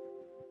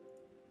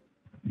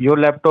 Your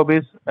laptop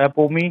is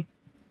AppOmi,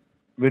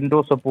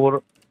 Windows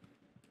support.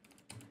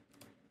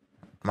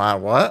 My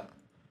what?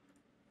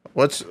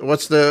 What's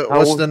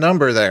the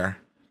number there?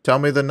 Tell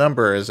me the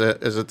number. Is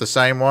it the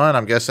same one?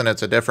 I'm guessing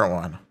it's a different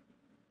one.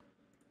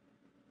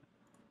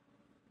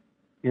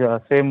 Yeah,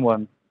 same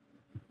one.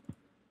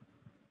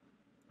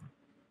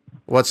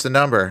 What's the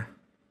number?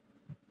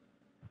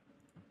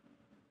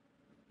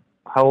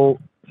 How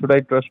should I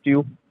trust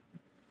you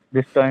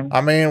this time? I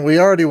mean, we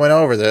already went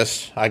over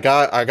this. I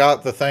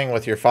got the thing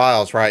with your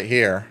files right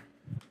here.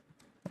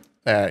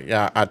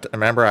 Yeah, I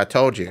remember I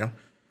told you.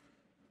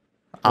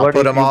 I'll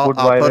put them all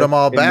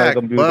back,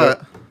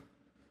 but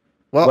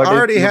I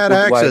already had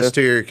access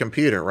to your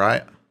computer,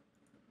 right?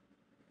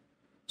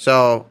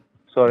 So,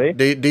 sorry.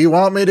 Do you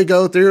want me to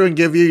go through and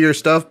give you your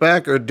stuff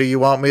back, or do you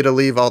want me to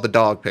leave all the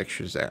dog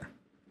pictures there?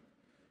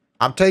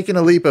 I'm taking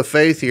a leap of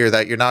faith here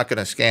that you're not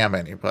going to scam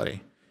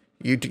anybody.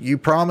 You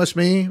promise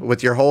me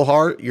with your whole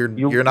heart you're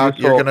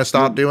going to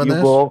stop doing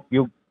this?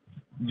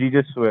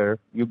 Jesus swear.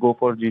 You go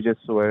for Jesus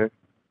swear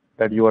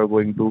that you are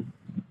going to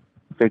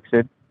fix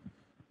it.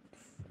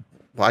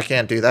 Well, I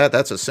can't do that.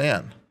 That's a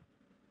sin.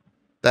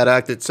 That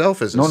act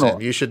itself is a sin.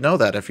 No. You should know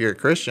that if you're a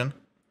Christian.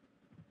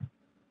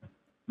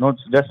 No,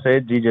 just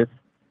say Jesus.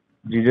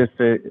 Jesus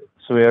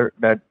swear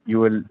that you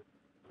will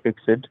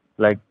fix it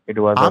like it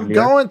was I'm earlier.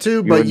 going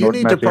to, but you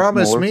need to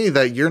promise more. me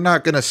that you're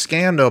not going to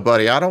scam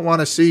nobody. I don't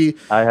want to see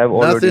nothing.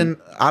 Already.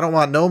 I don't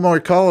want no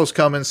more calls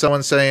coming,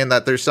 someone saying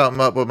that there's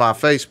something up with my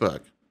Facebook.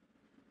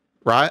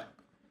 Right?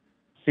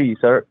 See,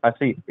 sir, I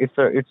see. It's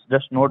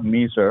just not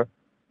me, sir.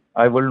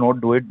 I will not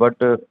do it, but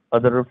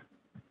other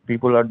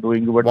people are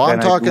doing it. Well,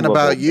 I'm talking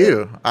about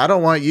you. I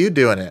don't want you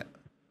doing it.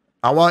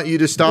 I want you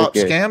to stop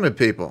scamming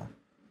people.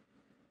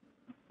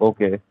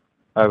 Okay,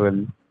 I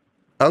will.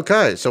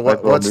 Okay, so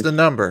what's the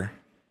number?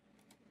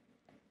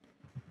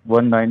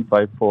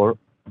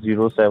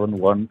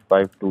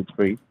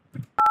 1954071523.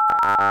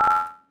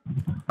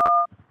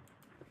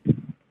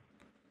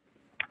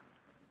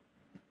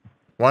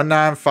 One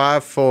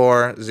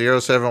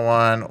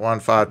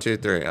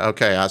 1954-071-1523.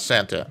 Okay, I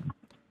sent it.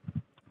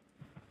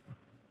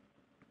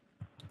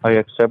 I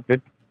accept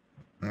it.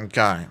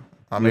 Okay,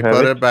 let me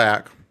put it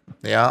back.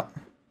 Yeah.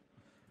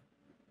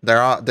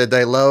 Did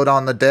they load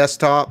on the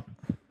desktop?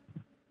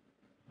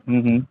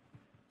 Mm-hmm.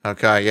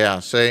 Okay, yeah.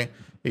 See,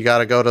 you got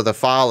to go to the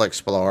File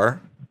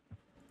Explorer.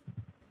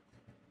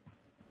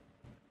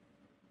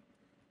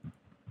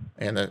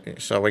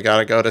 So we got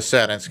to go to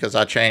Settings because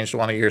I changed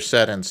one of your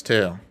settings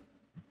too.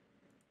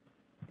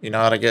 You know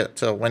how to get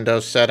to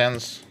Windows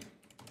Settings?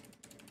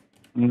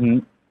 Mm-hmm.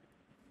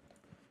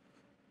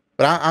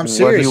 But I'm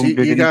serious.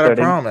 You got to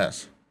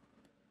promise.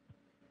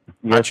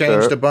 Yes, I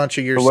changed sir. a bunch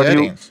of your So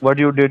settings. What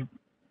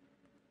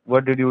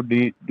did you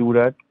do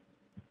that?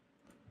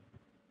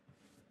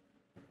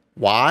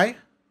 Why?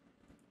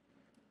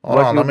 Hold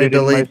on, let me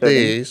delete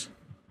these.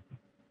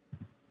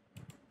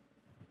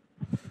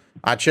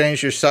 I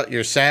changed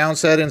your sound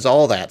settings,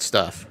 all that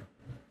stuff.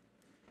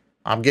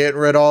 I'm getting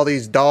rid of all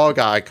these dog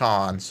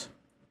icons.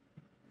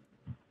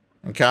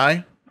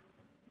 Okay?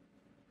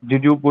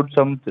 Did you put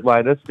some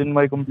virus in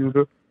my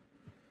computer?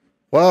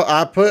 Well,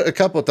 I put a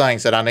couple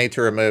things that I need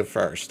to remove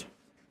first.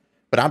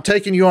 But I'm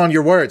taking you on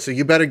your word, so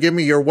you better give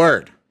me your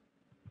word.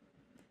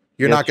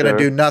 You're not going to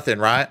do nothing,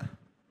 right?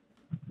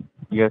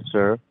 Yes,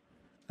 sir.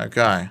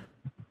 Okay.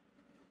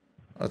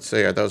 Let's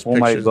see. Are those Oh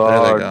my pictures? There they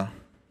God. go.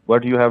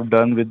 What you have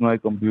done with my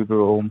computer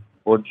home?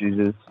 Oh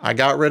Jesus. I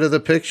got rid of the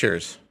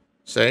pictures.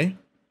 See?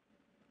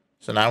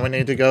 So now we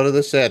need to go to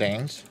the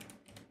settings.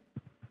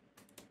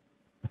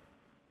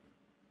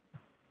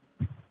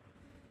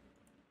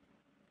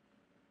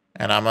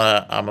 And I'm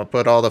gonna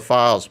put all the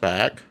files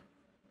back.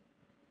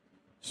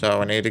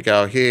 So we need to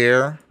go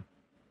here.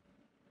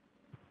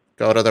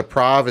 Go to the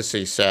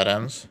privacy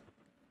settings.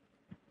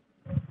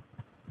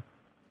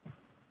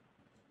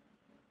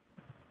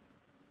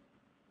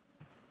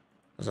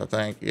 Because I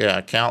think, yeah,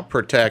 account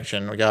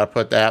protection. We got to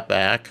put that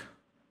back.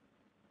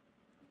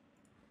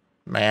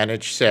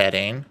 Manage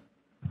setting.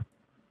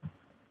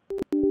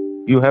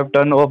 You have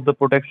turned off the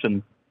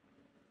protection.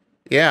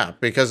 Yeah,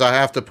 because I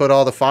have to put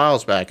all the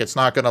files back. It's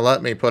not going to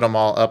let me put them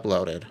all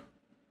uploaded.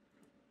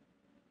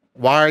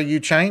 Why are you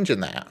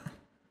changing that?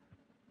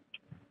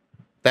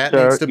 That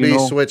Sir, needs to be you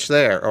know, switched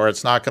there, or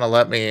it's not going to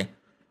let me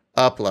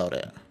upload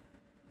it.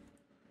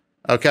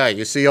 Okay,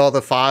 you see all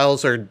the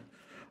files are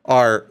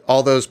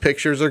all those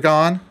pictures are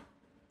gone?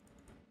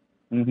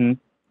 Mm-hmm.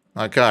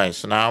 Okay,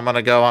 so now I'm going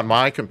to go on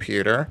my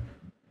computer.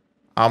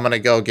 I'm going to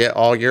go get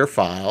all your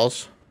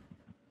files.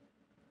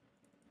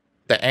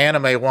 The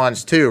anime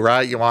ones too,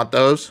 right? You want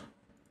those?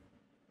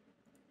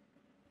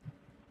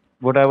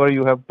 Whatever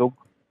you have took.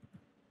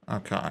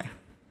 Okay.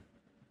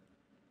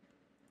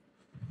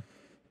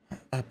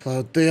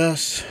 Upload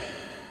this.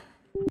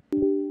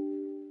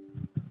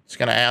 It's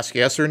going to ask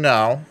yes or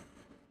no.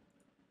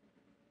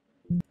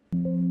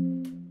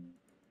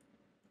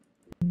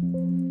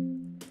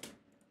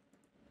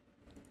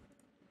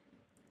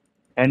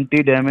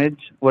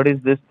 Anti-damage. What is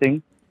this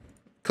thing?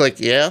 Click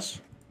yes.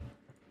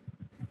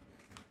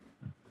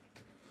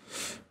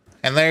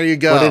 And there you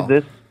go. What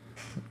is this?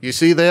 You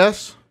see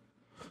this?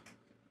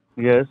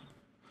 Yes.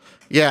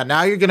 Yeah,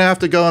 now you're going to have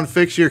to go and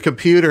fix your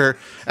computer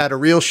at a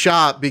real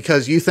shop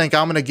because you think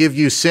I'm going to give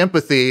you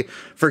sympathy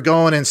for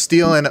going and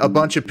stealing a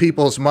bunch of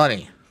people's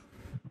money.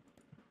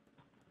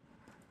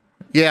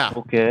 Yeah.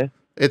 Okay.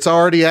 It's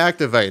already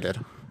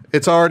activated.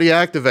 It's already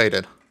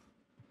activated.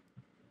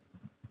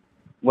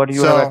 What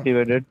you have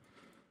activated?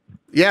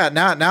 Yeah,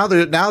 now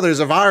there's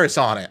a virus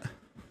on it.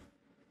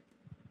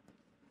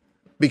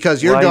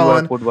 Because you're Why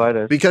going you put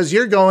virus? because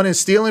you're going and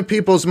stealing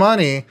people's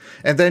money,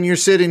 and then you're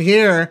sitting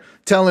here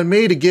telling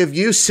me to give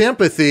you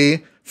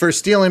sympathy for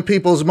stealing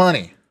people's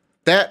money.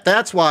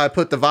 That's why I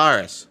put the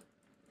virus.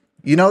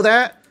 You know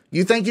that?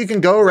 You think you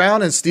can go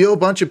around and steal a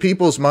bunch of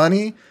people's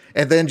money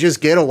and then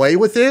just get away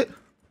with it?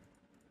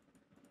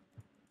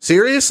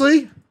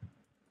 Seriously?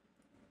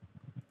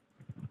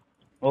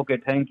 Okay,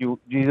 thank you.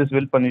 Jesus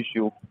will punish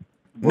you.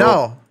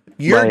 No,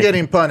 you're Bye.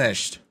 getting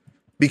punished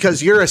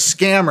because you're a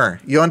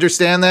scammer. You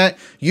understand that?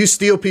 You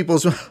steal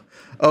people's...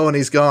 Oh, and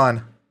he's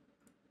gone.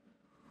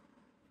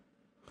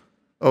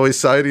 Oh, he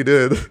said he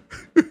did.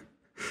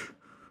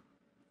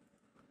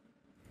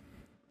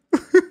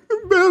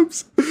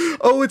 MEMZ.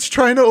 Oh, it's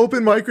trying to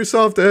open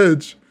Microsoft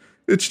Edge.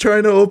 It's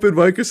trying to open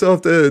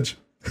Microsoft Edge.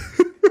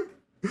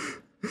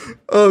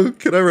 Oh,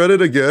 can I run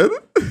it again?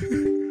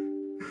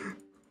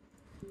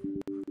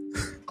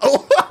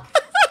 Oh,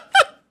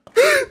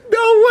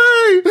 no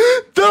way!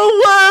 No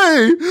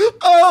way!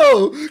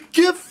 Oh,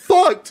 get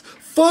fucked!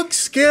 Fuck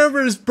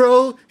scammers,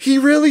 bro. He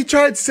really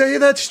tried saying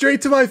that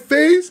straight to my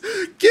face.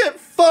 Get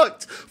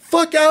fucked!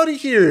 Fuck out of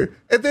here!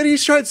 And then he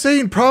tried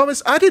saying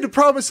promise. I didn't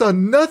promise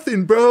on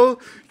nothing, bro.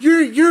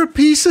 You're a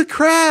piece of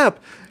crap.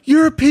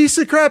 You're a piece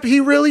of crap.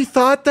 He really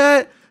thought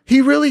that.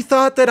 He really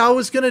thought that I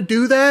was gonna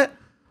do that.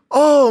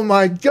 Oh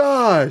my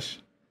gosh.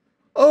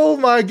 Oh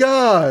my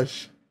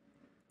gosh.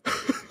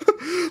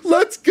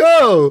 Let's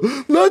go.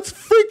 Let's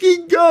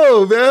freaking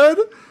go, man.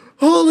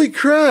 Holy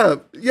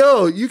crap.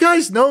 Yo, you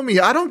guys know me.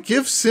 I don't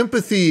give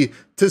sympathy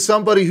to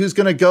somebody who's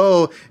going to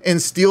go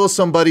and steal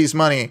somebody's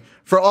money.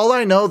 For all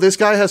I know, this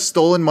guy has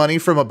stolen money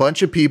from a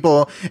bunch of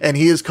people and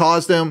he has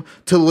caused them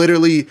to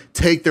literally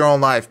take their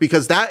own life,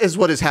 because that is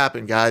what has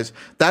happened, guys.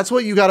 That's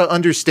what you got to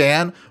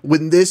understand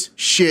when this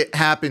shit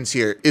happens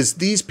here, is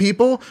these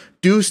people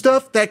do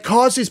stuff that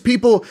causes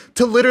people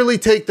to literally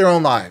take their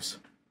own lives.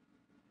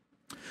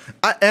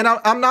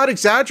 I'm not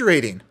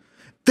exaggerating.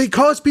 They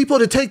cause people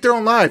to take their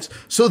own lives.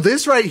 So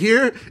this right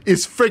here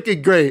is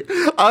freaking great.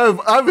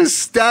 I'm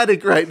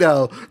ecstatic right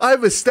now.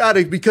 I'm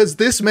ecstatic because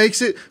this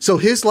makes it so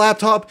his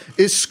laptop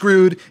is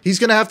screwed. He's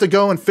going to have to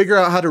go and figure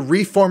out how to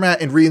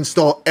reformat and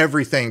reinstall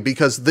everything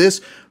because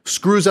this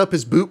screws up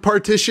his boot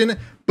partition.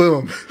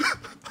 Boom.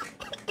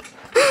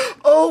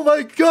 Oh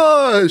my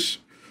gosh.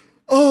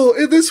 Oh,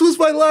 and this was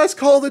my last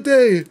call of the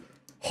day.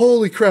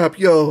 Holy crap,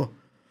 yo.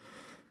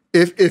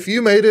 If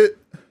you made it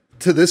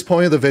to this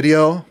point of the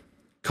video,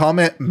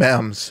 comment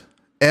MEMZ,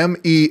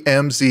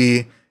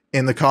 MEMZ,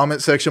 in the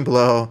comment section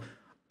below.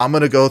 I'm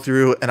going to go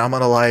through and I'm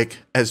going to like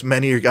as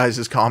many of your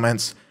guys'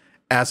 comments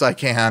as I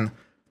can.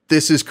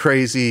 This is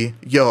crazy.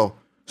 Yo,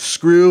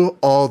 screw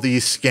all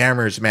these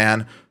scammers,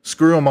 man.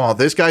 Screw them all.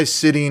 This guy's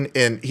sitting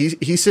in,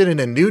 he's sitting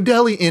in New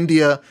Delhi,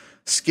 India,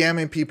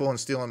 scamming people and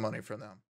stealing money from them.